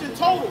crushed and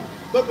totaled.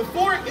 But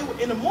before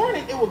in the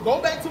morning, it would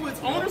go back to its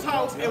owner's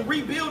house and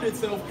rebuild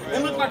itself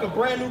and look like a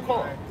brand new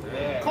car.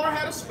 The car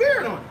had a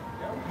spirit on it.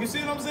 You see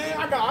what I'm saying?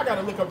 I got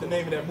to look up the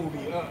name of that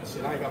movie.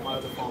 Shit, I ain't got my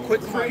other phone.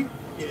 Quick free.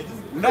 Yeah,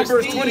 Numbers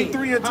Christine.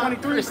 23 and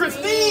 23.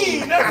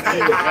 Christine. That's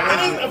it.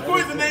 And of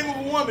course, the name of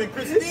a woman,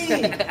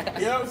 Christine.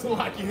 Yeah, so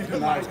like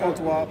Nah, it's going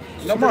to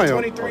Numbers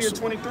 23 and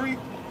 23.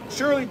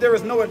 Surely there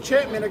is no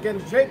enchantment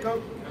against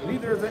Jacob,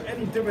 neither is there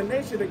any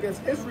divination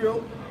against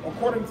Israel.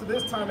 According to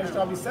this time, it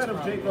shall be said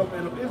of Jacob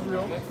and of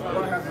Israel,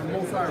 what has the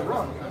Most High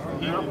wrought.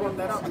 And I brought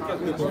that up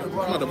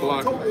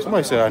because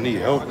Somebody said I need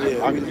help.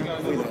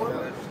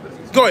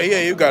 Go ahead.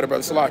 Yeah, you got it,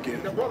 brother.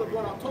 Salakia. The brother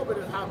brought out Tobit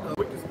is how the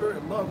wicked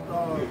spirit loved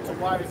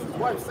Tobias, his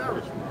wife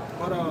Sarah.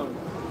 But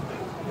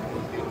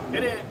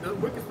the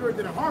wicked spirit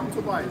didn't harm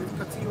Tobias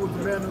because he was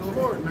the man of the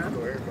Lord, man.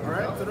 All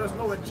right, so there's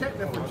no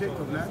enchantment for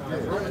Jacob, man.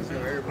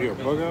 You a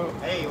bug out?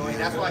 Hey, well,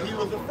 that's why he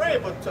was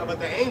afraid, but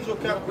the angel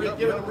kept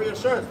giving him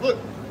reassurance. Look,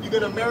 you're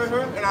gonna marry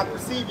her, and I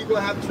perceive you're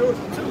gonna have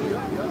children too.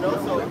 You know,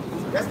 so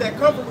that's that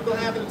comfort we're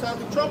gonna have in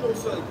times of trouble.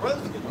 So,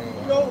 brothers,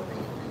 you know,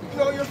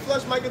 your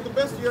flesh might get the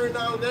best of you every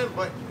now and then,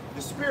 but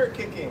the spirit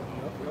kick in.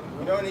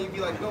 You know, and then you be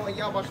like, no,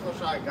 y'all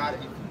I got it.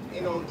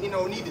 You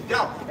know, need to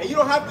doubt. And you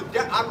don't have to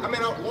doubt. I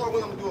mean, Lord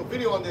willing to do a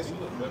video on this.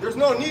 There's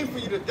no need for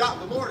you to doubt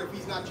the Lord if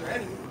he's not your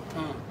enemy.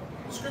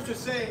 The scriptures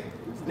say,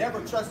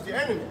 never trust your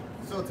enemy.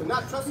 So to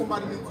not trust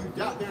somebody means you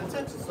doubt their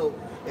intentions. So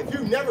if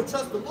you never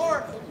trust the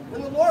Lord,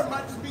 then the Lord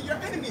might just be your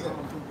enemy then.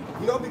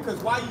 You know,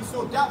 because why are you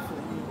so doubtful?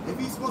 If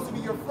he's supposed to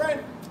be your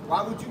friend,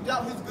 why would you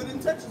doubt his good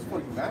intentions for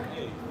you, man?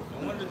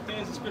 And one of the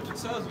things the scripture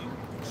tells you,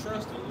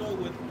 trust the Lord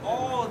with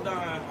all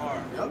thine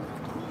heart. Yep.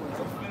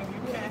 So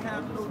you can't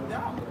have no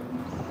doubt.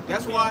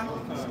 That's why,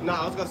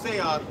 I was gonna say,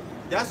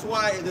 that's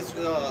why this,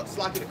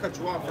 Slocky to cut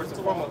you off first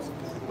and foremost,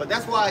 but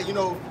that's why, you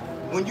know,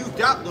 when you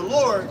doubt the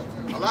Lord,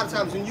 a lot of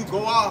times when you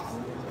go off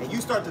and you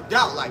start to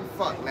doubt, like,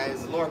 fuck, man,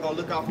 is the Lord gonna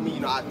look out for me?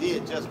 You know, I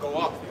did just go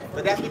off,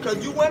 but that's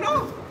because you went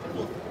off.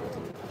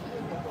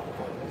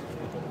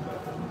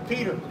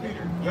 Peter.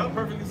 Yup,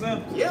 perfect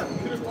example. Yeah.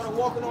 Peter started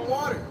walking on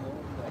water.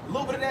 A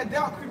little bit of that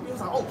doubt creeped in.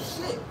 It's like, oh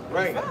shit.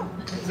 Right.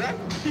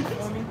 Exactly. You know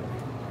what I mean?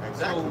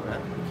 Exactly, so,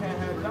 man. You can't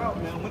have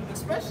doubt, man. When,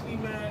 especially,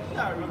 man, you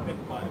gotta really think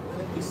about it.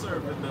 We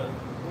serve the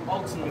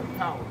ultimate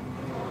power,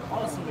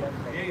 ultimate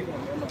creator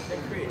that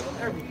created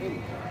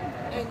everything.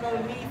 Ain't no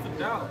need for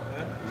doubt,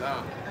 man.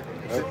 Nah.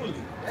 Truly.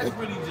 That's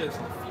really just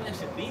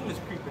flesh and demons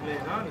creeping in,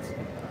 honestly.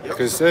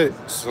 Because it said,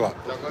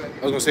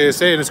 I was gonna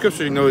say in the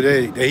scripture, you know,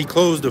 that he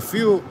closed the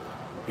field.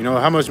 You know,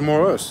 how much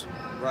more us?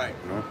 Right.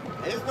 You know?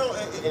 And it's no,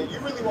 and you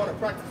really want to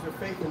practice your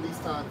faith in these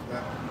times,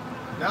 man.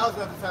 Now's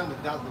not the time to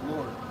doubt the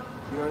Lord.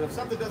 You know, and if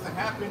something doesn't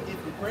happen, if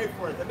you pray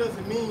for it, that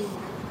doesn't mean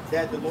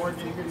that the Lord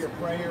didn't hear your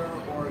prayer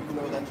or, you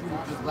know, that you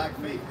just lack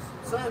faith.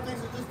 Certain things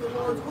are just the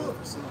Lord's will.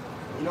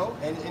 You know,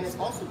 and it's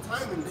also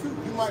timing too.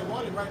 You might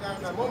want it right now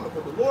in that moment,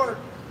 but the Lord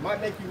might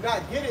make you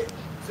not get it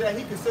so that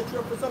he can set you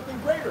up for something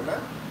greater,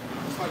 man.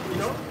 It's like, you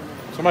know.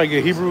 Somebody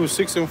get Hebrews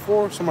 6 and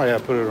 4. Somebody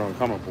had put it on the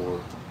comment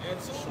board. And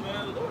so,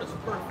 man, the Lord is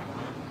perfect.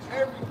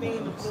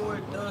 Everything the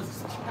Lord does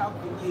is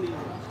calculated.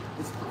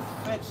 It's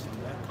perfection,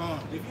 man.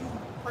 If you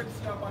pray to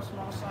God by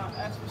Shema Shah,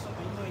 ask for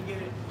something, you ain't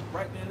get it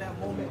right there in that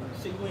moment.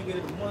 Say you ain't get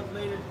it a month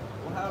later,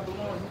 or however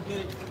long you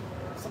get it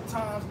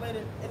sometimes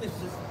later, and it's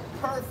just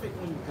perfect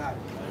when you got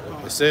it,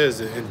 man. It says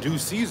in due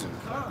season.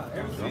 God,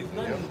 everything's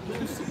done in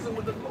due season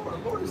with the Lord.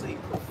 The Lord is a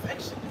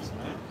perfectionist,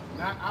 man.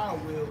 Not our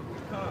will,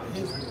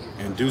 his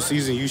will. In due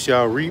season you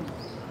shall reap.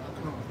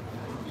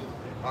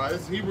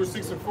 This is Hebrews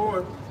 6 and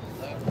 4.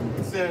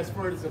 It says,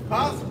 for it is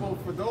impossible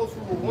for those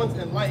who were once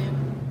enlightened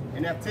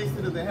and have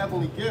tasted of the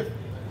heavenly gift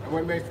and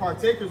were made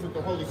partakers of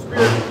the Holy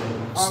Spirit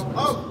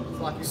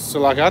So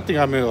like I think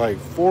I'm in like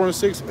 4 and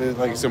 6.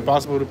 Like it's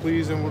impossible to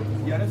please him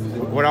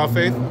without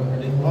faith.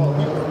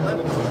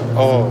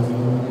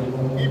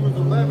 Hebrews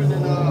 11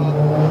 and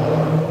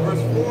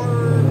verse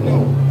 4.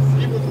 No,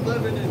 Hebrews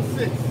 11 and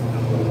 6.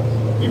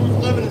 Hebrews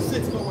 11 and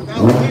 6. But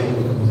without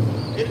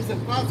faith, it is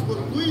impossible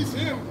to please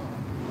him.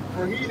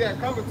 For he that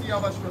cometh to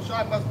Yahweh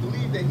Shai must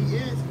believe that he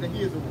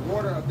is a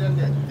rewarder of them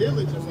that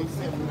diligently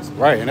seek him.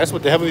 Right, and that's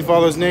what the Heavenly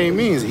Father's name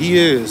means. He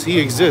is. He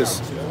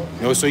exists.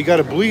 You know, so you got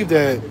to believe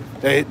that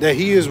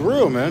he is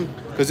real, man.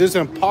 Because it's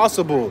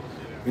impossible.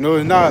 You know,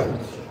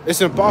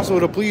 it's impossible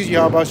to please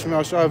Yahweh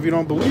Shai if you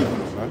don't believe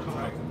him, man.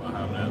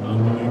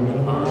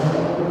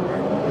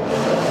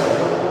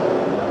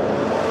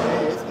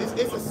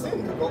 It's a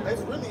sin to go.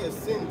 It's really a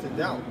sin to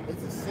doubt.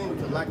 It's a sin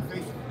to lack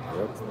faith.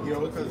 You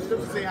know, because the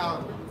scriptures say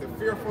how the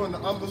fearful and the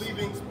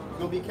unbelieving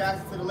will be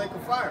cast into the lake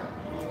of fire.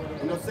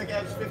 You know, 2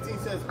 Acts 15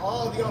 says,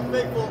 all the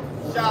unfaithful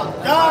shall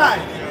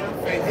die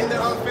in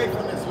their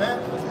unfaithfulness,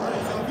 man.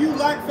 So if you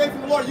lack faith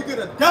in the Lord, you're going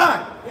to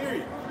die.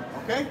 Period.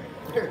 Okay?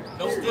 Period.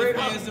 No ifs,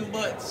 ands, and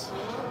buts.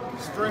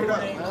 Straight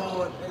up. Ain't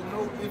no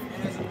ifs,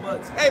 ands,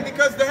 nuts. Hey,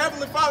 because the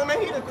Heavenly Father,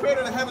 man, He the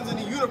creator of the heavens and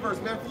the universe,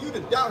 man. For you to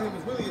doubt Him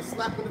is really a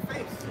slap in the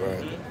face.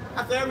 Right.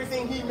 After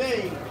everything He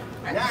made,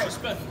 That's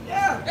disrespectful.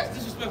 Yeah, that's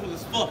disrespectful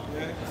as fuck,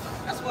 man.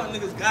 That's why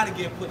niggas gotta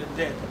get put to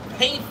death.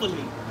 Painfully.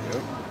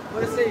 Yep.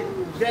 What it say?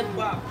 Death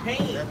by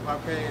pain. Death by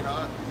pain,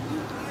 huh?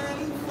 Man,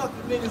 you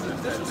fucking niggas are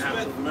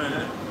disrespectful.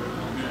 Man.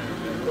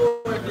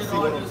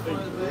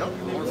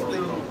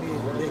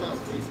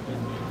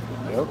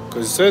 Yep,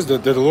 because it says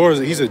that the Lord,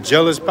 He's a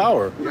jealous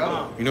power.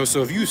 You know,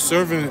 so if you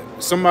serving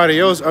somebody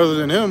else other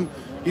than Him,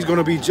 He's going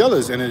to be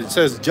jealous. And it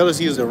says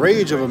jealousy is the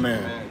rage of a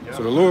man.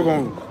 So the Lord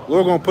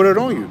gonna put it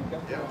on you.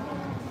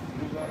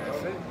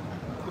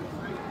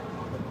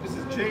 This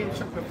is James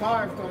chapter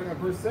 5, starting at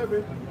verse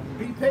 7.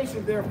 Be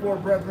patient, therefore,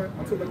 brethren,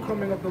 until the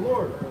coming of the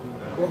Lord.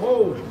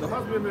 Behold, the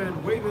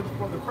husbandman waited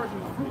for the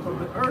precious fruit of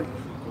the earth,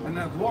 and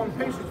hath long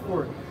patience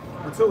for it,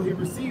 until he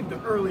received the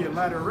early and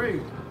latter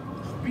rain.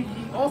 Be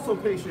ye also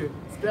patient,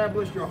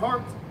 establish your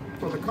hearts,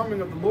 for the coming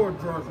of the Lord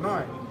draweth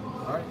nigh.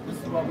 All right, this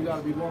is why we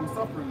gotta be long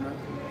suffering, man.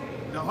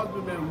 The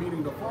husbandman,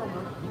 meaning the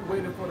farmer, he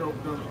waited for the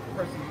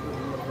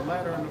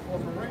latter and the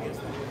former rains,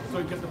 so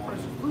he gets the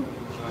precious fruit.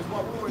 That's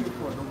what we're waiting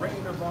for, the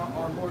rain of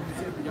our Lord and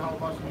Savior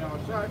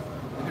Yahweh Shai,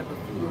 and get the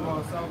fruit of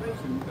our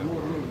salvation, the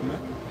Lord willing, man.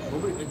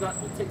 But it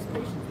takes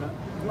patience, man.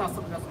 It's not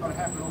something that's gonna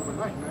happen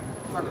overnight, man.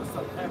 It's not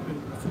gonna happen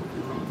as soon as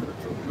we come to the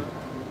truth, man.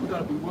 We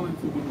gotta be willing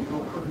to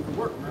put into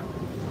work, man.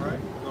 All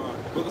right?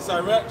 Book of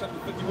Sirach,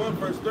 chapter 51,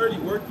 verse 30.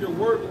 Work your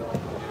work.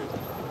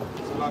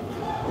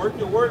 Work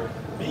your work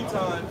B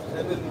times,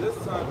 and then this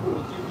time He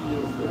will give you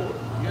your reward.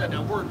 Yeah,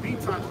 that word B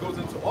times goes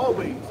into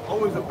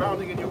always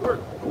abounding in your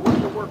work. Work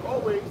your work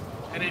always,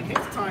 and in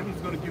His time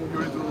He's going to give you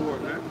His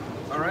reward, man.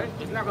 All right,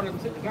 it's not going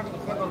to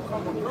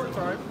come on your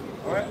time.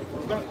 All right,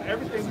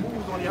 everything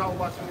moves on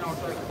Yahweh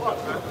Shai's clock,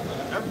 man.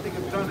 Everything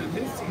is done in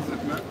His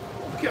season, man.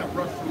 You can't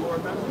rush the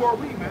Lord, man. Who are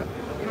we, man?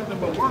 We're nothing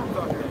but worms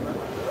out here, man.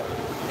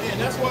 And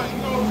that's why,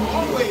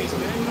 always,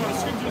 man, the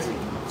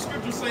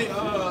scriptures say,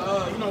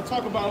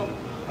 talk about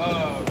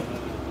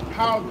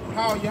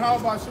how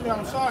Yahweh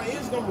Shai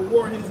is going to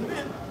reward His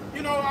men.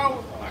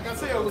 Like I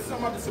said, I was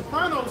talking about the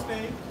Sopranos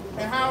thing,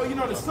 and how,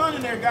 the son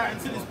in there got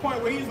into this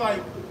point where he's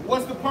like,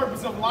 what's the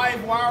purpose of life?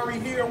 Why are we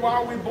here? Why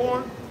are we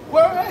born?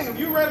 Well, hey, if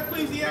you read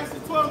Ecclesiastes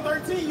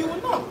 12:13, you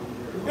would know.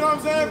 You know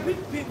what I'm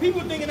saying?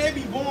 People thinking they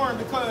be born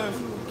because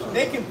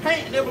they can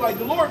paint, and they be like,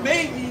 the Lord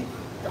made me.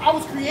 I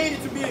was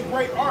created to be a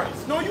great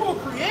artist. No, you were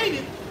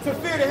created to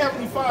fear the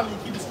Heavenly Father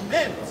and keep His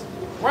commandments,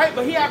 right?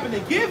 But He happened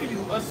to give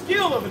you a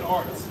skill of an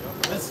artist,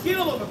 a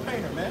skill of a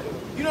painter, man.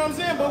 You know what I'm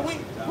saying? But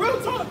real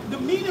talk, the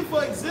meaning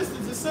for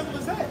existence is simple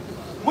as that.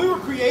 We were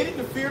created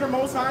to fear the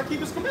Most High and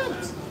keep His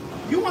commandments.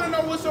 You want to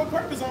know what's your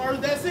purpose on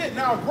earth? That's it.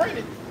 Now,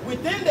 granted,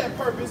 within that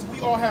purpose,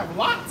 we all have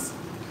lots.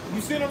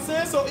 You see what I'm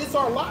saying? So it's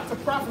our lot to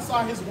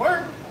prophesy His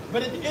word.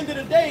 But at the end of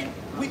the day,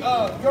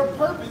 your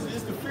purpose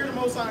is to fear the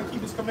Most High and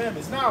keep His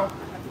commandments. Now,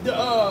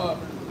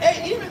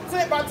 even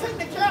by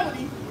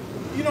technicality,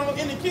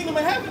 in the kingdom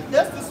of heaven,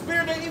 that's the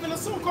spirit that even a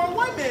so-called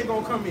white man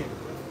gonna come in,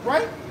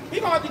 right? He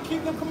gonna have to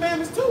keep the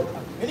commandments too,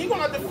 and he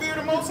gonna have to fear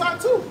the Most High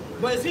too.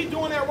 But is he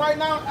doing that right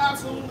now?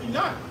 Absolutely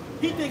not.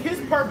 He think his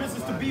purpose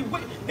is to be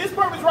his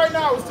purpose right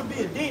now is to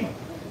be a demon.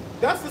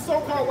 That's the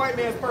so-called white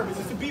man's purpose,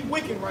 is to be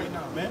wicked right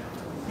now, man.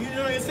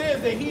 It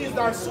says that he is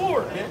thy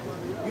sword, man.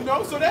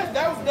 So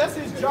that's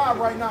his job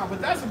right now.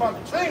 But that's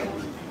about to change.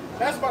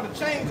 That's about to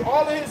change.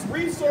 All of his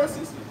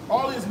resources,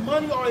 all his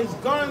money, all his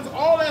guns,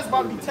 all that's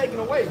about to be taken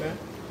away, man.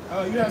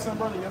 You have something,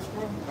 brother? Yes,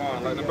 bro.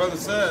 Like the brother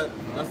said,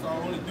 that's our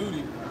only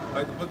duty.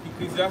 Like the book of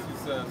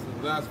Ecclesiastes says,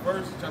 the last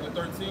verse, chapter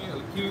 13,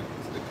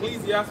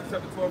 Ecclesiastes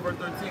chapter 12, verse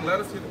 13. Let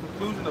us hear the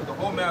conclusion of the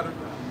whole matter.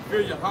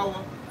 Fear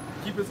Yahweh,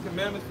 keep His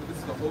commandments, for this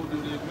is the whole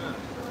duty of man.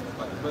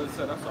 Like the brother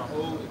said, that's our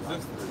whole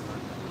existence.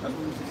 That's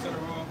what we should center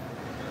on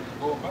and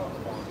go about.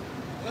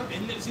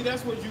 And see,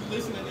 that's what you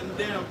listen to them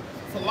damn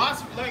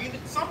philosophy. Like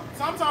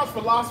sometimes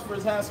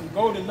philosophers have some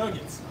golden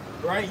nuggets,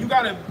 right? You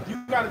gotta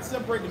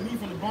separate the meat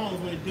from the bones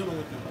when you're dealing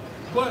with them.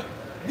 But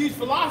these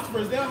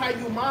philosophers, they'll have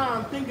your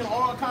mind thinking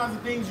all kinds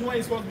of things you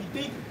ain't supposed to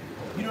be thinking.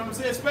 You know what I'm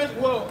saying? Especially,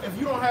 if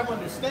you don't have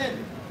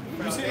understanding.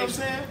 You see what I'm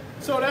saying?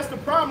 So that's the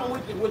problem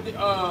with the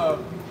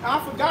I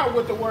forgot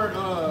what the word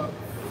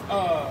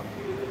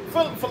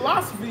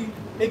philosophy.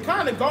 It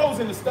kind of goes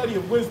in the study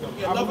of wisdom.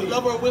 Yeah,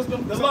 lover of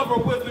wisdom. The lover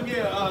of wisdom,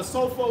 yeah.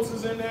 Sophos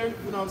is in there.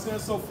 You know what I'm saying?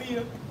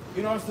 Sophia.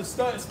 It's the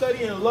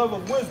study and love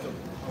of wisdom.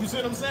 You see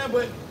what I'm saying?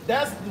 But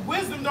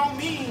wisdom don't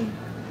mean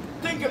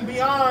thinking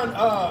beyond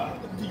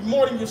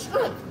more than your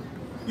strength.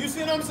 You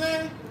see what I'm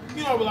saying?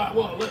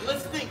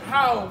 Let's think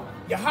how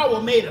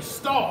Yahweh made a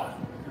star.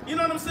 You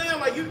know what I'm saying?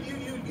 Like you're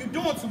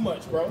doing too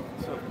much, bro.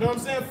 You know what I'm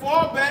saying?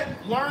 Fall back,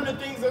 learn the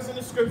things that's in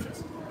the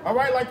scriptures. All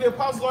right, like the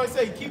apostles always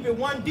say, keep it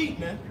one deep,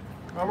 man.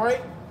 All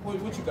right,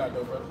 what you got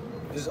though, brother?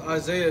 This is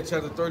Isaiah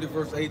chapter 30,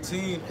 verse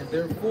 18. And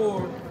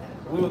therefore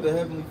will the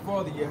Heavenly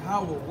Father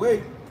Yahweh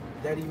wait,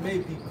 that He may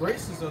be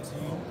gracious unto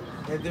you,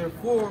 and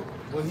therefore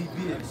will He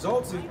be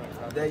exalted,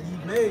 that ye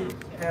may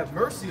have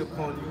mercy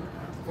upon you.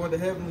 For the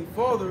Heavenly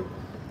Father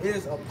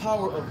is a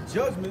power of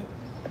judgment.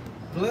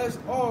 Blessed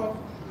are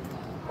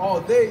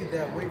all they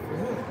that wait for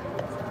him.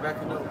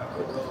 Backing up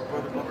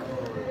Brother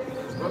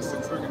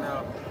Russell bringing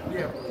out, we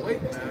have to wait,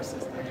 man.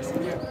 And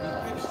we have to be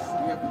patient.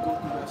 We have to go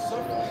through that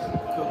suffering.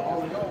 Because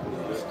all y'all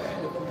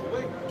understand if we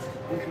wait,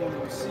 we're going to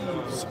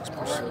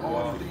receive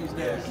all the things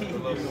that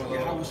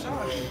Yahweh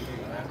Shai gave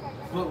you, man.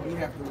 But we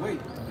have to wait.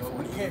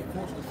 We can't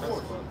force the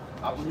force.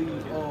 I believe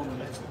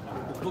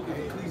the book of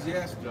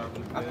Ecclesiastes,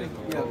 I think,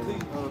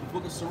 the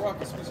book of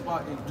Sirach speaks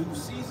about in due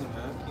season,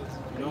 man.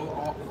 You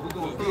know, we're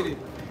going to get it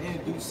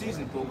in due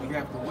season, but we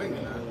have to wait,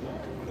 man.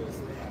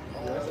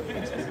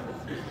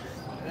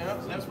 Yeah,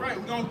 that's right.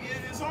 We're gonna get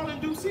it's all in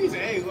due season.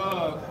 Hey,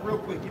 real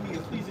quick, give me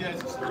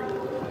Ecclesiastes 3.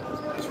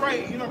 That's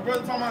right. You know,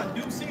 brother, talking about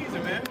due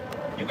season, man.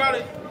 You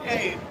gotta,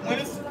 hey, when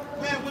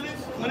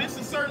it's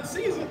a certain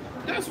season,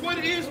 that's what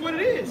it is. What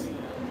it is.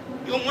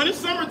 You know, when it's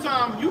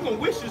summertime, you can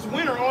wish it's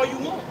winter all you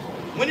want.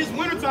 When it's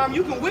wintertime,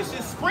 you can wish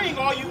it's spring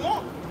all you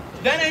want.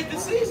 That ain't the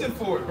season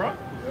for it, bro.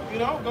 You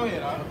know, go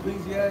ahead.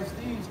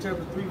 Ecclesiastes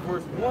chapter 3,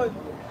 verse 1.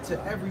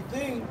 To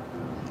everything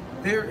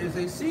there is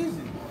a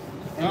season.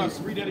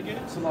 Read that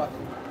again.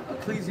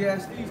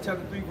 Ecclesiastes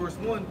chapter 3, verse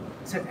 1.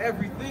 To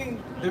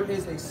everything there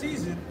is a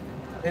season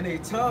and a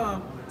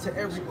time to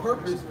every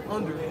purpose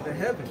under the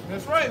heaven.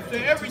 That's right.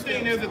 To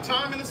everything there's a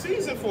time and a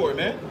season for it,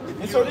 man.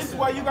 And so this is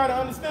why you got to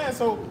understand.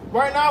 So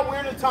right now we're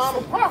in a time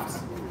of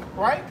prophecy,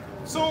 right?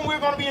 Soon we're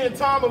going to be in a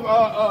time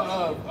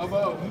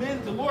of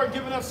men, the Lord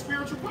giving us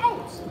spiritual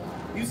powers.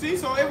 You see,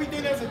 so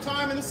everything there's a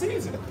time and a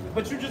season.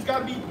 But you just got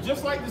to be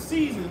just like the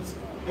seasons,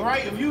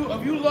 right? If you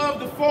love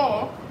the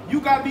fall, you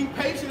got to be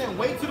patient and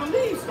wait till the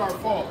leaves start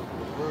falling.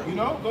 You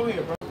know, go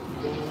ahead, bro.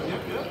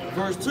 Yep.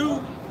 Verse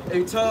 2,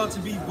 a time to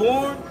be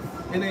born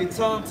and a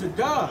time to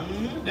die.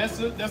 That's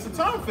a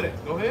time for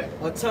that. Go ahead.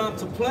 A time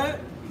to plant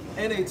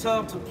and a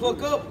time to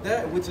pluck up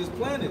that which is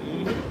planted.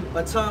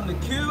 A time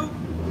to kill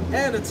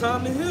and a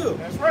time to heal.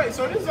 That's right.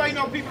 So this is how you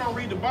know people don't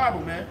read the Bible,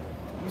 man.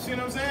 You see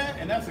what I'm saying?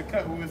 And that's a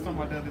cut we was talking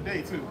about the other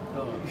day too.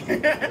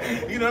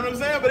 You know what I'm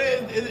saying?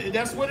 But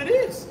that's what it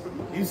is.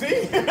 You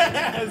see?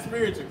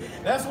 Spiritual.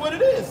 That's what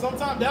it is.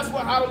 Sometimes that's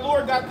how the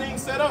Lord got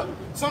things set up.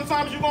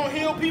 Sometimes you're gonna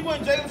heal people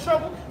in jail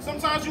trouble.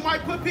 Sometimes you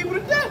might put people to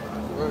death.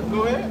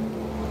 Go ahead.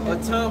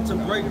 A time to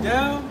break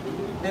down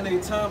and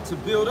a time to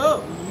build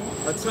up.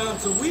 A time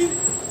to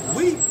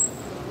weep,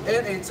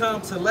 and a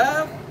time to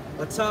laugh.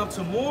 A time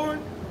to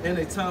mourn and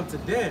a time to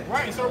dance.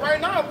 Right. So right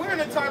now we're in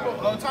a time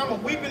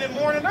of weeping and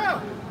mourning now.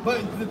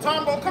 But the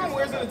time gonna come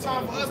where it's in a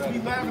time for us to be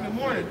laughing and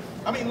mourning.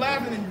 I mean,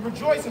 laughing and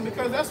rejoicing,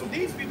 because that's what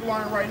these people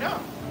are in right now.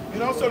 You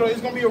know, so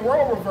it's gonna be a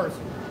role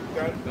reversal.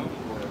 Got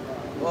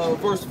it?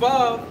 Verse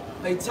 5,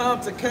 a time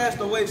to cast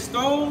away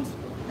stones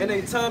and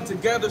a time to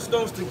gather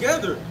stones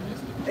together.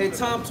 A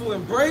time to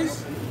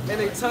embrace and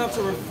a time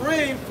to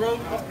refrain from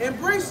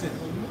embracing.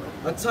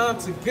 A time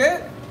to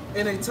get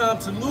and a time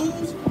to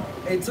lose.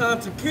 A time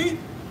to keep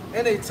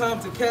and a time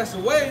to cast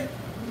away.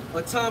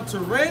 A time to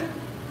rent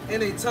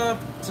and a time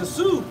to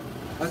sue,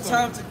 a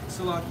time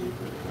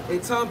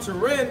to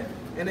rend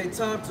and a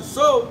time to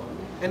sow,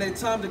 and a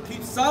time to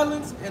keep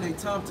silence and a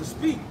time to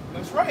speak.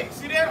 That's right.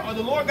 See there?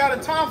 The Lord got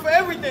a time for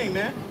everything,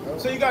 man.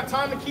 So you got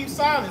time to keep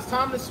silence,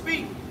 time to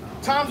speak,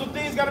 times when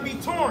things got to be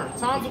torn,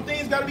 times when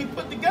things got to be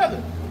put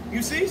together.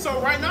 You see? So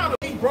right now,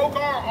 He broke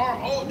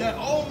that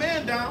old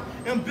man down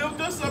and built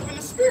us up in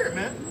the spirit,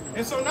 man.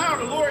 And so now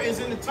the Lord is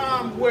in the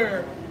time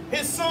where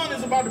His Son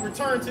is about to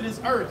return to this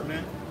earth,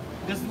 man.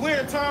 We're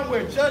in a time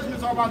where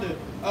judgments are about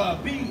to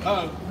be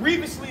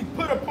grievously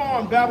put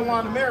upon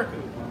Babylon, America.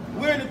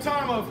 We're in a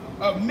time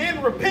of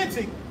men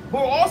repenting,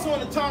 but we're also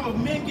in a time of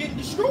men getting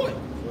destroyed.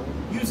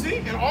 You see?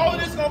 And all of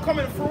this is going to come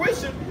into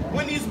fruition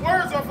when these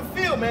words are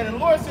fulfilled, man. And the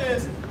Lord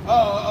says,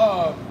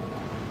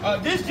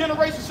 this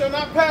generation shall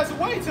not pass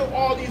away till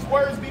all these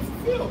words be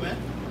fulfilled, man.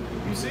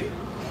 You see?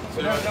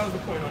 So that was the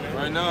point on that.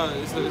 Right now,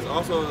 it's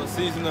also a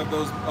season of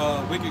those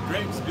wicked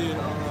grapes being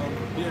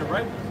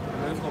ripe.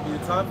 It's going to be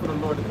a time for the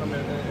Lord to come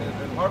in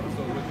and harvest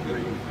those wicked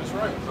grapes. That's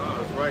right.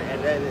 That's right.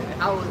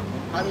 And how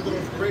do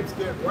those grapes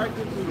get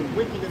ripened through the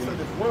wickedness of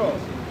this world?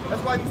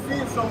 That's why you're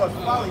seeing so much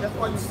folly. That's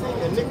why you're seeing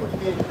iniquity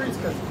being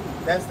increased, because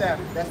that's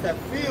that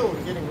field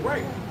getting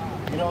ripe.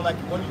 You know, like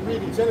when you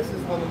read in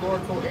Genesis, when the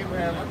Lord told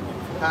Abraham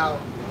how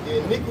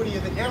the iniquity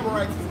of the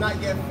Amorites is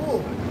not yet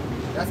full.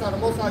 That's how the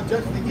Most High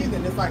judges the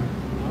heathen. It's like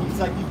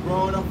he's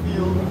growing up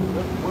field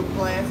with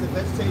plants and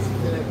vegetation,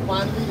 and then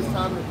finally it's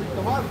time to reap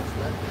the harvest,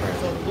 right?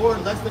 So the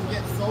Lord lets them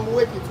get so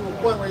wicked to a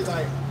point where He's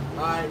like,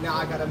 all right, now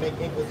I gotta make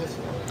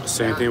inquisition.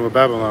 Same thing with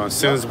Babylon.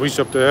 Sins reach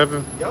up to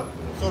heaven. Yep.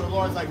 So the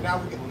Lord's like,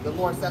 now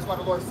that's why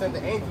the Lord sent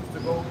the angels to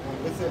go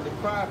and said the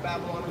cry of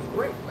Babylon is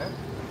great, man.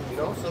 You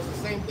know, so it's the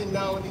same thing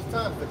now in these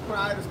times. The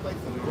cry of this place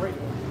is great.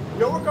 You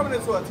know, we're coming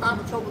into a time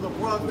of trouble the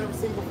world's never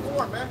seen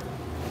before, man.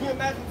 Can you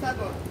imagine the type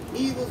of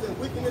evils and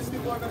wickedness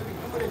people are going to be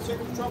coming in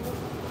Jacob's trouble?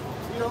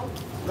 You know,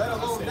 let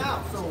alone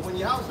now. So when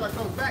Yahushua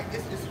comes back,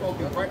 it's going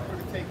to be right for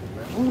the taking,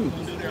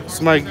 man.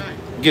 Somebody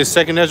get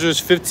 2nd Ezra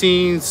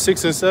 15,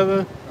 6 and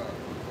 7.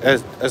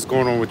 That's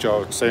going on what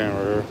y'all saying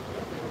right here.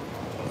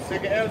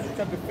 2nd Ezra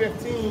chapter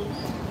 15,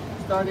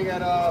 starting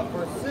at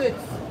verse 6.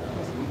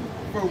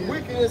 For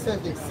wickedness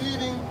has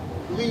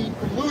exceedingly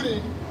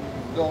polluted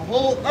the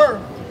whole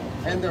earth,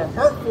 and their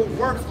hurtful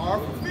works are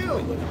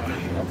fulfilled.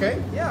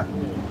 Okay? Yeah.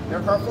 Their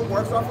hurtful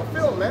works are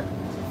fulfilled, man.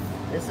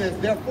 It says,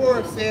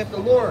 therefore, saith the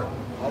Lord,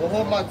 I will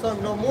hold my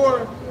tongue no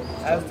more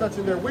as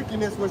touching their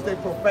wickedness which they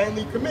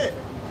profanely commit.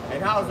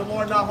 And how is the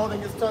Lord not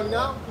holding his tongue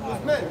now?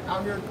 These men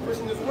out here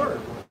pushing his word.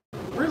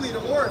 Really, the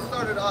Lord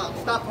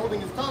stopped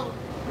holding his tongue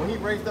when he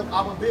raised up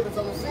Abba Bivens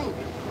on the scene.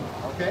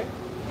 Okay?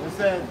 It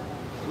says,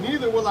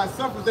 neither will I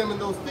suffer them in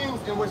those things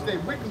in which they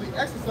wickedly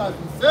exercise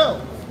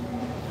themselves.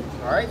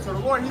 All right? So the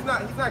Lord, he's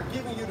not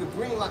giving you the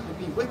green light to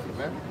be wicked,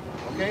 man.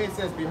 Okay? It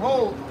says,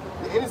 behold,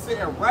 the innocent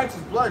and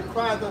righteous blood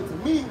crieth unto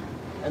me,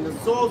 and the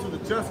souls of the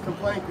just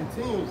complain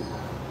continually.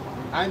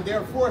 And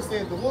therefore,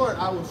 saith the Lord,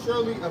 I will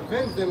surely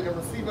avenge them and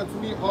receive unto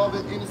me all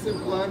the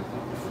innocent blood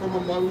from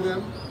among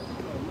them.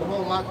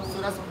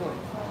 So that's the point,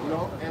 you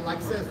know. And like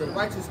it says, the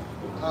righteous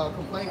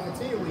complain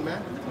continually,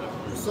 man.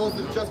 The souls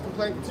of the just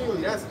complain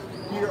continually. That's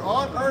here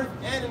on earth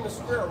and in the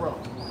spirit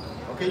realm.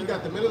 Okay, you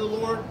got the men of the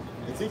Lord,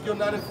 Ezekiel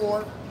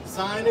 9:4,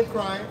 sighing and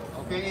crying.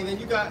 Okay, and then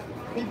you got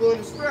people in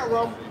the spirit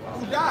realm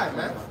who died,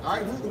 man. All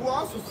right, who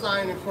also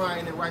sighing and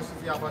crying and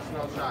righteously Yahweh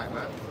Shai,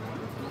 man.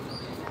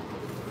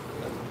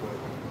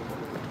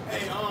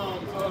 Hey,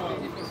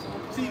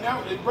 see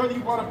now, brother,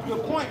 you brought up a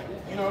good point.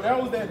 You know,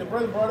 that was that the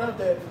brother brought up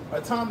that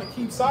a time to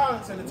keep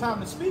silence and a time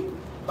to speak.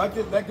 What's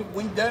that?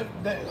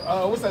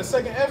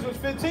 2nd Ezra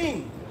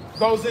 15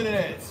 goes into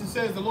that. It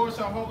says the Lord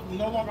shall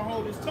no longer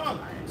hold his tongue.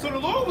 So the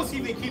Lord was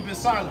even keeping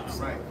silence.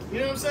 Right. You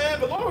know what I'm saying?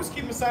 The Lord was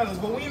keeping silence.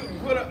 But when you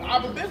put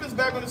Abba Bivens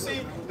back on the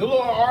scene, the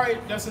Lord, all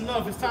right, that's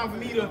enough. It's time for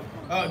me to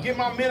get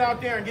my men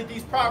out there and get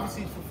these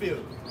prophecies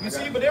fulfilled. You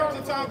see, but there was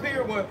a time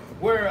period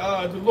where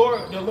the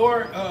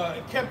Lord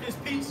kept his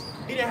peace.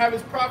 He didn't have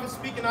his prophets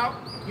speaking out.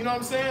 You know what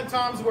I'm saying?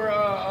 Times where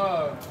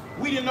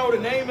we didn't know the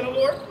name of the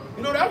Lord.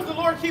 You know, that was the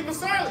Lord keeping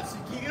silence.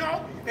 You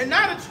know, and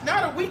now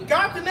that we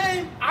got the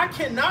name, I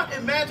cannot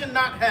imagine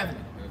not having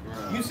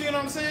it. You see what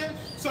I'm saying?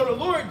 So the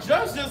Lord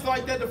judged us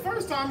like that the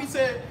first time. He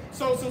said,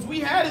 so since we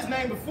had his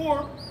name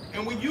before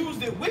and we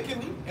used it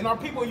wickedly and our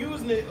people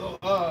using it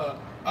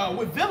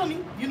with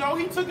villainy, you know,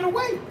 he took it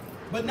away.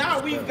 But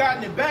now we've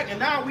gotten it back and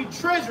now we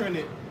treasuring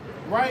it,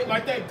 right?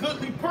 Like that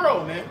goodly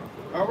pearl, man.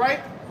 All right?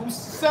 Who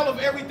selleth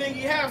everything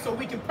he has so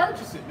we can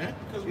purchase it, man.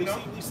 Because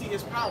we see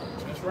his power.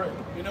 That's right.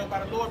 You know,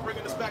 by the Lord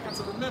bringing us back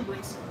into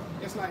remembrance,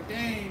 it's like,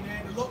 dang,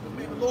 man,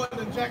 the Lord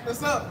done jacked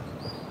us up.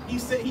 He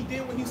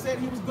did what he said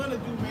he was gonna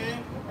do,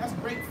 man. That's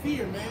great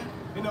fear, man.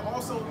 And then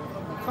also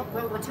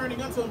returning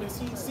unto him and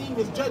seeing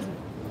his judgment.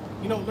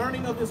 You know,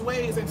 learning of his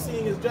ways and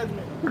seeing his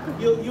judgment.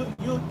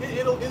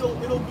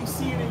 It'll be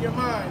seared in your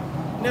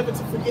mind, never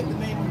to forget the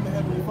name of the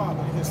Heavenly Father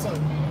and his Son.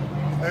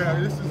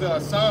 This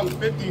is Psalms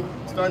 50,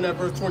 starting at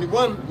verse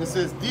 21. It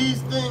says,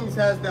 these things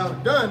hast thou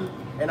done,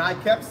 and I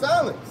kept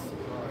silence.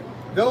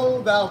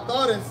 Though thou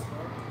thoughtest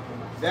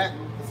that,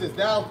 it says,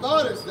 thou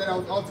thoughtest that I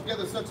was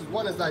altogether such as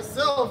one as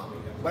thyself,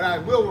 but I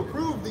will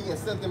reprove thee and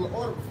set them in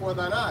order before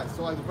thine eyes.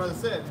 So like the brother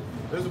said,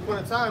 there's a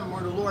point in time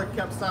where the Lord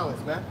kept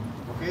silence, man.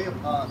 Okay, you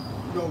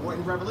know,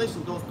 in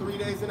Revelation, those 3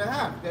 days and a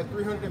half, that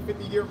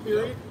 350-year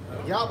period,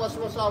 Yahweh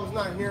was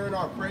not hearing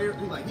our prayers.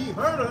 He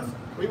heard us,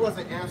 but he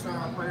wasn't answering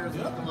our prayers or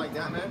nothing like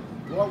that, man.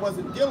 The Lord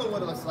wasn't dealing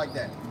with us like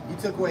that. He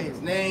took away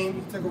his name,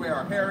 he took away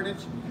our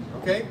heritage,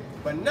 okay?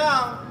 But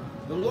now,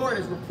 the Lord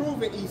is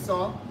reproving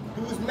Esau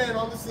through his men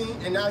on the scene,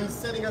 and now he's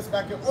setting us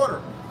back in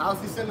order. How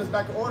is he setting us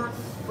back in order?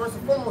 First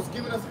and foremost,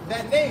 giving us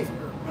that name.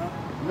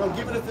 You know,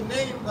 giving us the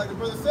name, like the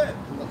brother said.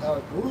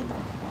 Ruth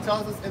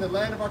tells us, in the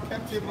land of our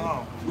captivity,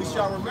 we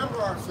shall remember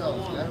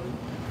ourselves, man.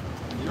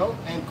 You know,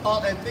 and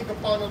call and think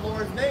upon the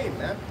Lord's name,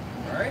 man.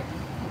 All right?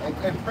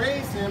 And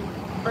praise him,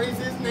 praise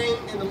his name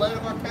in the land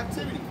of our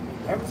captivity.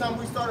 Every time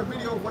we start a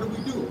video, what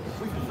do?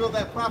 We fulfill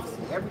that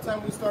prophecy every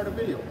time we start a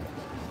video.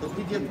 Because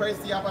we give praise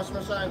to Yahweh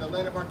Shemashai in the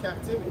land of our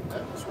captivity.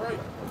 Man. That's right.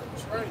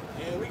 That's right.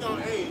 And we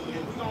gonna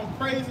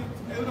praise him.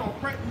 And we gonna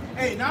pray.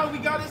 Hey, now that we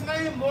got his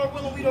name, Lord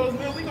willing, we those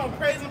men, we gonna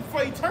praise him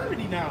for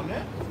eternity now,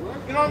 man.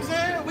 You know what I'm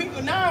saying? We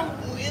now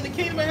in the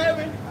kingdom of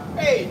heaven.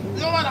 Hey,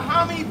 no matter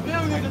how many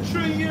billions and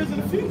trillion years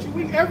in the future,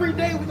 every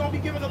day we're gonna be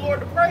giving the Lord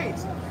the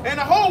praise, and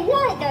the whole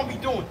world gonna be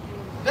doing it.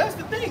 That's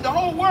the thing. The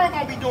whole world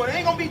gonna be doing it. It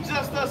ain't gonna be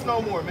just us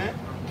no more, man.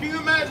 Can you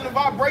imagine the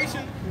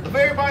vibration of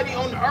everybody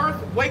on the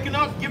earth waking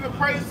up, giving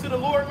praise to the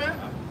Lord, man?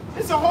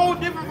 It's a whole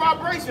different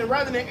vibration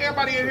rather than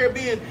everybody in here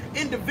being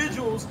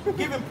individuals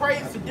giving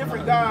praise to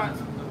different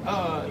gods.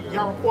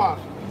 Yahuwah,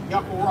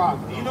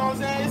 Yahuwah. You know what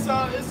I'm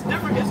saying? It's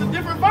different. It's a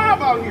different vibe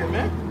out here,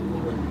 man.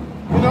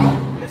 You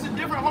know, it's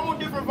a whole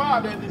different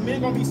vibe that the men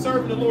gonna be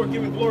serving the Lord,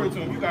 giving glory to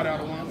him. You got out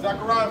of one.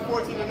 Zechariah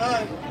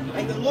 14:9.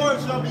 And the Lord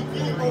shall be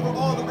king over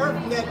all the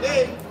earth in that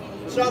day.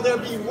 Shall there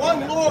be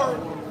one Lord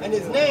and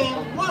his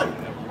name one.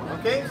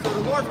 Okay, so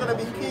the Lord's going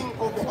to be king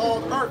over all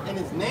the earth, and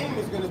his name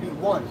is going to be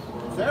one.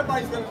 So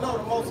everybody's going to know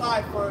the Most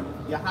High for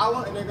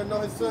Yahweh, and they're going to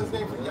know his son's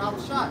name for Yahweh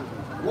Shai.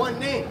 One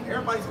name.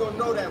 Everybody's going to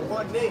know that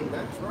one name.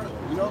 That's right.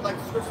 You know, like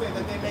the scripture says,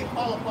 that they may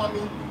call upon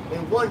me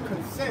in one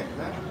consent,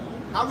 man.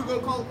 How we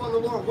gonna call upon the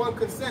Lord one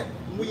consent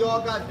when we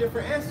all got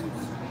different answers?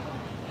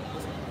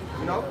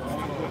 You know?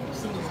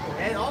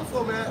 And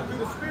also, man, through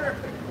the Spirit,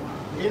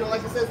 you know,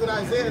 like it says in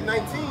Isaiah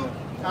 19,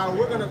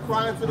 we're gonna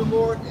cry unto the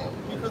Lord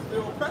because of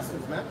the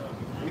oppressors, man.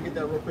 Let me get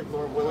that real quick,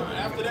 Lord willing.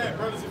 After that,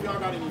 brothers, if y'all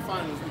got any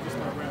finals, we can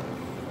start rapping.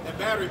 That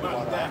battery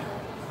about to die.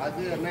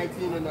 Isaiah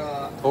 19 and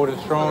Hold it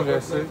strong,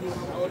 that's it.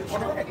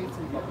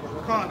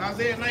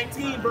 Isaiah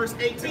 19, verse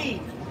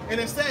 18. And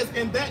it says,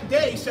 in that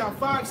day shall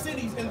 5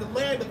 cities in the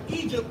land of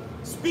Egypt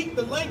speak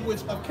the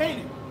language of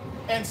Canaan,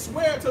 and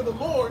swear to the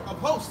Lord of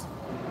hosts.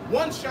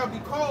 One shall be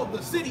called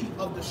the city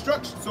of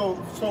destruction. So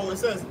it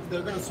says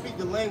they're going to speak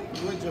the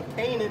language of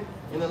Canaan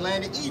in the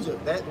land of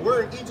Egypt. That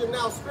we're in Egypt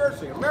now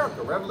spiritually,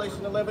 America,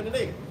 Revelation 11 and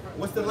 8.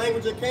 What's the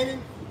language of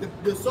Canaan?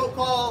 The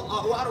so-called,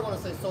 well, I don't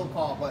want to say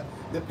so-called, but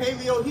the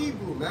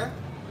Paleo-Hebrew, man.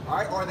 All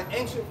right, or the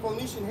ancient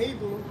Phoenician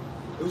Hebrew,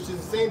 which is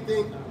the same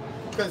thing,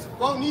 because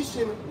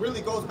Phoenician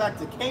really goes back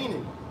to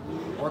Canaan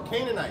or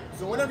Canaanite.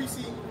 So whenever you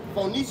see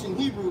Phoenician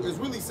Hebrew, is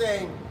really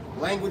saying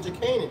language of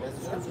Canaan, as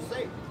the scriptures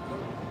say.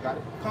 Got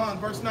it?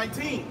 Verse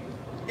 19.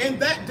 In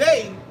that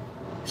day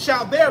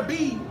shall there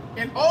be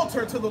an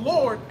altar to the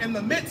Lord in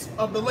the midst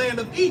of the land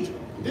of Egypt.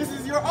 This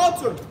is your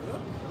altar.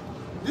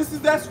 This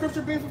is that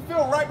scripture being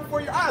fulfilled right before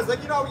your eyes.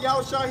 Like, you know,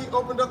 Yahushua, he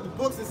opened up the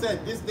books and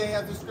said, this day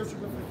has this scripture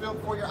been fulfilled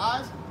before your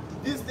eyes.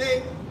 This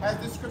day has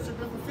this scripture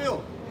been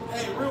fulfilled.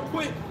 Hey, real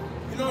quick,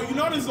 you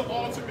know there's an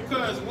altar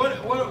because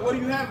what do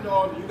you have in the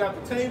altar? You got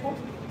the table,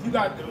 you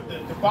got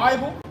the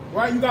Bible,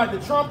 right? You got the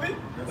trumpet,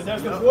 but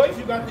there's the voice,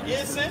 you got the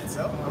incense.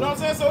 You know what I'm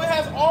saying? So it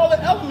has all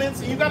the elements,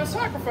 and you got a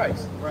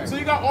sacrifice. Right. So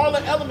you got all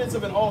the elements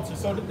of an altar.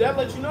 So that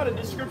lets you know that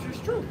this scripture is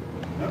true.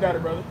 You got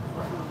it, brother.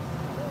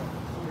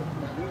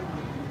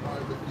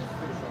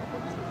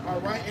 All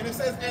right, and it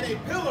says, and a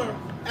pillar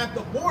at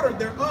the border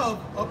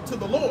thereof up to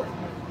the Lord.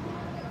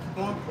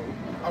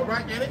 All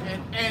right,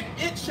 and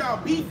it shall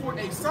be for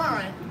a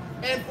sign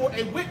and for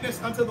a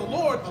witness unto the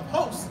Lord of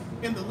hosts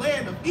in the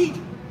land of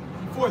Egypt.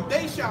 For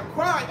they shall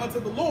cry unto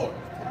the Lord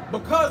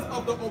because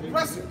of the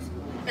oppressors,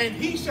 and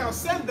he shall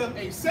send them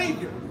a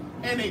Savior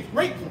and a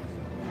great one,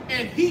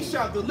 and he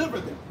shall deliver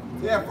them.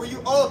 Yeah, for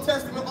you Old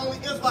Testament only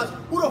Israelites,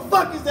 who the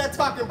fuck is that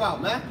talking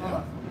about, man?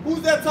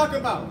 Who's that talking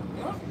about?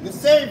 The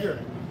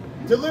Savior.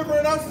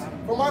 Delivering us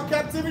from our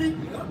captivity?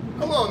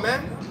 Come on,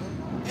 man.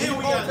 And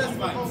we got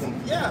Levites.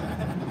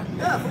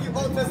 Yeah, for you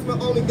Old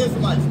Testament only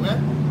Israelites,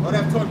 man. Oh,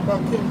 that's talking about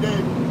King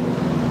David.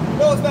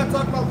 No, it's not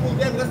talking about King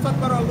David. Let's talk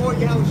about our Lord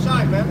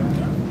Yahushua,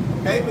 man.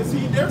 Okay, but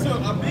see, there's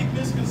a big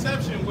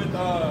misconception with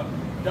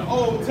the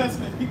Old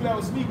Testament people that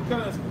would speak,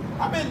 because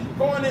I've been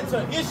going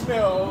into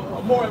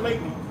Ishmael more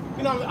lately.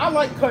 You know, I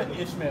like cutting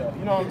Ishmael,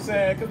 you know what I'm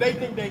saying? Because they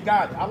think they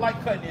got it. I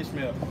like cutting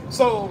Ishmael.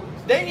 So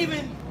they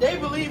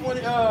believe when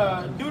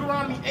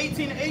Deuteronomy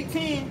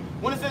 18:18,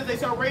 when it says they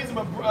shall raise him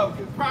a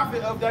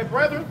prophet of thy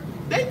brethren,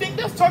 they think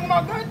that's talking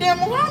about goddamn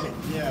Muhammad.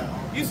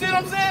 Yeah. You see what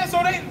I'm saying?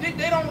 So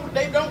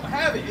they don't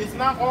have it. It's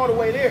not all the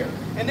way there.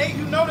 And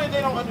you know that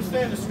they don't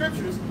understand the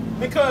scriptures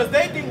because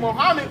they think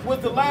Muhammad was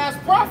the last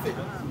prophet.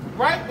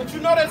 Right? But you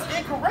know that's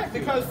incorrect,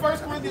 because 1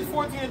 Corinthians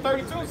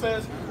 14:32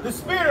 says the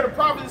spirit of the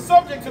prophet is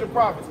subject to the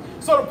prophets.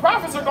 So the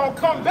prophets are going to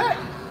come back.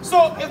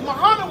 So if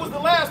Muhammad was the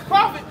last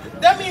prophet,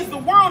 that means the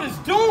world is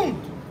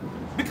doomed.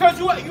 Because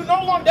you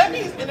no longer, that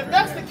means, and if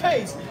that's the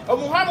case, if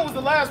Muhammad was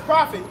the last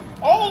prophet,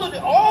 all of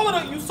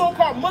the you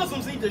so-called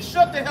Muslims need to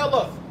shut the hell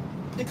up.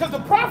 Because the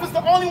prophets,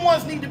 the only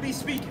ones need to be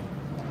speaking.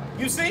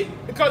 You see?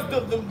 Because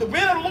the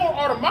men of the Lord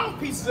are the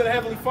mouthpieces of the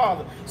Heavenly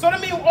Father. So that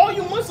means all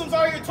you Muslims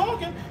out here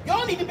talking,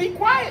 y'all need to be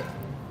quiet.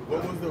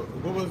 What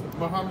was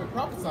Muhammad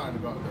prophesying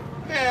about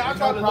that? Man, I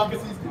tried to look at,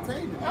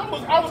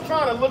 I was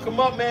trying to look them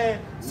up,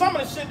 man. Some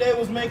of the shit they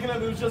was making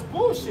up, it was just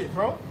bullshit,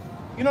 bro.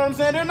 You know what I'm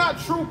saying? They're not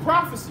true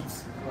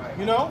prophecies. Right.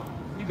 You know?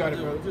 You got it,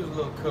 bro. Just a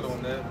little cut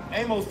on that.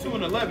 Amos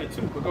 2:11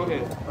 too, but go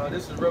ahead.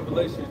 This is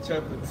Revelation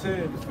chapter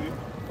 10,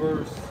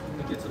 verse, let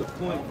me get to the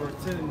point, verse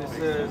 10, and it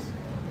says,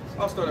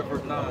 I'll start at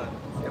verse 9.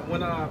 And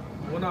when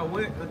I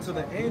went unto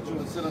the angel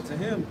and said unto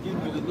him,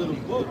 give me the little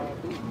book,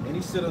 and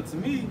he said unto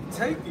me,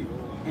 take it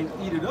and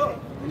eat it up,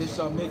 and it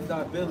shall make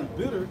thy belly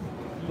bitter,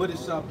 but it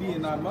shall be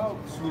in thy mouth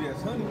sweet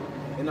as honey.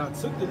 And I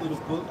took the little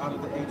book out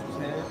of the angel's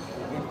hand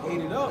and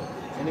ate it up,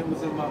 and it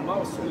was in my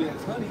mouth sweet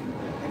as honey.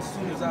 And as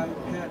soon as I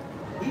had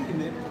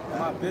eaten it,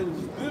 my belly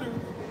was bitter.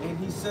 And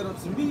he said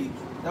unto me,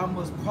 thou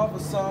must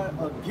prophesy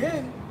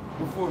again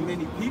before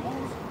many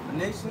peoples,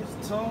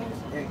 nations, tongues,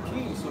 and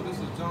kings. So this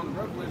is John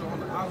the Revelator on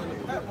the island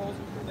of Patmos.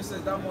 It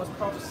says thou must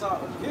prophesy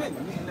again,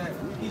 meaning that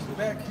he's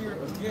back here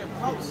again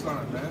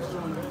prophesying, man,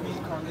 showing the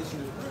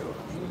reincarnation is real.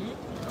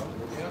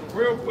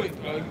 Real quick,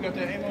 you got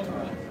that Amos?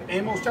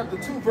 Amos chapter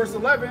 2, verse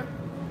 11.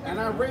 And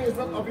I raised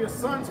up of your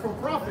sons for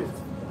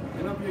prophets,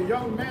 and of your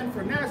young men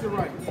for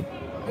Nazarites.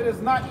 It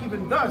is not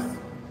even thus,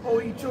 O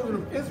ye children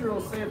of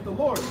Israel, saith the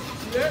Lord.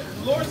 Yeah,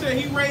 the Lord said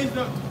he raised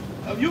up.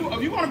 If you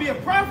want to be a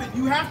prophet,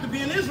 you have to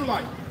be an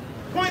Israelite.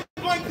 Point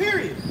blank,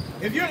 period.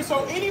 If you're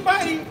so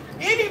anybody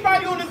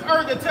on this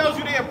earth that tells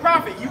you they're a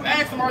prophet, you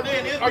ask them, are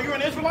you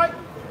an Israelite?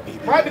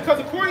 right? Because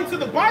according to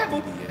the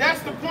Bible,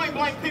 that's the point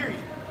blank period.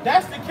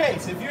 That's the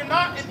case. If you're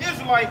not an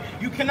Israelite,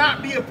 you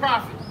cannot be a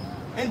prophet.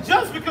 And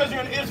just because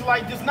you're an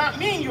Israelite does not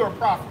mean you're a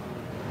prophet.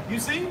 You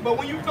see? But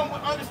when you come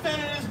with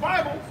understanding this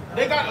Bible,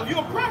 they got, if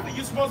you're a prophet,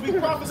 you're supposed to be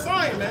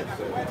prophesying, man.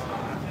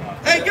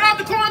 Hey, get out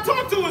the car and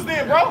talk to us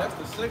then, bro. That's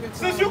the second time.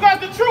 Since you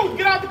got the truth,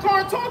 get out the car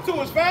and talk to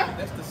us, fam.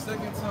 That's the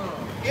second time.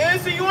 Yeah,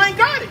 so you ain't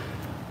got it.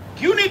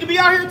 You need to be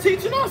out here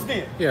teaching us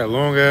then. Yeah,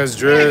 long ass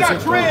You dreads. ain't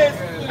got dreads.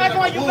 Act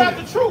like you got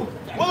the truth.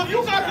 Well, if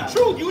you got the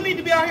truth, you need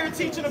to be out here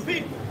teaching the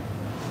people.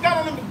 Got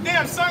on them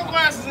damn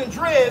sunglasses and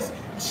dreads,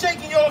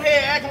 shaking your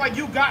head, acting like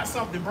you got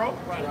something, bro.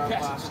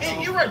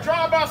 And you're a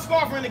drive-by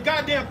scoffer in the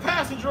goddamn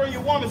passenger of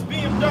your woman's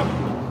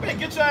BMW. Man,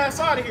 get your ass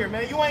out of here,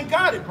 man. You ain't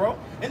got it, bro.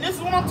 And this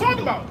is what I'm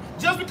talking about.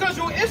 Just because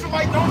you're an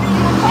Israelite don't mean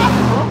you're a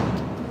prophet, bro.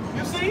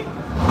 You see?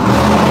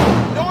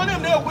 Knowing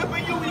them, they'll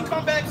whipping you when you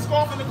come back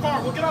scoffing the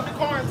car. Well, get out the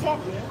car and talk,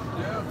 man.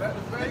 Yeah, back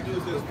to back.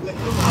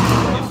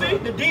 You see?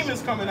 The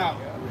demons coming out.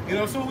 You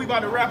know, soon we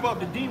about to wrap up,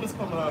 the demons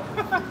coming up.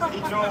 He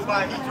drove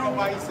by,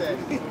 he said,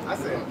 I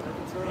said.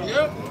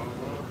 Yep.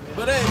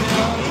 But hey,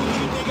 man,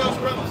 anything else,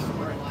 brothers?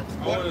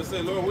 I want to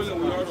say, Lord willing,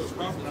 we are those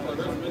prophets.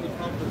 There's many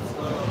prophets that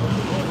are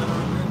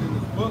written in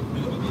this book.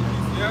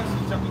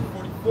 Ecclesiastes chapter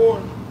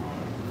 44,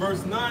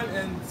 verse 9,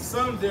 and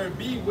some there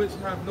be which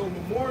have no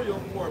memorial,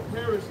 who are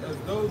perished as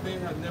though they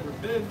had never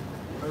been,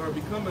 and are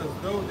become as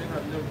though they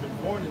had never been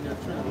born in their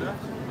true nature.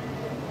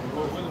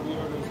 Lord willing, we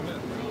are those men.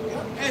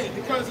 Hey,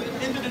 because at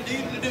the end of the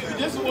day,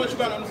 this is what you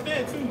gotta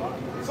understand too.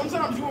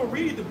 Sometimes you will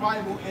read the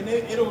Bible and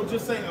it'll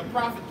just say a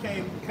prophet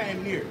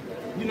came near,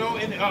 you know,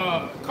 in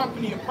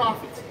company of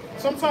prophets.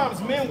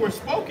 Sometimes men were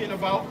spoken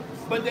about,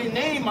 but their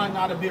name might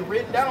not have been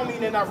written. That don't mean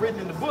they're not written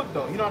in the book,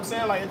 though. You know what I'm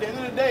saying? Like at the end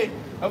of the day,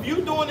 if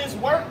you doing this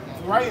work,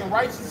 right, in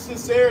righteous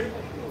sincerity,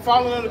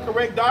 following the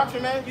correct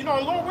doctrine, man, you know,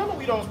 Lord willing,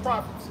 we those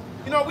prophets.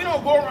 You know, we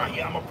don't go around,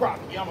 yeah, I'm a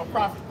prophet, yeah, I'm a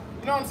prophet.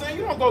 You know what I'm saying?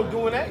 You don't go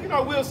doing that. You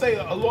know, we'll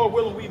say, Lord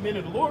willing, we men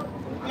of the Lord.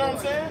 You know what I'm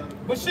saying?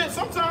 But shit,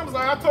 sometimes,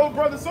 like I told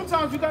brothers,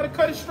 sometimes you got to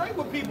cut it straight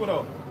with people,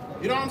 though.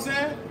 You know what I'm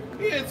saying?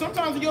 Yeah,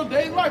 sometimes in your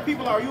daily life,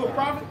 people are you a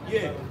prophet?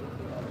 Yeah.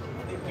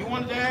 You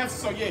wanted to answer,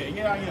 so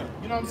yeah, I am.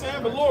 You know what I'm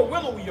saying? But Lord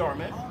willing, we are,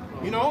 man.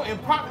 You know, and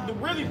prophet, the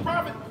really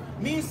prophet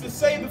means to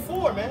say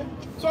before, man.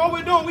 So all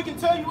we're doing, we can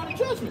tell you what the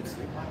judgments.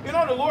 You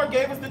know, the Lord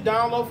gave us the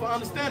download for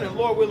understanding.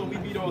 Lord willing, we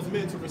be those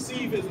men to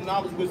receive his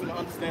knowledge, wisdom, and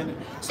understanding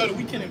so that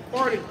we can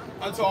impart it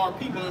unto our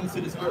people and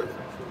unto this earth.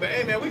 But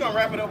hey, man, we're going to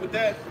wrap it up with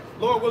that.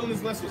 Lord willing,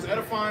 this lesson was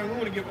edifying. We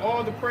want to give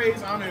all the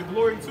praise, honor, and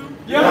glory to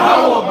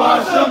Yahweh,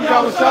 Ba'ashem,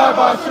 Yahushua,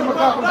 Ba'ashem,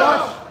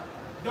 HaKadosh.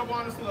 Double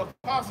honors to the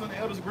apostles and the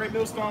elders of Great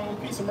Millstone.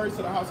 Peace and mercy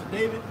to the house of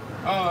David.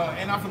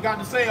 And I forgot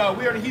to say,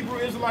 we are the Hebrew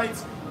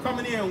Israelites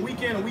coming in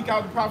week in and week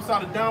out to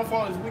prophesy the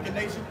downfall of this wicked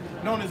nation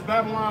known as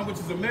Babylon, which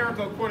is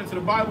America according to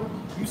the Bible.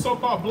 You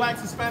so-called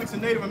blacks, Hispanics,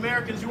 and Native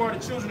Americans, you are the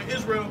children of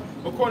Israel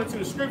according to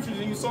the scriptures,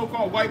 and you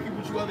so-called white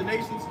people, you other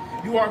nations,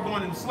 you are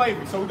going into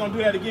slavery. So we're going to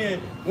do that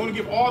again. We want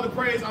to give all the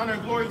praise, honor,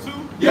 and glory to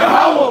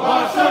Yahweh,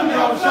 Ba'ashem,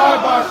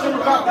 Yahushua,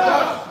 Ba'ashem,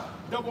 HaKadosh.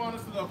 Double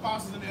honors to the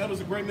apostles and the elders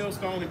of Great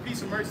Millstone, and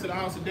peace and mercy to the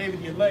house of David,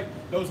 the elect,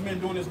 those men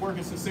doing this work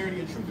in sincerity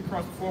and truth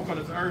across the four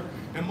corners of the earth,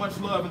 and much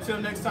love. Until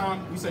next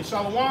time, we say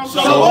shalom.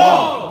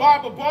 Shalom.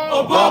 Baba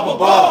Ba. Baba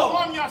Ba.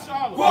 Kwam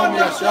Yashala. Kwam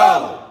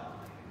Yashala.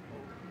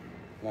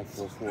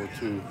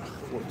 1442,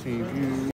 14 views.